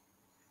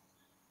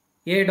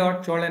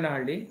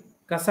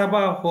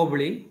 Kasaba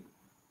Hobli,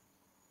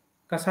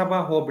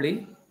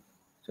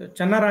 so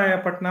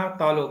Channarayapatna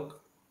Taluk,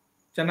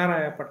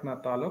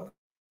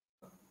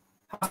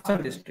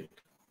 Hassan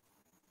District.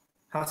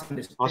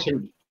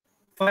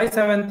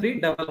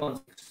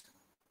 573-116.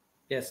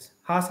 Yes,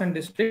 Hassan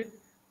District,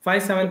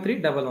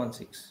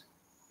 573-116.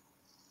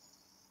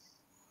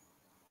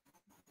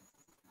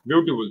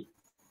 Beautiful.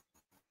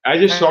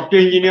 As a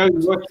software engineer,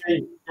 you are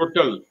saying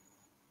total.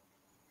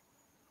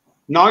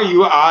 Now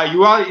you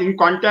are in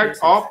contact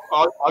of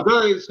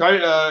other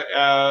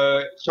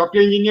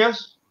software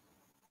engineers.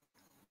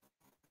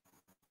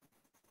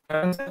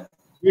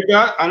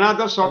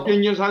 Another software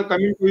engineers are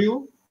coming to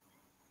you.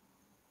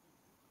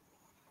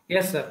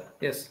 Yes, sir.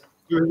 Yes.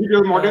 You visit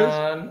your models.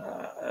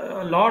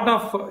 A lot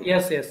of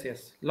yes.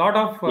 Lot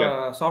of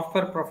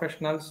software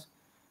professionals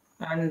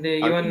and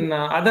even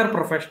other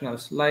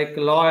professionals like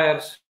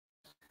lawyers,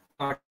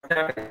 my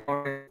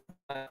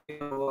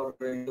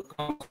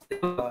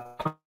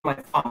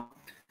farm,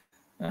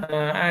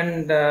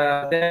 and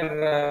they're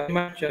very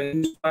much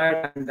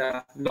inspired, and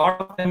a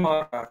lot of them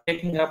are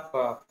taking up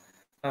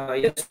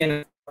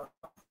ESPN.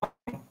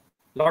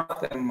 Lot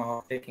of them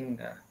are taking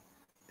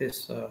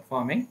this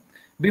farming.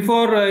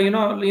 Before,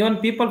 even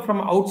people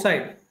from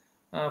outside,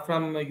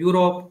 from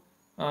Europe,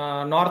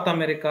 North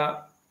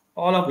America,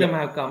 all of them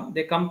have come.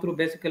 They come through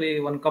basically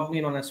one company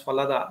known as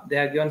Falada. They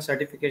have given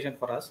certification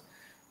for us.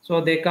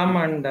 So they come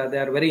and they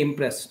are very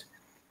impressed.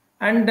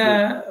 And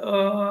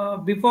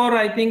before,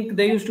 I think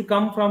they used to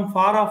come from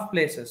far off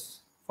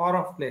places for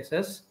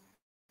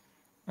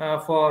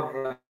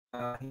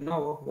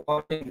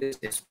watching this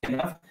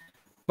spin-off.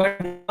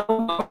 But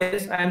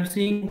nowadays, I am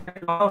seeing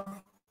a lot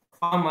of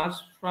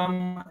farmers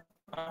from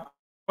around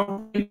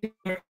 20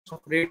 kilometers of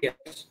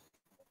radius,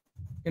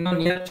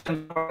 near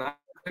Chandrapada,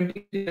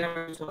 20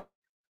 kilometers of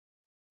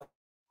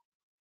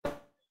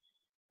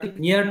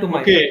near to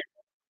my Okay.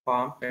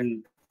 farm.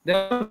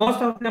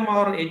 Most of them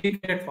are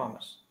educated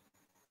farmers.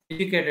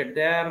 Educated,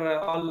 they have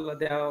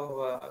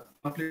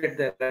completed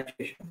their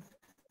graduation,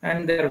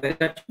 and they are very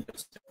much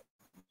interested.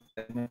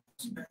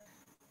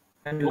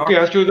 And Okay,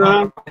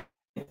 Ashudan,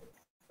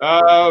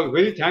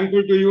 very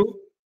thankful to you.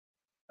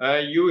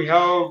 You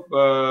have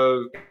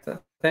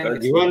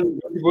given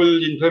valuable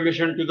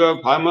information to the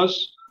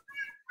farmers,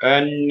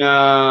 and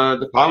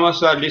the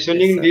farmers are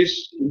listening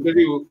this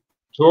interview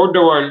throughout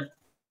the world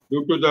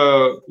due to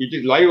it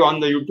is live on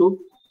the YouTube.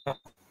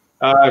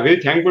 Very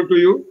thankful to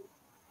you.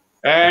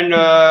 And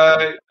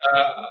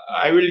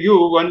I will give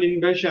one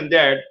information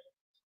that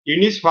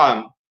in his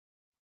farm,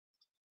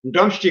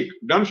 drumstick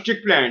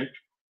plant,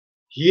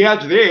 he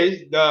has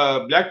raised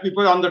the black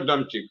people on the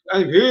drumstick,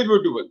 and very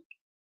beautiful.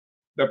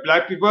 The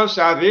black people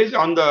are raised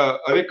on the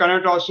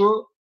arecanut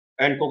also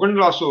and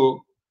coconut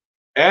also,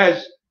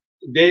 as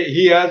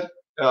he has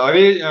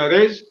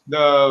raised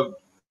the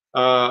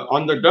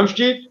on the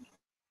drumstick.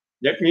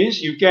 That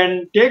means you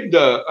can take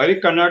the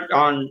arecanut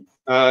on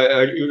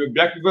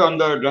black people on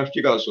the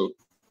drumstick also,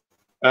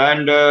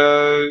 and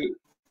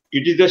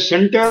it is the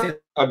center,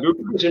 a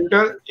beautiful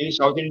center in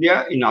South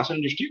India, in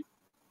Assam district,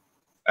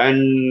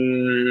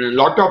 and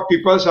lot of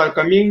people are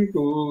coming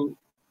to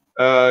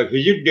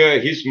visit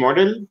his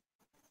model,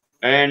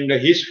 and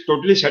he's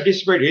totally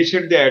satisfied. He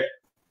said that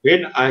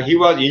when he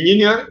was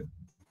engineer,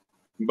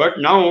 but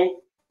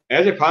now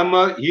as a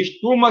farmer, he's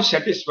too much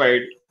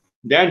satisfied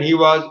than he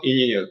was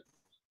engineer.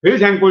 Very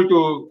thankful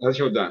to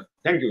Harshodhan.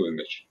 Thank you very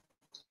much.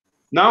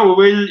 Now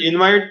we will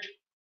invite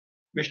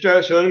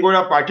Mr.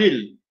 Sarangoda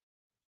Patil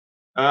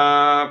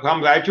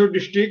from Raichur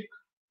district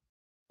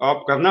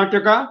of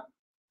Karnataka,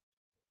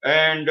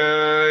 and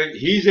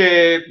he's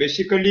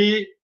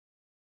basically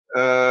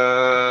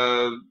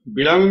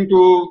belonging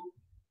to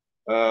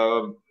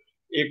a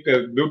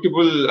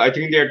beautiful, I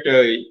think that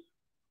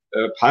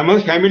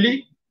farmer's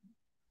family,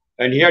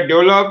 and he had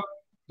developed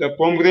the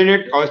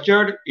pomegranate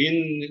orchard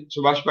in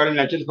Subhash Palekar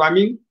natural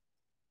farming,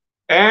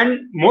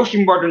 and most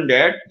important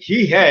that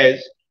he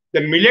has the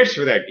millets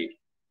variety,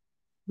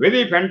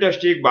 very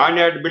fantastic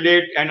barnyard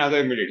millet and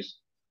other millets.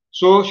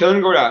 So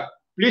Sharan Gowda,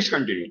 please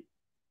continue.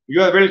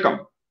 You are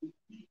welcome.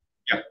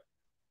 Yeah.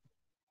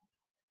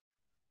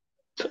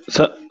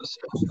 Sir,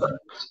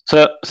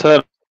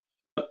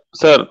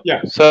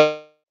 Yeah.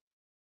 sir,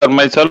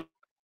 myself,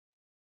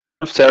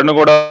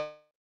 Saranagoda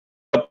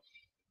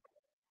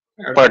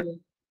Patel.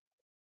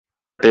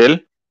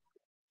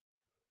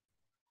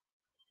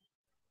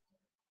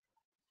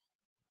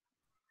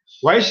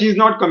 Why she is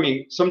not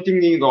coming?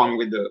 Something is wrong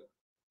with the.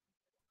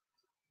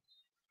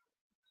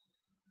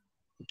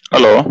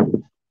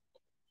 Hello.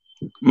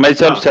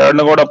 Myself,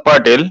 Saranagoda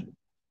Patel.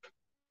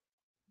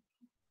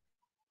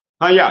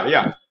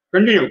 Yeah.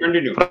 Continue.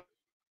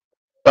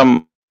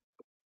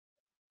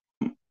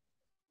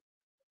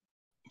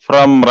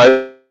 From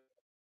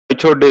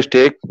Raichur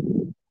district.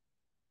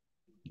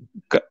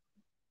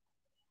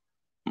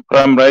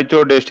 From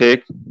Raichur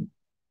district.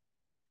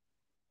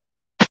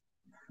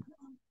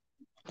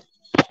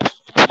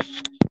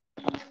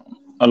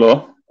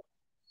 Hello.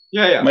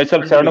 Yeah.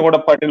 Myself,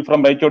 Saranagoda Patil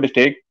from Raichur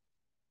district.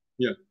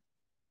 Yeah.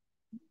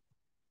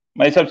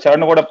 Myself,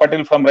 Saranagoda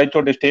Patil from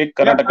Raichur district,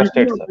 Karnataka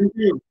state.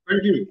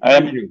 Continue.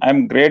 I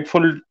am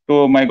grateful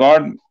to my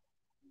God,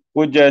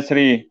 Puja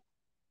Sri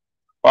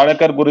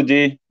Palekar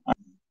Guruji.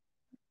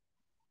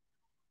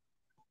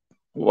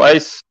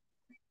 Voice.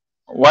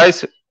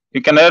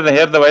 You can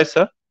hear the voice,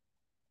 sir?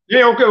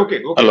 Yeah,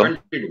 okay. Hello.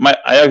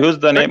 I have used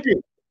the name.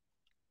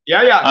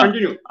 Yeah,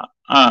 continue.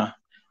 I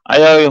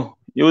have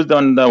used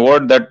on the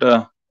word that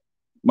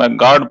my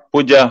God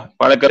Puja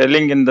Palekar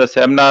telling in the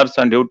seminars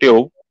and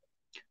YouTube.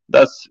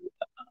 The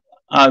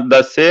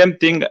same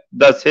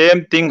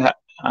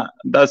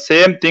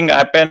thing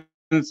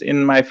happens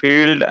in my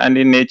field and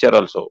in nature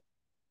also.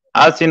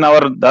 As in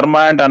our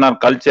dharma and in our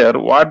culture,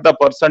 what the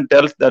person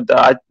tells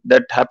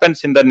that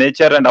happens in the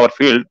nature and our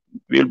field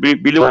will be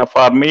believed.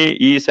 For me,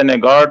 he is a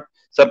God.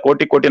 Sir,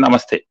 koti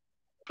namaste.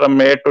 From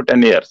 8 to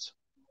 10 years.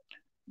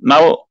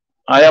 Now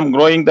I am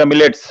growing the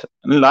millets.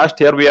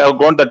 Last year we have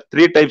grown the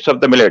 3 types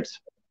of the millets.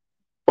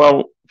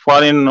 For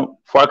in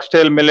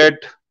foxtail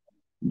millet,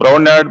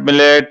 brown-eyed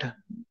millet,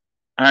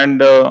 and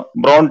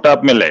brown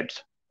top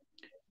millets.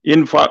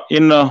 In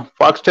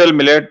foxtail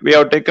millet, we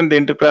have taken the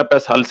intercrop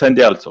as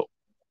Halsandi also.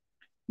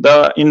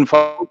 In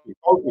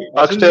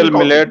foxtail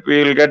millet,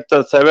 we will get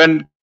the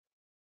 7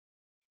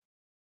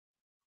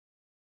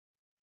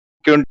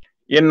 quintals.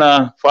 In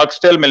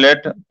foxtail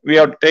millet, we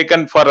have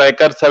taken for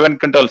acre 7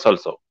 quintals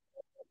also.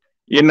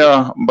 In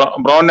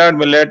brown-eyed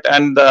millet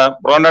and the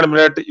brown-eyed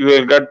millet, you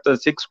will get the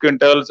 6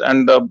 quintals,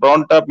 and the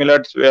brown top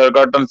millets, we have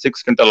gotten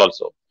 6 quintal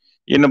also.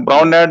 In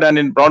brown-eyed and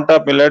in brown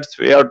top millets,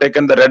 we have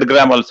taken the red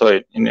gram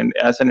also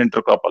as an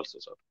intercrop also,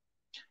 sir.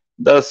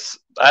 Thus,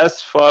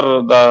 as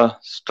for the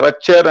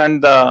structure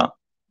and the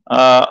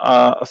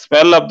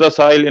smell of the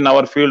soil in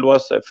our field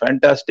was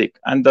fantastic,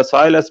 and the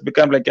soil has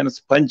become like a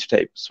sponge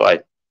type soil.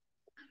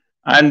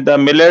 And the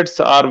millets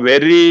are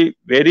very,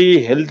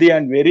 very healthy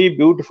and very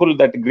beautiful.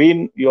 That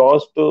green, we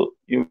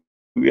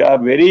are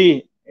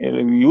very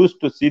used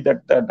to see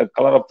that the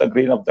color of the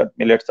green of that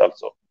millets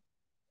also.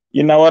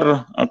 In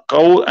our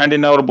cow and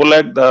in our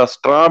bullock, the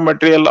straw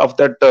material of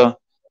that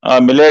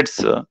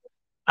millets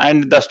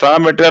and the straw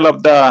material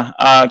of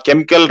the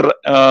chemical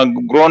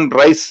grown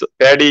rice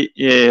paddy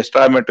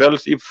straw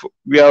materials, if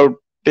we have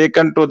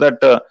taken to that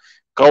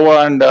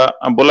cow and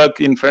bullock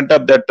in front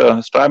of that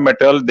straw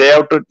material, they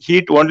have to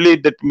heat only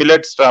that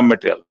millet straw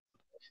material.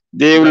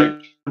 They will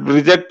Right.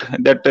 reject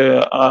that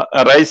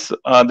rice,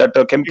 that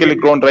chemically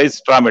grown rice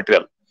straw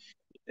material.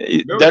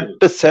 That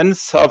Beautiful.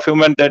 sense of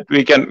human that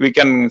we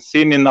can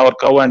see in our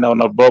cow and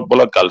our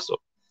bullock also.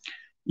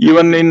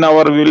 Even Hmm. in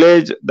our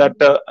village that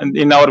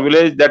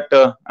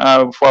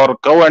for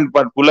cow and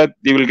for bullock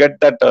they will get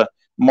that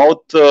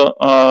mouth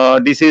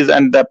disease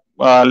and the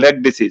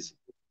leg disease.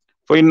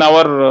 For in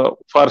our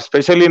for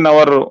especially in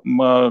our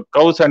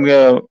cows and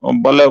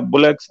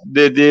bullocks,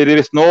 there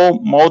is no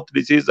mouth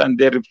disease and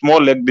there is no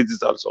leg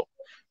disease also.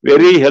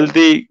 Very Hmm.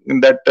 healthy in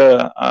that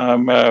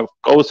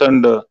cows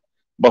and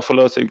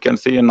buffaloes you can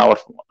see in our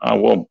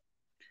home.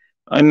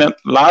 In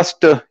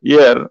last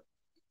year,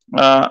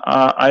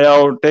 I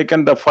have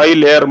taken the 5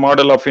 layer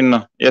model of in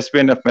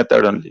SPNF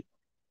method only.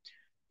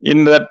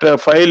 In that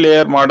 5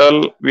 layer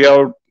model, we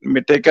have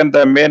taken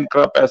the main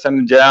crop as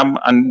an jam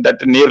and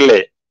that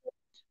nearly,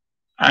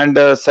 and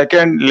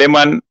second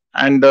lemon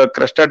and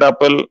crusted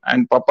apple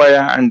and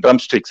papaya and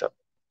drumsticks.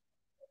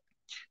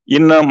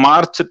 In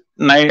March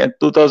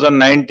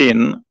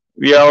 2019,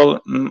 we have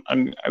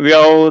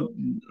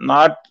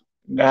not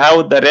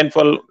have the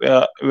rainfall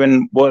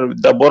when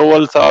the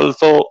borewells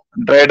also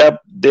dried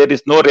up. There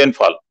is no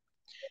rainfall.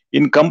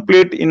 In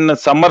complete in the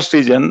summer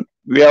season,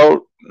 we have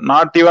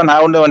not even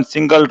have one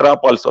single drop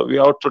also. We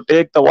have to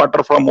take the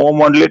water from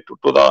home only to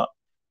the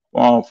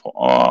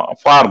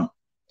farm.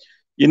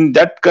 In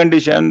that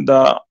condition,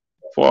 the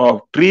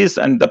trees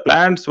and the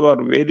plants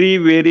were very,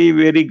 very,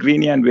 very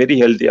green and very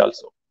healthy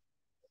also.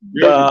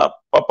 Beautiful.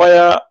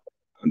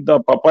 The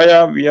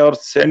papaya we are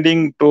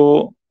sending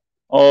to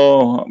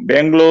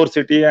Bangalore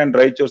city and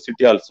Raichur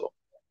city also.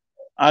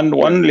 And Yeah.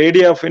 one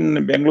lady of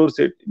in Bangalore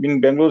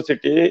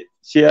city,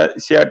 she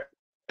had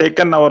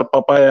taken our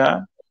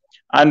papaya,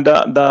 and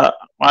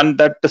on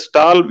that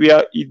stall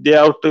they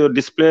have to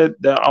display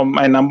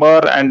my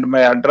number and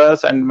my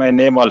address and my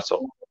name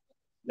also.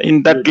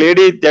 In that Beautiful.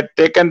 lady that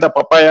taken the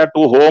papaya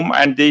to home,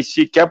 and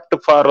she kept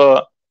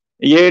for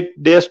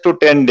 8 days to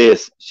 10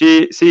 days.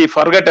 She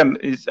forgotten,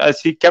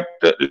 she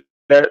kept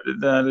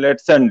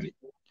let's only.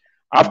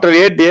 After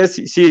 8 days,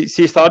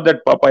 she saw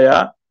that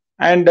papaya,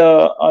 and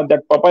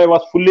that papaya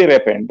was fully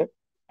ripened,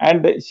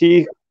 and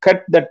she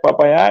cut that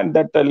papaya, and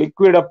that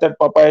liquid of that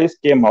papaya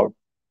came out,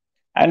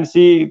 and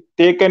she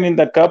taken in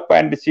the cup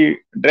and she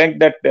drank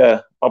that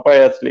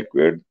papaya's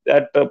liquid.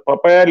 That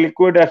papaya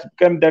liquid has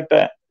become that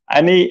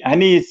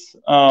honey's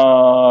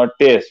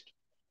taste.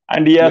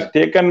 And he has Yeah.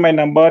 taken my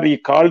number. He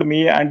called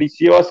me, and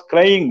she was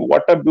crying.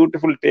 What a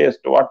beautiful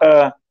taste! What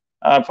a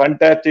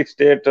fantastic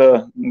state,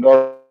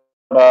 Gowda,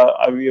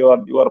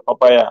 your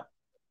papaya.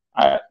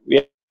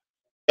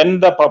 When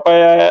the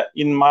papaya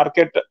in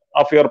market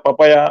of your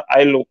papaya,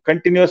 I'll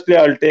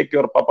take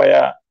your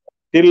papaya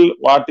till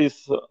what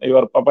is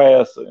your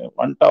papaya's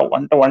want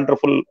a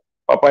wonderful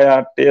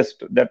papaya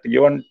taste that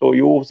given to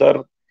you,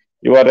 sir.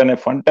 You are a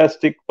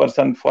fantastic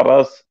person for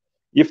us.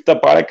 If the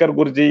Palekar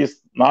Guruji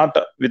is not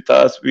with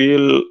us, we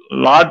will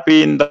not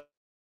be in the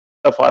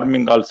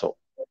farming also.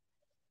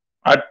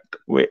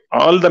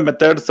 All the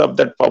methods of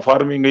that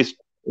farming is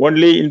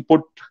only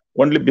input,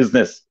 only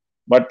business.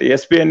 But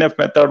SPNF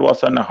method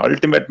was an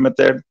ultimate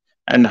method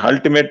and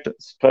ultimate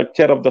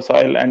structure of the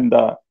soil and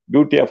the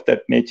beauty of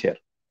that nature.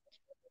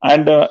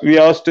 And we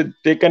also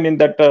taken in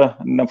that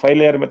 5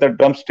 layer method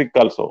drumstick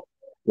also.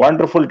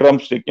 Wonderful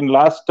drumstick. In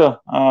last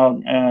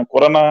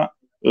Corona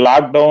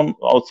lockdown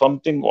or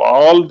something,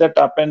 all that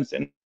happens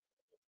in our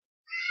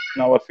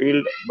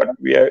field, but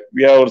we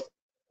have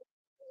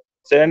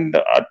sent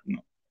at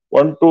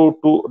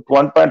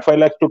 1.5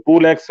 lakhs to 2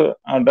 lakhs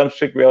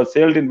drumstick. We have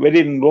sold in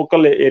very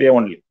local area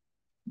only.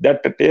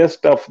 That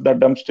taste of the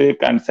drumstick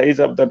and size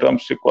of the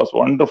drumstick was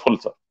wonderful,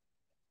 sir.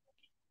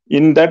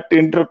 In that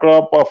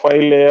intercrop of 5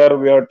 layer,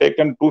 we have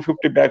taken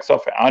 250 bags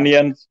of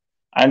onions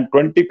and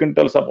 20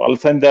 quintals of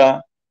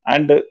alsanda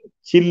and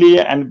chili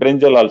and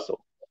brinjal also.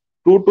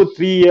 2 to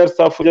 3 years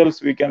of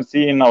results we can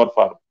see in our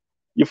farm.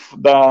 If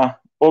the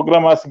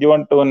program was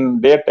given to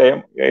in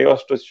daytime, I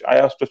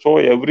have to show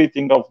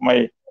everything of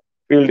my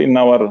field in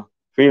our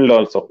field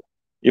also.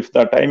 If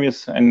the time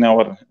is in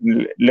our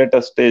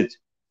later stage,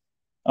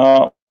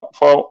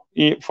 for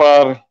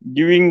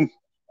giving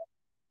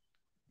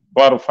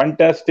for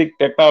fantastic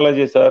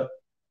technology, sir.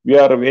 We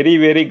are very,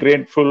 very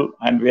grateful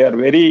and we are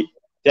very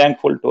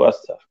thankful to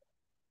us, sir.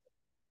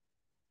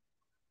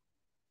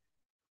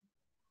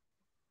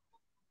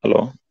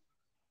 Hello.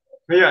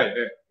 Yeah.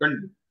 Yeah.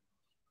 Continue.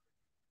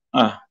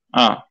 Uh,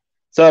 uh.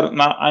 Sir,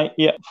 now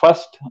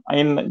first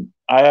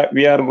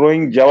we are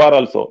growing jawar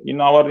also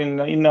in our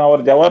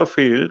jawar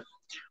field.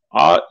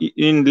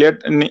 In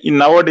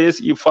nowadays,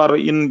 if for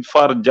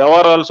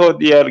jawar also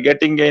they are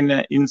getting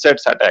an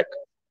insects attack.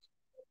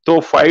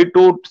 So 5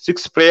 to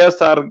 6 sprayers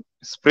are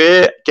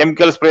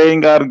chemical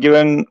spraying are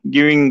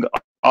giving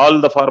all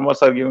the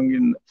farmers are giving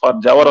in for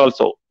jawar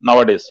also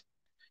nowadays.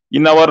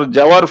 In our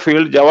jawar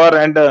field, jawar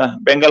and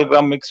Bengal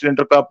gram mixed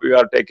intercrop we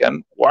are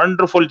taken.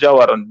 Wonderful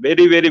jawar and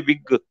very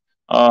big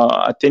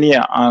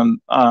tenia and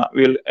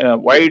will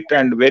white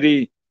and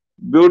very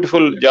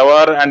beautiful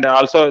jawar and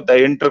also the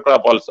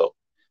intercrop also.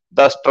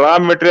 The straw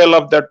material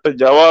of that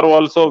jawar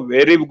also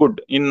very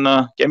good in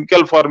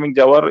chemical farming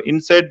jawar.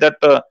 Inside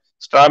that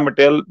straw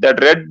material,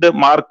 that red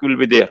mark will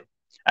be there,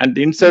 and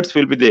the insects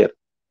will be there.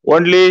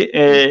 Only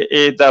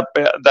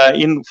the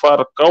in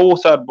for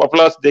cows or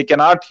buffaloes they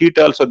cannot eat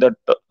also that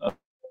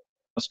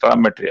straw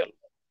material.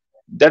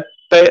 That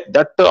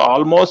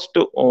almost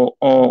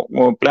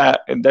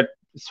that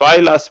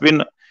soil has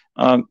been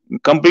uh,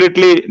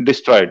 completely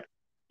destroyed.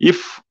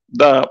 If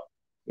the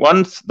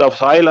once the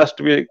soil has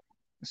to be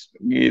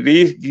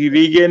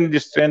regain the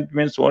strength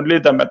means only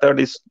the method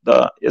is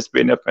the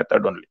SPNF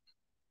method only.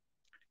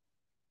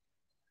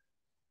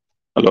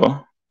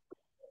 Hello.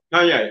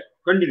 Yeah.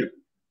 Continue.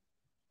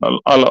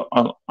 Hello.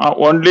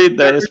 Only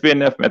the Yeah.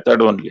 SPNF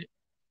method only.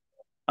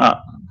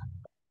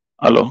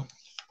 Hello.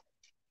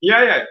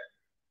 Yeah.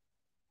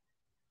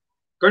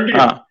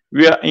 Continue.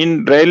 We are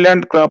in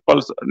dryland crop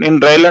also. In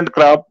dryland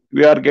crop,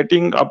 we are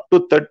getting up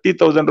to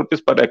 30,000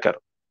 rupees per acre.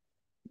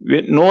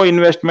 No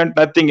investment,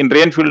 nothing in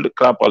rainfield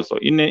crop also.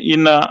 In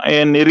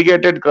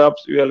irrigated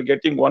crops, we are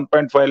getting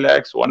 1.5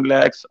 lakhs, 1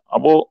 lakhs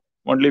above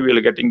only we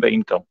are getting the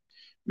income.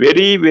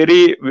 Very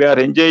we are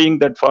enjoying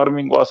that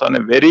farming was on a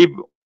very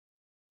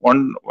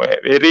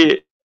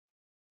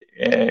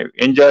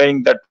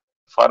enjoying that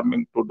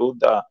farming to do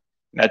the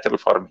natural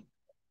farming.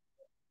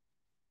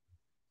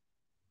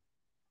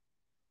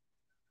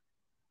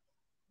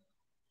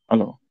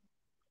 Hello.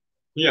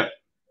 Yeah.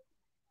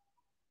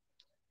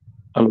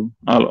 Hello.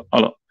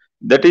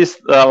 That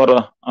is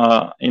our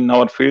in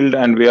our field,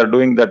 and we are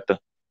doing that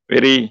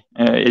very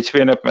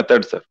HPNF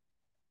method, sir.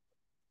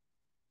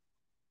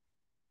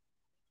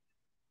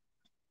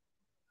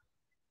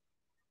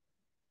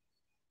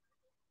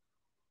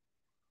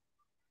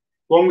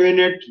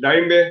 Pomegranate,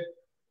 daimbe.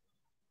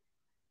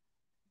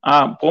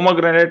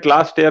 Pomegranate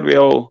last year we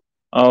have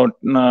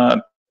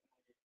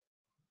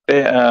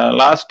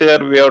last year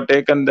we have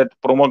taken that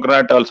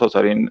pomegranate also,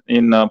 sir.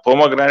 In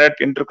pomegranate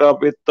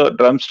intercrop with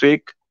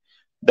drumstick.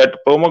 That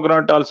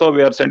pomegranate also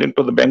we are sending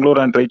to the Bangalore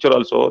and Raichur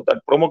also.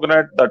 That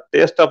pomegranate, the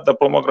taste of the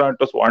pomegranate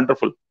was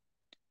wonderful.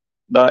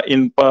 The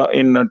in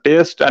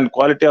taste and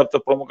quality of the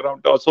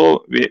pomegranate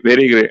also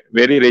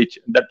very rich.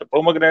 That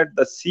pomegranate,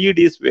 the seed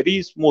is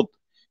very smooth.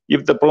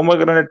 If the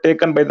pomegranate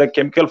taken by the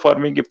chemical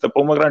farming, if the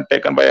pomegranate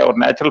taken by our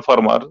natural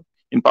farmer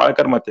in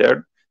Palekar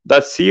method,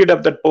 the seed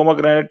of that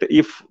pomegranate,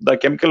 if the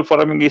chemical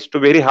farming is too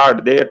very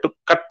hard, they have to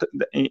cut.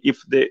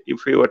 If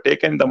you were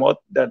taken in the mouth,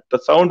 that the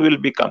sound will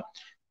become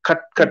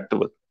cut.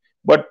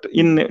 But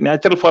in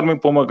natural farming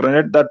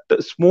pomegranate, that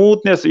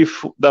smoothness,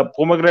 if the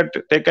pomegranate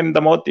taken in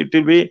the mouth, it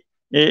will be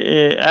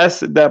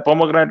as the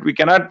pomegranate, we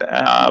cannot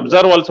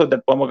observe also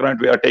that pomegranate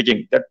we are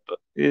taking. That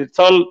it's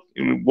all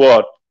will go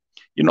out.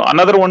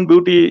 Another one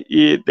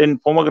beauty then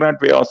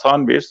pomegranate we have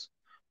sawn base.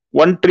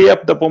 One tree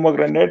of the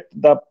pomegranate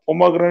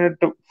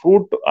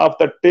fruit of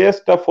the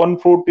taste of one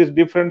fruit is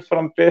different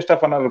from taste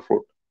of another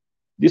fruit.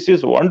 This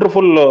is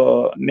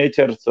wonderful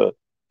nature's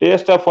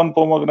taste of one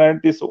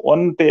pomegranate is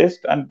one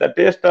taste, and the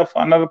taste of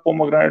another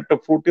pomegranate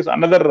fruit is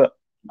another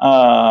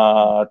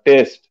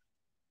taste.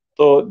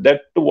 So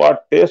that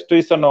what taste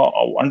is a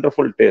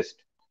wonderful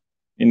taste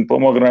in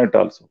pomegranate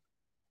also.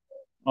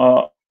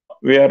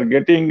 We are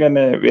getting a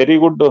very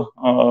good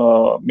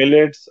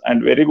millets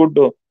and very good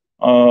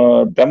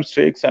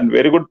drumsticks and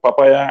very good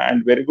papaya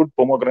and very good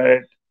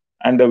pomegranate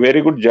and a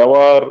very good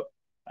jawar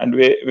and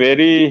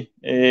very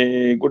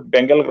good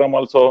Bengal gram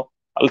also,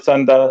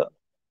 alsanda,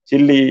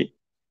 chili,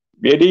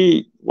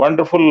 very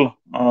wonderful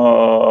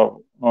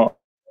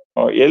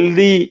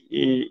healthy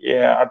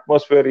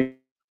atmosphere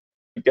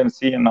you can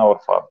see in our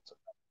farms.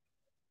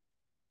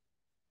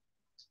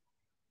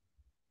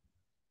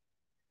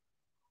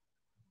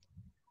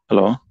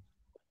 Hello.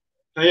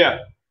 Yeah.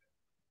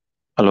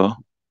 Hello.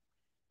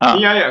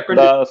 Yeah. Continue.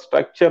 The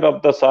structure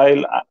of the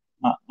soil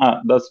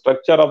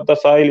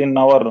in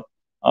our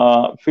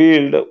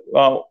field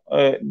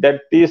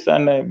that is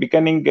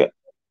becoming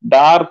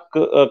dark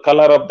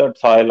color of that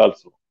soil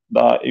also.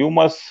 The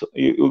humus,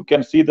 you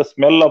can see the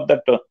smell of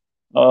that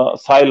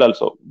soil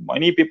also.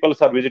 Many people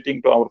are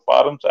visiting to our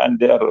farms and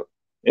they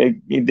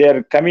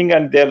are coming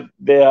and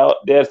they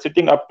are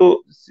sitting up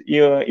to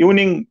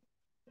evening.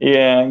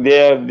 Yeah,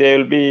 they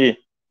will be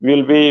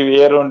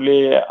here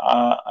only.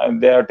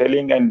 They are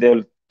telling and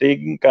they'll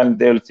think and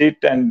they'll sit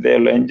and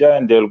they'll enjoy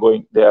and they are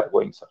going,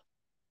 sir.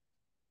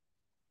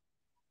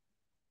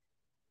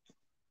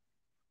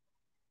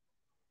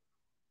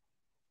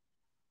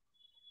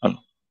 Hello.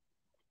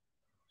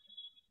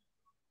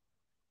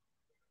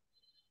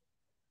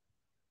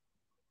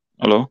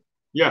 Hello.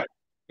 Yeah.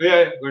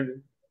 Yeah.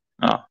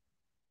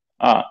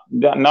 Uh,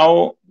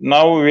 now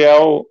we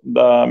have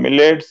the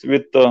millets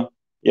with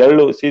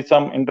yellow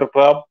sesame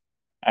intercrop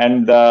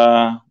and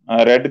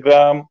red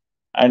gram,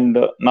 and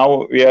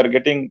now we are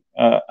getting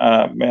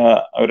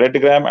red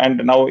gram,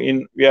 and now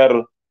we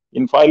are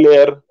in 5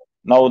 layer.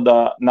 Now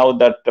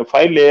that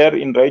 5 layer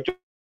in Raichur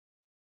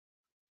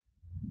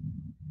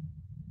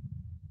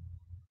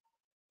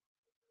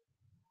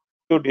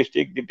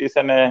district, it is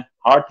in a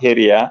hot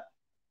area.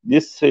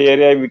 This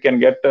area we can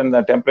get in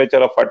the temperature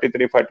of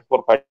 43,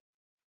 44,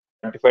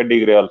 45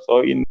 degree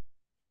also. In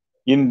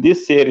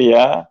this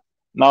area,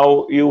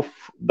 now you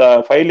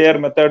the 5 layer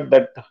method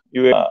that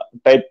you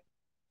type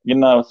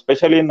in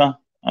especially in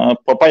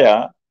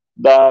papaya,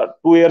 the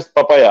 2 years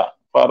papaya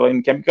for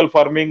in chemical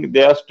farming they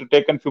have to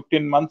taken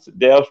 15 months,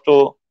 they have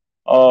to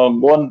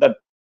go on that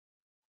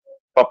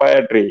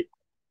papaya tree.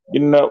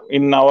 In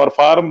our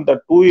farm,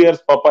 the 2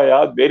 years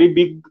papaya, very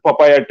big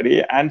papaya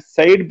tree, and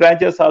side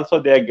branches also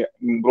they are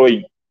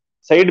growing.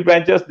 Side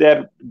branches they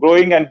are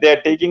growing and they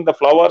are taking the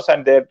flowers,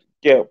 and they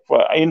are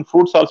in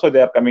fruits also they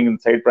are coming in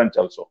side branch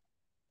also.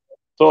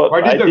 So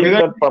What I is the think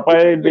variety? that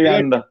papaya will be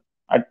and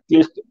at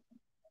least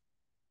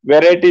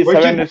variety Which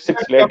is the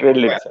 786 variety of red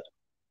papaya? sir.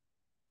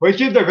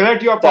 Which is the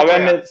variety of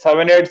papaya?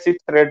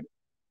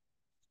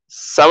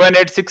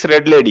 786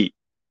 red lady.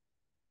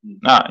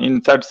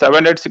 In that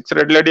 786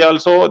 red lady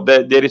also,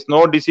 there is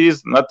no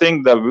disease,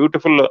 nothing. The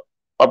beautiful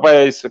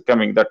papaya is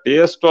coming. The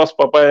taste of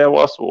papaya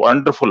was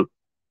wonderful.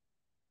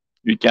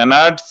 We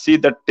cannot see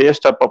the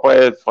taste of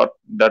papaya. For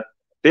that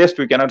taste,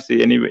 we cannot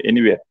see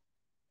anywhere.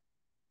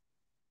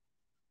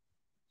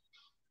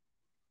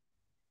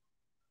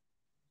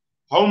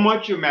 How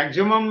much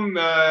maximum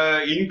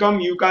income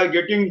you are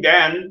getting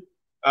than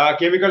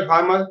chemical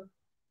farmer?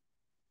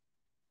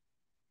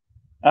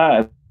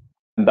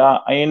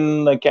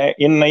 In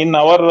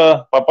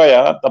our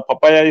papaya, the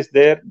papaya is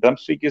there,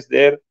 drumstick is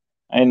there,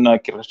 and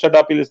custard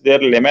apple is there,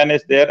 lemon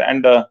is there,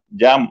 and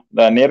jam,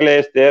 the nerle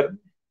is there,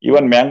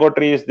 even mango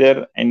tree is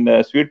there, and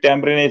sweet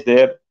tamarind is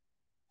there.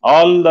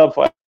 All the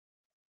five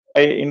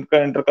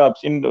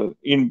intercrops. In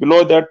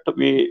below that,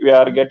 we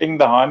are getting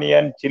the honey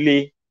and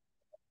chili,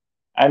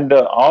 and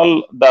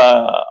all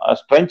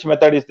the trench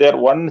method is there.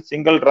 One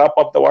single drop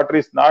of the water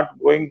is not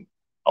going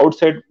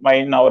outside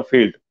in our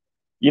field.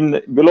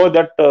 In below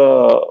that,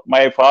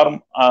 my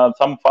farm,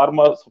 some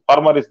farmer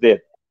is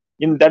there.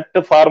 In that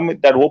farm,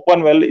 that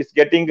open well is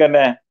getting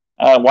an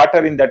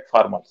water in that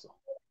farm also.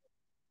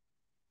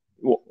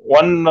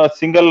 One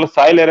single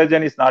soil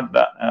erosion is not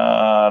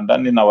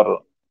done in our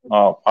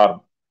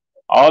farm.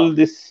 All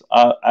this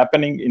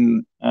happening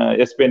in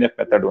SPNF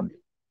method only.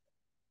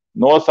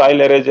 No soil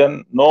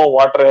erosion, no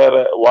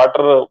water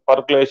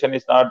percolation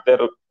is not there.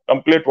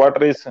 Complete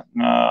water is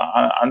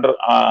under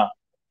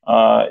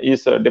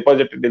is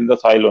deposited in the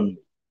soil only.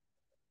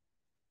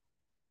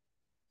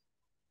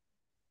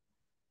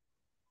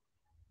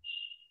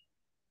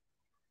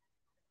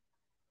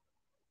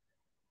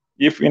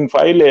 If in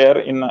 5 layer,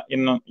 in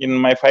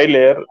my 5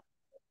 layer,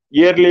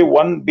 yearly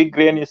one big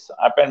rain is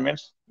happen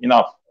means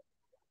enough.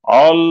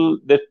 All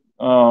the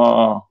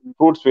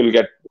fruits will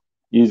get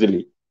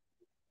easily.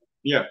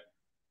 Yeah.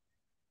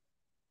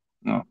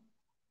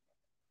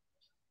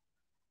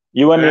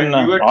 Even in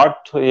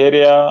hot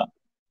area,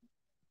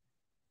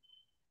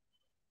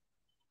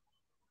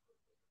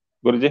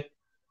 Guruji.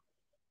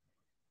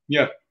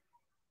 Yeah.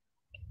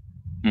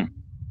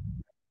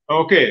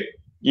 Okay.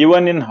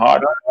 Even in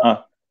hot.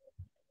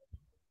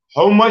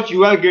 How much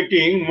you are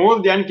getting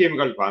more than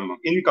chemical farmer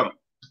income?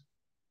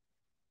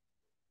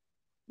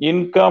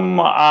 Income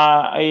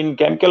in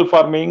chemical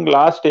farming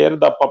last year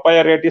the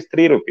papaya rate is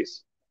 3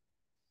 rupees.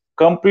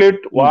 Complete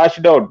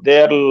washed out.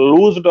 They are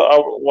loosed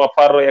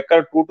for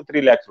acre 2 to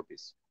 3 lakhs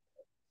rupees.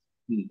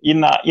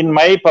 In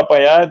my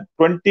papaya,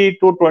 20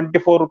 to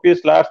 24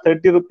 rupees last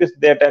 30 rupees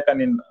they are taken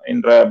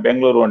in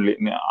Bangalore only.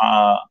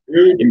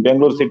 In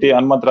Bangalore city,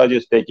 Anmatraj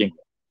is taking.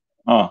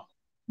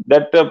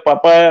 That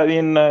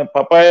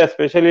papaya,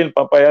 especially in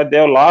papaya, they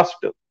have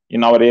lost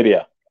in our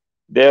area.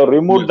 They have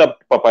removed the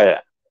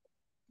papaya.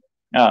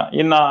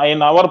 In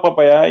our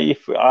papaya,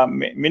 if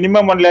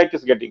minimum 1 lakh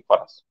is getting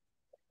for us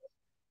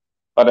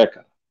per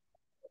acre.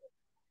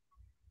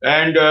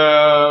 And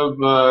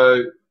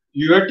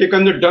you have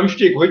taken the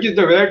drumstick. Which is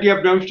the variety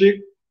of drumstick?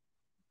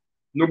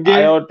 I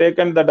have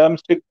taken the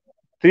drumstick,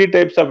 3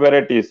 types of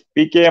varieties: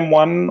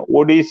 PKM1,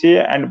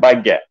 ODC, and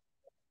Bhagya.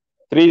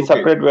 3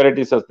 separate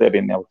varieties are there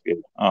in our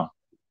field.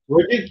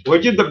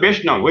 Which is the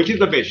best now? Which is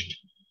the best?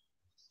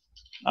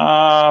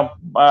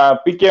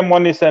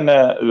 PKM1 is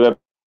the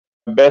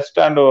best,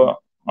 and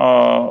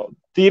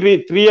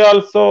 3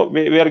 also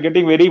we are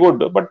getting very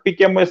good. But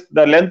PKM is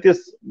the length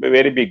is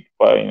very big.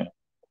 The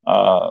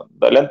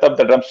length of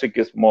the drumstick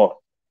is more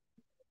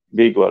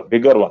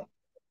bigger one.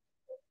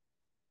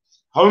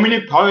 How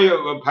many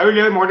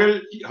 5-layer model?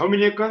 How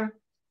many acre?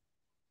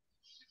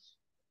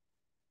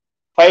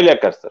 5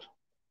 acres, sir.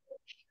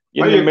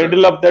 In the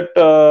middle of that,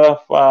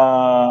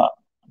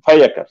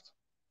 5 acres.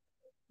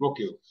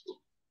 Okay.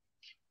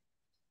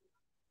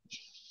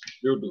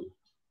 You do.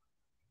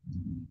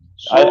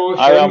 So,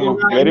 I am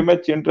very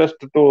much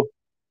interested to.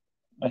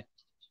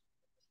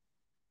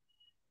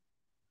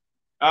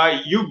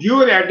 you give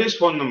your address,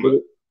 phone number.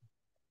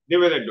 They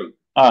will do.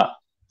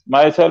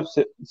 Myself,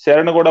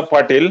 Saranagoda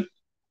Patil,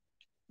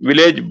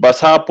 village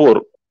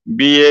Basapur,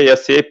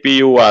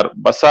 Basapur,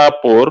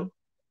 Basapur,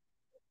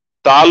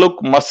 Taluk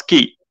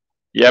Maski,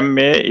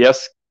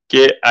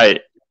 Maski,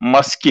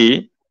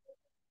 Maski,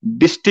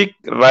 district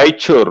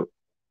Raichur,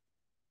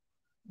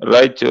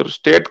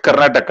 state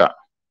Karnataka.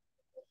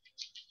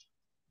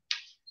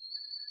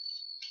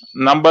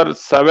 Number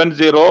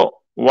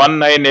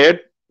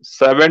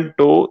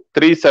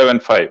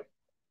 7019872375.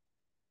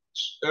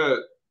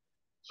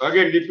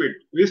 Again, repeat.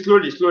 Please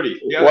slowly.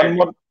 One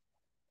more.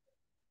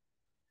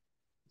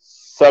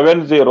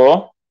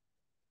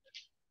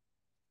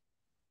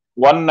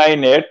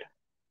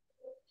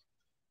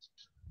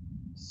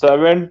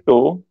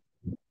 7019872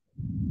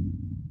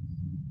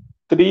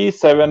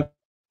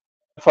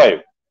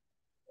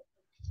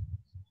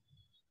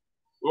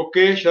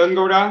 Okay, Sharan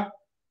Gowda.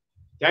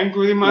 Thank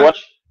you very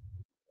much.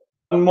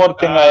 One more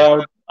thing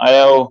I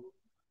have.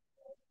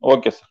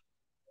 Okay, sir.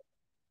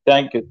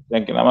 Thank you.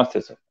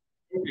 Namaste, sir.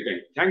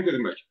 Okay, thank you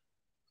very much.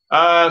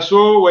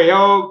 So we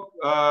have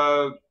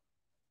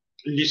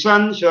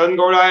listened Sharan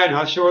Gowda and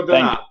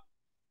Harshavardhana,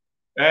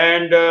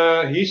 and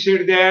he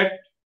said that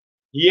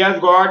he has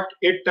got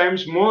 8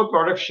 times more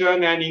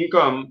production and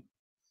income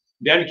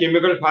than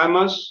chemical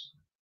farmers,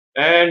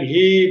 and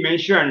he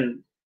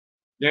mentioned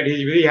that he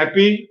is very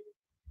happy,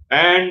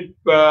 and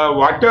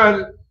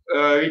water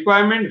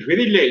requirement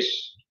very less.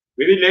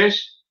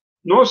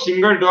 No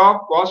single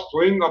drop was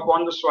flowing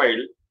upon the soil.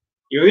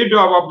 Every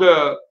drop of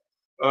the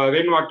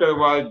rainwater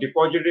was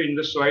deposited in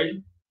the soil.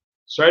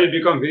 Soil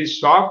become very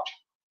soft,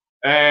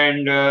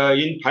 and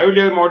in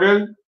 5-layer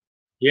model,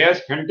 he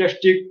has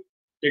fantastic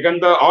taken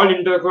the all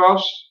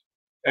intercrops,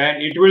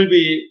 and it will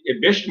be a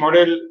best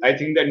model, I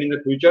think, that in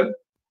the future.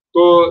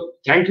 So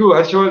thank you,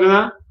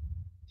 Harshavardhana.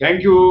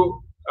 Thank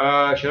you,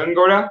 Sharan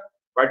Gowda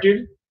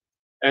Patil,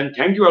 and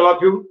thank you all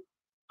of you.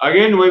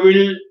 Again, we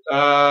will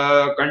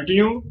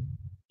continue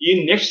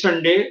in next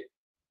Sunday,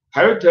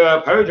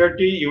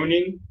 5:30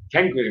 evening.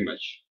 Thank you very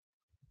much.